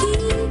 They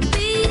keep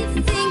me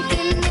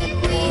thinking that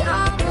we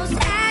almost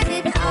had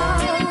it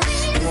all.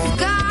 The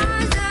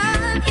scars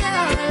of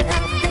your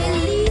love, they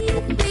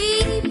leave me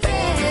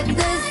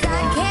breathless.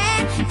 I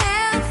can't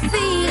help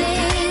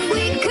feeling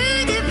we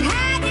could have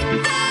had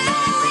it all.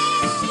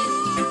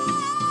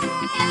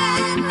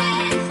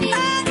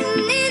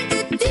 In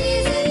the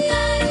desert,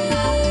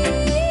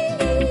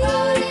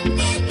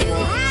 you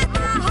have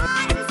my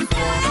heart and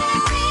soul.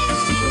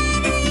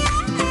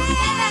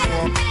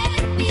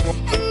 And you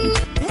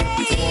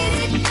played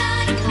it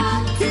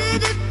to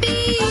the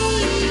beat.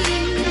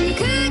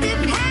 Could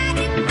have had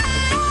it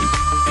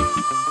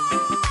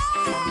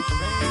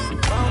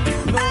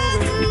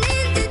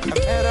I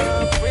met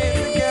up with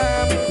the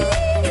gambler.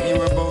 We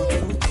were both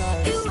too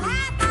tired.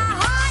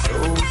 So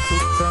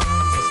took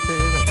time to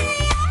stare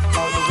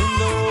out the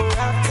window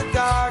after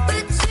dark. To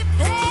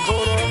go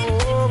to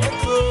home and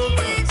took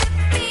us.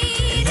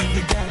 And he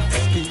began to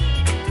speak.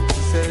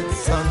 He said,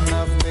 son,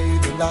 I've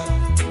made a lot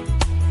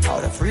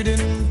out of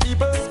reading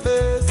people's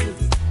faces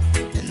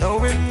and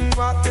knowing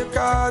what their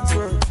cards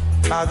were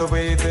by the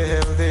way they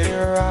held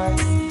their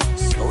eyes.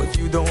 So if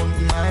you don't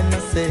mind me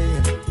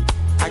saying,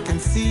 I can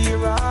see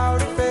your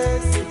outer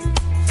faces.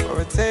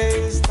 For a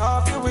taste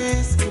of your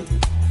whiskey,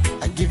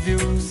 I give you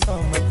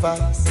some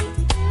advice.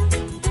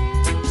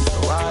 So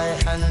I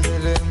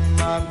handed him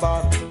my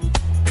bottle,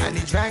 and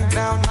he drank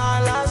down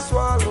my last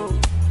swallow.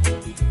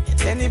 And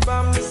then he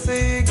bummed a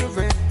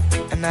cigarette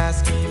and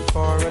asked me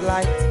for a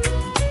light.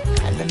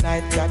 And the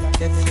night got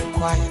deathly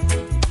quiet,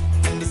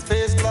 and his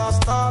face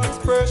lost all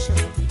expression.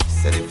 He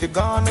said, if you're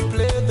gonna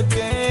play the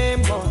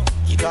game, boy,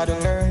 you gotta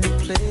learn to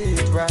play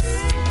it right.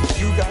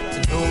 You got to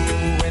know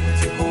when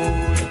to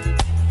hold it,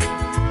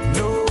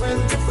 know when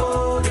to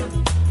fold it,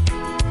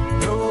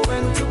 know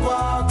when to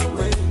walk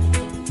away,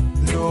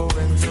 know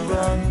when to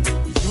run.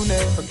 You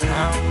never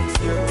count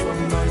your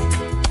money,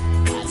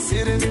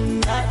 sitting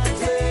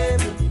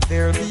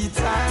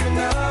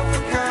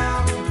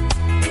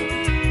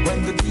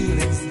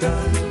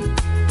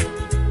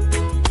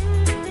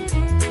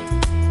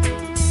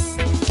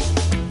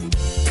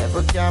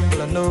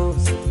hustler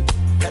knows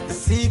that the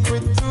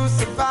secret to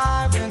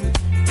surviving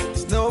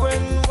is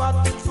knowing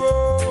what to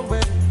throw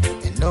away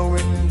and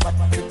knowing what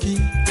to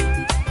keep.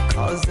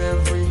 Cause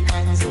every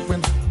hand's a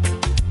winner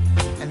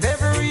and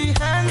every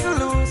hand's a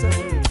loser,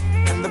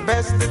 and the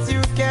best that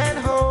you can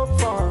hope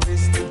for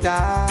is to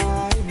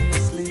die in your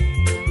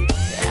sleep.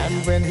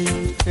 And when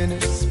he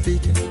finished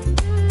speaking,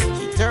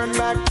 he turned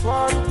back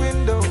toward the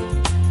window,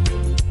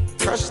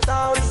 crushed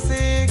out a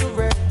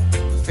cigarette,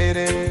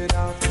 faded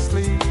out to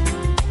sleep.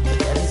 But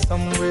then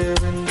somewhere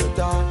in the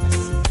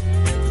darkness,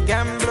 the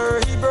gambler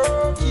he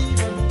broke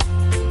even.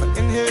 But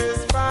in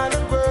his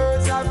final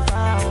words, I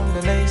found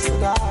an ace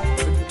that I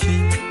could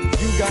keep.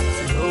 You got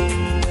to know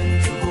when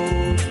to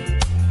hold,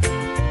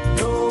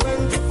 know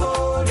when to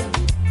fold,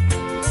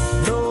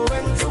 know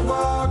when to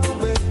walk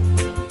away,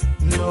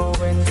 know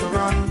when to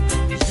run.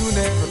 You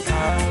never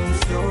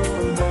count your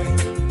money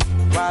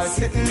while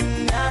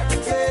sitting at the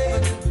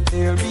table.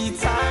 There'll be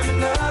time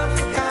enough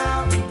for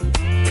counting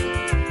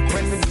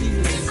when the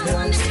deal is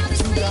done.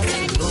 You got to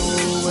know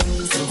when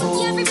to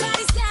hold,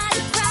 Everybody's got a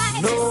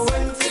price. know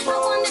when to I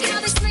wonder how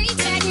they sleep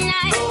at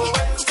night.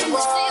 When the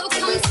still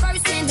comes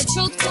first and the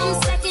truth comes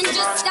second,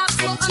 just stop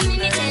for a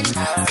minute and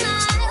smile.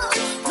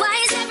 Why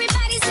is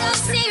everybody so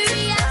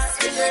serious?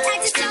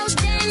 Acting so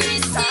damn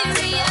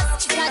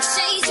mysterious. You got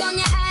shades on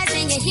your eyes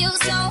and your heels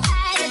so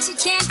high that you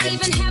can't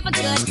even have a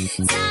good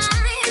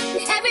time.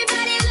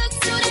 Everybody looks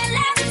to the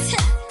left,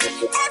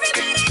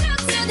 everybody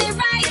looks to the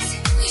right.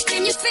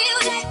 Can you feel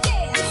that?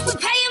 Yeah, we're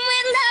paying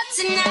with love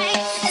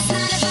tonight. It's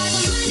not about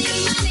the money,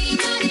 money,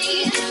 money.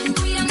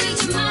 We don't need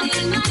your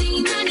money, money,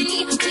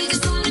 money. We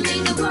just wanna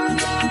make the world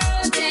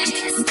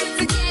dance.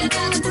 Forget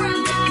about the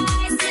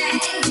price tag.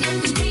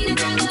 Ain't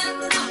about the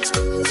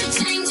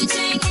cha-ching,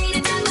 cha-ching. Ain't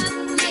about the,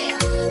 yeah,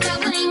 the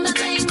bling,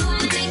 bling.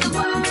 Wanna make the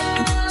world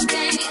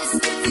dance.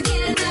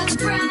 Forget about the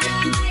price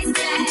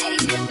tag.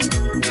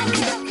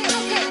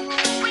 Okay.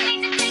 We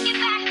need to take it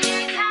back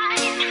in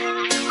time.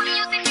 We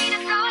used to need a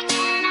sword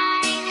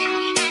tonight.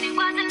 And it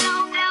wasn't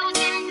low blows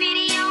and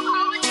video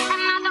hoes.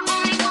 I'm not the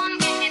only one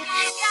getting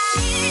tired.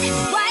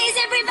 Why is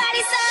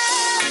everybody so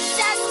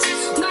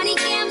obsessed? Money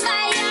can't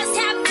buy us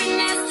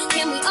happiness.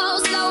 Can we all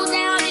slow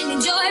down and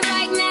enjoy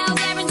right now?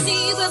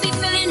 Guarantee we'll be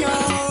feeling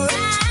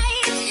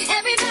alright.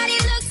 Everybody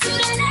looks to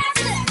the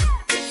left,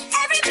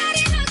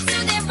 everybody looks to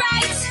the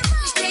right.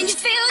 Can you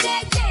feel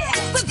that? Yeah,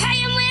 we're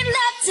paying with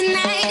love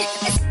tonight.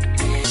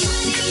 Money,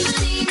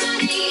 money,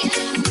 money.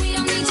 We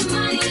don't need your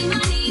money,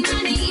 money,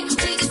 money.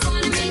 We just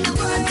wanna make the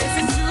world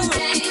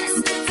dance.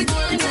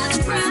 Forget about the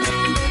price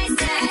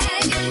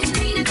tag.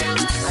 Ain't about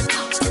the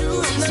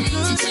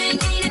cha-ching,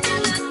 ain't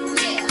about the,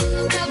 yeah,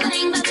 the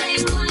bling,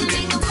 bling. Wanna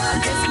make the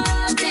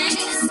world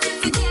dance.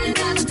 Forget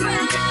about the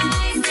price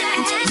tag.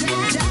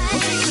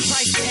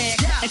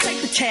 And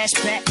take the cash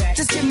back.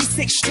 Just give me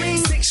 6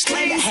 strings,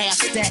 and a half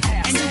stack.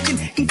 And you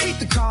can keep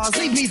the cars,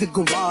 leave me the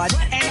garage.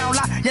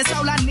 And that's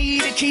all I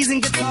need, the keys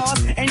and guitars.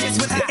 And just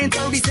within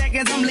 30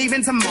 seconds, I'm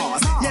leaving to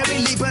Mars. Yeah, we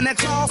leaving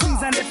across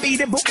these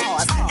undefeatable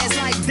odds. It's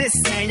like this,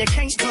 man, you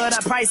can't put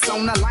a price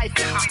on a life.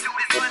 All we do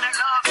is put a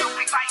love, so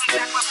we fighting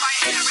back, we're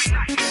fighting every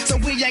night. So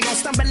we ain't gon'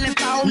 stumble and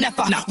fall,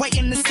 never.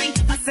 Waiting to see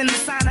us in the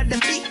sign of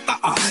defeat.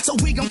 So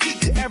we gon'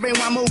 keep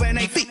everyone moving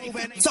their feet.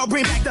 So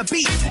bring back the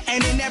beat,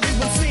 and then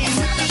everyone sing.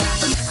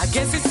 I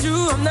guess it's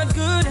true, I'm not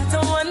good at the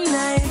one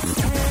night.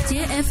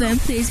 JFM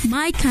plays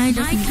my kind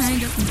of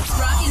music.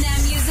 Rocking that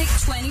music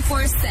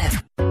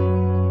 24/7.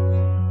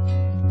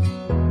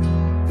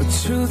 But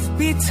truth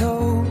be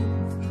told,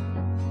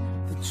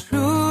 the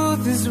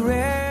truth is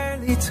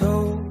rarely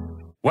told.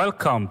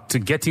 Welcome to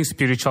Getting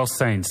Spiritual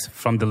Sense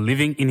from the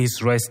Living in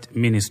His Rest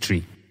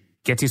ministry.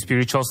 Getting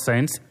Spiritual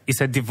Sense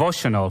is a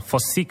devotional for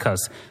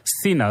seekers,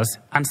 sinners,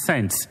 and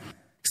saints.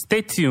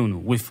 Stay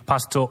tuned with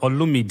Pastor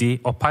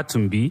Olumide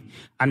Opatumbi,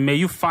 and may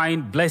you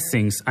find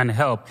blessings and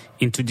help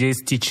in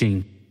today's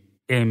teaching.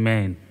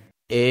 Amen.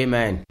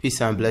 Amen. Peace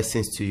and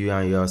blessings to you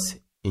and yours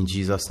in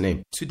Jesus'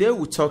 name. Today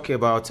we'll talk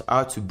about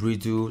how to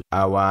bridle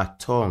our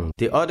tongue.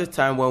 The other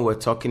time when we're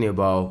talking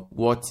about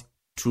what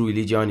true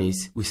religion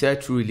is, we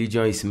said true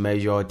religion is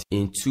measured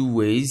in 2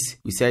 ways.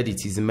 We said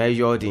it is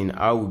measured in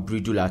how we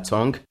bridle our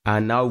tongue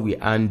and how we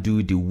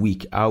undo the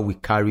weak, how we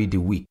carry the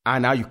weak,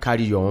 and how you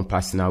carry your own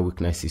personal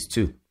weaknesses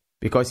too.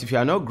 Because if you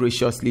are not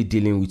graciously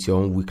dealing with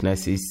your own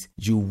weaknesses,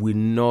 you will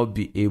not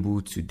be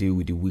able to deal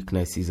with the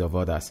weaknesses of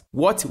others.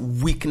 What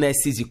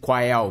weaknesses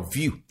require of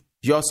you,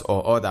 yours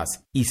or others,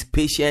 is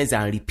patience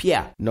and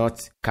repair, not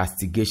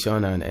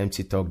castigation and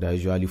empty talk that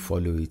usually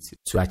follow it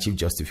to achieve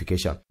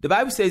justification. The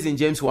Bible says in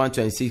James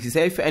 1:26, it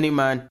says,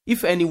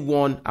 if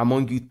anyone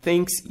among you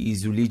thinks he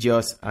is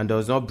religious and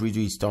does not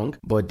bridle his tongue,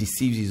 but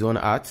deceives his own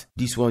heart,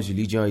 this one's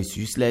religion is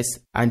useless,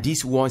 and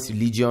this one's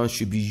religion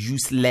should be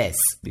useless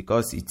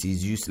because it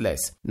is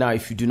useless. Now,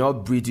 if you do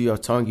not bridle your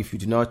tongue, if you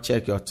do not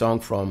check your tongue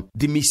from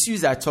the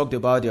misuse I talked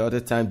about the other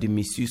time, the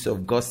misuse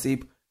of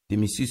gossip, the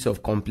misuse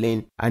of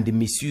complaint, and the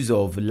misuse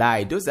of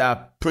lie. Those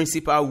are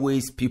principal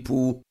ways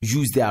people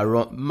use their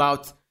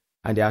mouth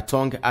and their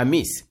tongue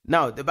amiss.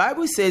 Now, the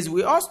Bible says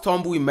we all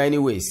stumble in many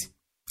ways.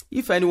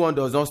 If anyone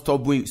does not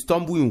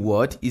stumble in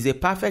word, is a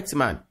perfect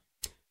man,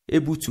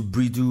 able to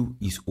bridle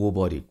his whole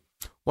body.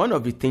 One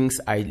of the things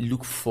I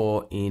look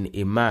for in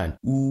a man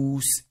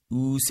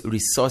whose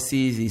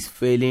resources is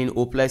failing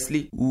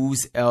hopelessly,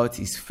 whose health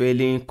is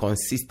failing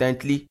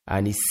consistently,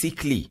 and is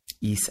sickly,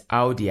 is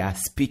how they are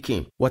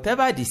speaking.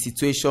 Whatever the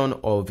situation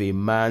of a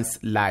man's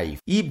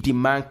life, if the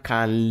man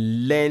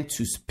can learn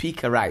to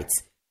speak right,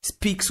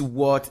 speaks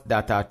words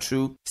that are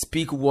true,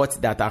 speak words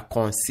that are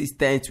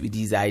consistent with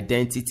his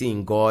identity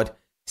in God,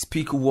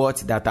 speak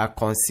words that are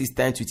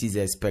consistent with his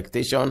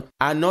expectation,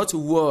 and not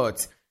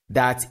words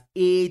that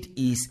aid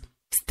his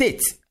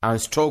state and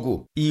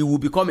struggle, he will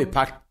become a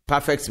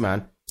perfect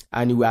man,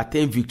 and he will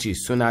attain victory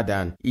sooner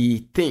than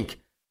he think.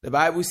 The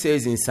Bible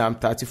says in Psalm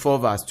 34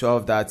 verse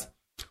 12 that,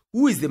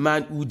 who is the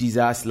man who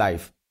desires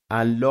life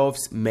and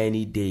loves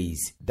many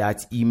days, that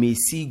he may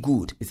see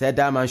good? He said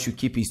that man should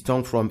keep his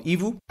tongue from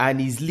evil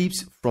and his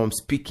lips from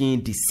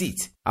speaking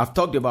deceit. I've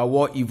talked about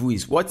what evil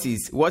is. What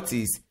is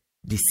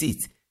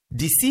deceit?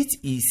 Deceit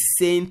is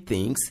saying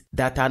things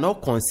that are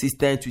not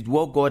consistent with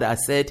what God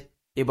has said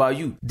about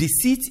you.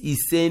 Deceit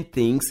is saying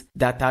things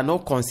that are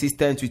not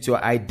consistent with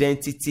your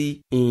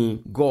identity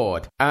in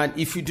God. And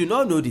if you do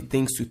not know the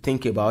things to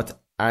think about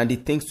and the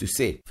things to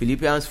say,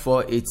 Philippians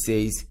 4:8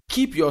 says,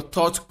 keep your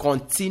thoughts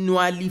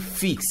continually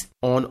fixed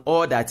on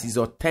all that is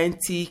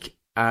authentic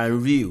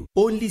and real.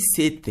 Only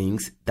say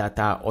things that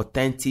are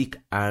authentic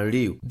and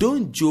real.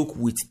 Don't joke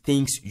with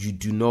things you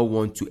do not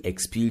want to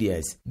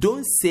experience.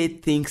 Don't say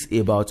things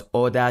about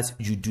others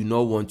you do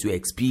not want to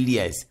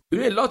experience. You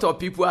know, a lot of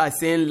people are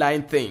saying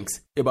lying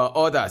things about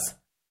others,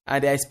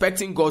 and they're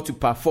expecting God to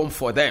perform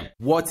for them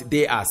what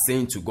they are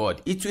saying to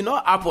God. It will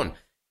not happen,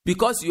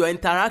 because your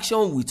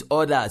interaction with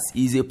others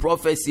is a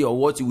prophecy of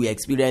what you will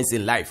experience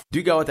in life. Do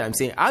you get what I'm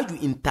saying? How you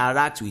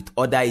interact with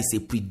others is a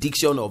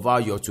prediction of how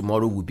your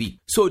tomorrow will be.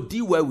 So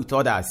deal well with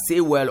others.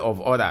 Say well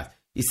of others.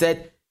 He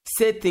said,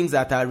 say things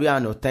that are real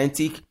and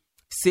authentic.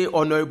 Say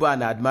honorable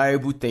and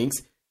admirable things.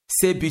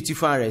 Say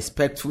beautiful and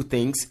respectful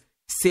things.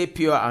 Say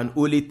pure and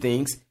holy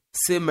things.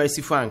 Say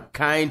merciful and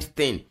kind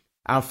things.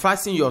 And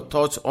fasten your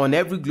thoughts on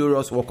every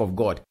glorious work of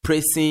God,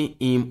 praising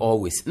Him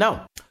always.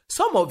 Now,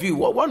 some of you,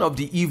 one of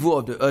the evil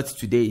of the earth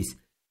today is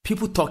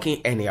people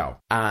talking anyhow.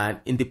 And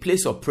in the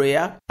place of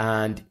prayer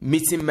and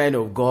meeting men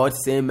of God,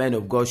 saying men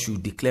of God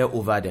should declare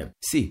over them.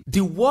 See, the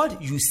word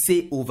you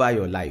say over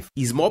your life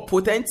is more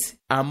potent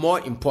and more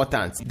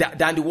important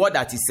than the word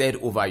that is said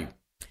over you.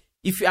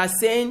 If you are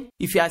saying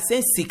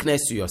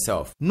sickness to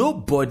yourself,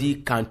 nobody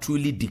can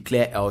truly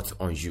declare health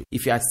on you.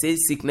 If you are saying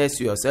sickness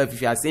to yourself,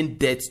 if you are saying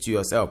death to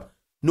yourself,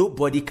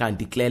 nobody can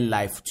declare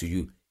life to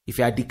you. If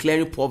you are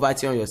declaring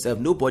poverty on yourself,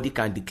 nobody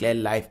can declare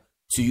life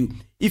to you.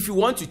 If you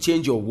want to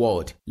change your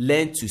world,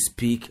 learn to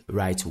speak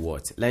right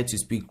words. Learn to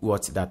speak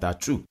words that are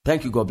true.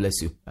 Thank you. God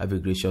bless you. Have a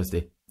gracious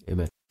day.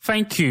 Amen.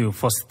 Thank you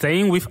for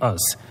staying with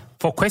us.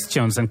 For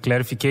questions and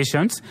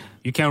clarifications,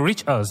 you can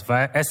reach us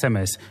via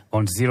SMS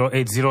on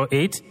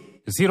 0808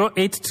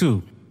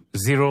 082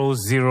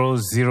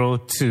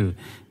 0002.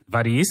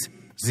 That is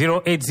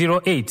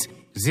 0808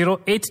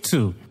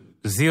 082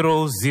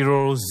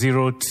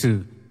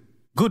 0002.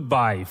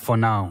 Goodbye for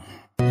now.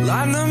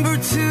 Lie number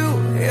 2,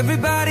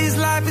 everybody's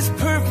life is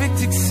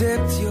perfect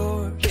except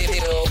yours.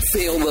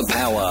 Feel the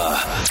power.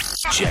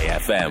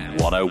 JFM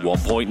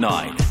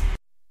 101.9.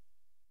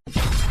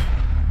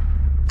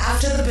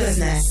 After the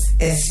business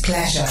is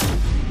pleasure.